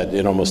said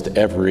in almost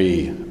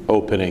every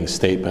opening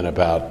statement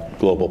about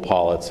global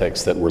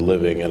politics that we're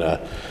living in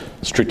a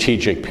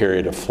strategic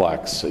period of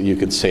flux. You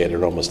could say it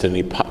at almost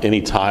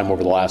any time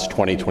over the last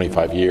 20,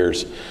 25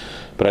 years.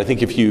 But I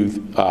think if you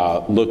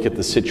look at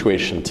the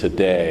situation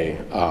today,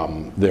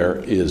 there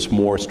is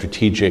more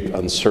strategic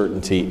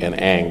uncertainty and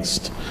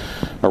angst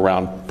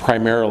around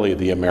primarily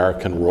the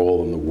American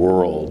role in the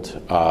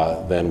world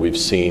than we've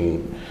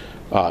seen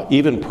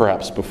even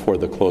perhaps before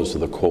the close of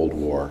the Cold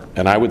War.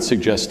 And I would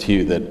suggest to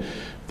you that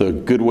the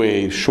good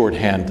way,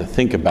 shorthand, to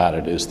think about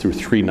it is through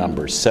 3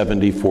 numbers,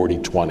 70, 40,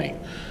 20.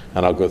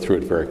 And I'll go through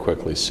it very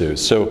quickly, Sue.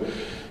 So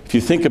if you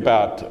think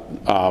about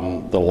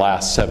the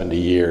last 70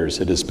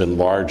 years, it has been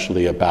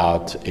largely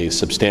about a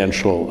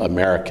substantial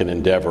American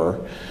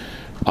endeavor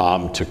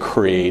to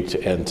create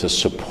and to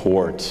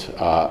support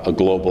a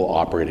global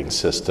operating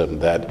system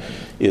that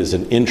is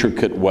an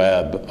intricate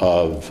web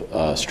of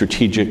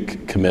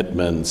strategic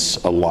commitments,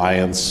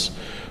 alliance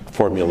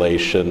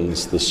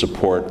formulations, the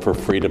support for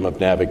freedom of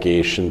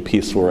navigation,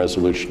 peaceful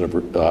resolution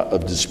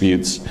of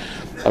disputes,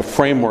 a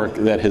framework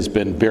that has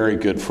been very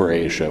good for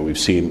Asia. We've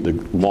seen the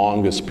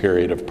longest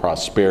period of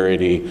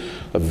prosperity,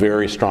 a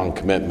very strong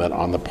commitment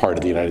on the part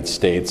of the United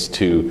States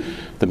to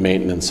the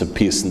maintenance of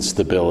peace and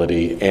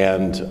stability,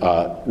 and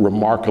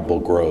remarkable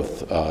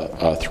growth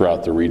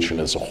throughout the region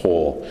as a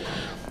whole.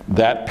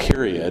 That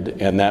period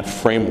and that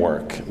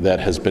framework that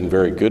has been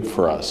very good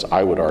for us,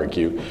 I would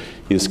argue,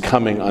 is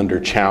coming under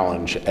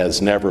challenge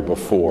as never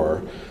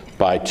before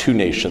by 2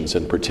 nations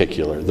in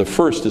particular. The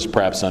first is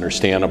perhaps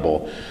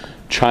understandable.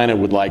 China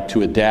would like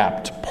to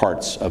adapt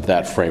parts of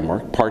that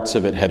framework. Parts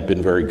of it have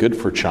been very good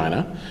for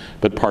China,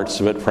 but parts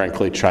of it,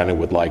 frankly, China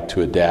would like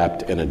to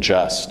adapt and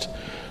adjust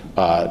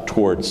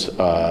towards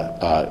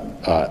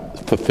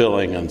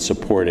fulfilling and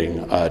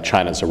supporting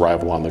China's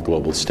arrival on the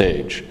global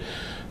stage.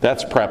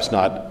 That's perhaps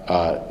not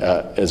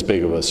as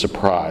big of a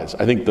surprise.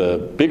 I think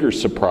the bigger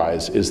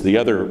surprise is the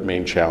other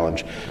main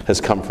challenge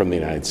has come from the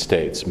United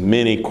States.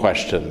 Many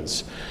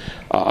questions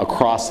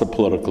across the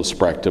political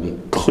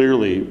spectrum,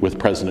 clearly with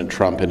President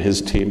Trump and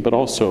his team, but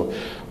also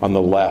on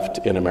the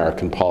left in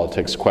American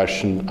politics,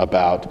 question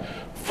about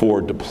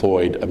forward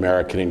deployed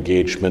American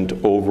engagement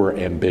over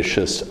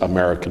ambitious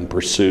American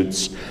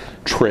pursuits,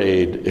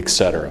 trade, et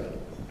cetera.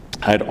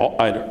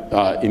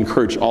 I'd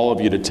encourage all of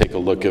you to take a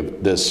look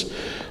at this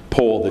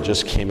poll that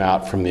just came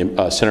out from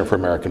the Center for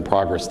American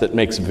Progress that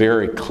makes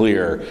very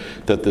clear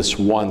that this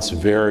once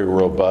very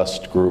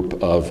robust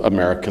group of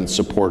American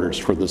supporters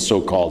for the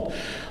so-called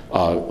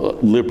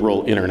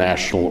liberal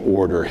international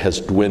order has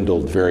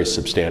dwindled very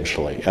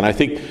substantially. And I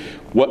think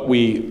what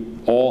we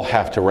all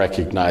have to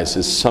recognize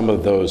is some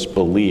of those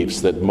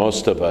beliefs that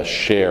most of us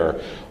share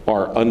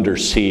are under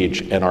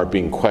siege and are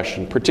being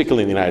questioned,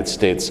 particularly in the United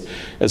States,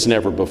 as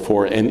never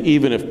before. And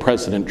even if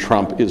President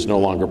Trump is no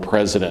longer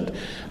president,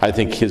 I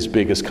think his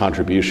biggest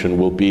contribution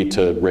will be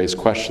to raise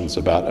questions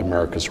about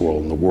America's role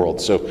in the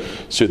world. So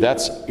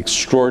that's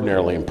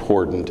extraordinarily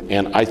important,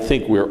 and I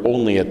think we're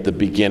only at the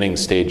beginning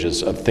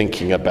stages of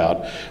thinking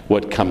about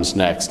what comes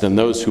next. And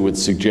those who would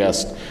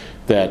suggest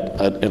that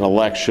an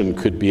election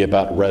could be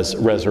about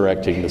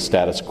resurrecting the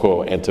status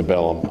quo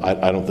antebellum,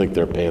 I don't think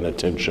they're paying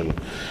attention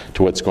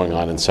to what's going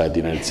on inside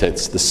the United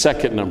States. The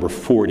second number,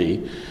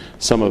 40,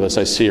 some of us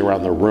I see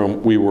around the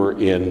room, we were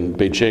in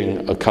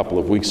Beijing a couple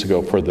of weeks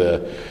ago for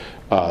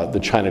the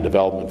China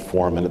Development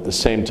Forum, and at the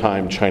same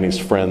time, Chinese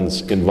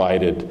friends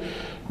invited,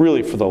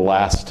 really for the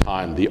last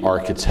time, the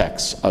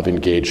architects of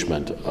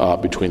engagement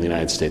between the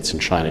United States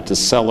and China to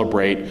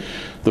celebrate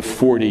the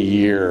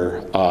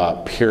 40-year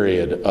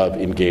period of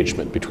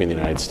engagement between the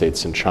United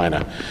States and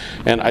China.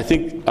 And I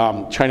think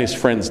Chinese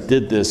friends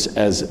did this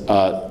as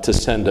to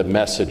send a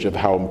message of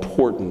how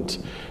important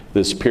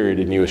this period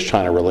in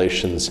U.S.-China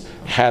relations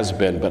has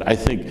been. But I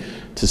think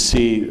to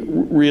see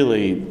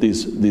really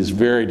these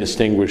very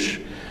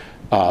distinguished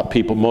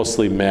people,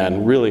 mostly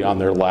men, really on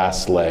their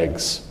last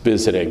legs,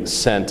 visiting,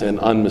 sent an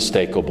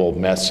unmistakable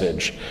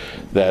message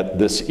that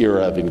this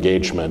era of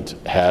engagement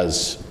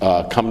has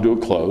come to a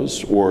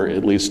close, or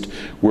at least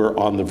we're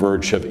on the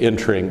verge of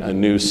entering a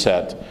new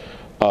set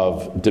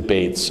of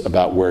debates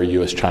about where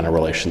U.S.-China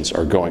relations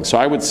are going. So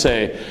I would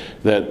say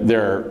that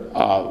they're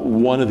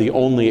one of the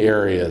only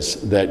areas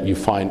that you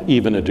find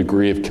even a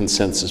degree of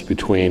consensus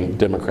between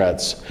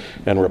Democrats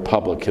and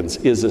Republicans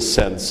is a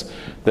sense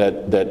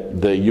that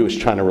the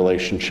U.S.-China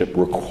relationship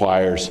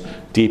requires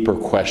deeper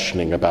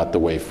questioning about the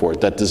way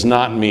forward. That does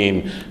not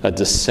mean a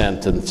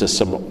descent into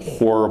some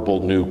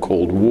horrible new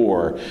Cold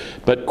War,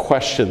 but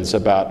questions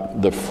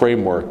about the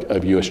framework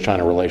of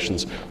U.S.-China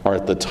relations are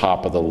at the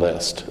top of the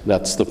list.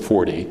 That's the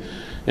 40.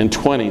 And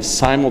 20,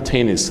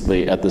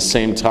 simultaneously at the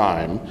same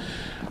time,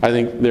 I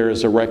think there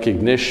is a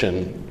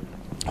recognition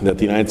that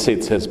the United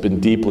States has been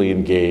deeply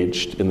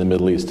engaged in the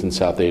Middle East and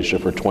South Asia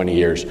for 20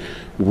 years.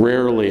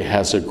 Rarely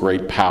has a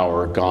great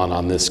power gone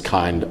on this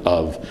kind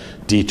of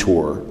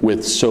detour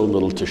with so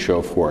little to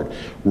show for it.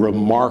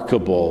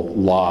 Remarkable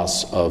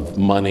loss of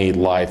money,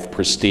 life,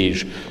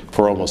 prestige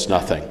for almost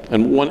nothing.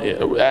 And one,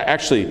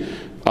 actually,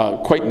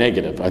 quite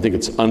negative. I think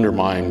it's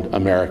undermined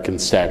American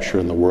stature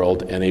in the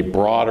world and a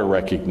broader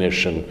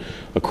recognition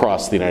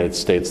across the United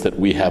States that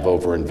we have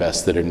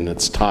overinvested, and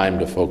it's time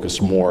to focus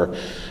more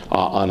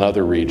on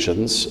other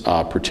regions,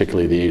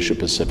 particularly the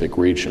Asia-Pacific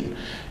region.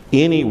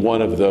 Any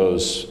one of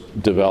those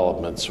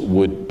developments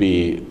would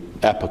be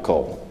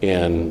epical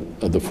in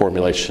the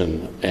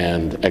formulation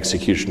and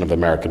execution of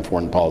American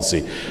foreign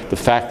policy. The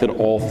fact that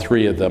all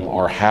three of them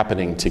are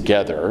happening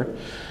together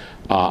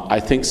I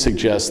think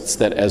suggests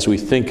that as we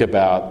think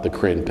about the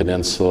Korean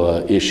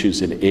Peninsula,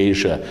 issues in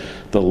Asia,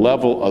 the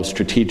level of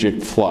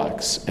strategic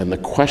flux and the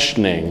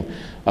questioning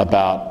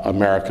about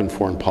American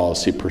foreign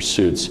policy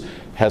pursuits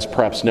has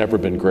perhaps never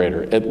been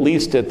greater. At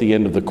least at the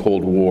end of the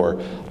Cold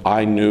War,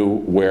 I knew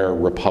where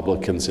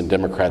Republicans and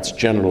Democrats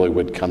generally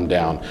would come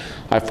down.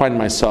 I find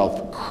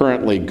myself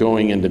currently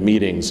going into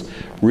meetings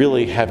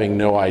really having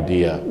no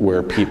idea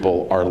where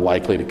people are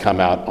likely to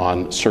come out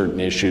on certain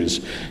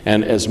issues.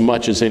 And as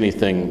much as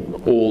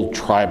anything, old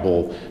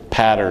tribal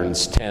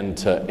patterns tend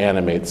to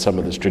animate some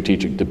of the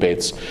strategic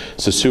debates.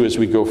 So Sue, as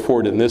we go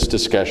forward in this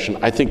discussion,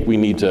 I think we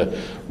need to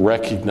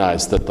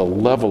recognize that the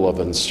level of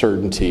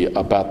uncertainty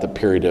about the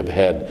period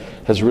ahead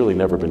has really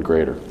never been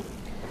greater.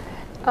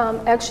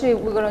 Actually,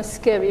 we're going to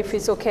skip, if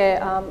it's okay.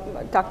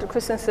 Dr.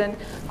 Christensen,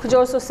 could you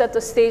also set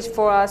the stage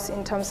for us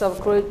in terms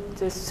of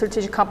the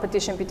strategic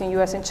competition between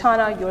U.S. and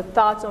China, your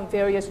thoughts on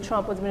various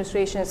Trump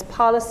administration's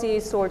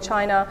policies toward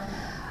China,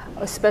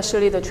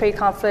 especially the trade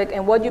conflict,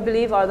 and what you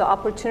believe are the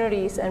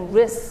opportunities and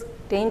risks,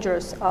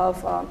 dangers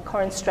of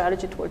current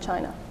strategy toward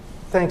China?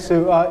 Thanks,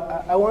 Sue.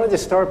 I wanted to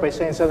start by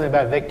saying something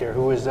about Victor,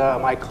 who was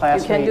my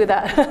classmate. You can do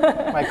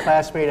that. My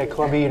classmate at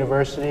Columbia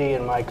University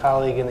and my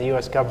colleague in the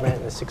U.S. government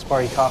in the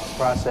six-party talks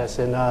process.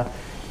 And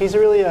He's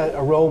really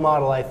a role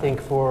model, I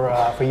think,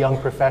 for young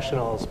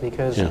professionals,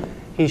 because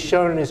he's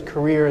shown in his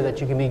career that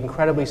you can be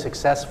incredibly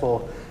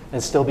successful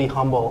and still be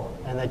humble,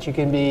 and that you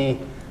can be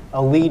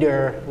a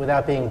leader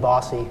without being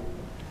bossy,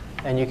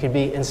 and you can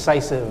be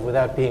incisive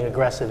without being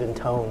aggressive in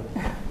tone.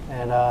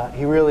 And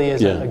he really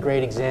is a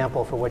great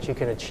example for what you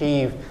can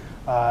achieve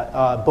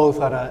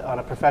both on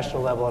a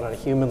professional level and on a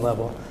human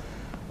level.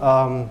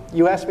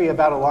 You asked me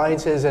about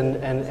alliances,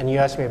 and you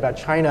asked me about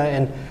China,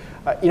 and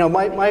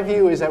my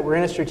view is that we're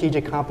in a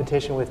strategic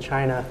competition with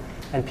China,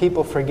 and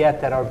people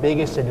forget that our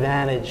biggest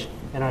advantage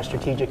in our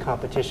strategic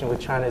competition with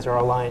China is our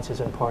alliances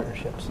and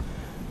partnerships.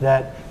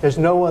 That there's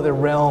no other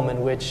realm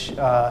in which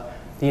the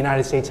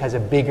United States has a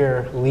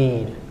bigger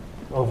lead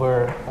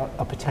over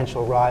a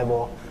potential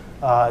rival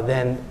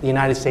than the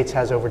United States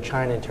has over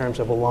China in terms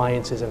of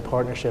alliances and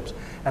partnerships.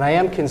 And I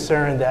am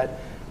concerned that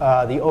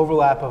the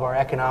overlap of our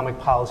economic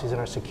policies and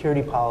our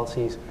security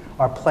policies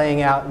are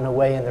playing out in a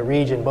way in the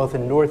region, both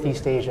in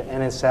Northeast Asia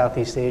and in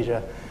Southeast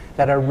Asia,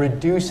 that are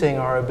reducing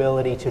our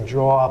ability to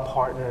draw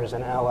partners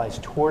and allies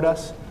toward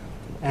us,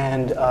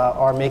 and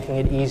are making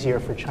it easier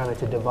for China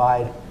to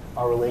divide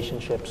our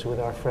relationships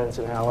with our friends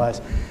and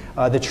allies.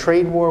 The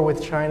trade war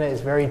with China is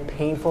very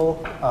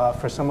painful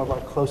for some of our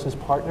closest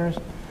partners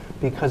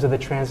because of the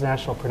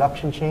transnational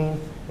production chain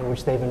in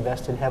which they've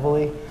invested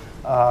heavily.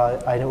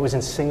 I know it was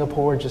in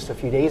Singapore just a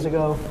few days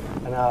ago,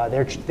 and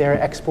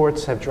their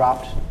exports have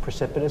dropped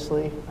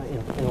precipitously,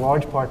 in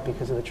large part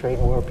because of the trade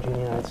war between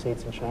the United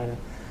States and China.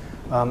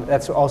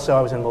 That's also,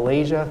 I was in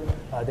Malaysia.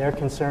 They're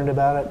concerned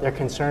about it. They're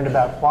concerned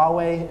about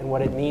Huawei and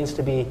what it means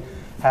to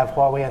have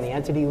Huawei on the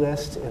entity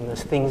list and the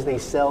things they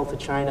sell to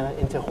China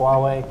into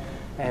Huawei,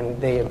 and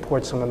they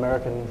import some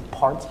American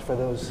parts for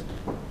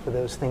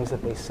those things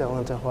that they sell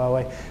into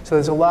Huawei. So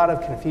there's a lot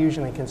of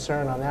confusion and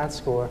concern on that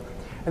score.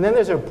 And then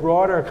there's a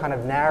broader kind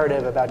of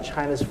narrative about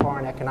China's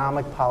foreign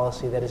economic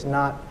policy that is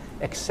not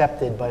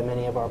accepted by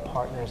many of our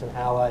partners and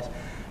allies.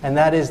 And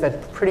that is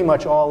that pretty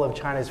much all of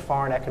China's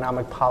foreign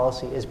economic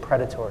policy is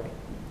predatory.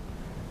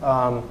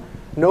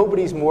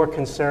 Nobody's more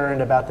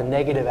concerned about the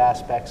negative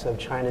aspects of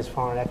China's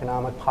foreign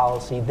economic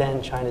policy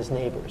than China's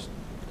neighbors,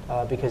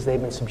 because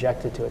they've been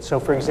subjected to it. So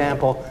for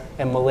example,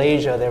 in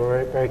Malaysia, they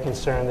were very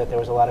concerned that there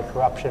was a lot of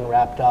corruption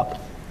wrapped up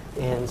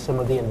in some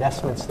of the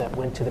investments that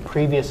went to the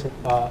previous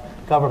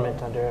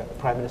government under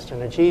Prime Minister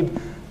Najib.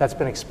 That's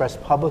been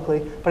expressed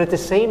publicly. But at the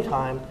same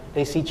time,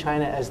 they see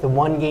China as the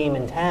one game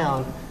in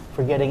town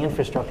for getting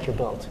infrastructure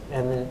built.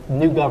 And the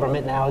new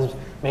government now has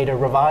made a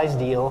revised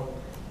deal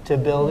to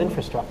build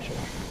infrastructure.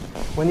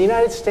 When the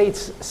United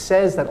States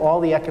says that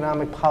all the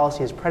economic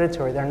policy is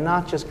predatory, they're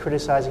not just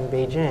criticizing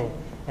Beijing.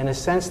 In a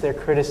sense, they're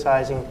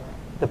criticizing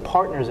the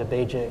partners of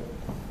Beijing.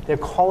 They're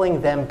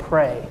calling them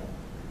prey.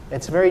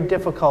 It's very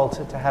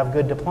difficult to have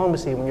good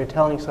diplomacy when you're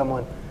telling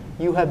someone,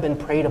 you have been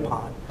preyed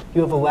upon.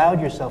 You have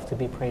allowed yourself to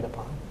be preyed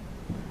upon.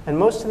 And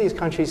most of these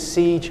countries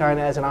see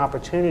China as an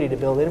opportunity to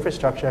build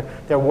infrastructure.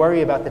 They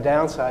worry about the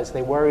downsides.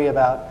 They worry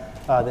about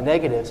the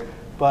negatives.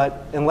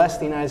 But unless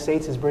the United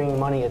States is bringing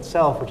money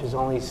itself, which is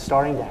only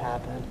starting to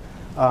happen,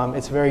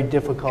 it's very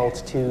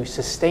difficult to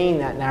sustain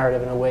that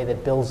narrative in a way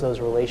that builds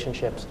those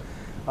relationships.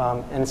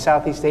 In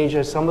Southeast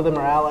Asia, some of them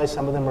are allies,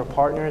 some of them are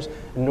partners.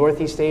 In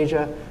Northeast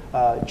Asia,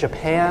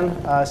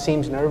 Japan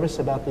seems nervous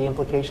about the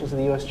implications of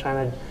the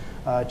U.S.-China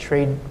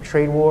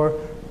trade war.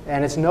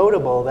 And it's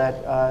notable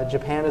that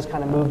Japan has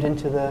kind of moved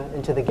into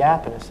the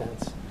gap in a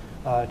sense.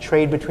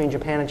 Trade between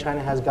Japan and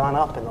China has gone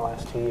up in the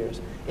last 2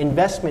 years.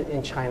 Investment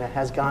in China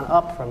has gone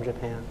up from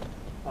Japan.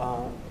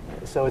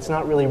 So it's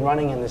not really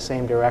running in the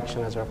same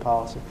direction as our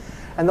policy.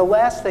 And the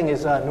last thing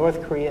is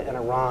North Korea and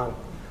Iran.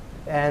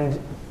 And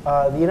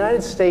the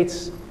United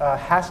States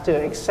has to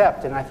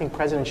accept, and I think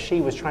President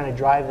Xi was trying to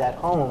drive that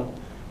home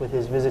with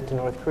his visit to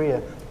North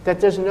Korea, that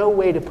there's no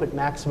way to put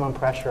maximum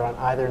pressure on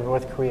either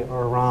North Korea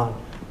or Iran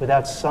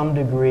without some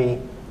degree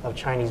of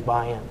Chinese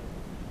buy-in,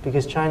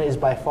 because China is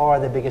by far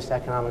the biggest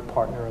economic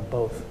partner of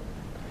both.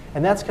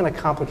 And that's going to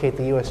complicate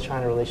the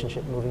U.S.-China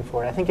relationship moving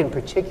forward. I think in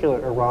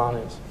particular Iran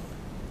is,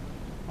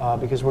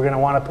 because we're going to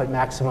want to put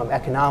maximum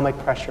economic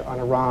pressure on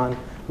Iran.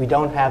 We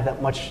don't have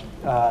that much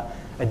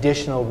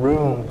additional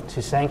room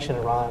to sanction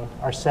Iran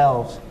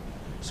ourselves.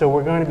 So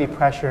we're going to be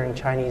pressuring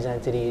Chinese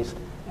entities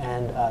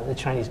and the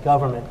Chinese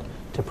government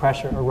to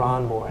pressure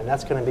Iran more. And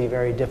that's going to be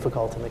very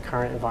difficult in the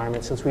current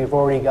environment, since we've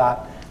already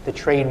got the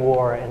trade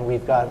war and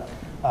we've got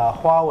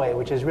Huawei,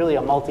 which is really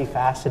a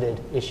multifaceted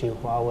issue,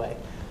 Huawei.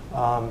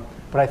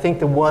 But I think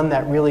the one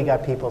that really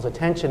got people's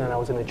attention, and I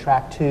was in a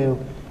track 2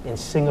 in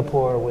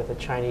Singapore with a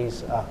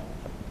Chinese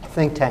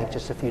think tank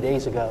just a few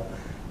days ago,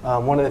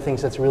 one of the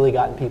things that's really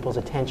gotten people's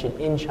attention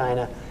in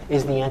China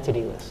is the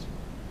entity list,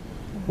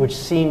 which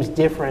seems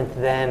different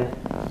than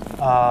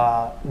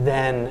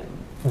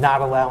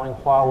not allowing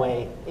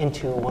Huawei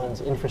into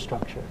one's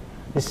infrastructure.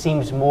 This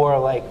seems more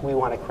like we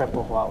want to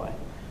cripple Huawei.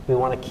 We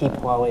want to keep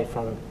Huawei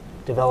from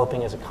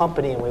developing as a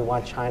company, and we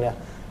want China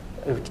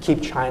to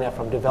keep China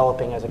from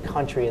developing as a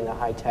country in the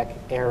high-tech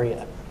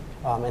area.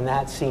 And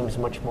that seems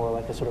much more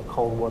like a sort of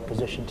Cold War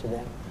position to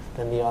them.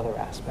 than the other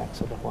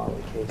aspects of the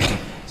Huawei case.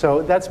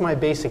 So that's my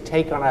basic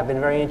take on it. I've been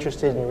very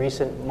interested in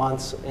recent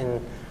months in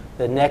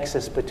the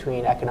nexus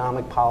between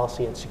economic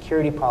policy and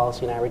security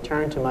policy, and I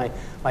return to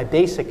my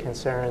basic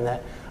concern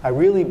that I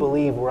really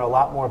believe we're a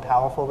lot more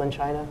powerful than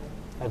China.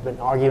 I've been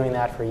arguing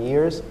that for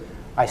years.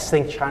 I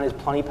think China is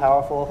plenty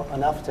powerful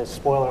enough to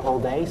spoil our whole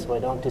day, so I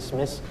don't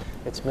dismiss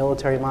its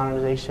military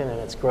modernization and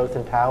its growth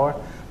and power.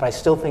 But I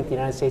still think the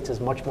United States is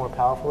much more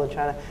powerful than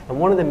China. And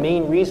one of the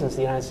main reasons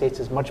the United States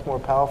is much more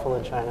powerful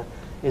than China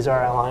is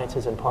our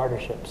alliances and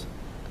partnerships.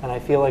 And I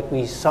feel like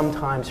we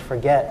sometimes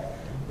forget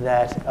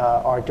that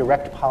our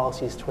direct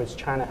policies towards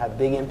China have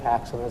big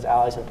impacts on those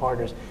allies and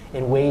partners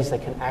in ways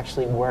that can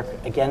actually work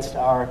against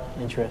our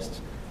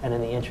interests and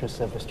in the interests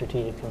of a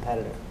strategic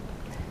competitor.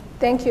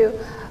 Thank you.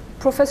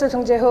 Professor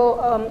Chung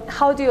Jae-ho,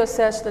 how do you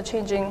assess the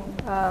changing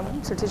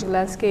strategic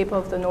landscape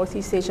of the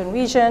Northeast Asian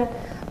region,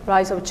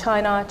 rise of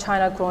China,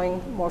 China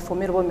growing more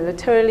formidable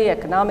militarily,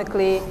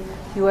 economically,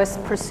 US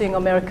pursuing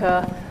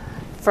America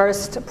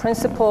first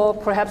principle,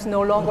 perhaps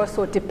no longer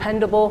so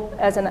dependable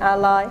as an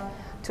ally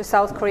to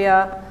South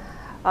Korea?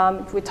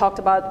 We talked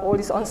about all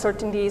these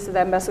uncertainties that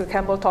Ambassador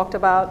Campbell talked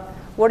about.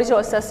 What is your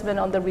assessment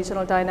on the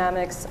regional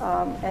dynamics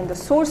and the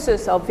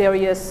sources of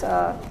various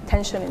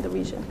tension in the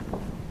region?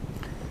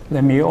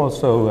 Let me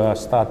also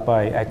start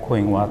by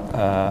echoing what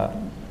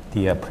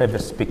the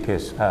previous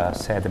speakers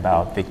said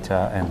about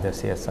Victor and the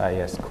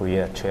CSIS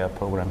Korea Chair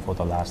Program for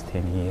the last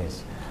 10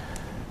 years.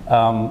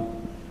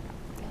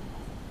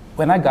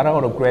 When I got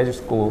out of graduate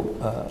school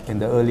in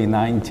the early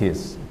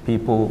 90s,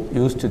 people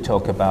used to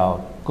talk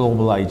about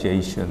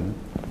globalization,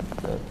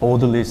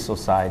 borderless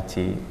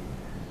society,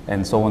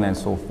 and so on and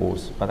so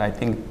forth. But I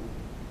think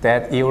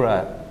that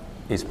era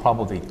is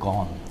probably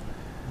gone.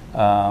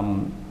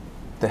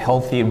 The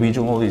healthy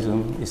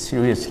regionalism is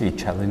seriously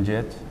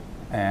challenged,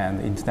 and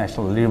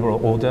international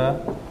liberal order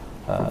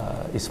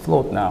is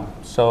flawed now.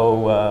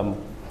 So,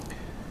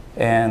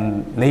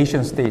 and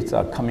nation states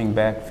are coming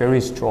back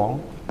very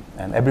strong,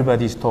 and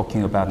everybody's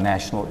talking about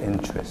national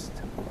interest.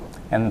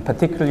 And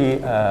particularly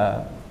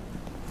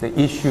the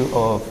issue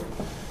of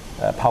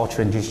power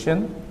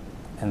transition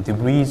and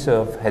degrees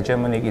of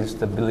hegemonic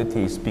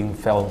instability is being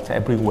felt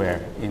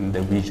everywhere in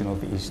the region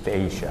of East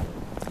Asia.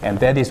 And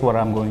that is what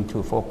I'm going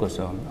to focus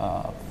on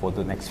for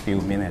the next few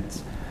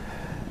minutes.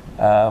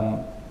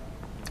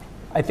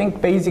 I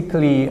think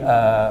basically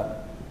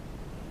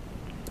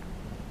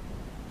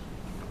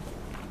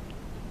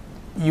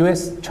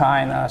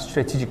US-China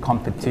strategic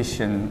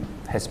competition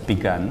has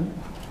begun,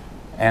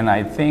 and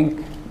I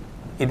think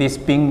it is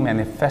being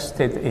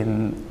manifested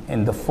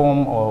in the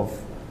form of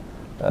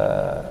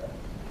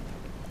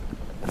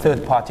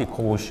third-party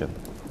coercion.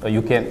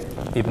 You can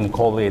even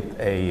call it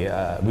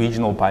a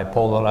regional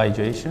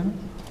bipolarization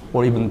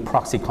or even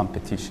proxy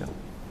competition.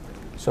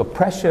 So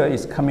pressure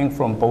is coming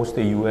from both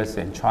the US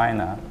and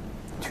China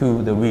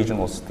to the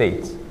regional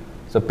states.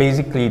 So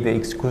basically the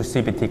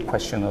exclusivity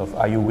question of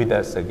are you with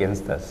us,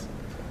 against us?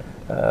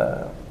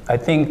 I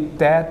think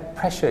that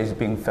pressure is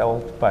being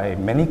felt by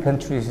many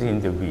countries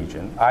in the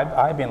region.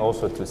 I've been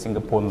also to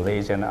Singapore,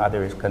 Malaysia, and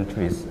other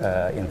countries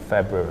in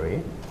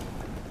February.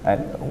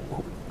 And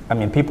I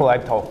mean, people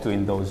I've talked to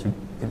in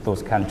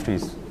those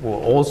countries were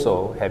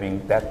also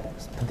having that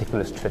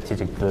particular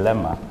strategic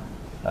dilemma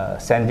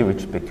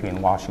sandwiched between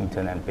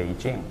Washington and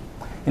Beijing.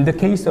 In the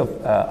case of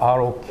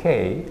ROK,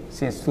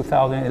 since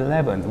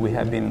 2011, we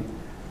have been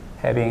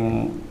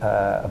having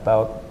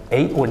about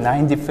 8 or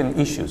 9 different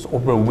issues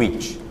over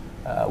which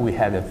we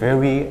had a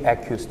very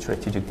acute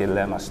strategic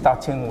dilemma,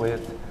 starting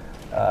with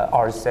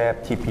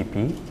RCEP,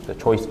 TPP, the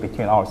choice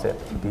between RCEP,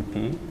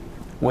 TPP,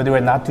 whether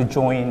or not to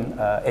join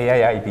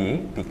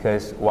AIIB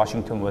because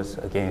Washington was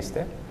against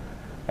it,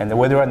 and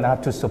whether or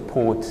not to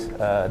support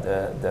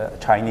the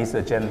Chinese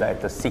agenda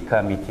at the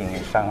CICA meeting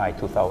in Shanghai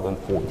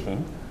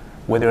 2014,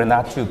 whether or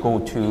not to go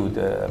to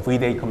the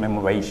V-Day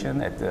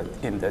commemoration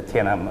in the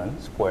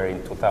Tiananmen Square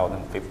in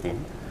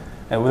 2015,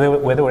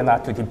 and whether or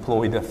not to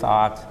deploy the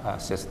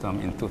THAAD system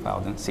in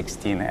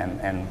 2016,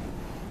 and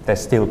that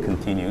still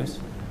continues.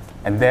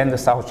 And then the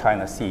South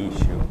China Sea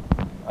issue,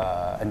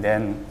 and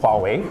then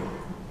Huawei,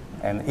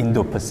 and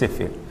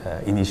Indo-Pacific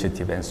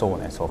initiative, and so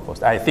on and so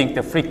forth. I think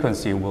the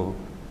frequency will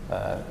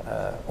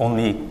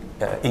only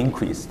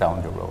increase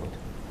down the road.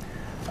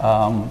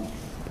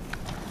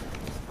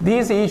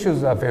 These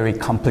issues are very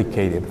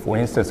complicated. For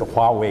instance, the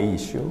Huawei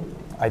issue,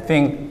 I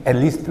think at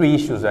least 3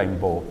 issues are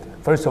involved.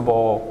 First of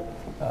all,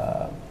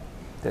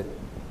 the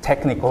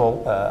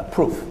technical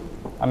proof.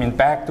 I mean,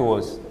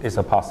 backdoors is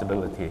a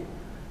possibility,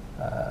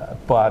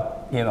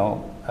 but you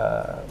know,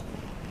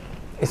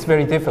 it's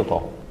very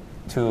difficult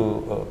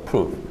to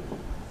prove.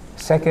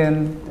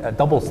 Second,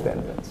 double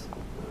standards.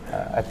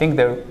 I think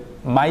there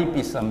might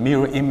be some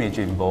mirror image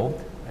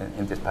involved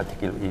in this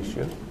particular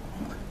issue.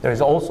 There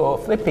is also a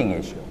flipping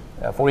issue.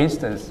 For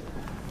instance,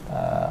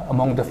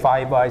 among the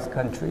Five Eyes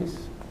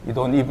countries, you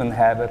don't even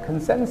have a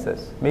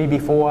consensus. Maybe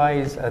 4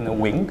 eyes and a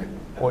wink,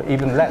 or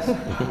even less.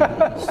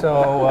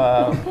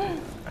 So,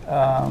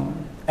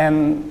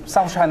 And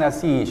South China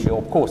Sea issue,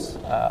 of course,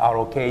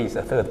 ROK is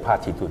a third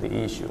party to the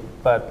issue.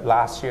 But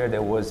last year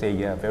there was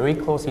a very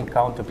close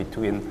encounter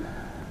between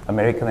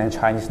American and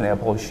Chinese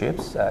naval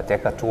ships,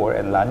 Decatur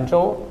and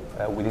Lanzhou,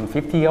 within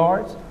 50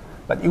 yards.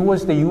 But it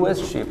was the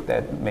US ship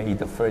that made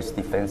the first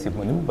defensive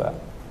maneuver.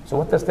 So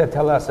what does that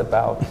tell us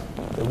about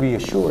the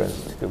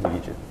reassurance to the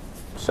region?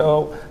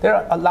 So there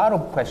are a lot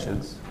of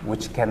questions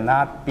which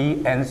cannot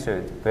be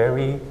answered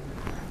very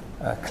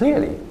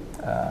clearly.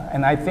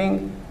 And I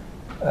think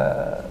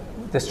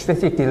the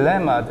strategic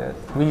dilemma that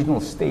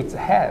regional states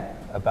have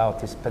about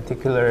this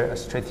particular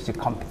strategic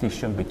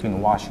competition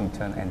between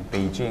Washington and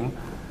Beijing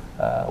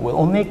will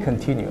only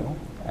continue,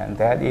 and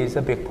that is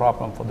a big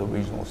problem for the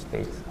regional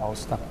states. I'll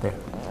stop there.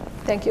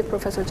 Thank you,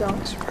 Professor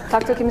Zhang.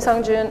 Dr. Kim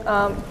Sang-jun,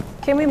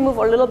 can we move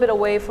a little bit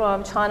away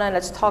from China and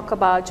let's talk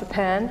about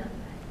Japan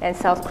and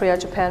South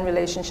Korea-Japan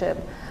relationship.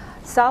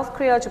 South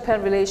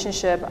Korea-Japan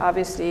relationship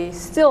obviously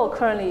still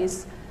currently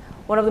is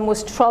one of the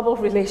most troubled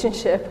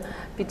relationships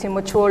between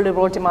mature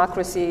liberal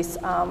democracies.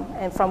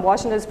 And from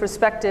Washington's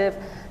perspective,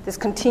 this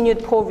continued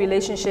poor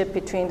relationship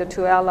between the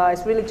two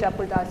allies really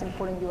jeopardized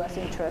important US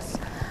interests,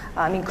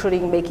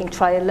 including making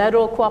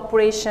trilateral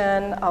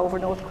cooperation over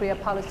North Korea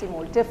policy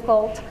more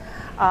difficult,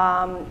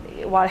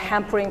 while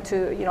hampering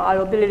to our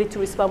ability to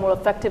respond more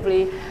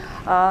effectively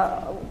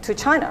to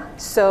China.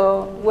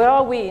 So where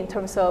are we in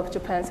terms of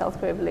Japan-South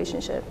Korea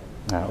relationship?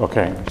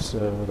 Okay,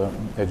 so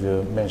as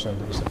you mentioned,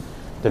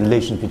 the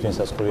relation between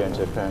South Korea and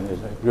Japan is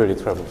really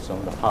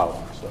troublesome. How?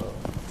 So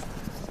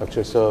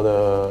actually,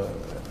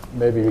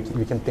 maybe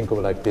we can think of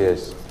it like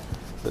this,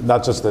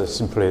 not just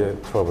simply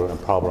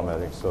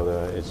problematic. So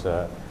it's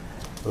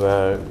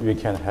where we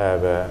can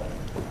have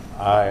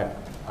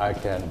I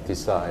can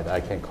decide,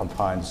 I can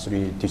combine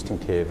three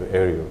distinctive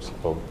areas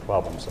of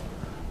problems.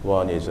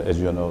 One is, as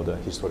you know, the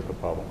historical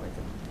problem,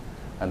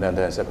 and then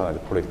the second is the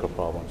political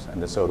problems,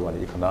 and the third one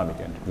is economic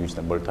and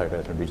regional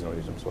multilateral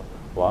regionalism. So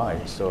why?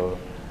 So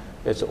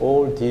it's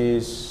all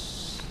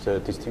these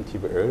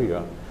distinctive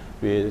area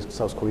with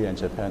South Korea and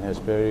Japan has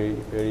very,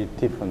 very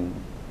different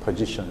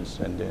positions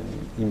and then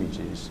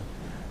images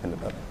and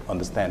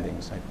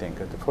understandings, I think.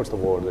 First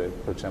of all,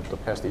 for example,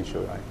 the past issue,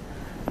 right?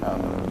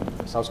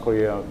 South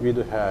Korea, we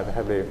do have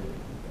heavily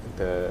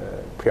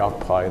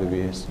preoccupied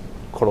with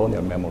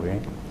colonial memory.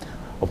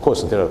 Of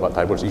course, there are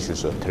diverse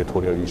issues,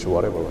 territorial issues,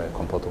 whatever,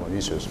 compartmental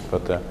issues.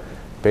 But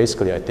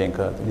basically, I think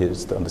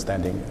is the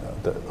understanding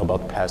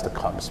about the past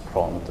comes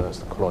from the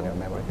colonial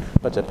memory.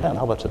 But Japan,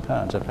 how about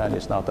Japan? Japan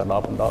is not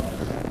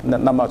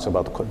not much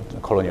about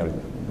colonial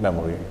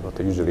memory, but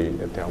usually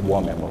they are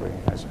war memory.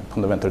 As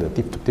fundamentally,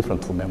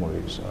 different two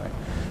memories. Right?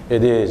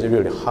 It is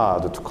really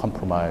hard to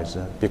compromise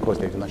because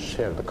they do not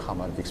share the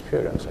common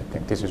experience. I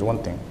think this is one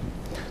thing.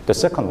 The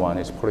second one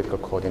is political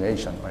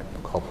coordination, right?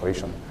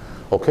 Cooperation.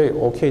 Okay,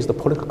 is the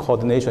political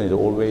coordination is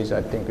always,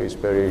 I think, is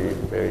very,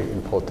 very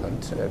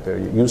important,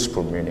 very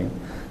useful meaning.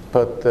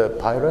 But the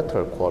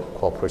bilateral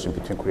cooperation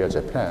between Korea and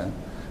Japan,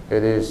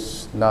 it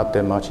is not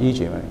that much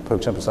easy. Right? For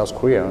example, South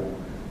Korea,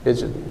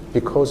 is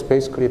because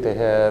basically they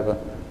have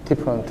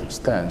different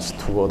stance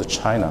toward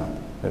China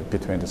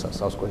between the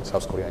South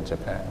Korea and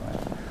Japan.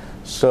 Right?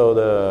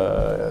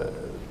 So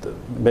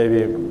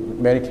maybe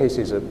many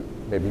cases,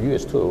 maybe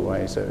US too,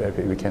 right? So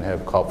we can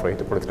have cooperate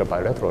political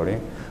bilaterally.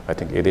 I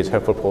think it is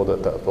helpful for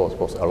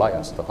both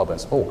alliance, the hub and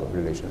spoke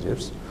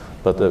relationships.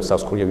 But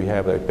South Korea, we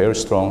have a very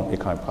strong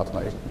economic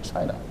partner in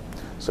China.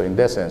 So in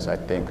that sense, I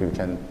think you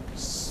can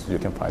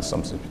find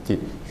some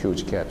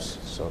huge gaps.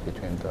 So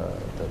between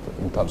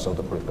in terms of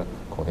the political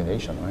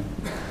coordination, right?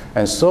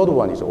 And third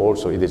one is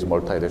also it is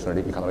multilateral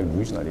economic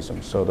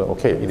regionalism. So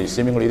it is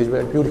seemingly it is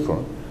very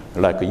beautiful,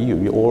 like EU.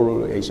 We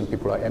all Asian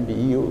people are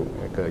EU,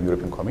 like a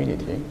European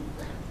community.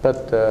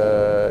 But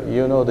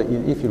you know,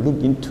 if you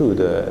look into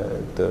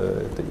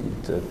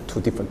the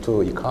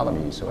two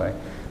economies, right?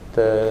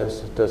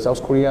 The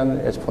South Korean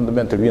is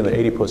fundamentally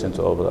 80%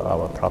 of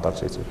our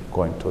products is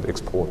going to the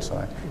exports.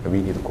 Right?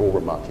 We need a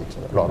global market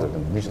rather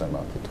than regional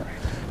market.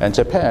 And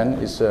Japan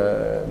is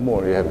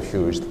more. You have a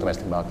huge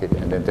domestic market,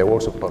 and then they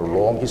also have a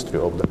long history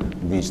of the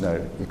regional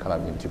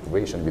economic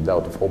integration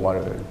without the formal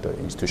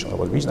institutional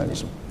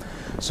regionalism.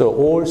 So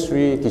all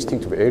three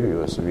distinctive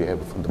areas we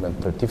have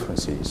fundamental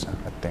differences,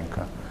 I think.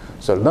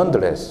 So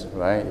nonetheless,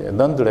 right?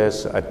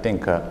 Nonetheless, I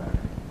think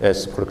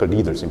as political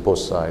leaders in both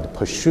sides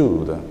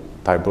pursued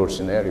diverse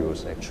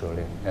scenarios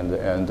actually,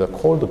 and the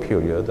cold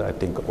period, I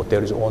think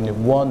there is only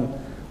one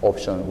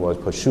option was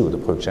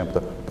pursued. For example,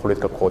 the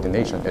political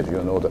coordination. As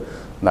you know, the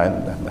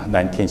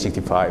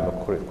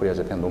 1965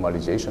 Korea-Japan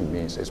normalization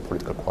means it's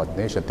political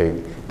coordination.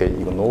 They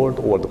ignored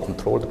or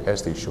controlled the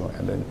past issue,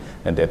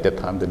 and at that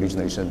time the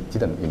regionalization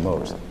didn't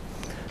emerge.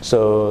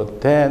 So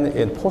then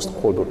in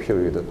post-Cold War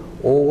period,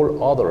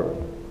 all other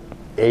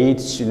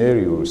 8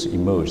 scenarios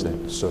emerged,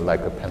 so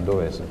like a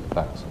Pandora's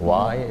box.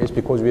 Why? It's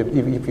because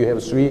if you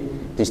have 3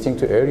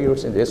 distinct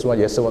areas, and this one,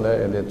 yes, one,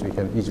 and then we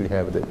can easily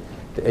have the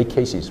 8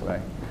 cases,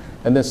 right?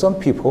 And then some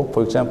people,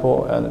 for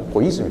example, and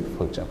Koizumi,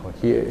 for example,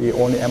 he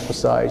only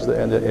emphasized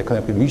the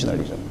economic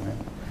regionalism. Right?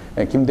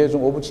 And Kim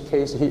Dae-jung over which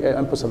case he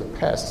emphasized the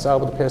past,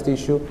 solve the past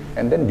issue,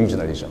 and then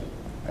regionalism.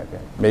 Okay?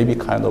 Maybe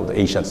kind of the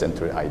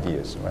Asian-centric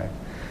ideas, right?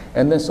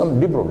 And then some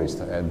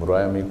liberalists, and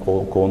Murayami,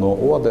 Kono,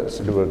 or the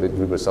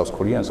liberal South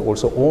Koreans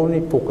also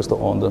only focused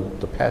on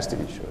the past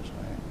issues.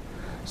 Right?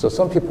 So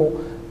some people,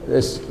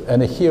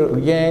 and here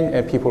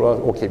again, people are,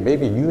 okay,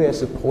 maybe U.S.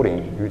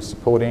 supporting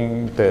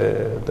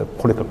the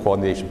political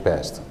coordination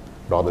best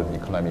rather than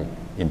economic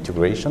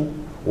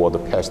integration, or the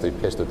past they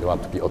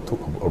want to be a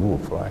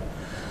roof, right?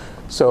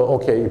 So,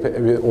 okay,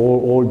 with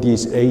all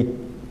these 8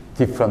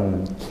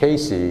 different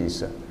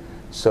cases,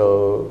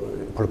 so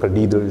political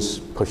leaders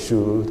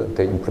pursued,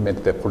 they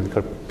implemented their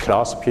political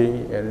philosophy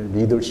and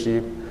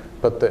leadership,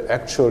 but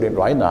actually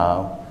right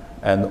now,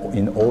 and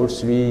in all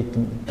 3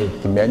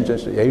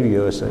 dimensions,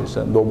 areas,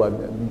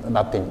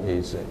 nothing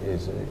is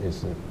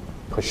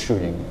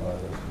pursuing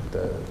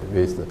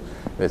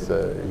with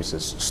a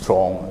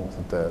strong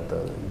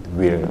the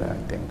will, I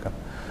think.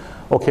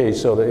 Okay,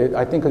 so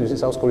I think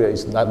South Korea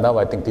is not now.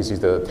 I think this is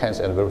the 10th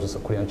anniversary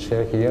of Korean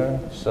chair here.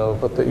 So,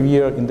 but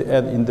we are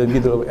in the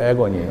middle of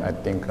agony, I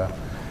think.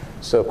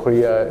 So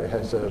Korea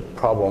has a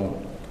problem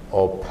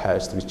of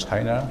past with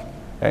China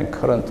and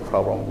current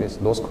problem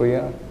with North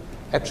Korea.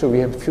 Actually, we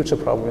have future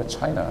problem with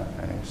China.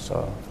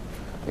 So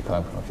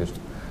economic future.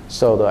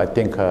 So I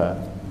think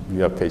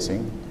we are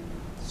facing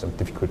some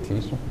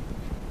difficulties,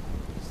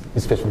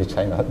 especially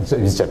China,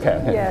 with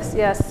Japan. Yes,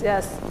 yes,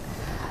 yes.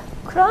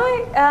 Could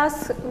I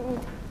ask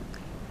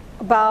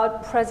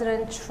about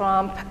President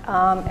Trump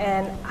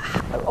and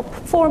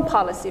foreign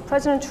policy?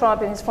 President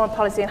Trump and his foreign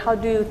policy, and how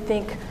do you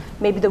think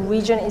maybe the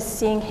region is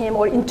seeing him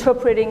or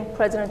interpreting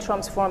President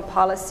Trump's foreign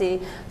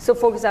policy? So,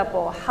 for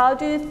example, how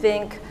do you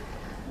think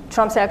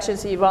Trump's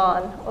actions in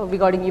Iran,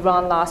 regarding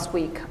Iran last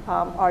week,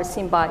 are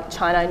seen by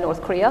China and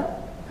North Korea?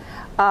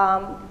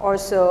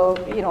 Also,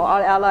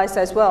 our allies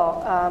as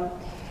well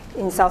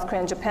in South Korea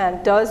and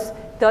Japan. Does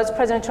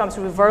President Trump's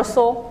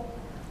reversal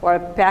or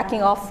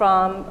backing off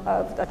from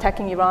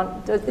attacking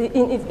Iran, at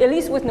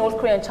least with North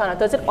Korea and China,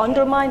 does it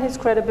undermine his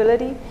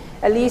credibility,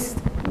 at least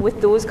with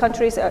those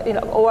countries,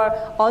 or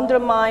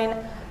undermine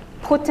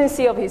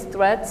potency of his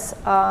threats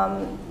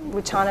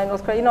with China and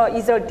North Korea?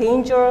 Is there a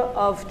danger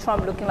of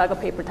Trump looking like a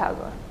paper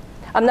tiger?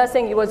 I'm not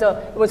saying it was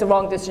a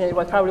wrong decision, it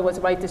probably was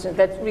the right decision.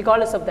 That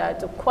regardless of that,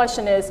 the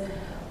question is,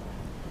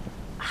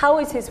 how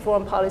is his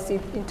foreign policy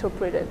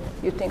interpreted,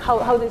 you think?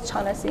 How is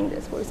China seeing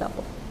this, for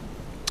example?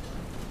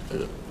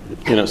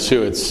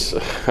 Sue, it's...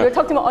 We're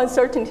talking about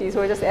uncertainties,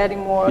 we're just adding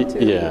more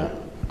to... Yeah.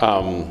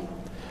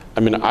 I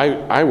mean,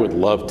 I would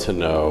love to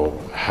know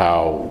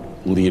how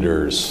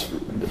leaders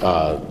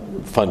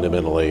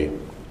fundamentally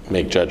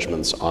make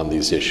judgments on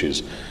these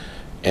issues.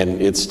 And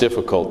it's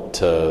difficult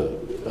to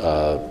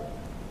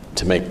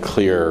make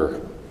clear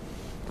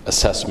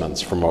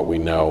assessments from what we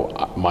know.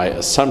 My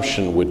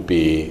assumption would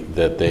be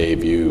that they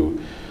view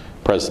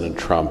President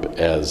Trump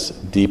as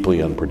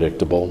deeply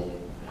unpredictable,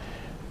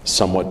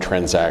 somewhat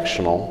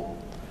transactional,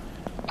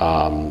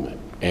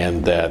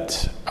 and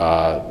that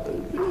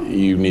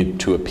you need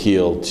to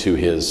appeal to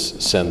his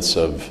sense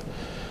of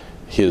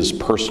his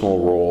personal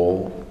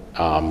role,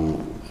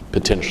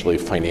 potentially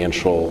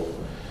financial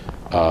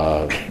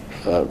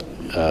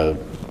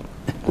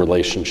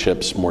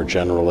relationships more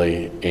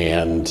generally,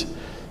 and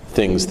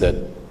things that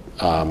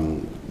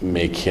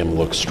make him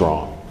look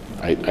strong.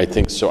 I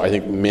think so. I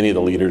think many of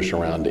the leaders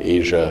around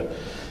Asia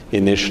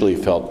initially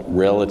felt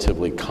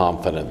relatively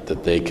confident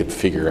that they could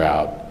figure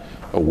out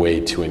a way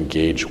to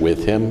engage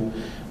with him.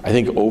 I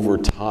think over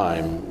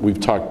time, we've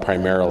talked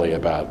primarily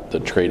about the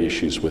trade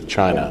issues with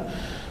China,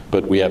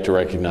 but we have to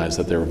recognize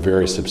that there are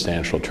very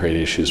substantial trade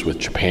issues with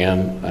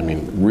Japan. I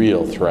mean,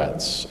 real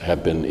threats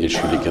have been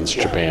issued against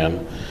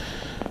Japan.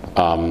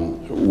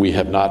 We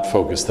have not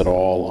focused at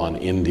all on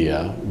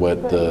India.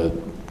 What the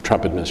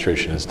Trump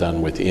administration has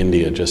done with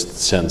India just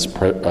since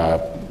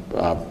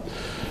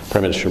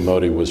Prime Minister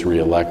Modi was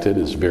reelected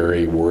is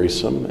very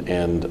worrisome,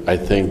 and I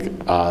think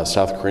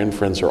South Korean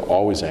friends are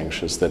always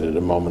anxious that at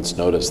a moment's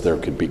notice there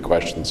could be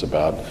questions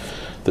about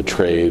the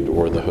trade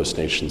or the host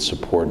nation's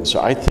support. And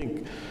so I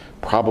think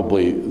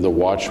probably the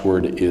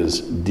watchword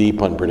is deep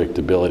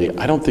unpredictability.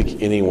 I don't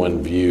think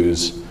anyone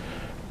views,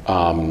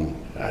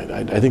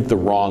 I think the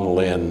wrong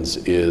lens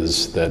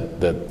is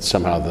that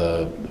somehow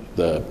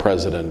the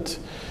president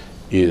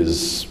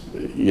is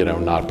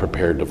not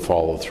prepared to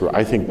follow through.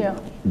 I think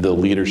the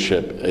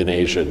leadership in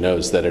Asia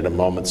knows that at a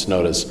moment's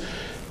notice,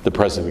 the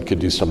president could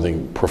do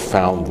something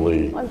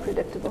profoundly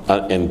unpredictable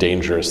and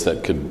dangerous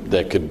that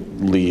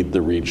could lead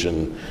the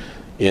region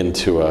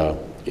into a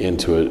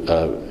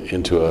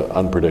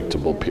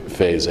unpredictable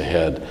phase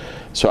ahead.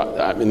 So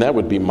I mean that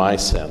would be my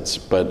sense.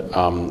 But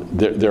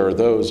there are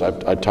those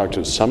I've talked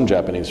to some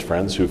Japanese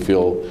friends who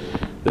feel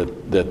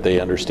that they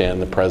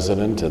understand the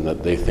president and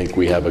that they think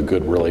we have a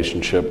good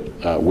relationship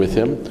with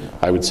him.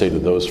 I would say to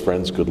those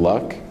friends, good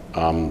luck.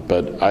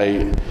 But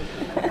I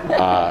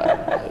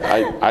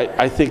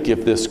think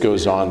if this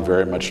goes on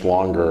very much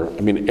longer,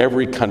 I mean,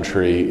 every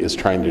country is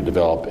trying to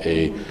develop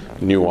a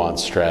nuanced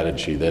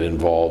strategy that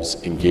involves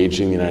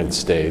engaging the United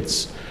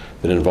States,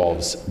 that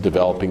involves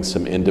developing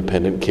some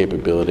independent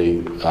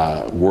capability,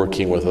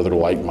 working with other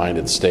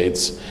like-minded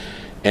states,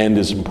 and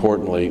as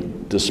importantly,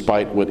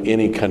 despite what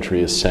any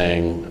country is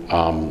saying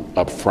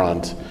up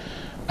front,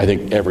 I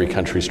think every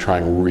country is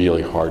trying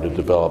really hard to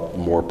develop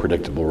more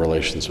predictable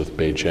relations with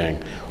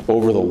Beijing.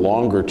 Over the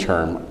longer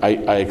term, I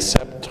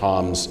accept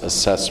Tom's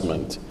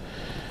assessment,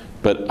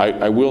 but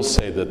I will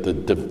say that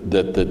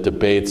the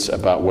debates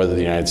about whether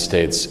the United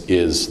States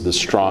is the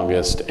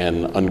strongest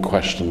and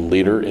unquestioned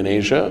leader in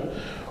Asia,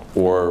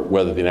 or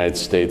whether the United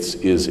States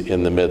is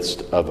in the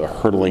midst of a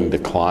hurtling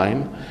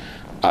decline,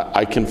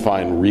 I can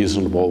find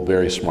reasonable,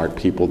 very smart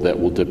people that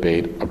will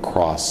debate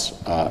across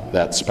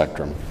that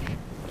spectrum.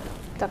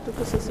 Dr.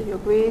 Kusisa, you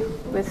agree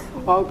with?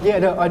 Oh, yeah,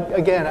 no,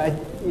 again,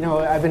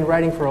 I've been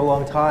writing for a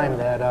long time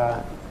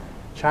that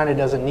China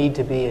doesn't need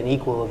to be an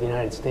equal of the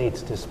United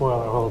States to spoil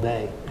our whole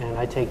day, and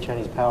I take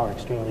Chinese power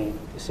extremely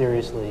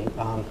seriously.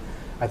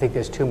 I think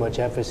there's too much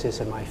emphasis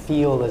in my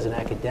field as an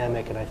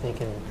academic, and I think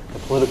in the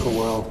political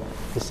world,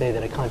 to say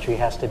that a country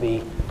has to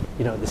be,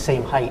 the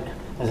same height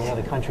as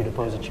another country to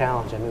pose a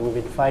challenge. I mean, we've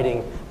been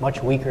fighting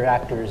much weaker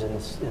actors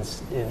in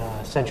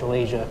Central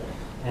Asia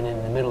and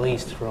in the Middle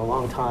East for a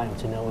long time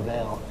to no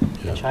avail.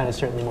 Yeah. And China is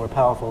certainly more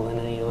powerful than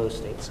any of those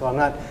states. So I'm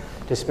not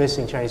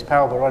dismissing Chinese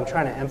power, but what I'm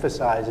trying to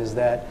emphasize is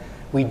that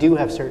we do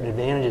have certain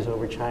advantages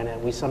over China,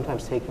 and we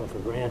sometimes take them for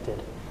granted.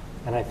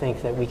 And I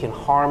think that we can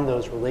harm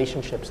those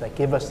relationships that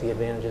give us the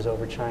advantages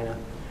over China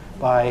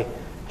by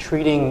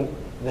treating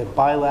the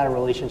bilateral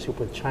relationship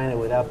with China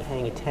without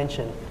paying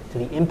attention to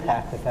the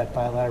impact that that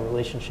bilateral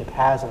relationship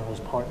has on those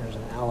partners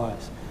and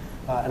allies.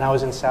 And I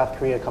was in South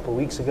Korea a couple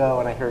weeks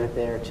ago, and I heard it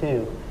there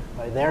too.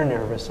 They're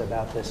nervous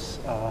about this,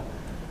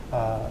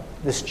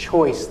 this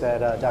choice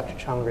that Dr.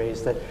 Chung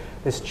raised, that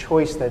this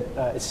choice that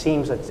it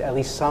seems that at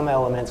least some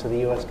elements of the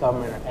U.S.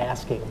 government are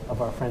asking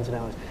of our friends and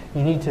allies.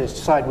 You need to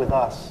side with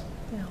us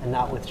and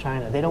not with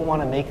China. They don't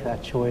want to make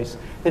that choice.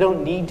 They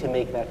don't need to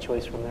make that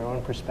choice from their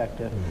own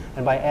perspective.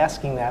 And by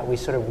asking that, we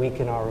sort of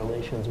weaken our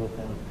relations with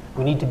them.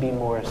 We need to be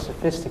more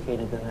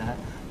sophisticated than that.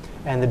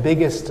 And the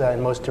biggest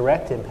and most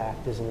direct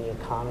impact is in the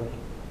economy.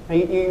 Now,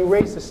 you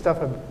raised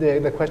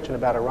the question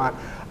about Iran.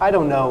 I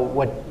don't know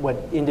what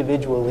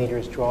individual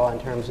leaders draw in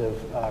terms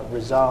of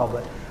resolve,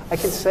 but I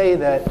can say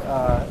that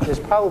there's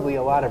probably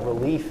a lot of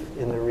relief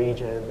in the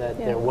region that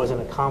there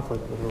wasn't a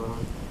conflict with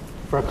Iran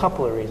for a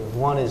couple of reasons.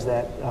 One is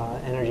that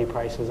energy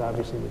prices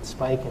obviously would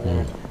spike, and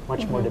they're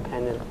much more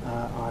dependent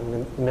on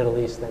the Middle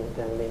East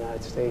than the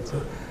United States.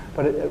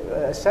 But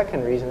a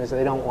second reason is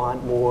they don't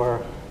want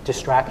more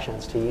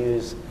distractions, to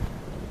use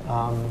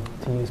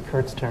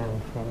Kurt's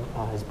term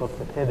from his book,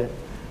 The Pivot.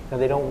 Now,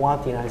 they don't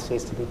want the United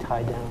States to be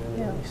tied down in the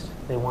Middle East.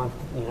 They want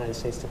the United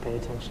States to pay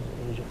attention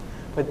to Asia.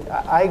 But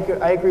I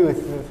agree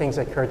with the things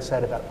that Kurt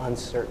said about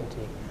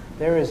uncertainty.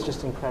 There is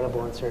just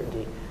incredible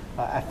uncertainty.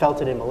 I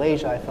felt it in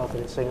Malaysia, I felt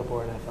it in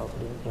Singapore, and I felt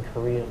it in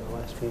Korea in the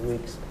last few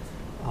weeks.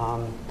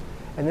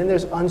 And then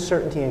there's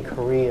uncertainty in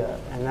Korea,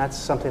 and that's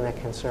something that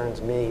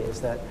concerns me,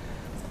 is that,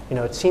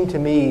 it seemed to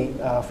me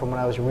from what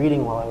I was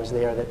reading while I was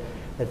there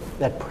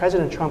that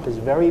President Trump is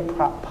very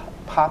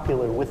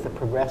popular with the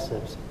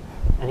progressives,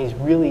 and he's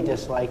really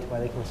disliked by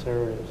the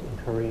conservatives in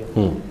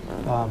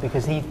Korea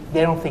because they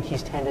don't think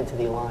he's tended to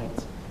the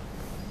alliance.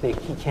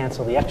 He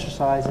canceled the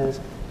exercises,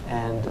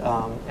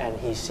 and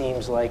he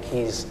seems like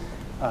he's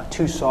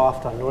too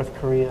soft on North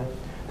Korea.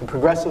 The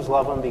progressives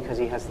love him because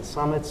he has the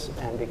summits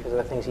and because of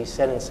the things he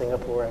said in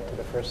Singapore after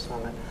the first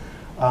summit.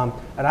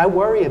 And I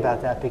worry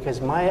about that because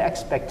my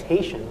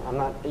expectation, I'm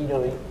not,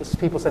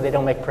 people said they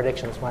don't make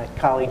predictions. My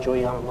colleague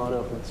Joy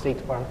Yamamoto from the State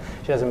Department,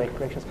 she doesn't make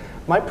predictions.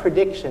 My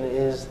prediction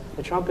is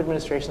the Trump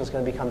administration is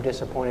going to become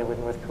disappointed with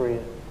North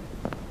Korea.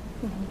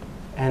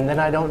 And then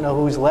I don't know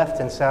who's left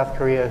in South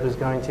Korea who's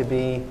going to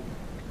be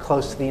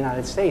close to the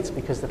United States,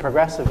 because the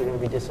progressives are going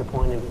to be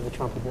disappointed when the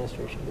Trump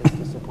administration gets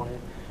disappointed.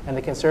 And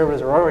the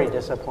conservatives are already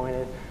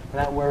disappointed, and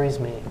that worries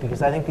me,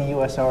 because I think the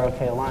U.S.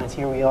 ROK alliance,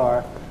 here we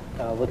are,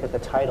 look at the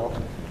title,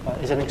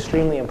 is an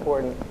extremely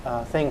important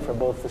thing for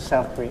both the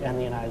South Korea and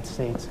the United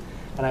States.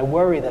 And I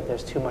worry that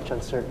there's too much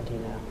uncertainty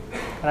now.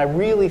 And I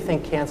really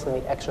think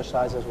canceling the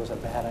exercises was a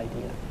bad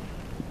idea.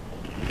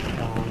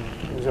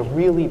 It was a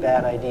really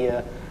bad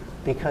idea,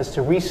 because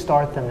to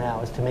restart them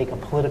now is to make a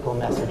political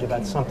message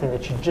about something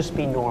that should just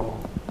be normal.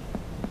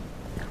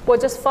 Well,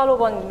 just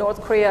follow on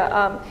North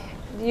Korea.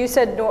 You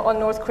said on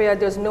North Korea,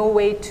 there's no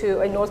way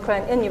to, in North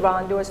Korea and in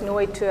Iran, there was no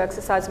way to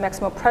exercise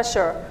maximum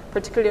pressure,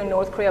 particularly in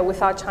North Korea,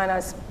 without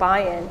China's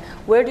buy-in.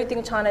 Where do you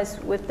think China is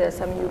with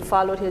this? I mean, you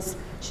followed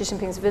Xi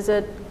Jinping's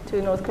visit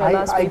to North Korea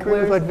last week. I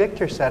agree with what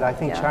Victor said. I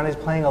think China's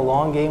playing a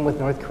long game with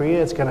North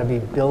Korea. It's going to be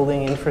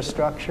building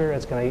infrastructure.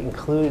 It's going to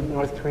include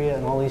North Korea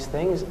and all these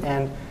things.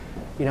 And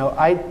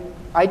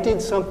I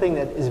did something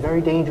that is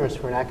very dangerous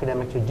for an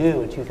academic to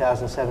do in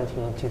 2017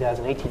 and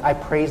 2018. I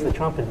praised the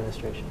Trump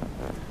administration,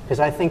 because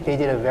I think they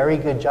did a very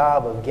good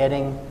job of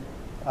getting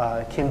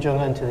Kim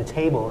Jong-un to the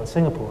table in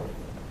Singapore.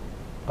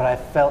 But I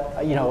felt,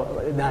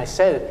 then I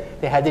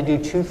said they had to do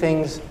two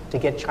things to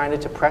get China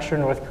to pressure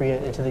North Korea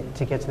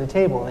to get to the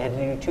table. And they had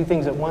to do two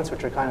things at once,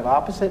 which are kind of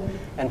opposite,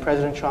 and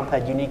President Trump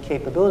had unique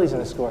capabilities in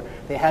the score.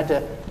 They had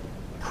to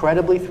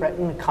credibly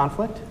threaten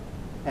conflict,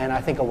 and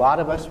I think a lot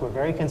of us were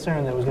very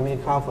concerned there was going to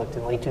be a conflict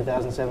in late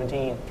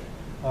 2017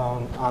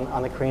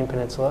 on the Korean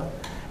Peninsula.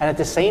 And at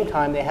the same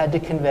time, they had to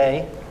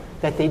convey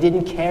that they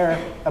didn't care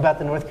about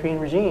the North Korean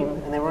regime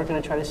and they weren't going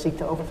to try to seek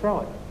to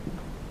overthrow it.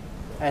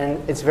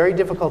 And it's very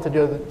difficult to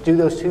do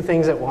those two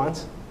things at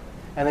once.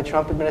 And the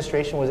Trump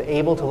administration was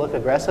able to look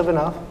aggressive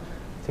enough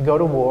to go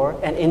to war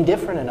and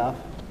indifferent enough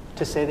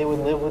to say they would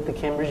live with the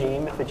Kim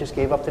regime if it just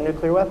gave up the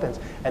nuclear weapons.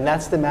 And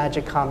that's the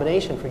magic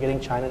combination for getting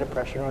China to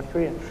pressure North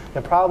Korea.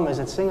 The problem is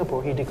at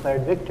Singapore, he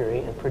declared victory,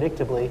 and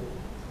predictably,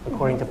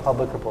 according to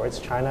public reports,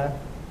 China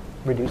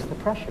reduced the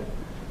pressure.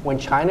 When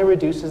China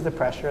reduces the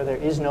pressure, there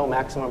is no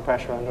maximum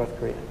pressure on North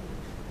Korea.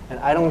 And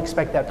I don't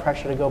expect that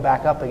pressure to go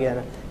back up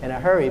again in a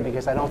hurry,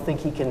 because I don't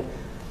think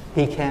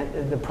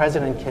the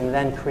president can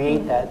then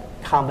create that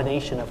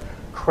combination of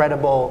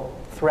credible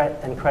threat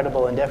and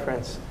credible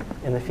indifference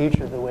in the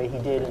future the way he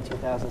did in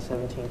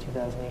 2017,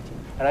 2018.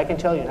 And I can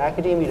tell you, in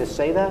academia, to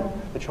say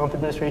that the Trump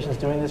administration is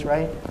doing this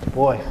right,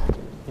 boy,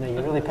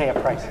 you really pay a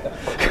price.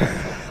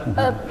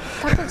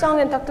 Dr.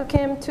 Zhang and Dr.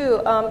 Kim too.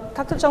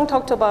 Dr. Zhang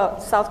talked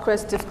about South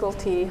Korea's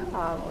difficulty,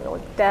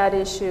 that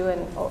issue,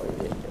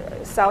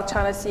 and South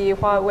China Sea,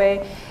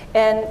 Huawei,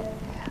 and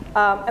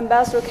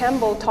Ambassador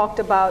Campbell talked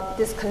about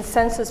this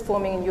consensus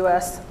forming in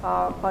U.S.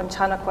 On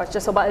China question,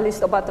 just about, at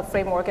least about the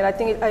framework. And I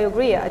think I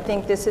agree. I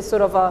think this is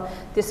sort of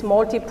this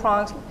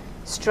multi-pronged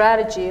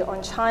strategy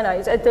on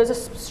China. There's a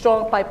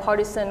strong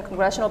bipartisan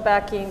congressional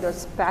backing.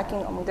 There's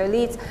backing among the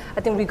elites.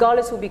 I think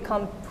regardless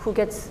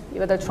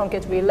whether Trump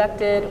gets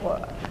reelected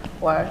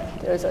or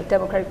there's a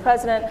Democratic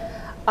president,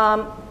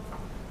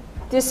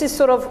 this is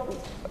sort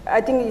of,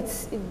 I think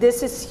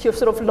this is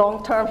sort of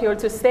long term here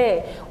to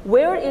stay.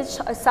 Where is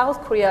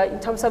South Korea in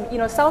terms of,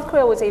 South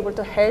Korea was able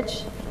to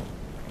hedge,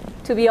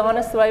 to be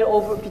honest, right,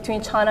 over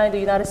between China and the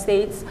United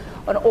States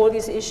on all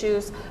these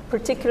issues,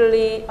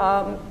 particularly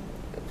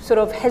sort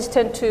of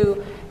hesitant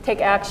to take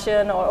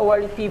action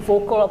or be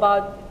vocal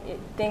about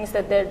things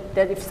that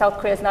if South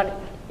Korea is not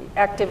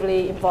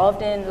actively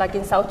involved in, like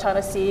in South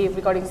China Sea,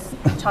 regarding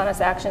China's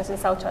actions in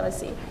South China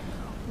Sea.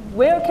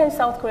 Where can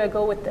South Korea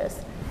go with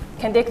this?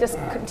 Can they just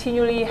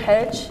continually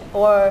hedge,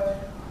 or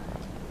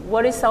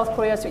what is South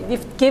Korea's,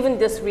 given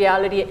this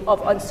reality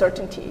of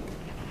uncertainty?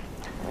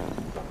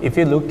 If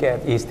you look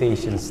at East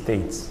Asian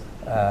states,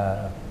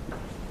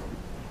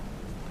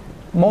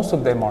 most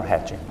of them are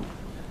hedging,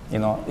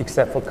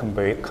 except for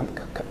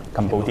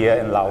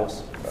Cambodia and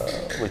Laos,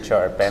 which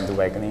are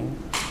bandwagoning,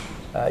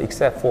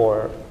 except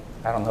for,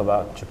 I don't know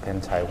about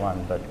Japan,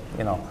 Taiwan, but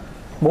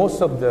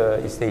most of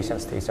the East Asian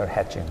states are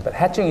hedging. But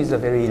hedging is a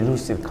very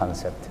elusive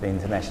concept in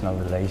international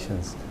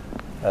relations,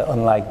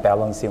 unlike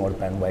balancing or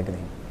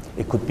bandwagoning.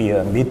 It could be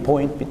a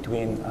midpoint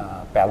between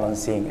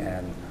balancing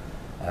and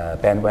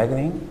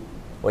bandwagoning,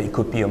 or it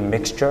could be a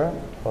mixture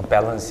of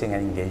balancing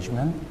and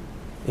engagement.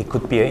 It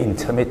could be an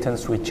intermittent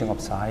switching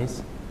of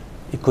sides.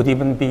 It could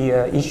even be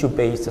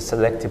issue-based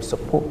selective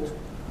support,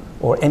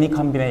 or any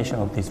combination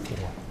of these four.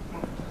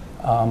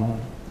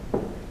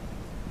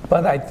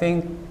 But I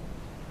think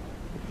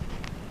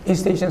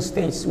East Asian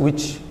states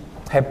which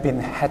have been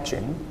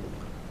hedging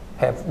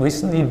have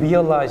recently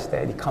realized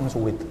that it comes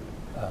with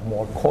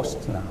more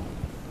cost now,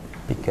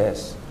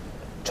 because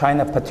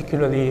China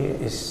particularly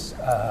is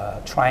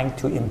trying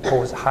to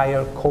impose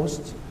higher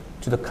costs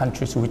to the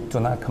countries which do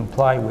not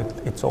comply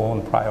with its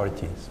own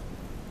priorities.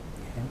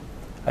 Okay?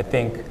 I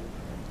think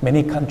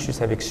many countries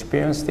have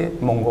experienced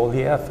it: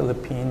 Mongolia,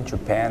 Philippines,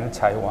 Japan,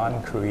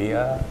 Taiwan,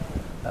 Korea,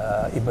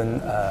 even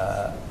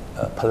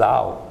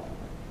Palau.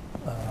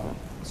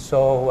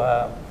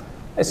 So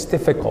it's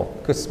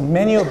difficult because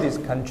many of these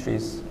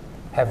countries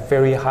have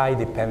very high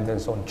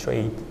dependence on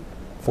trade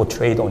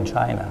on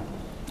China.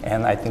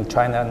 And I think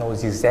China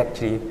knows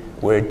exactly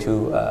where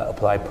to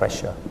apply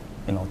pressure.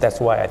 That's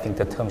why I think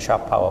the term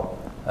sharp power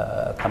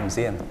comes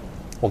in.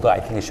 Although I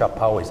think sharp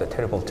power is a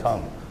terrible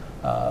term.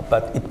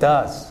 But it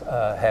does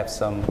have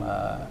some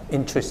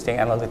interesting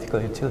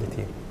analytical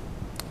utility.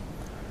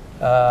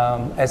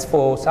 As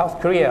for South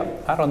Korea,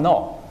 I don't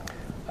know.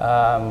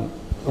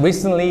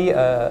 Recently,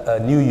 a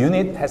new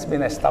unit has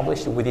been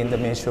established within the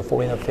Ministry of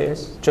Foreign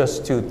Affairs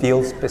just to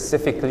deal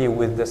specifically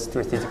with the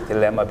strategic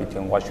dilemma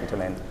between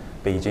Washington and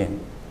Beijing.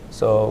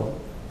 So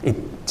it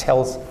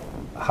tells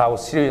how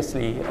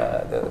seriously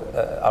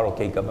the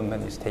ROK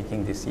government is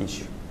taking this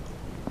issue.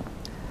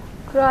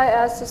 Could I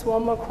ask just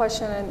one more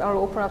question, and I'll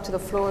open up to the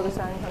floor because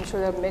I'm sure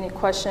there are many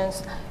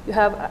questions you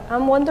have.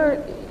 I'm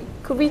wondering,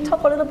 could we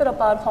talk a little bit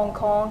about Hong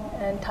Kong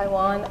and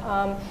Taiwan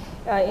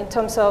in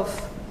terms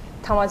of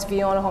Taiwan's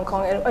view on Hong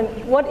Kong, and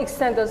what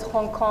extent does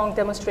Hong Kong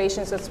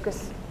demonstrations,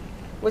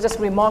 was just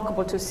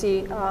remarkable to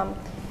see,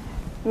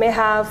 may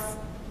have,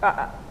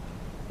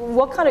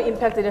 what kind of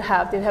impact did it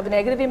have? Did it have a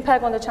negative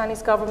impact on the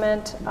Chinese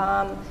government?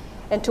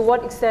 And to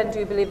what extent do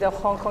you believe the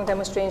Hong Kong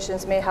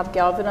demonstrations may have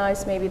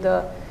galvanized maybe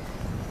the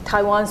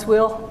Taiwan's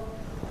will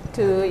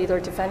to either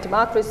defend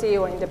democracy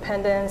or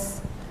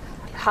independence?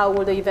 How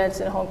will the events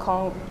in Hong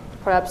Kong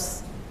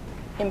perhaps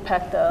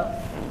impact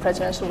the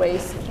presidential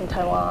race in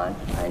Taiwan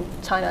and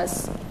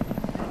China's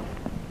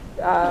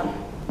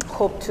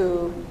hope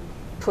to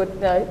put,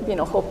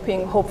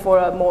 hope for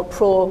a more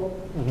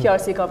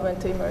pro-PRC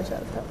government to emerge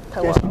out of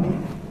Taiwan?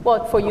 Yes.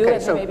 Well, for you Okay,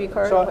 and so- maybe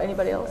Kurt so or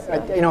anybody else.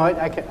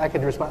 I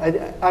could respond.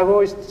 I've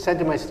always said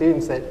to my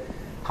students that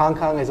Hong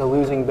Kong is a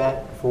losing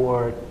bet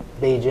for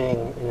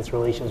Beijing in its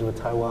relations with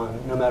Taiwan,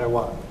 no matter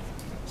what.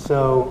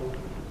 So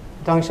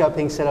Deng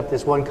Xiaoping set up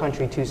this one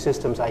country, two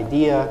systems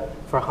idea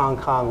for Hong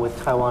Kong with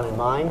Taiwan in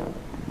mind.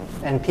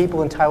 And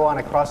people in Taiwan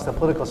across the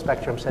political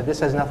spectrum said, this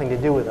has nothing to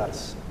do with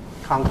us.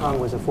 Hong Kong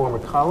was a former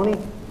colony,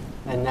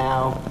 and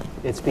now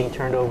it's being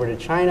turned over to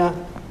China.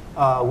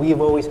 We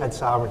have always had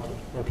sovereignty.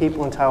 And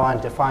people in Taiwan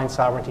define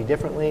sovereignty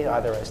differently,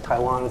 either as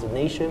Taiwan as a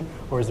nation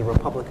or as the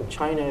Republic of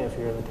China if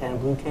you're in the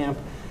Pan-Blue camp.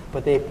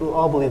 But they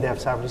all believe they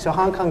have sovereignty. So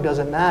Hong Kong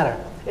doesn't matter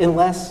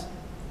unless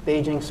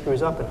Beijing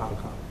screws up in Hong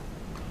Kong.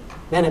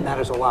 Then it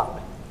matters a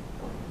lot.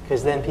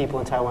 Because then people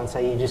in Taiwan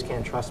say you just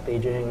can't trust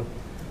Beijing.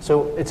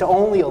 So it's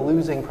only a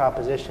losing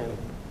proposition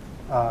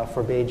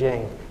for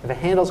Beijing. If it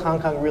handles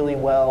Hong Kong really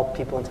well,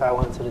 people in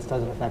Taiwan said it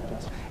doesn't affect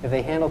us. If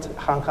they handle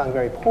Hong Kong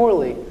very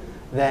poorly,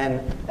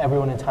 then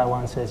everyone in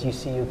Taiwan says, you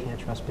see, you can't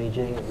trust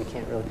Beijing, and we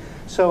can't really.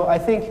 So I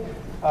think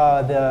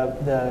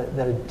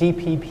the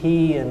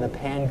DPP and the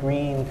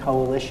Pan-Green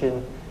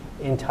coalition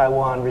in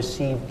Taiwan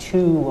received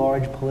two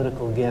large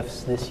political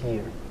gifts this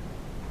year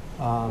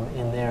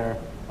in their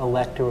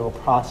electoral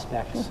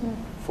prospects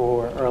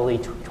for early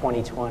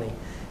 2020.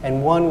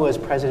 And one was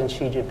President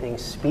Xi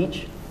Jinping's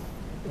speech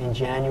in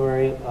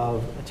January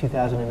of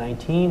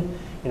 2019,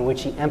 in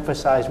which he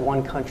emphasized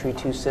one country,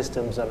 two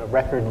systems on a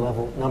record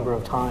level number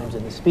of times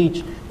in the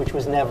speech, which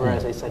was never,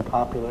 as I said,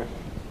 popular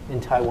in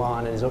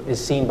Taiwan and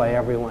is seen by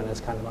everyone as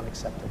kind of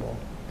unacceptable.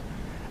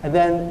 And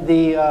then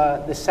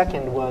the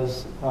second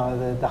was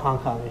the Hong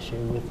Kong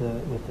issue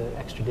with the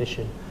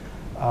extradition.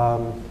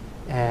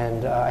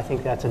 I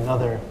think that's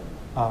another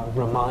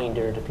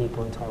reminder to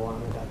people in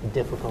Taiwan about the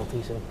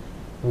difficulties in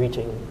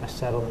reaching a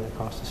settlement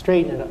across the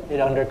strait, and it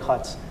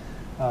undercuts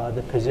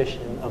the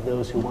position of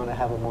those who want to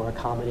have a more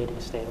accommodating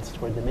stance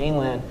toward the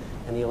mainland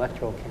and the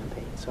electoral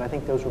campaign. So I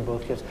think those were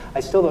both gifts. I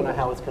still don't know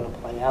how it's going to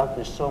play out.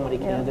 There's so many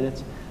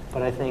candidates,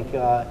 but I think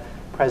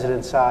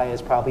President Tsai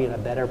is probably in a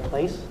better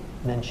place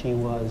than she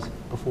was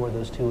before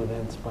those two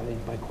events by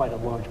quite a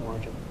large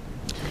margin.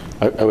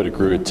 I would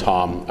agree with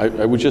Tom.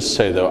 I would just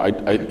say, though,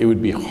 it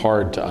would be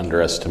hard to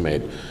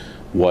underestimate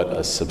what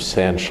a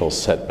substantial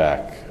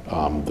setback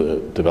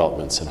the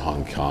developments in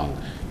Hong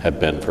Kong have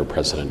been for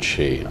President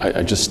Xi.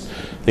 I just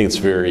think it's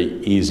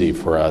very easy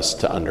for us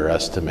to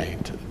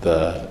underestimate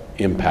the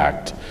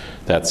impact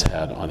that's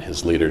had on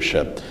his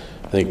leadership.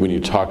 I think when you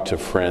talk to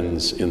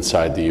friends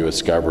inside the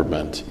U.S.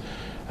 government,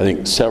 I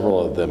think several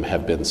of them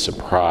have been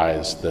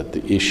surprised that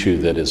the issue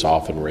that is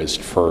often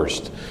raised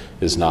first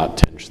is not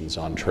tensions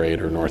on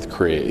trade or North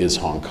Korea, is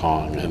Hong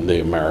Kong and the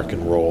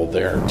American role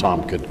there.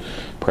 Tom could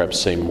perhaps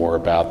say more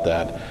about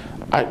that.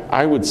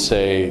 I would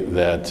say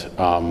that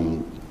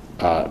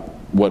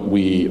what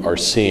we are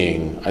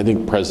seeing, I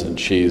think President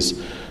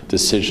Xi's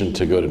decision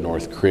to go to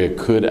North Korea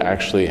could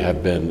actually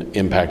have been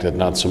impacted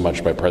not so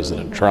much by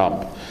President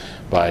Trump,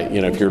 by,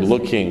 if you're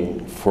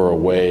looking for a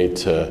way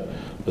to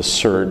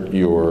assert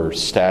your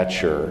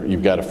stature,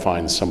 you've got to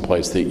find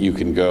someplace that you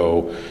can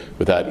go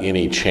without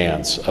any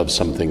chance of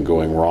something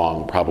going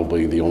wrong.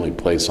 Probably the only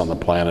place on the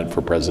planet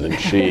for President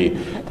Xi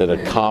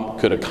that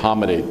could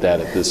accommodate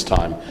that at this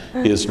time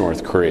is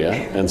North Korea.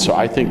 And so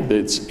I think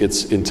that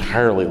it's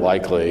entirely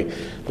likely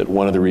that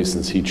one of the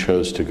reasons he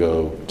chose to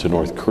go to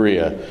North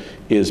Korea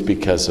is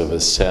because of a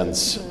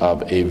sense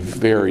of a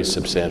very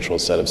substantial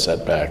set of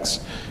setbacks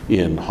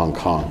in Hong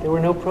Kong. There were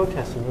no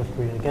protests in North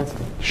Korea against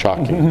him.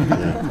 Shocking.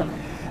 Yeah.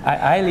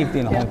 I lived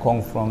in Hong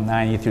Kong from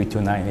 93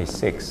 to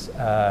 96.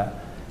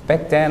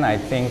 Back then, I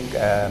think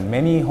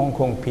many Hong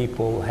Kong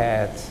people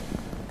had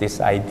this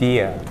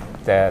idea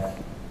that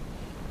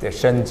the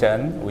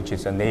Shenzhen, which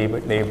is a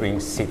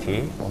neighboring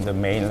city on the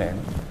mainland,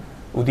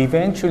 would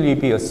eventually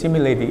be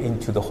assimilated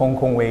into the Hong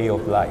Kong way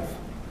of life.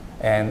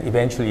 And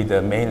eventually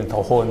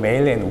the whole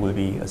mainland will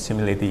be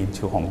assimilated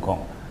into Hong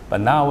Kong.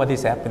 But now what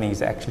is happening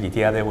is actually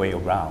the other way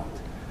around.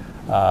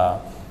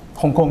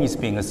 Hong Kong is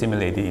being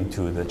assimilated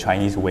into the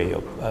Chinese way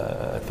of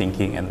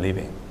thinking and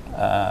living.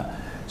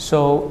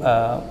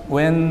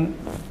 When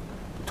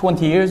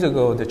 20 years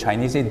ago, the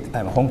Chinese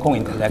Hong Kong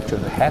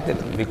intellectuals had the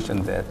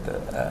conviction that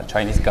the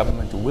Chinese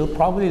government will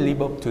probably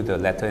live up to the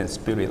letter and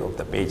spirit of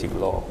the Beijing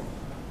law.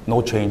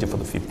 No change for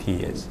the 50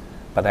 years.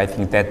 But I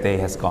think that day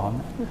has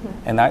gone.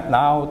 And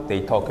now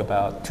they talk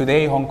about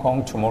today Hong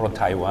Kong, tomorrow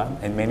Taiwan,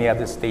 and many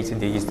other states in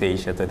the East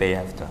Asia the day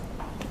after.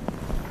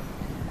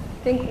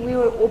 I think we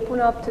will open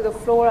up to the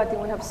floor. I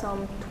think we have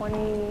some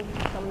 20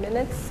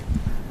 minutes.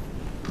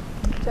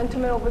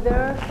 Gentleman over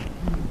there.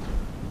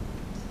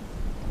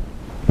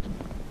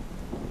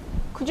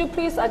 Could you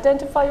please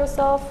identify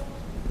yourself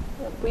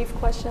A brief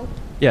question.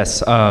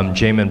 Yes,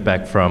 Jamin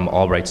Beck from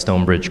Albright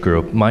Stonebridge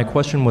Group. My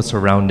question was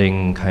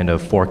surrounding kind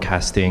of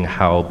forecasting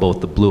how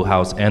both the Blue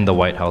House and the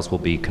White House will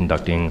be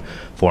conducting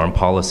foreign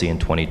policy in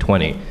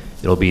 2020.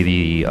 It'll be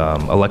the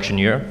election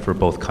year for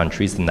both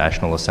countries. The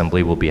National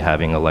Assembly will be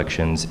having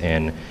elections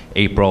in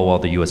April, while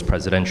the U.S.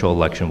 presidential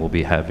election will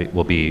be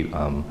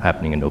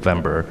happening in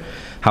November.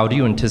 How do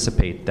you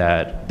anticipate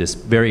that this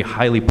very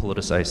highly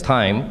politicized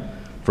time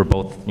for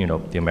both,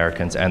 the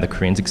Americans and the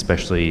Koreans,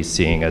 especially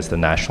seeing as the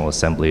National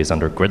Assembly is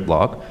under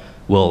gridlock,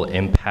 will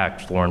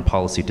impact foreign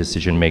policy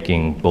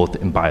decision-making both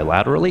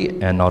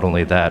bilaterally, and not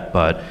only that,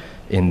 but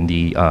in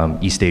the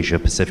East Asia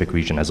Pacific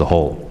region as a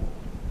whole?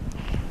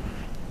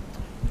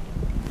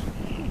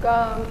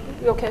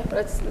 Okay,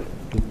 let's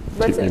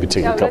maybe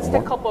take a couple let's more.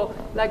 take a couple,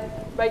 like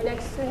right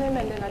next to him,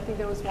 and then I think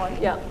there was one.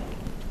 Yeah.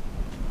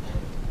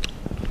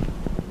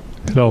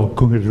 Hello,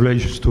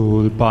 congratulations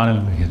to the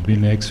panel. It has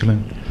been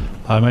excellent.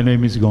 My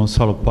name is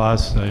Gonzalo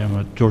Paz. I am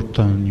at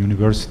Georgetown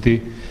University.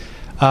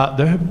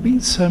 There have been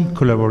some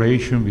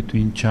collaboration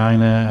between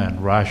China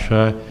and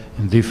Russia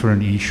in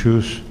different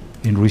issues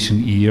in recent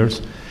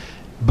years,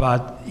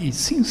 but it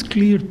seems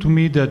clear to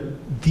me that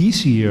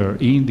this year,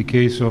 in the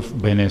case of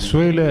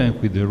Venezuela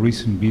and with the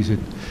recent visit,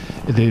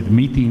 the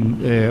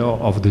meeting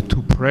of the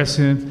two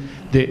presidents,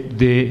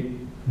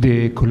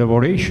 the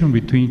collaboration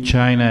between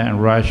China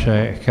and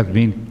Russia has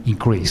been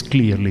increased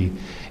clearly.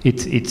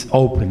 It's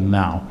open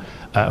now.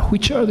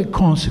 Which are the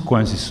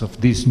consequences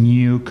of this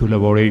new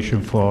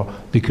collaboration for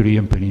the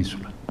Korean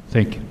Peninsula?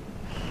 Thank you.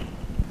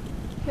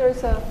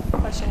 Here's a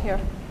question here.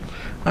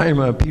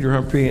 I'm Peter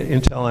Humphrey,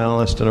 an Intel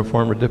analyst and a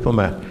former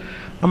diplomat.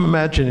 I'm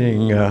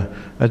imagining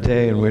a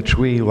day in which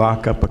we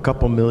lock up a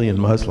couple million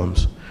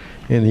Muslims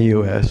in the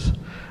U.S.,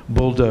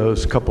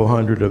 bulldoze a couple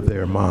hundred of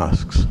their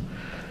mosques.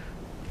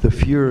 The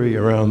fury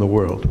around the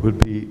world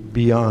would be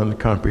beyond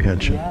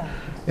comprehension. Yeah.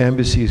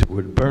 Embassies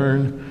would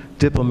burn,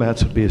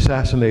 diplomats would be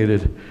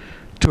assassinated,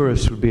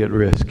 tourists would be at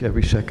risk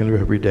every second of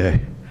every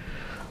day.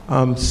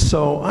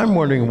 So I'm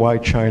wondering why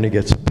China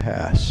gets a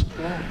pass.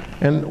 Yeah.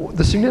 And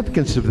the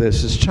significance of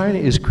this is China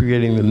is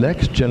creating the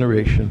next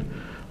generation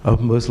of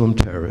Muslim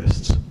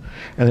terrorists.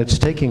 And it's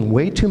taking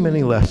way too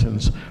many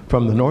lessons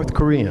from the North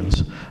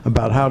Koreans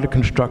about how to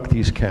construct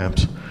these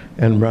camps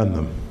and run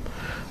them.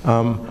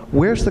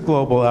 Where's the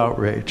global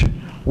outrage?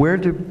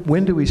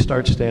 When do we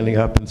start standing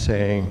up and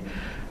saying,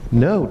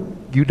 no,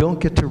 you don't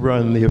get to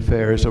run the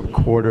affairs of a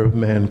quarter of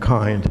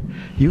mankind.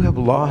 You have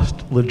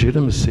lost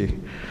legitimacy.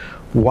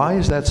 Why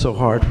is that so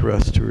hard for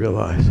us to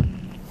realize?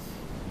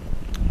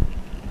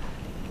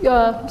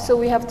 So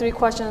we have three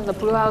questions: the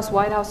Blue House,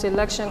 White House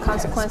election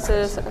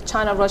consequences,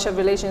 China-Russia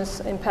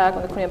relations impact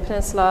on the Korean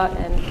Peninsula,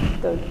 and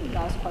the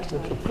last question,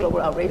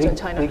 global outrage on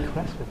China. Big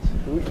questions.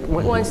 Who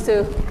wants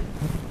to?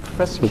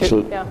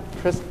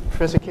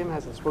 Professor Kim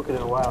hasn't spoken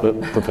in a while.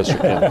 Professor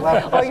Kim.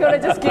 Oh, you want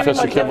to just give him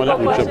a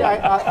difficult question?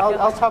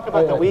 I'll talk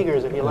about the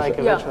Uyghurs if you like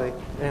eventually.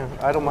 Yeah,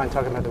 I don't mind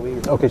talking about the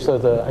Uyghurs. Okay, so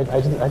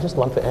I just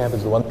want to add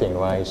one thing,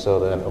 right?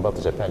 So about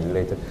the Japan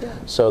related. Yeah.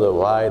 So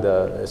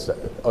it's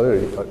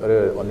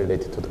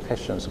unrelated to the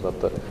questions, but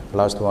the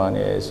last one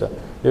is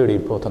really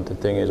important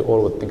thing is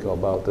always thinking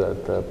about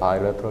the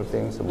bilateral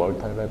things, the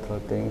multilateral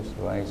things,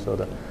 right? So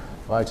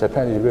why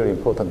Japan is really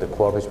important, the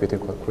cooperation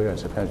between Korea and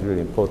Japan is really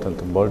important,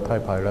 the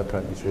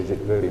multi-bilateral is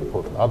really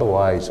important.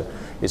 Otherwise,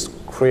 it's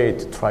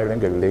create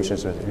trilateral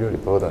relations is really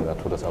burden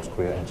to the South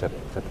Korea and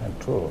Japan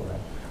too. Right?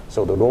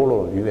 So the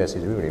role of the U.S.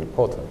 is really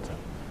important.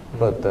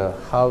 But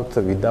how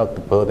to, without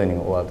burdening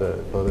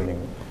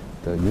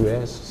the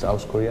U.S.,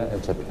 South Korea,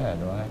 and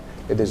Japan, right?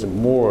 It is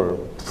more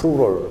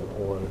plural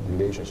or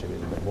relationship is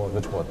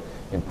much more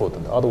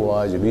important.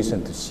 Otherwise,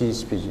 recent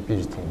Xi's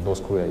visiting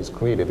North Korea has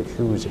created a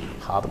huge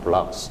hard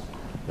blocks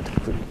that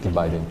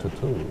divided into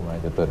two, right?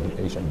 The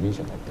Asian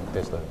vision, I think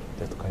that's the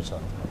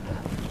concern.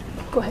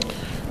 Go ahead.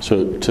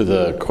 So to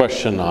the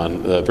question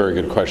on, the very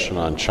good question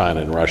on China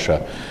and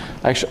Russia,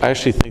 I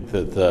actually think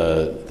that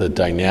the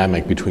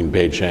dynamic between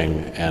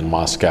Beijing and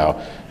Moscow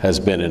has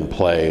been in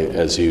play,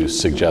 as you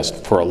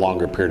suggest, for a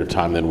longer period of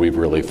time than we've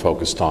really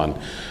focused on.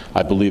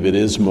 I believe it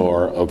is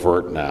more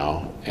overt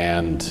now,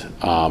 and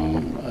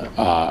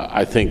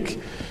I think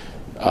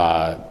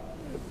I'm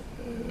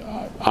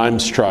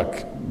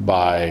struck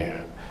by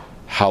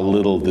how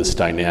little this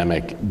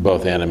dynamic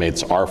both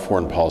animates our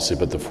foreign policy,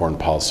 but the foreign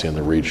policy in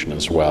the region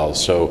as well.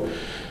 So,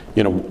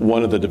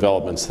 one of the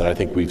developments that I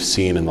think we've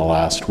seen in the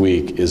last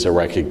week is a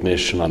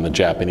recognition on the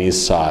Japanese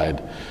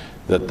side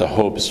that the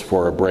hopes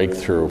for a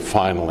breakthrough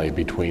finally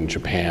between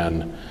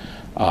Japan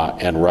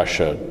and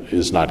Russia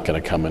is not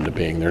going to come into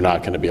being. They're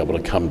not going to be able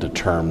to come to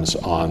terms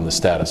on the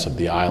status of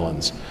the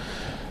islands.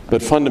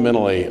 But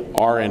fundamentally,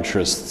 our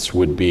interests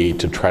would be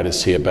to try to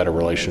see a better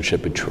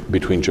relationship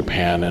between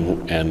Japan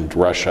and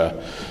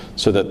Russia,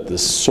 so that the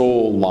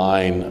sole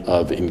line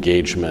of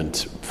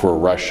engagement for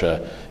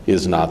Russia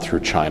is not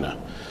through China.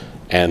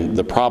 And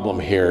the problem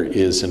here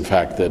is, in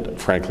fact,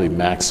 that, frankly,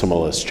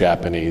 maximalist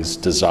Japanese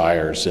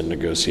desires in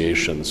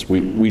negotiations.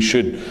 We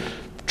should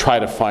try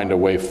to find a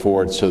way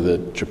forward so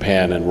that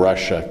Japan and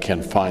Russia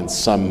can find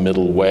some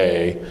middle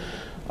way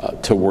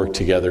to work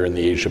together in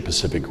the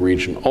Asia-Pacific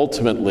region.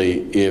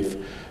 Ultimately, if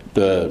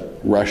the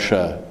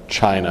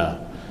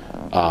Russia-China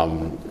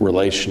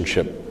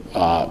relationship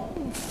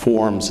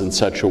forms in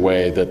such a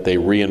way that they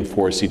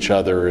reinforce each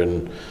other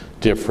in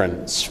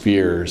different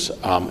spheres,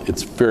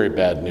 it's very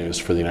bad news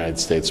for the United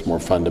States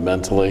more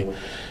fundamentally.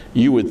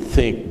 You would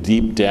think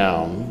deep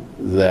down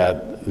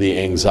that the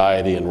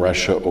anxiety in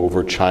Russia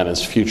over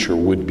China's future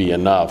would be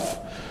enough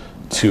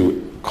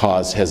to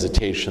cause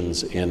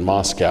hesitations in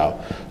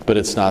Moscow, but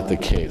it's not the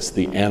case.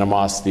 The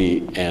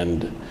animosity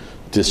and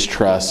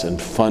distrust and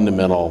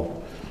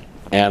fundamental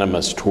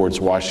animus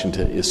towards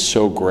Washington is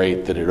so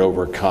great that it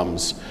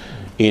overcomes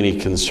any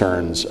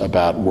concerns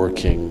about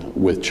working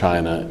with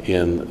China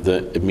in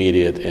the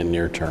immediate and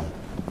near term.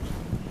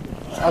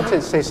 I'll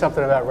just say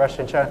something about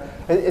Russia and China.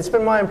 It's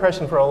been my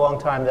impression for a long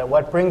time that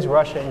what brings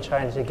Russia and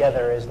China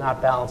together is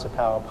not balance of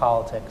power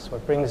politics.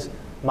 What brings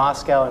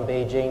Moscow and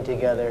Beijing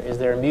together is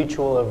their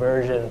mutual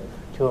aversion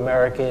to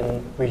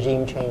American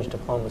regime change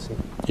diplomacy.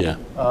 Yeah.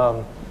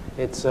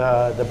 It's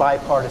the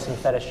bipartisan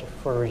fetish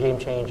for regime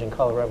change and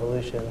color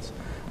revolutions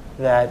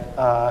that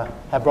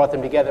have brought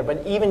them together.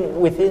 But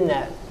even within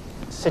that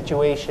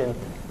situation,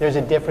 there's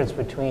a difference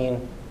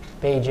between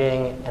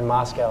Beijing and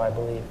Moscow, I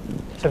believe.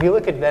 So if you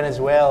look at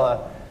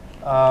Venezuela,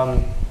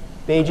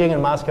 Beijing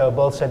and Moscow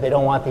both said they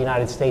don't want the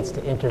United States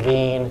to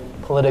intervene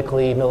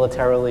politically,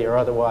 militarily, or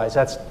otherwise.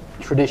 That's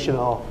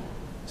traditional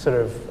sort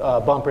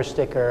of bumper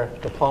sticker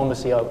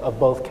diplomacy of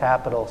both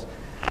capitals.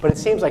 But it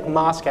seems like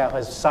Moscow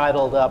has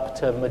sidled up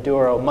to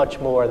Maduro much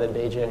more than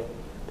Beijing.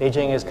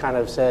 Beijing has kind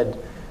of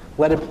said,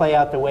 let it play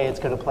out the way it's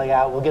going to play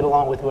out. We'll get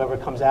along with whoever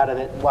comes out of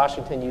it.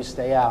 Washington, you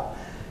stay out.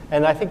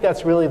 And I think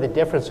that's really the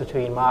difference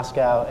between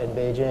Moscow and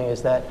Beijing,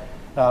 is that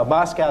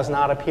Moscow's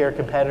not a peer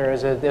competitor.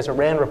 There's a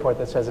RAND report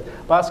that says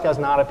Moscow's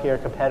not a peer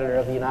competitor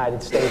of the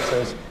United States.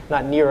 So it's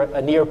not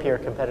a near peer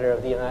competitor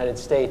of the United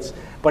States,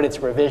 but it's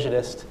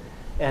revisionist.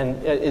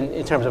 And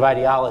in terms of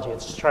ideology,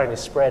 it's trying to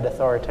spread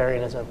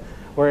authoritarianism.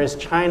 Whereas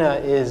China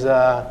is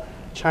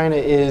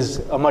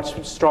a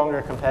much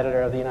stronger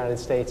competitor of the United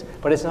States,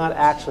 but it's not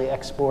actually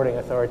exporting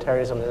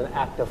authoritarianism as an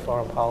active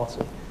foreign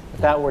policy.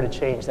 If that were to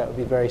change, that would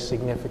be very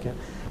significant.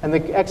 And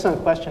the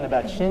excellent question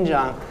about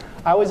Xinjiang,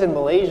 I was in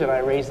Malaysia and I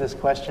raised this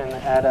question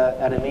at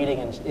a meeting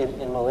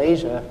in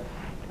Malaysia.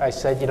 I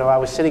said, I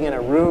was sitting in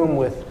a room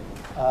with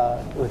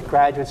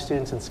graduate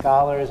students and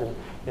scholars, and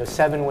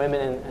 7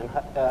 women in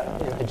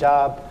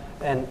hijab,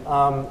 and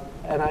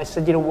I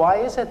said, why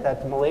is it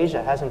that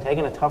Malaysia hasn't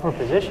taken a tougher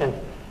position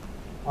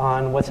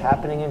on what's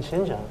happening in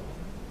Xinjiang?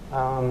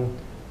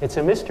 It's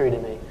a mystery to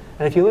me.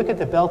 And if you look at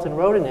the Belt and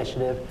Road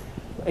Initiative,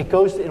 it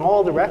goes in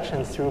all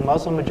directions through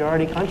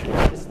Muslim-majority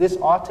countries. This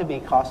ought to be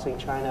costing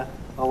China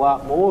a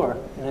lot more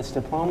in its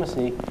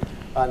diplomacy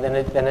than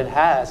it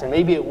has, and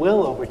maybe it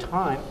will over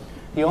time.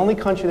 The only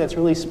country that's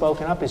really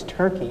spoken up is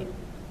Turkey.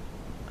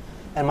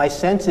 And my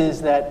sense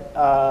is that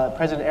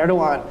President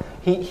Erdogan,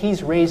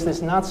 he's raised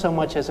this not so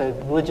much as a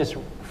religious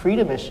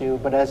freedom issue,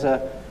 but as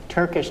a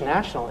Turkish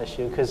national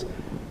issue, because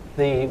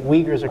the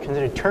Uyghurs are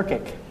considered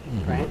Turkic,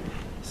 right?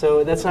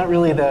 So that's not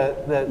really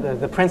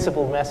the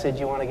principled message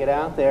you want to get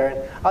out there.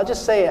 And I'll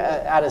just say,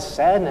 out of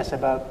sadness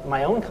about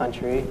my own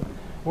country,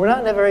 we're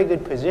not in a very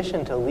good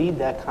position to lead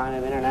that kind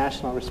of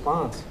international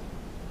response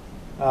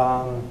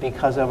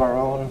because of our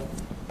own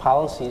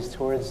policies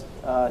towards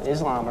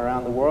Islam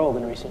around the world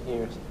in recent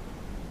years.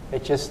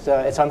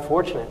 It's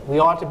unfortunate. We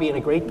ought to be in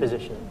a great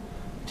position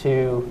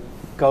to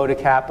go to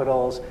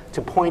capitals,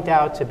 to point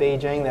out to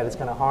Beijing that it's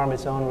going to harm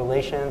its own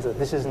relations, that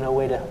this is no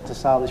way to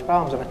solve these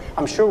problems. I mean,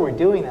 I'm sure we're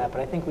doing that, but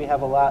I think we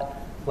have a lot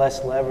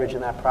less leverage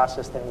in that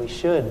process than we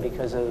should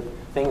because of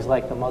things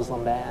like the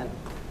Muslim ban.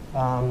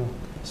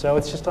 So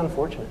it's just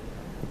unfortunate.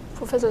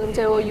 Professor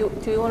Zhao,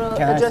 do you want to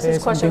Can address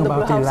this question?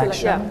 About the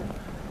election?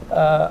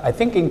 Yeah. I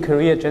think in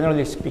Korea,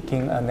 generally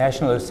speaking, a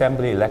National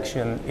Assembly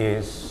election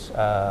is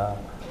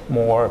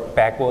more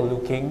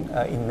backward-looking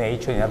in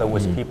nature. In other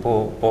words,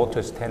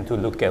 voters tend to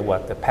look at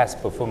what the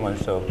past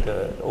performance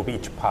of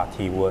each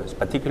party was,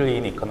 particularly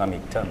in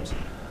economic terms,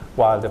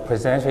 while the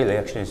presidential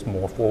election is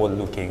more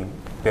forward-looking.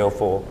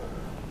 Therefore,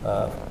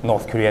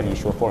 North Korean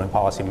issue of foreign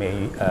policy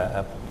may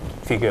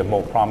figure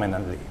more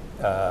prominently.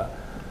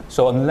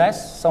 So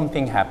unless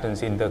something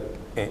happens in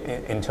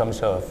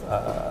terms of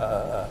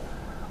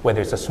whether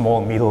it's a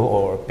small, middle,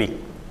 or big,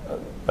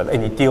 but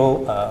any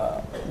deal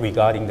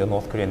regarding the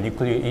North Korean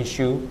nuclear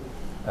issue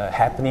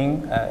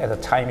happening at a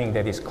timing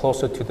that is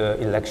closer to the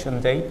election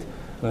date,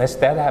 unless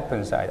that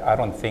happens, I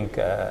don't think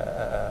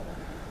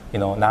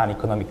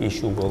non-economic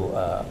issue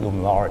will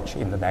loom large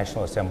in the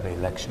National Assembly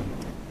election.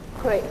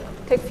 Great.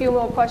 Take a few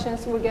more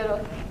questions. We'll get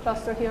a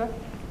cluster here.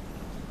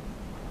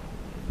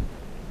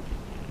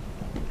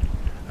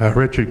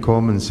 Richard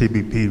Coleman,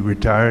 CBP,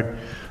 retired.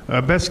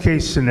 Best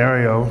case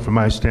scenario, from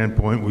my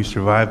standpoint, we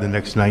survive the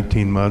next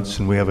 19 months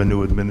and we have a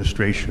new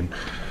administration.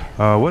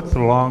 What's the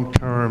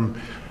long-term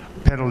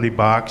penalty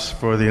box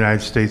for the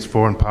United States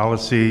foreign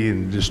policy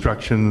and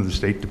destruction of the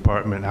State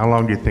Department? How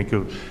long do you think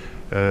it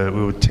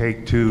would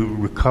take to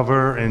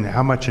recover, and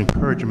how much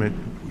encouragement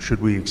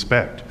should we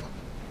expect?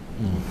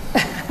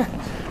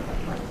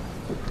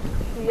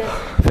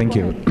 Thank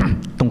you.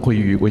 Dong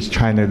Hui with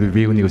China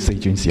Review News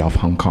Agency of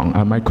Hong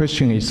Kong. My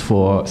question is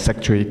for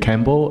Secretary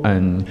Campbell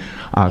and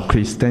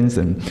Chris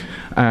Stenson.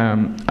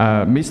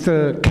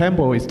 Mr.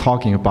 Campbell is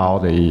talking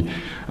about the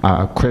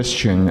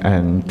question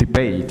and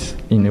debate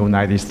in the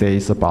United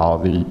States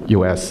about the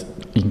U.S.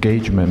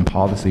 engagement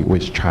policy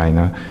with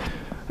China.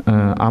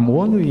 I'm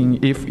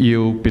wondering if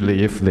you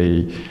believe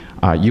the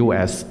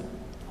U.S.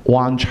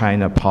 One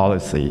China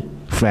policy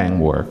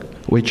framework,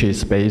 which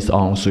is based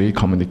on 3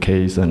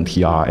 communiques and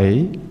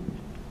TRA,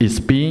 is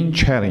being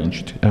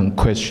challenged and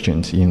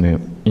questioned in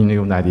the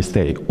United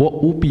States.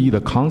 What would be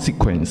the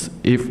consequence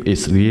if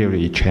it's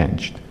really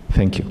changed?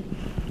 Thank you.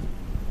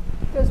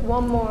 There's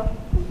one more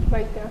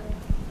right there.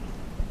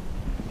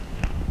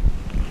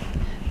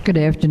 Good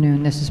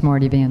afternoon. This is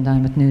Marty Van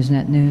Dyne with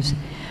Newsnet News.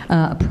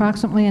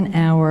 Approximately an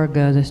hour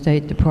ago, the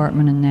State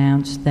Department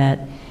announced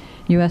that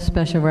U.S.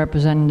 Special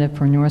Representative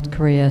for North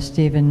Korea,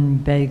 Stephen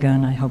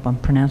Biegun, I hope I'm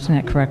pronouncing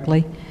that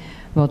correctly,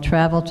 will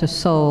travel to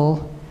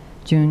Seoul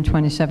June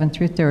 27th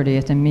through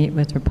 30th and meet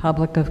with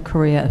Republic of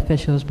Korea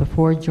officials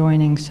before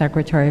joining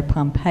Secretary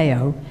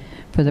Pompeo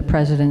for the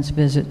President's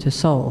visit to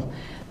Seoul.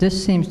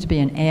 This seems to be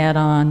an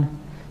add-on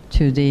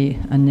to the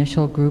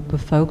initial group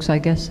of folks, I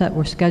guess, that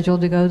were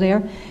scheduled to go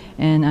there.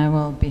 And I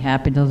will be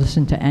happy to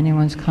listen to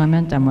anyone's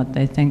comment on what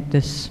they think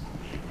this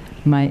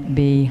might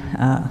be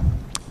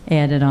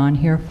added on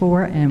here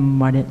for and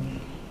what it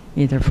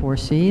either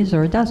foresees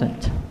or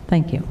doesn't.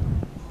 Thank you.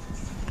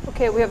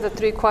 Okay, we have the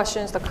 3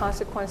 questions: the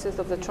consequences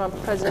of the Trump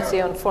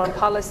presidency on foreign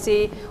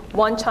policy,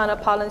 One China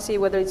policy,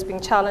 whether it's being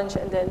challenged,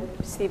 and then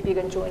Steve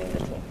Biegun joining the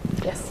team.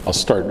 Yes. I'll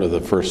start with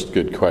the first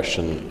good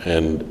question,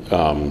 and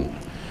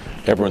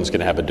everyone's going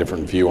to have a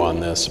different view on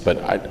this, but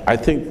I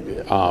think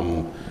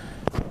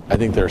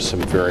there are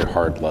some very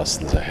hard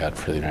lessons ahead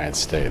for the United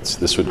States.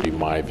 This would be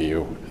my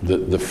view.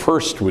 The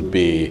first would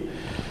be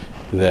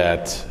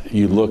that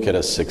you look at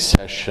a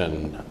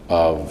succession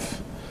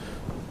of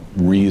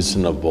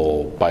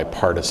reasonable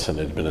bipartisan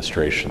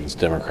administrations,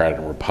 Democrat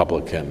and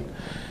Republican,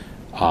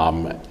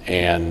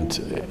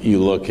 and you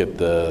look at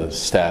the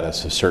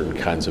status of certain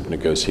kinds of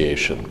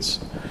negotiations.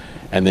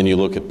 And then you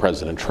look at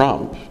President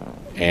Trump,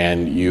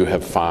 and you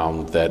have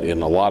found that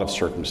in a lot of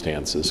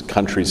circumstances,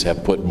 countries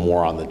have put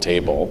more on the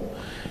table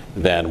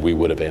than we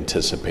would have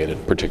anticipated,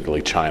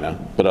 particularly China,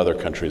 but other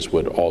countries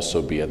would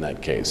also be in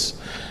that case.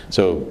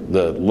 So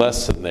the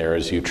lesson there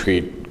is you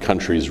treat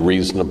countries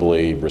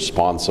reasonably,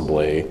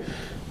 responsibly.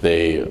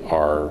 They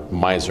are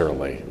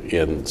miserly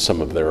in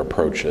some of their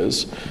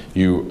approaches.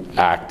 You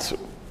act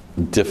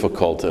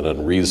difficult and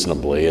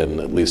unreasonably, and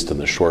at least in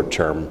the short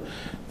term,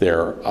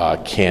 there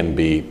can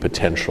be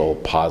potential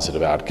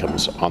positive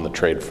outcomes on the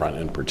trade front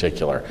in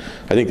particular.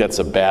 I think that's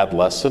a bad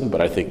lesson,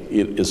 but I think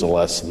it is a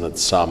lesson that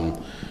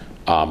some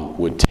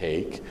would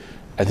take.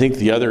 I think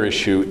the other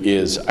issue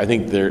is, I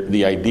think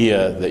the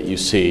idea that you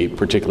see,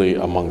 particularly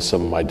among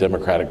some of my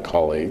Democratic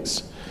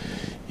colleagues,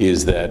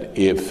 is that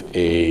if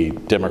a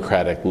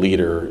Democratic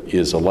leader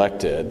is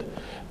elected,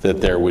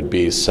 that there would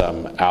be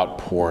some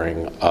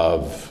outpouring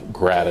of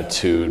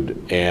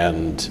gratitude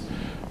and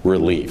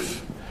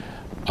relief.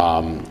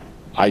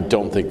 I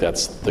don't think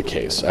that's the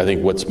case. I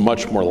think what's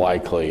much more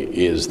likely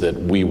is that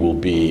we will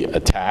be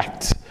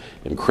attacked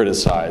and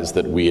criticized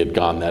that we had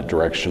gone that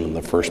direction in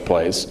the first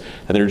place,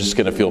 and they're just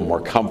going to feel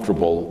more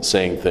comfortable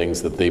saying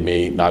things that they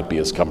may not be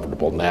as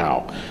comfortable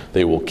now.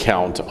 They will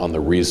count on the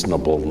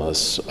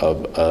reasonableness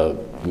of a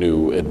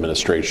new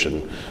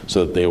administration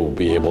so that they will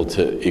be able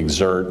to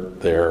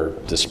exert their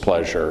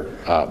displeasure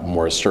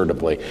more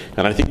assertively.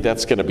 And I think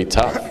that's going to be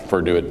tough for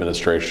a new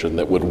administration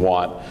that would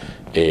want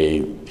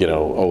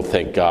oh,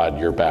 thank God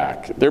you're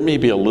back. There may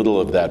be a little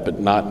of that, but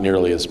not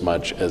nearly as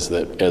much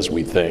as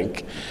we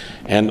think.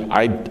 And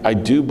I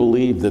do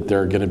believe that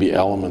there are going to be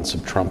elements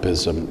of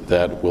Trumpism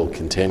that will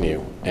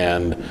continue.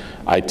 And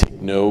I take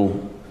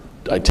no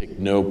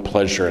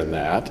pleasure in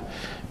that.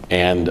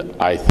 And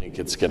I think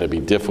it's going to be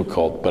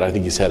difficult, but I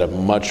think he's had a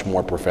much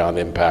more profound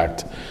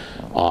impact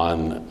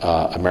on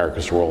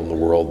America's role in the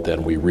world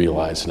than we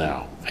realize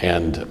now.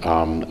 And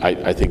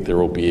I think there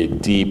will be a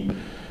deep,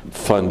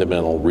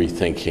 fundamental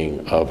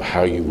rethinking of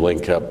how you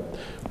link up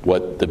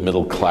what the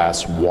middle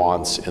class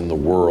wants in the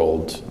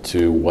world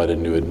to what a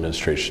new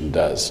administration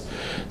does.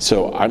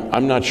 So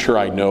I'm not sure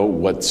I know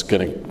what's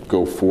going to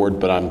go forward,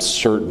 but I'm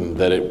certain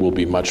that it will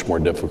be much more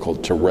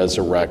difficult to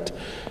resurrect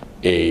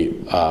a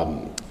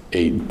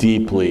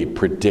deeply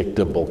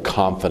predictable,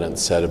 confident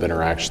set of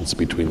interactions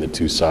between the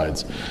two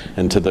sides.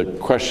 And to the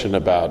question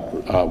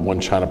about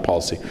One China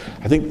policy,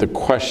 I think the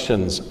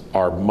questions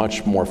are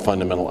much more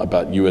fundamental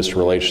about U.S.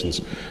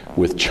 relations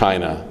with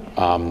China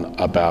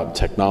about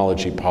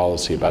technology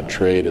policy, about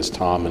trade, as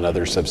Tom and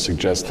others have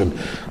suggested.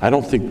 I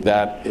don't think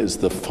that is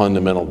the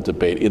fundamental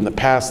debate. In the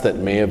past, that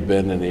may have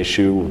been an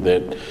issue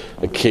that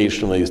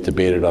occasionally is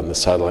debated on the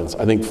sidelines.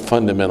 I think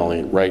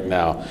fundamentally, right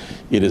now,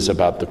 it is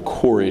about the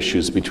core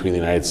issues between the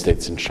United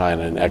States and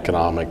China and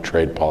economic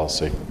trade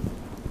policy.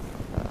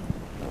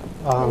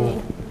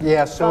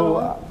 Yeah,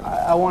 so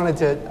I wanted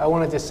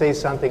to say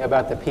something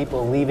about the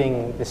people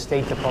leaving the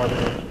State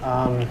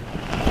Department.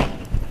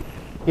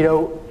 You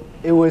know,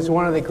 it was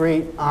one of the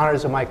great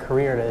honors of my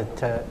career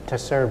to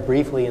serve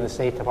briefly in the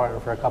State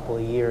Department for a couple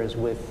of years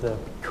with the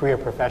career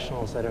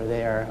professionals that are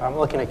there. I'm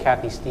looking at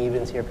Kathy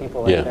Stevens here,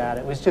 people like that.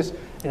 It was just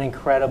an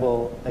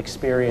incredible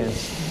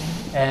experience.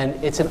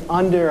 And it's an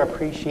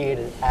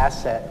underappreciated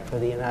asset for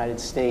the United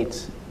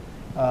States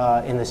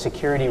in the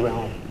security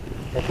realm,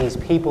 that these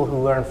people who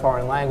learn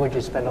foreign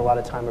languages, spend a lot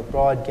of time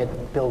abroad,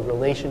 build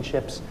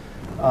relationships,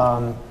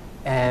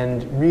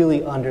 and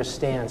really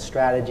understand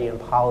strategy and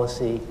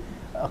policy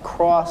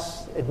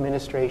across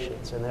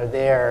administrations. And they're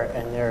there,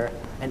 and they're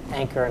an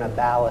anchor and a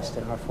ballast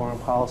in our foreign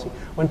policy.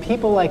 When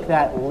people like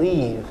that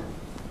leave,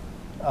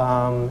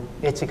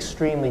 it's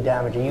extremely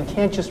damaging. You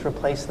can't just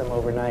replace them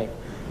overnight,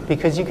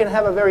 because you can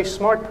have a very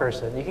smart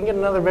person. You can get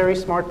another very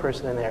smart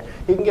person in there.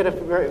 You can get a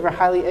very, very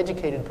highly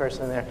educated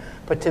person in there.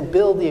 But to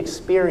build the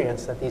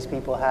experience that these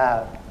people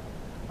have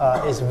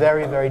is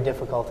very, very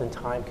difficult and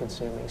time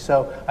consuming.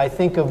 So I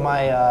think of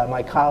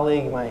my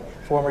colleague, my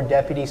former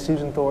deputy,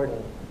 Susan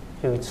Thornton,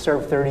 who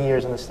served 30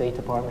 years in the State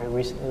Department and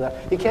recently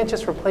left. You can't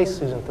just replace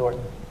Susan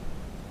Thornton.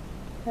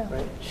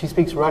 Right? She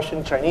speaks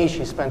Russian, Chinese.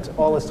 She spent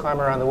all this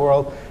time around the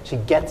world. She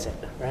gets it,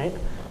 right?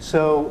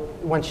 So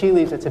when she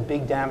leaves, it's a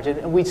big damage.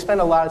 And we spend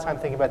a lot of time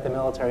thinking about the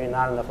military and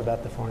not enough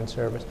about the Foreign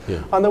Service.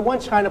 On the One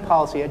China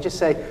policy, I just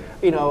say,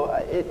 you know,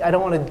 I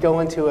don't want to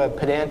go into a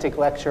pedantic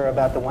lecture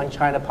about the One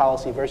China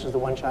policy versus the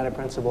One China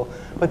principle.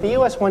 But the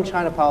U.S. One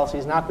China policy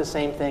is not the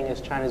same thing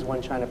as China's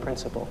One China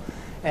principle.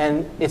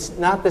 And it's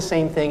not the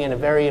same thing in a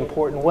very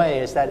important way,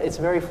 is that it's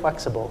very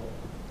flexible,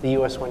 the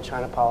U.S. One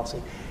China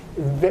policy.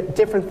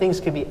 Different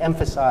things can be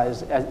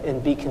emphasized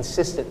and be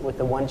consistent with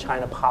the One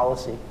China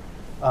policy.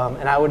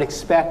 And I would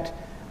expect,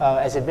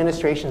 as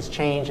administrations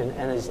change and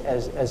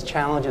as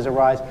challenges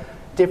arise,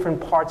 different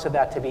parts of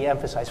that to be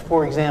emphasized.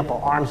 For example,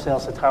 arms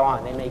sales to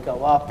Taiwan, they may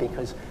go up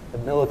because of the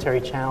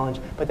military challenge,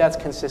 but that's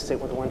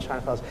consistent with the One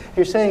China policy.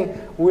 You're saying,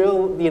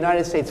 will the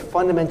United States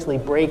fundamentally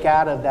break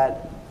out of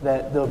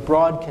the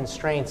broad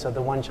constraints of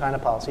the One China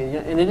policy?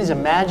 And it is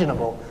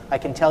imaginable. I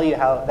can tell you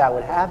how that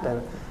would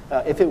happen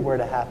if it were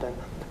to happen.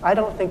 I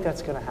don't think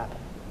that's going to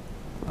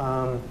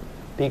happen.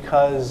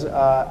 Because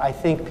I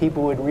think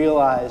people would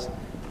realize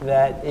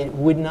that it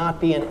would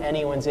not be in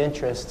anyone's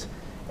interest,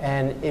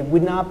 and it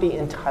would not be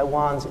in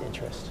Taiwan's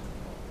interest.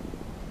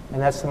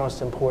 And that's the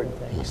most important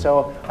thing.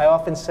 So I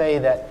often say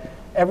that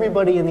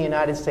everybody in the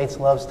United States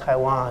loves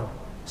Taiwan.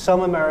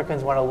 Some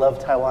Americans want to love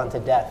Taiwan to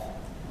death.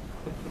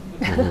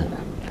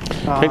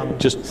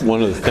 Just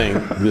one other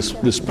thing,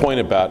 this point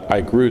about, I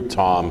agree with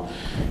Tom,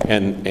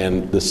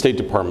 and the State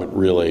Department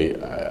really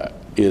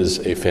is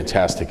a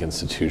fantastic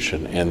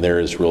institution, and there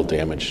is real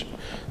damage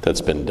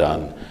that's been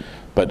done.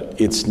 But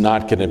it's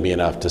not going to be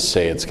enough to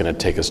say it's going to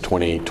take us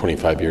 20,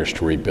 25 years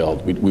to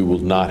rebuild. We will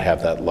not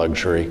have that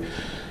luxury.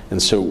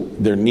 And so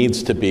there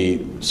needs to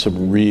be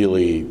some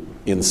really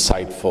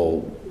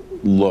insightful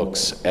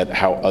looks at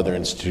how other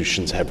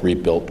institutions have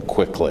rebuilt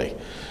quickly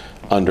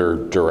under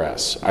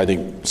duress. I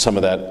think some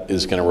of that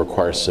is going to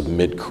require some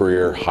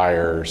mid-career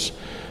hires,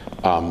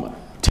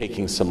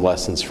 taking some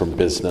lessons from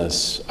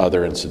business,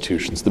 other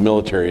institutions. The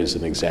military is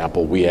an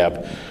example. We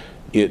have,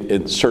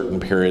 in certain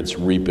periods,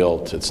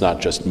 rebuilt. It's not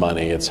just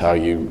money, it's how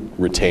you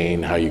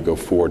retain, how you go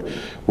forward.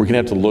 We're going to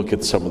have to look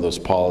at some of those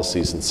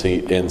policies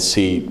and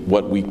see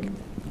what we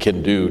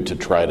can do to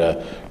try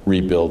to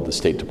rebuild the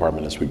State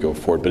Department as we go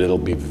forward. But it'll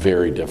be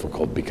very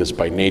difficult, because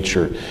by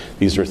nature,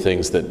 these are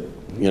things that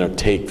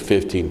take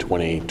 15,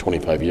 20,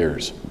 25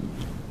 years.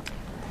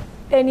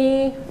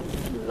 Any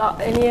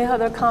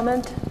other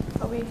comment?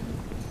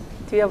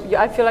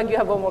 I feel like you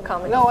have one more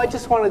comment. No, I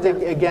just wanted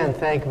to, again,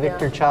 thank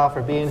Victor Cha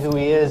for being who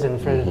he is and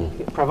for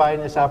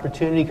providing this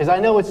opportunity, because I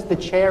know the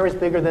chair is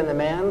bigger than the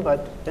man,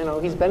 but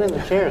he's been in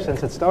the chair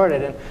since it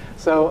started. And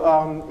so,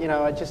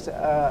 I just,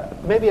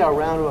 maybe a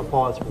round of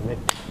applause for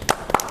Victor.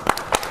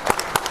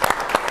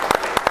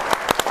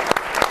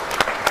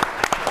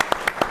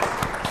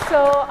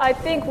 So I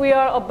think we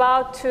are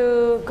about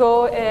to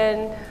go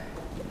and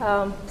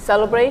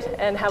celebrate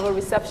and have a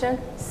reception.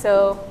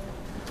 So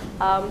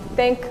I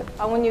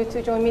want you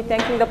to join me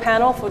thanking the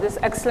panel for this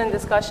excellent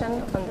discussion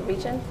on the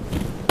region.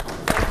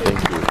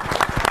 Thank you.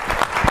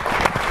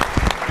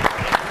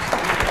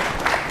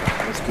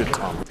 That's good,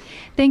 Tom.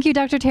 Thank you,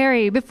 Dr.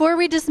 Terry. Before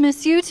we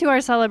dismiss you to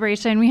our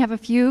celebration, we have a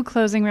few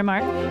closing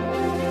remarks.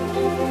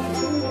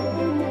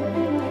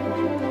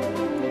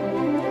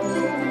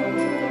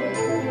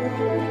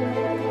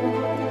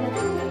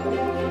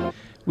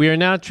 We are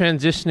now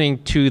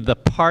transitioning to the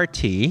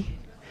party.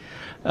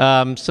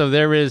 So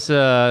there is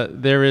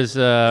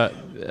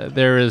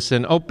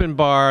an open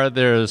bar.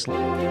 There's